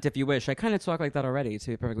accent if you wish. I kind of talk like that already,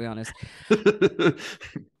 to be perfectly honest.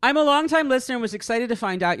 I'm a longtime listener and was excited to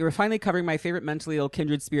find out you were finally covering my favorite mentally ill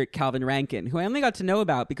kindred spirit, Calvin Rankin, who I only got to know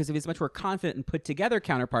about because of his much more confident and put-together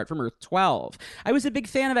counterpart from Earth 12. I was a big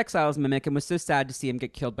fan of Exiles Mimic and was so sad to see him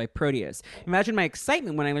get killed by Proteus. Imagine my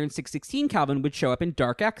excitement when I learned 616 Calvin would show up in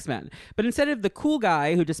Dark X-Men. But instead of the cool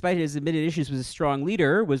guy who, despite his admitted issues, was a strong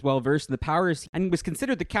leader, was well-versed in the powers, and was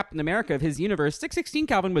considered the Captain America of his universe, 616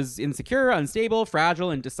 Calvin was insecure, unstable,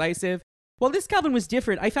 fragile, and decisive. While this Calvin was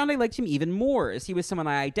different, I found I liked him even more, as he was someone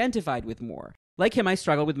I identified with more. Like him, I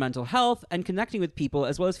struggled with mental health and connecting with people,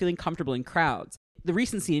 as well as feeling comfortable in crowds. The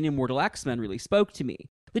recent scene in Immortal X-Men really spoke to me.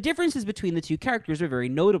 The differences between the two characters are very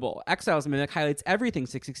notable. Exiles Mimic highlights everything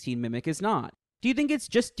 616 Mimic is not. Do you think it's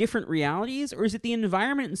just different realities, or is it the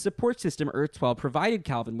environment and support system Earth 12 provided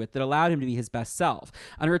Calvin with that allowed him to be his best self?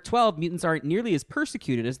 On Earth 12, mutants aren't nearly as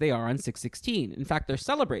persecuted as they are on 616. In fact, they're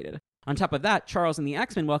celebrated. On top of that, Charles and the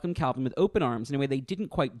X-Men welcomed Calvin with open arms in a way they didn't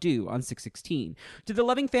quite do on 616. Did the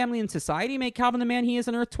loving family and society make Calvin the man he is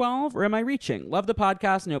on Earth 12, or am I reaching? Love the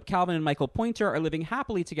podcast and hope Calvin and Michael Pointer are living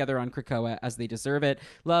happily together on Krakoa as they deserve it.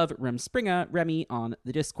 Love, Rem Springer, Remy on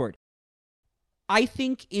the Discord. I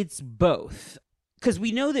think it's both. Because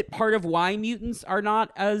we know that part of why mutants are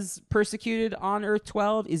not as persecuted on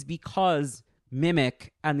Earth-12 is because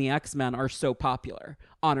Mimic and the X-Men are so popular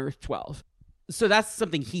on Earth-12. So that's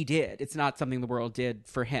something he did. It's not something the world did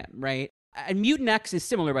for him, right? And Mutant X is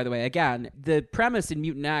similar, by the way. Again, the premise in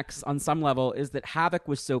Mutant X on some level is that Havoc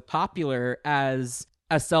was so popular as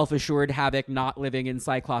a self-assured Havoc not living in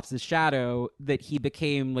Cyclops' shadow that he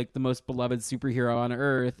became like the most beloved superhero on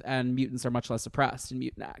Earth, and mutants are much less oppressed in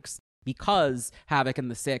Mutant X because Havoc and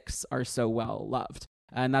the Six are so well loved.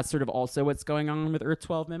 And that's sort of also what's going on with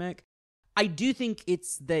Earth-12 Mimic. I do think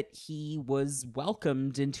it's that he was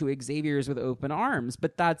welcomed into Xavier's with open arms,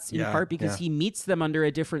 but that's in part because he meets them under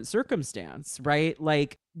a different circumstance, right?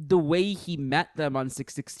 Like, the way he met them on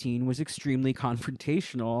 616 was extremely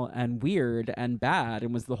confrontational and weird and bad,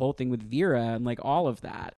 and was the whole thing with Vera and like all of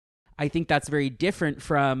that. I think that's very different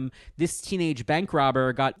from this teenage bank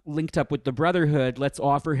robber got linked up with the Brotherhood. Let's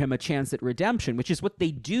offer him a chance at redemption, which is what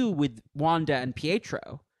they do with Wanda and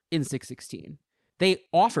Pietro in 616. They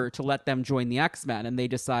offer to let them join the X-Men, and they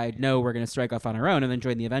decide, no, we're going to strike off on our own and then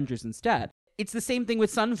join the Avengers instead. It's the same thing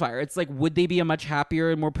with Sunfire. It's like, would they be a much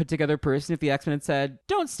happier and more put together person if the X-Men had said,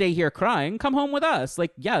 don't stay here crying, come home with us?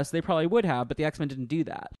 Like, yes, they probably would have, but the X-Men didn't do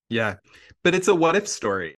that. Yeah, but it's a what-if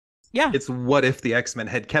story. Yeah. It's what if the X-Men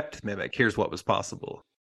had kept Mimic? Here's what was possible.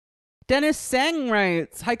 Dennis Seng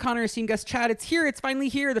writes, hi Connor, esteemed guest Chad, it's here, it's finally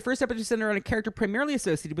here. The first episode centered on a character primarily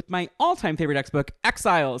associated with my all-time favorite X-book,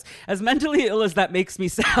 Exiles. As mentally ill as that makes me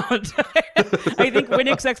sound, I think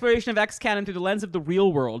Winnick's exploration of X-canon through the lens of the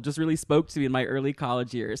real world just really spoke to me in my early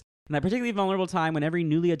college years. And that particularly vulnerable time when every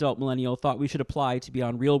newly adult millennial thought we should apply to be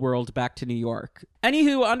on Real World Back to New York.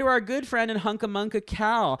 Anywho, onto our good friend and hunka-munka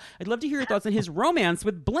Cal. I'd love to hear your thoughts on his romance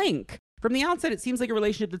with Blink. From the outset, it seems like a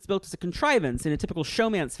relationship that's built as a contrivance in a typical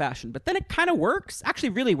showmance fashion, but then it kind of works, actually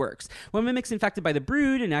really works. When Mimic's infected by the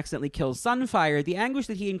Brood and accidentally kills Sunfire, the anguish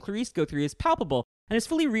that he and Clarice go through is palpable and is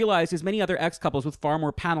fully realized as many other X-couples with far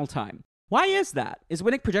more panel time. Why is that? Is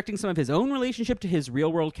Winnick projecting some of his own relationship to his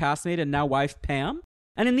real-world castmate and now wife Pam?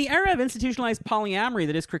 And in the era of institutionalized polyamory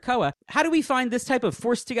that is Krakoa, how do we find this type of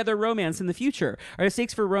forced-together romance in the future? Are the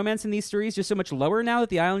stakes for romance in these stories just so much lower now that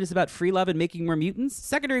the island is about free love and making more mutants?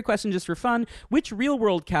 Secondary question just for fun, which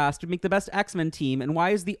real-world cast would make the best X-Men team, and why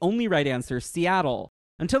is the only right answer Seattle?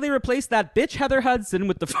 Until they replace that bitch Heather Hudson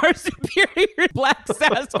with the far superior Black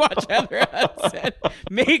Sasquatch Heather Hudson.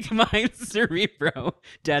 Make mine Cerebro.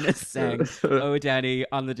 Dennis sang, oh Danny,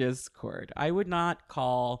 on the Discord. I would not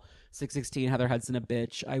call 616 Heather Hudson a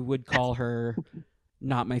bitch. I would call her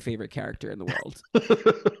not my favorite character in the world.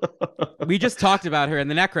 We just talked about her in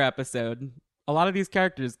the Necra episode. A lot of these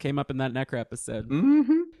characters came up in that Necra episode.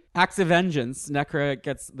 Mm-hmm. Acts of Vengeance. Necra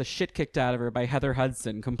gets the shit kicked out of her by Heather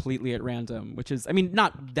Hudson completely at random, which is, I mean,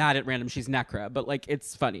 not that at random, she's Necra, but like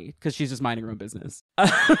it's funny because she's just minding her own business.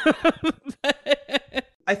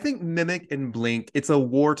 I think Mimic and Blink, it's a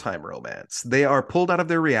wartime romance. They are pulled out of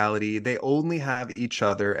their reality. They only have each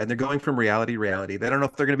other, and they're going from reality to reality. They don't know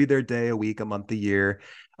if they're going to be there a day, a week, a month, a year.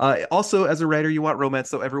 Also, as a writer, you want romance,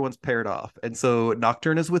 so everyone's paired off. And so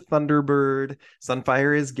Nocturne is with Thunderbird,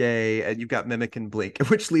 Sunfire is gay, and you've got Mimic and Blink,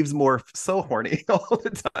 which leaves Morph so horny all the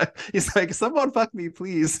time. He's like, someone fuck me,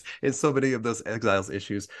 please, in so many of those Exiles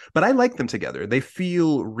issues. But I like them together. They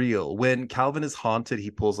feel real. When Calvin is haunted, he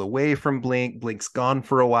pulls away from Blink. Blink's gone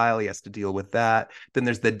for a while. He has to deal with that. Then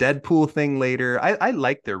there's the Deadpool thing later. I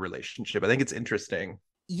like their relationship. I think it's interesting.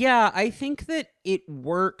 Yeah, I think that it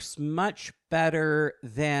works much better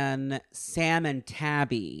than Sam and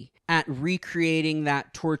Tabby at recreating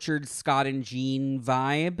that tortured Scott and Jean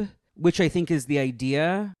vibe, which I think is the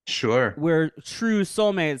idea. Sure. We're true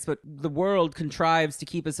soulmates, but the world contrives to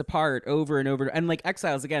keep us apart over and over. And like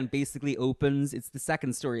Exiles, again, basically opens, it's the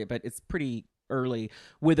second story, but it's pretty early,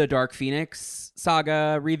 with a Dark Phoenix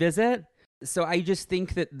saga revisit. So I just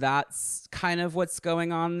think that that's kind of what's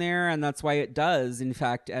going on there, and that's why it does, in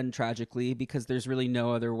fact, end tragically, because there's really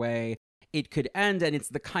no other way it could end, and it's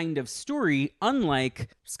the kind of story, unlike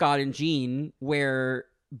Scott and Jean, where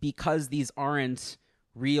because these aren't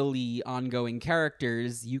really ongoing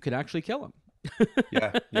characters, you could actually kill them.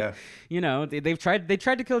 Yeah. You know, they tried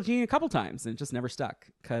to kill Jean a couple times, and it just never stuck,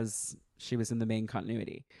 because she was in the main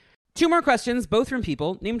continuity. Two more questions, both from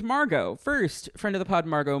people named Margot. First, friend of the pod,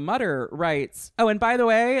 Margot Mutter, writes, oh, and by the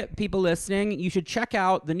way, people listening, you should check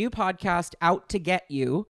out the new podcast, Out to Get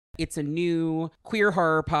You. It's a new queer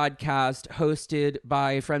horror podcast hosted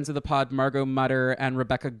by friends of the pod, Margot Mutter and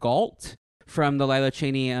Rebecca Galt from the Lila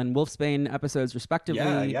Cheney and Wolfsbane episodes,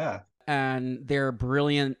 respectively. Yeah. And they're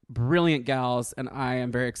brilliant, brilliant gals, and I am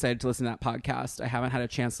very excited to listen to that podcast. I haven't had a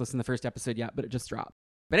chance to listen to the first episode yet, but it just dropped.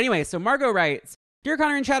 But anyway, so Margot writes, Dear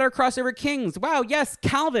Connor and Chad, our crossover kings. Wow, yes,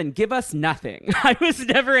 Calvin, give us nothing. I was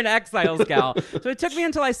never an Exiles gal. So it took me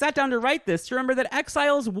until I sat down to write this to remember that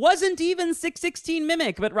Exiles wasn't even 616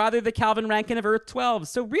 Mimic, but rather the Calvin Rankin of Earth 12.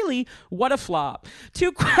 So really, what a flop.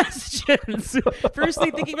 2 questions.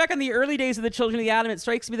 Firstly, thinking back on the early days of the Children of the Atom, it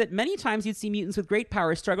strikes me that many times you'd see mutants with great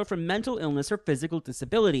power struggle from mental illness or physical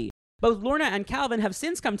disability. Both Lorna and Calvin have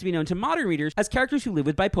since come to be known to modern readers as characters who live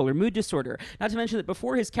with bipolar mood disorder. Not to mention that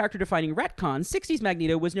before his character-defining retcon, 60s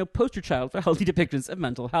Magneto was no poster child for healthy depictions of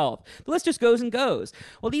mental health. The list just goes and goes.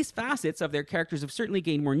 While these facets of their characters have certainly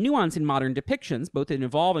gained more nuance in modern depictions, both in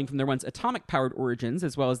evolving from their once atomic-powered origins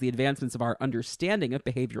as well as the advancements of our understanding of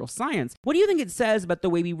behavioral science, what do you think it says about the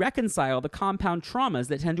way we reconcile the compound traumas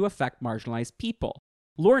that tend to affect marginalized people?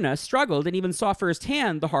 Lorna struggled and even saw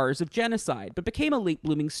firsthand the horrors of genocide, but became a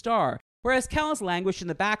late-blooming star, whereas Cal's languished in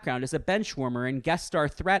the background as a benchwarmer and guest star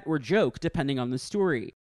threat or joke, depending on the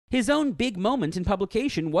story. His own big moment in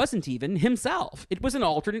publication wasn't even himself. It was an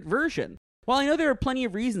alternate version. While I know there are plenty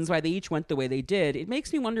of reasons why they each went the way they did, it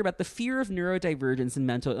makes me wonder about the fear of neurodivergence and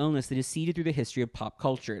mental illness that is seeded through the history of pop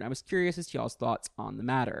culture, and I was curious as to y'all's thoughts on the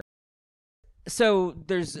matter. So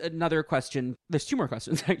there's another question. There's 2 more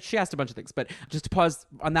questions. She asked a bunch of things, but just to pause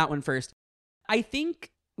on that one first. I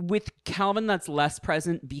think with Calvin, that's less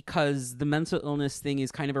present because the mental illness thing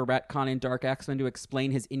is kind of a retcon in Dark X-Men to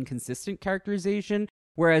explain his inconsistent characterization.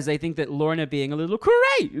 Whereas I think that Lorna being a little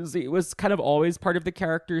crazy was kind of always part of the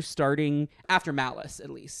character starting after Malice,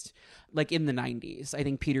 at least. Like in the 90s. I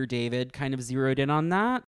think Peter David kind of zeroed in on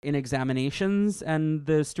that in Examinations and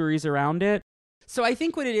the stories around it. So I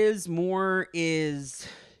think what it is more is,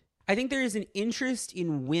 I think there is an interest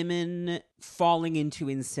in women falling into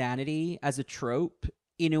insanity as a trope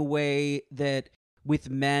in a way that with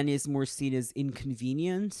men is more seen as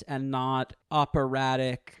inconvenient and not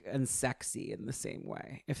operatic and sexy in the same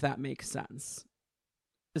way, if that makes sense.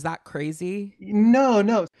 Is that crazy?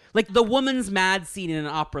 No. Like the woman's mad scene in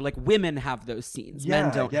an opera, like women have those scenes.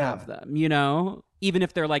 Men don't have them, you know? Even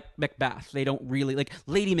if they're like Macbeth, they don't really, like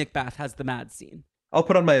Lady Macbeth has the mad scene. I'll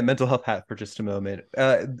put on my mental health hat for just a moment.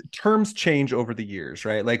 Terms change over the years,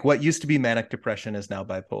 right? Like what used to be manic depression is now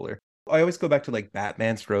bipolar. I always go back to like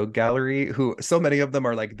Batman's Rogue Gallery, who so many of them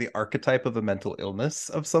are like the archetype of a mental illness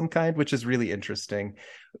of some kind, which is really interesting.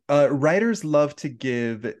 Writers love to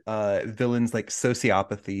give villains like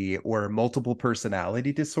sociopathy or multiple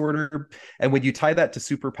personality disorder. And when you tie that to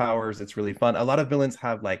superpowers, it's really fun. A lot of villains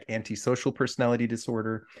have like antisocial personality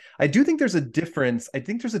disorder. I do think there's a difference. I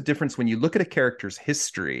think there's a difference when you look at a character's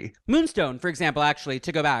history. Moonstone, for example, actually,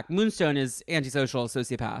 to go back, Moonstone is antisocial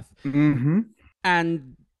sociopath. Mm-hmm.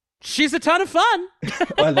 And she's a ton of fun.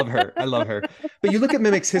 I love her. But you look at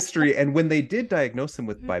Mimic's history, and when they did diagnose him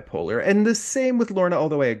with bipolar, and the same with Lorna,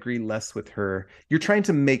 although I agree less with her, you're trying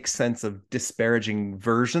to make sense of disparaging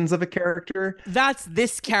versions of a character.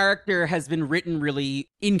 This character has been written really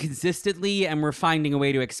inconsistently, and we're finding a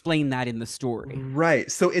way to explain that in the story.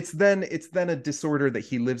 Right. So it's then a disorder that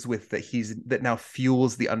he lives with that now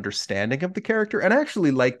fuels the understanding of the character. And I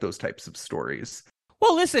actually like those types of stories.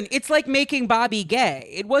 Well, listen, it's like making Bobby gay.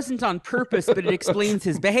 It wasn't on purpose, but it explains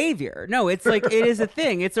his behavior. No, it's like, it is a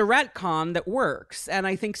thing. It's a retcon that works. And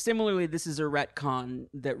I think similarly, this is a retcon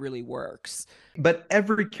that really works. But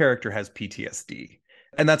every character has PTSD.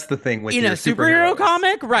 And that's the thing with in a superhero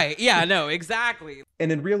comic? Right. Yeah, no, exactly.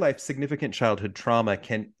 And in real life, significant childhood trauma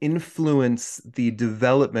can influence the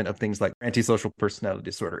development of things like antisocial personality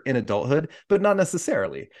disorder in adulthood, but not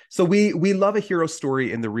necessarily. So we love a hero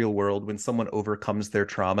story in the real world when someone overcomes their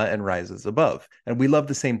trauma and rises above. And we love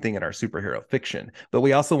the same thing in our superhero fiction, but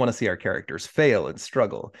we also want to see our characters fail and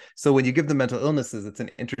struggle. So when you give them mental illnesses, it's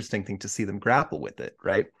an interesting thing to see them grapple with it,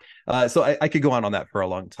 right? So I could go on that for a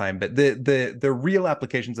long time, but the real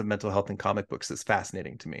applications of mental health in comic books is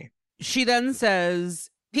fascinating to me. She then says,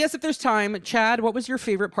 P.S. if there's time, Chad, what was your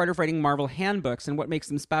favorite part of writing Marvel handbooks and what makes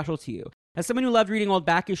them special to you? As someone who loved reading old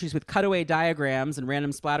back issues with cutaway diagrams and random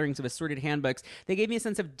splatterings of assorted handbooks, they gave me a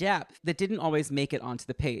sense of depth that didn't always make it onto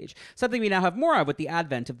the page. Something we now have more of with the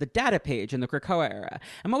advent of the data page in the Krakoa era.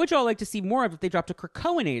 And what would you all like to see more of if they dropped a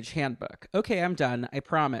Krakoan Age handbook? Okay, I'm done, I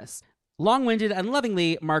promise. Long-winded and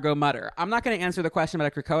lovingly, Margot Mutter. I'm not going to answer the question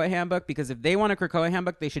about a Krakoa handbook because if they want a Krakoa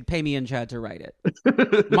handbook, they should pay me and Chad to write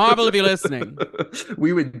it. Marvel, if you're listening.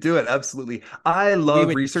 We would do it, absolutely. I love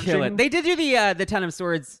researching. They did do the Ten of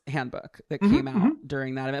Swords handbook that came out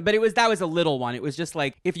during that event, but that was a little one. It was just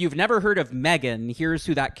like, if you've never heard of Megan, here's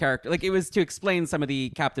who that character, like it was to explain some of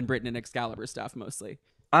the Captain Britain and Excalibur stuff mostly.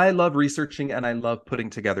 I love researching and I love putting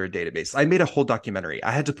together a database. I made a whole documentary.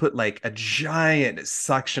 I had to put like a giant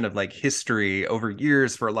section of like history over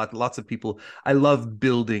years for lots of people. I love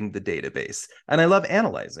building the database and I love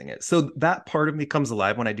analyzing it. So that part of me comes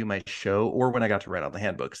alive when I do my show or when I got to write on the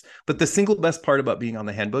handbooks. But the single best part about being on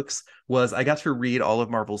the handbooks was I got to read all of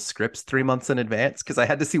Marvel's scripts 3 months in advance because I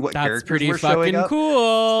had to see what That's characters pretty were showing fucking up.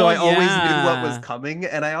 cool. So I always knew what was Yeah. coming.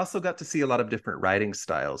 And I also got to see a lot of different writing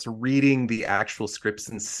styles, reading the actual scripts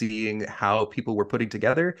and seeing how people were putting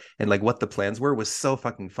together and like what the plans were was so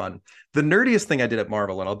fucking fun. The nerdiest thing I did at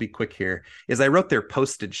Marvel, and I'll be quick here, is I wrote their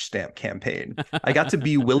postage stamp campaign. I got to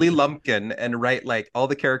be Willie Lumpkin and write like all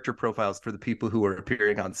the character profiles for the people who were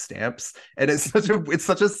appearing on stamps. And it's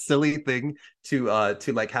such a silly thing to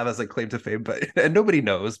like have as a claim to fame, but and nobody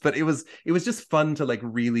knows. But it was just fun to like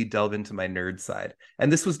really delve into my nerd side.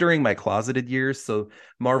 And this was during my closeted years, so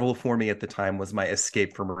Marvel for me at the time was my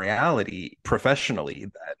escape from reality professionally.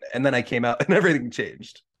 And then I came out and everything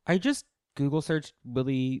changed. I just Google searched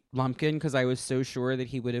Willie Lumpkin because I was so sure that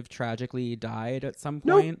he would have tragically died at some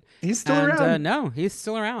Nope, point. he's still And around. no, he's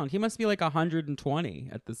still around. He must be like 120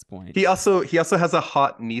 at this point. He also has a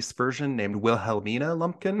hot niece version named Wilhelmina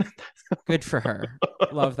Lumpkin. Good for her.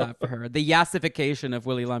 Love that for her. The yassification of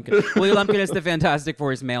Willie Lumpkin. Willie Lumpkin is the Fantastic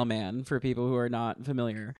Four's mailman for people who are not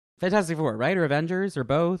familiar. Fantastic Four, right? Or Avengers or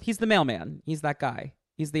both? He's the mailman. He's that guy.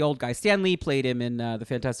 He's the old guy. Stan Lee played him in the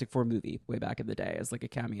Fantastic Four movie way back in the day as like a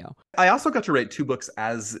cameo. I also got to write 2 books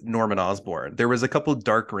as Norman Osborn. There was a couple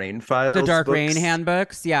Dark Reign files The Dark Reign books,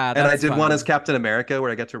 handbooks. Yeah, and I that's did one fun. as Captain America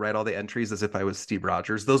where I got to write all the entries as if I was Steve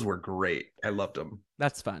Rogers. Those were great. I loved them.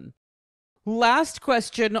 That's fun. Last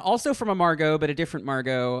question, also from a Margot, but a different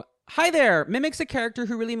Margot. Hi there. Mimic's a character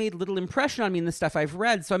who really made little impression on me in the stuff I've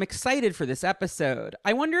read, so I'm excited for this episode.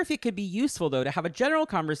 I wonder if it could be useful, though, to have a general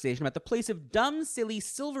conversation about the place of dumb, silly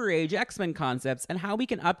Silver Age X-Men concepts and how we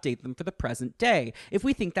can update them for the present day, if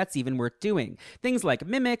we think that's even worth doing. Things like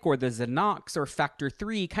Mimic or the Xenox or Factor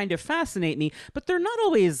 3 kind of fascinate me, but they're not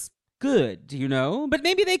always good, you know? But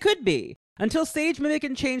maybe they could be. Until Sage, Mimic,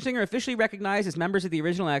 and Changeling are officially recognized as members of the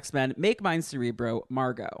original X-Men, make mine Cerebro,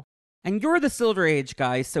 Margot. And you're the Silver Age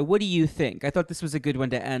guy, so what do you think? I thought this was a good one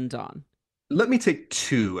to end on. Let me take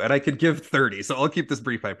 2, and I could give 30, so I'll keep this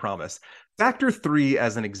brief, I promise. Factor 3,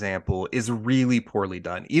 as an example, is really poorly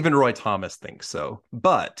done. Even Roy Thomas thinks so.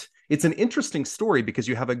 But it's an interesting story because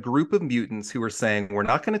you have a group of mutants who are saying, we're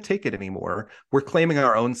not going to take it anymore. We're claiming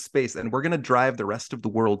our own space, and we're going to drive the rest of the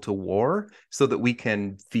world to war so that we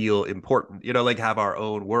can feel important, like have our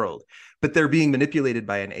own world. But they're being manipulated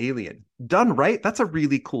by an alien. Done right, that's a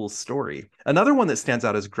really cool story. Another one that stands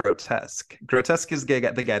out is Grotesque. Grotesque is the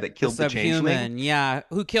guy that killed the Changeling. Subhuman, yeah,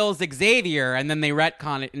 who kills Xavier, and then they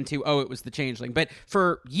retcon it into, it was the Changeling. But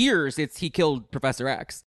for years, he killed Professor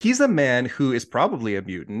X. He's a man who is probably a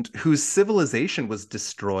mutant whose civilization was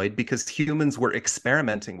destroyed because humans were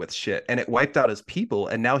experimenting with shit and it wiped out his people,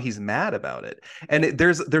 and now he's mad about it. And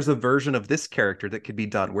there's a version of this character that could be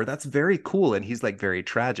done where that's very cool and he's like very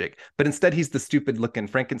tragic, but instead he's the stupid looking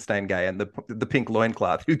Frankenstein guy and the pink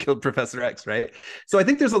loincloth who killed Professor X, right? So I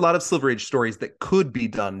think there's a lot of Silver Age stories that could be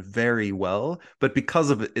done very well, but because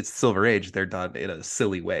of it's Silver Age, they're done in a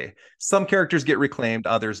silly way. Some characters get reclaimed,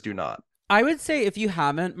 others do not. I would say if you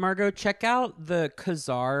haven't, Margot, check out the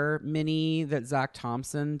Khazar mini that Zach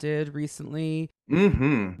Thompson did recently.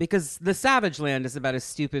 Mm-hmm. Because the Savage Land is about as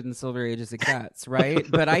stupid in Silver Age as it gets, right?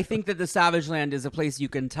 But I think that the Savage Land is a place you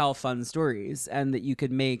can tell fun stories and that you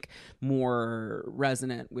could make more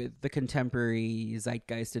resonant with the contemporary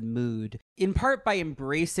zeitgeist and mood. In part by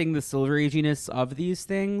embracing the Silver Aginess of these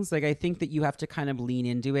things. Like, I think that you have to kind of lean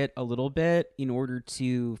into it a little bit in order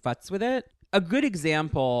to futz with it. A good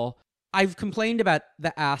example... I've complained about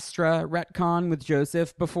the Astra retcon with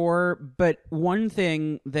Joseph before, but one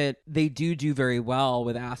thing that they do very well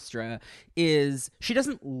with Astra is she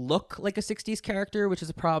doesn't look like a 60s character, which is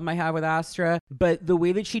a problem I have with Astra, but the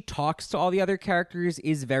way that she talks to all the other characters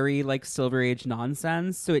is very like Silver Age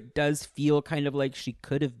nonsense, so it does feel kind of like she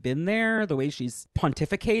could have been there, the way she's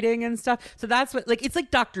pontificating and stuff. So that's what, like, it's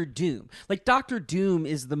like Doctor Doom. Like, Doctor Doom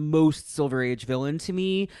is the most Silver Age villain to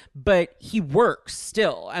me, but he works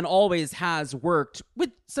still and always has worked, with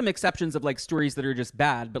some exceptions of like stories that are just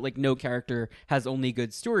bad, but like no character has only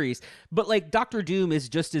good stories. But like Doctor Doom is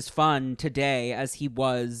just as fun today as he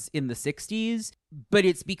was in the 60s, but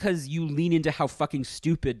it's because you lean into how fucking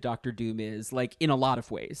stupid Doctor Doom is, like in a lot of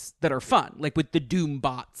ways that are fun, like with the Doom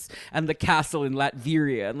bots and the castle in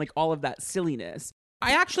Latveria and like all of that silliness.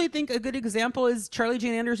 I actually think a good example is Charlie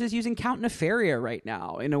Jane Anders is using Count Nefaria right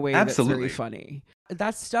now in a way Absolutely. that's very funny.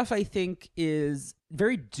 that stuff I think is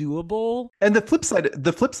very doable. And the flip side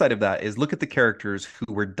of that is look at the characters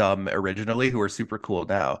who were dumb originally, who are super cool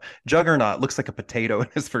now. Juggernaut looks like a potato in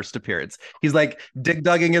his first appearance. He's like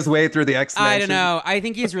dig-dugging his way through the X-Men. I don't know. I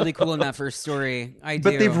think he's really cool in that first story.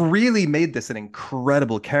 But they've really made this an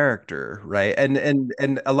incredible character, right?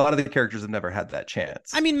 And a lot of the characters have never had that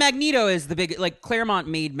chance. I mean, Magneto is the big, like, Claremont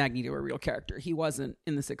made Magneto a real character. He wasn't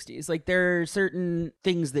in the 60s. Like, there are certain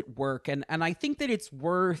things that work, and I think that it's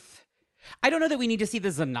worth... I don't know that we need to see the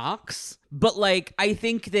Xenox, but, like, I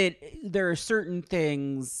think that there are certain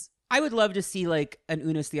things... I would love to see, like, an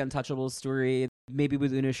Unus the Untouchable story, maybe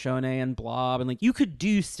with Una Shone and Blob, and, like, you could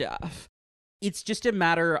do stuff. It's just a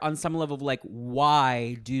matter on some level of, like,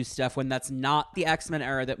 why do stuff when that's not the X-Men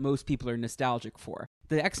era that most people are nostalgic for.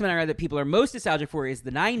 The X-Men era that people are most nostalgic for is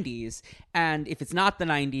the 90s, and if it's not the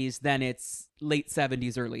 90s, then it's late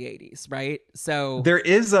 70s, early 80s, right? So there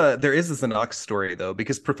is a Xenox story though,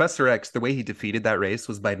 because Professor X, the way he defeated that race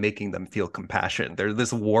was by making them feel compassion. They're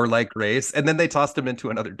this warlike race, and then they tossed him into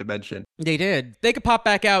another dimension. They did. They could pop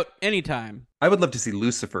back out anytime. I would love to see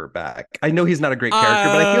Lucifer back. I know he's not a great character,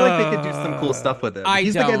 but I feel like they could do some cool stuff with him.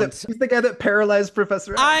 He's the guy that paralyzed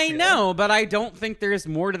Professor X. I know, but I don't think there's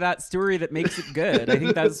more to that story that makes it good. I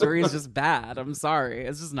think that story is just bad. I'm sorry.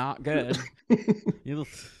 It's just not good.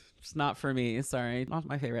 It's not for me. Sorry. Not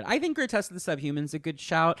my favorite. I think Grotesque the Subhuman's a good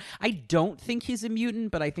shout. I don't think he's a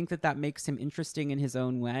mutant, but I think that makes him interesting in his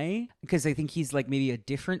own way, because I think he's like maybe a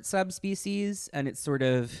different subspecies, and it's sort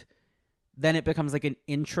of... then it becomes like an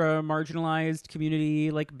intra-marginalized community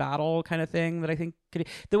like battle kind of thing that I think could...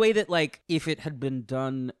 the way that, like, if it had been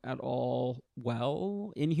done at all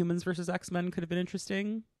well, Inhumans versus X-Men could have been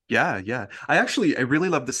interesting. Yeah. I really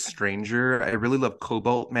love The Stranger. I really love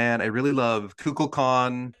Cobalt Man. I really love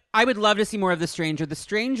Kukulkan. I would love to see more of The Stranger. The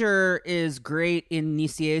Stranger is great in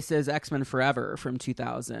Niciesa's X-Men Forever from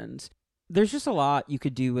 2000. There's just a lot you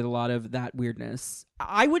could do with a lot of that weirdness.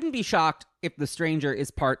 I wouldn't be shocked if The Stranger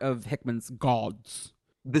is part of Hickman's Gods.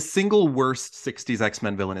 The single worst 60s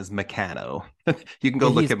X-Men villain is Meccano. You can go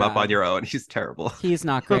look him up on your own. He's terrible. He's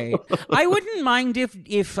not great. I wouldn't mind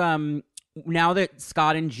if now that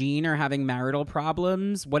Scott and Jean are having marital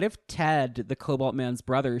problems, what if Ted, the Cobalt Man's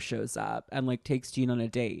brother, shows up and like takes Jean on a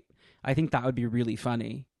date? I think that would be really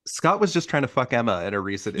funny. Scott was just trying to fuck Emma in a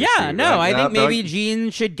recent issue. Yeah, no, right? I think maybe Jean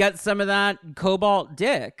should get some of that Cobalt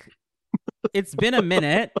dick. It's been a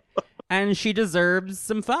minute, and she deserves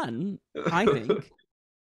some fun, I think.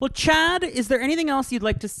 Well, Chad, is there anything else you'd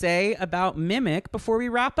like to say about Mimic before we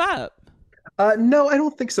wrap up? No, I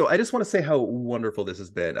don't think so. I just want to say how wonderful this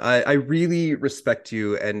has been. I really respect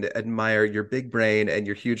you and admire your big brain and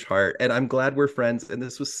your huge heart. And I'm glad we're friends. And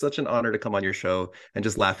this was such an honor to come on your show and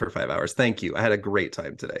just laugh for 5 hours. Thank you. I had a great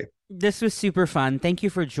time today. This was super fun. Thank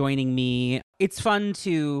you for joining me. It's fun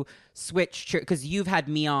to switch, because you've had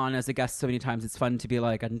me on as a guest so many times. It's fun to be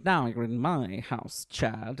like, and now you're in my house,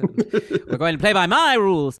 Chad. And we're going to play by my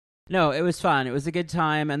rules. No, it was fun. It was a good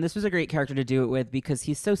time. And this was a great character to do it with because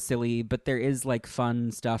he's so silly, but there is like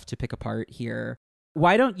fun stuff to pick apart here.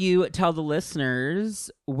 Why don't you tell the listeners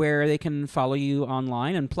where they can follow you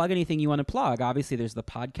online and plug anything you want to plug? Obviously, there's the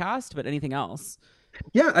podcast, but anything else?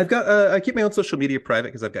 Yeah, I've got, I keep my own social media private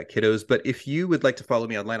because I've got kiddos, but if you would like to follow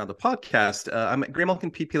me online on the podcast, I'm at Grey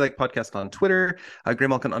Malkin PP Like Podcast on Twitter, Grey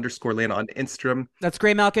Malkin _Lana on Instagram. That's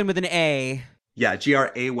Grey Malkin with an A. Yeah,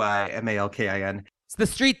 GrayMalkin. It's the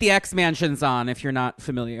street the X-Mansion's on, if you're not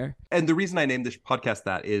familiar. And the reason I named this podcast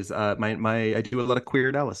that is I do a lot of queer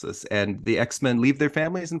analysis, and the X-Men leave their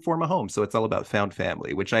families and form a home. So it's all about found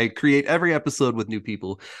family, which I create every episode with new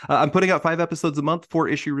people. I'm putting out 5 episodes a month, 4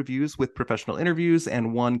 issue reviews with professional interviews,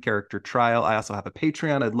 and 1 character trial. I also have a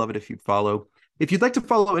Patreon. I'd love it if you'd follow. If you'd like to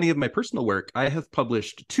follow any of my personal work, I have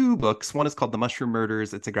published 2 books. One is called The Mushroom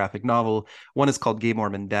Murders. It's a graphic novel. One is called Gay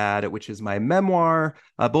Mormon Dad, which is my memoir.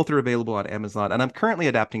 Both are available on Amazon. And I'm currently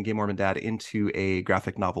adapting Gay Mormon Dad into a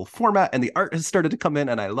graphic novel format. And the art has started to come in,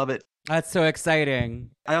 and I love it. That's so exciting.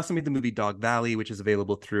 I also made the movie Dog Valley, which is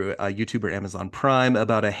available through YouTube or Amazon Prime,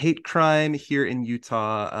 about a hate crime here in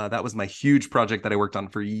Utah. That was my huge project that I worked on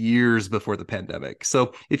for years before the pandemic.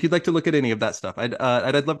 So if you'd like to look at any of that stuff,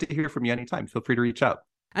 I'd love to hear from you anytime. Feel free to reach out.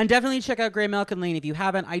 And definitely check out Grey Malkin Lane if you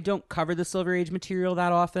haven't. I don't cover the Silver Age material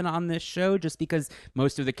that often on this show just because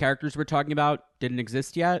most of the characters we're talking about didn't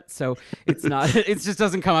exist yet. So it's not, it just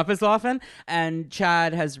doesn't come up as often. And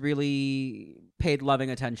Chad has really paid loving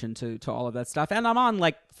attention to all of that stuff. And I'm on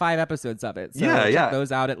like 5 episodes of it. So Yeah, check yeah.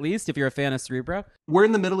 those out at least if you're a fan of Cerebro. We're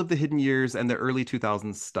in the middle of the hidden years and the early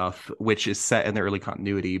 2000s stuff, which is set in the early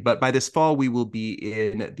continuity. But by this fall, we will be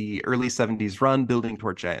in the early 70s run, building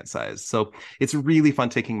toward giant size. So it's really fun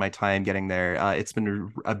taking my time getting there. It's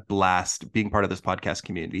been a blast being part of this podcast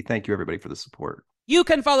community. Thank you, everybody, for the support. You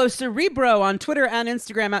can follow Cerebro on Twitter and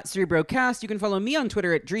Instagram at CerebroCast. You can follow me on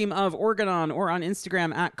Twitter at Dream of Organon or on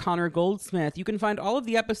Instagram at Connor Goldsmith. You can find all of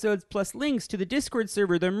the episodes plus links to the Discord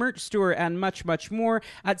server, the merch store, and much, much more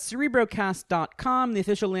at CerebroCast.com, the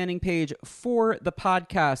official landing page for the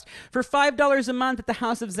podcast. For $5 a month at the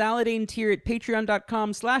House of Zaladane tier at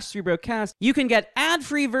Patreon.com/CerebroCast, you can get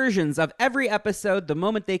ad-free versions of every episode the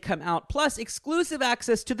moment they come out, plus exclusive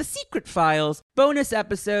access to the secret files, bonus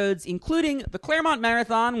episodes, including the Claremont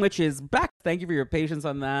Marathon, which is back. Thank you for your patience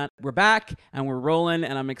on that. We're back and we're rolling,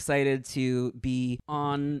 and I'm excited to be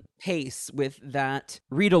on pace with that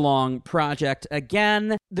read-along project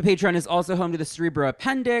again. The Patreon is also home to the Cerebro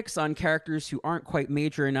Appendix on characters who aren't quite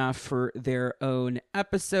major enough for their own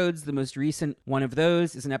episodes. The most recent one of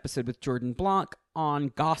those is an episode with Jordan Block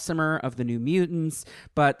on Gossamer of the New Mutants,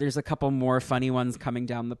 but there's a couple more funny ones coming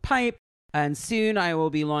down the pipe. And soon I will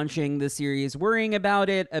be launching the series Worrying About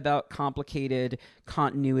It, about complicated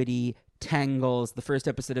continuity tangles. The first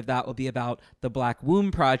episode of that will be about the Black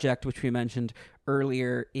Womb Project, which we mentioned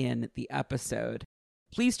earlier in the episode.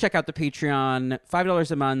 Please check out the Patreon,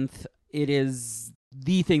 $5 a month. It is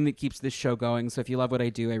the thing that keeps this show going, so if you love what I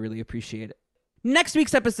do, I really appreciate it. Next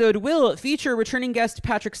week's episode will feature returning guest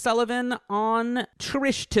Patrick Sullivan on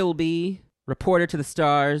Trish Tilby, reporter to the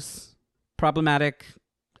stars, problematic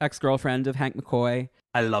ex-girlfriend of Hank McCoy.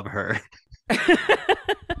 I love her.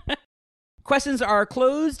 Questions are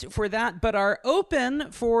closed for that, but are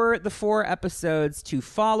open for the 4 episodes to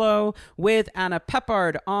follow, with Anna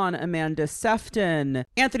Peppard on Amanda Sefton,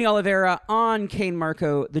 Anthony Oliveira on Kane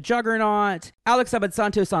Marco the Juggernaut, Alex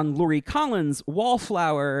Abad-Santos on Laurie Collins,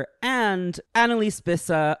 Wallflower, and Annalise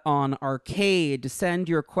Bissa on Arcade. Send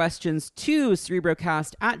your questions to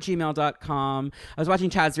cerebrocast@gmail.com. I was watching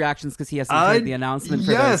Chad's reactions because he hasn't heard the announcement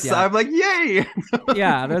for those yet. I'm like, yay!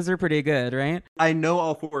 Yeah, those are pretty good, right? I know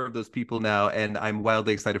all 4 of those people now, and I'm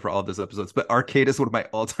wildly excited for all of those episodes. But Arcade is one of my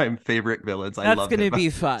all-time favorite villains. I love him. That's going to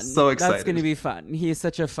be fun. So excited. That's going to be fun. He is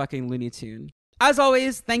such a fucking Looney Tune. As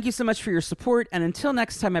always, thank you so much for your support, and until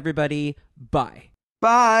next time, everybody, bye.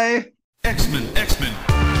 Bye! X-Men. In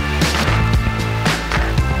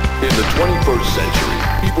the 21st century,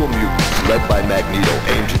 evil mutants led by Magneto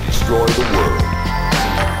aim to destroy the world.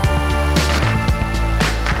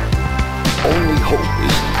 The only hope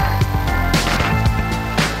is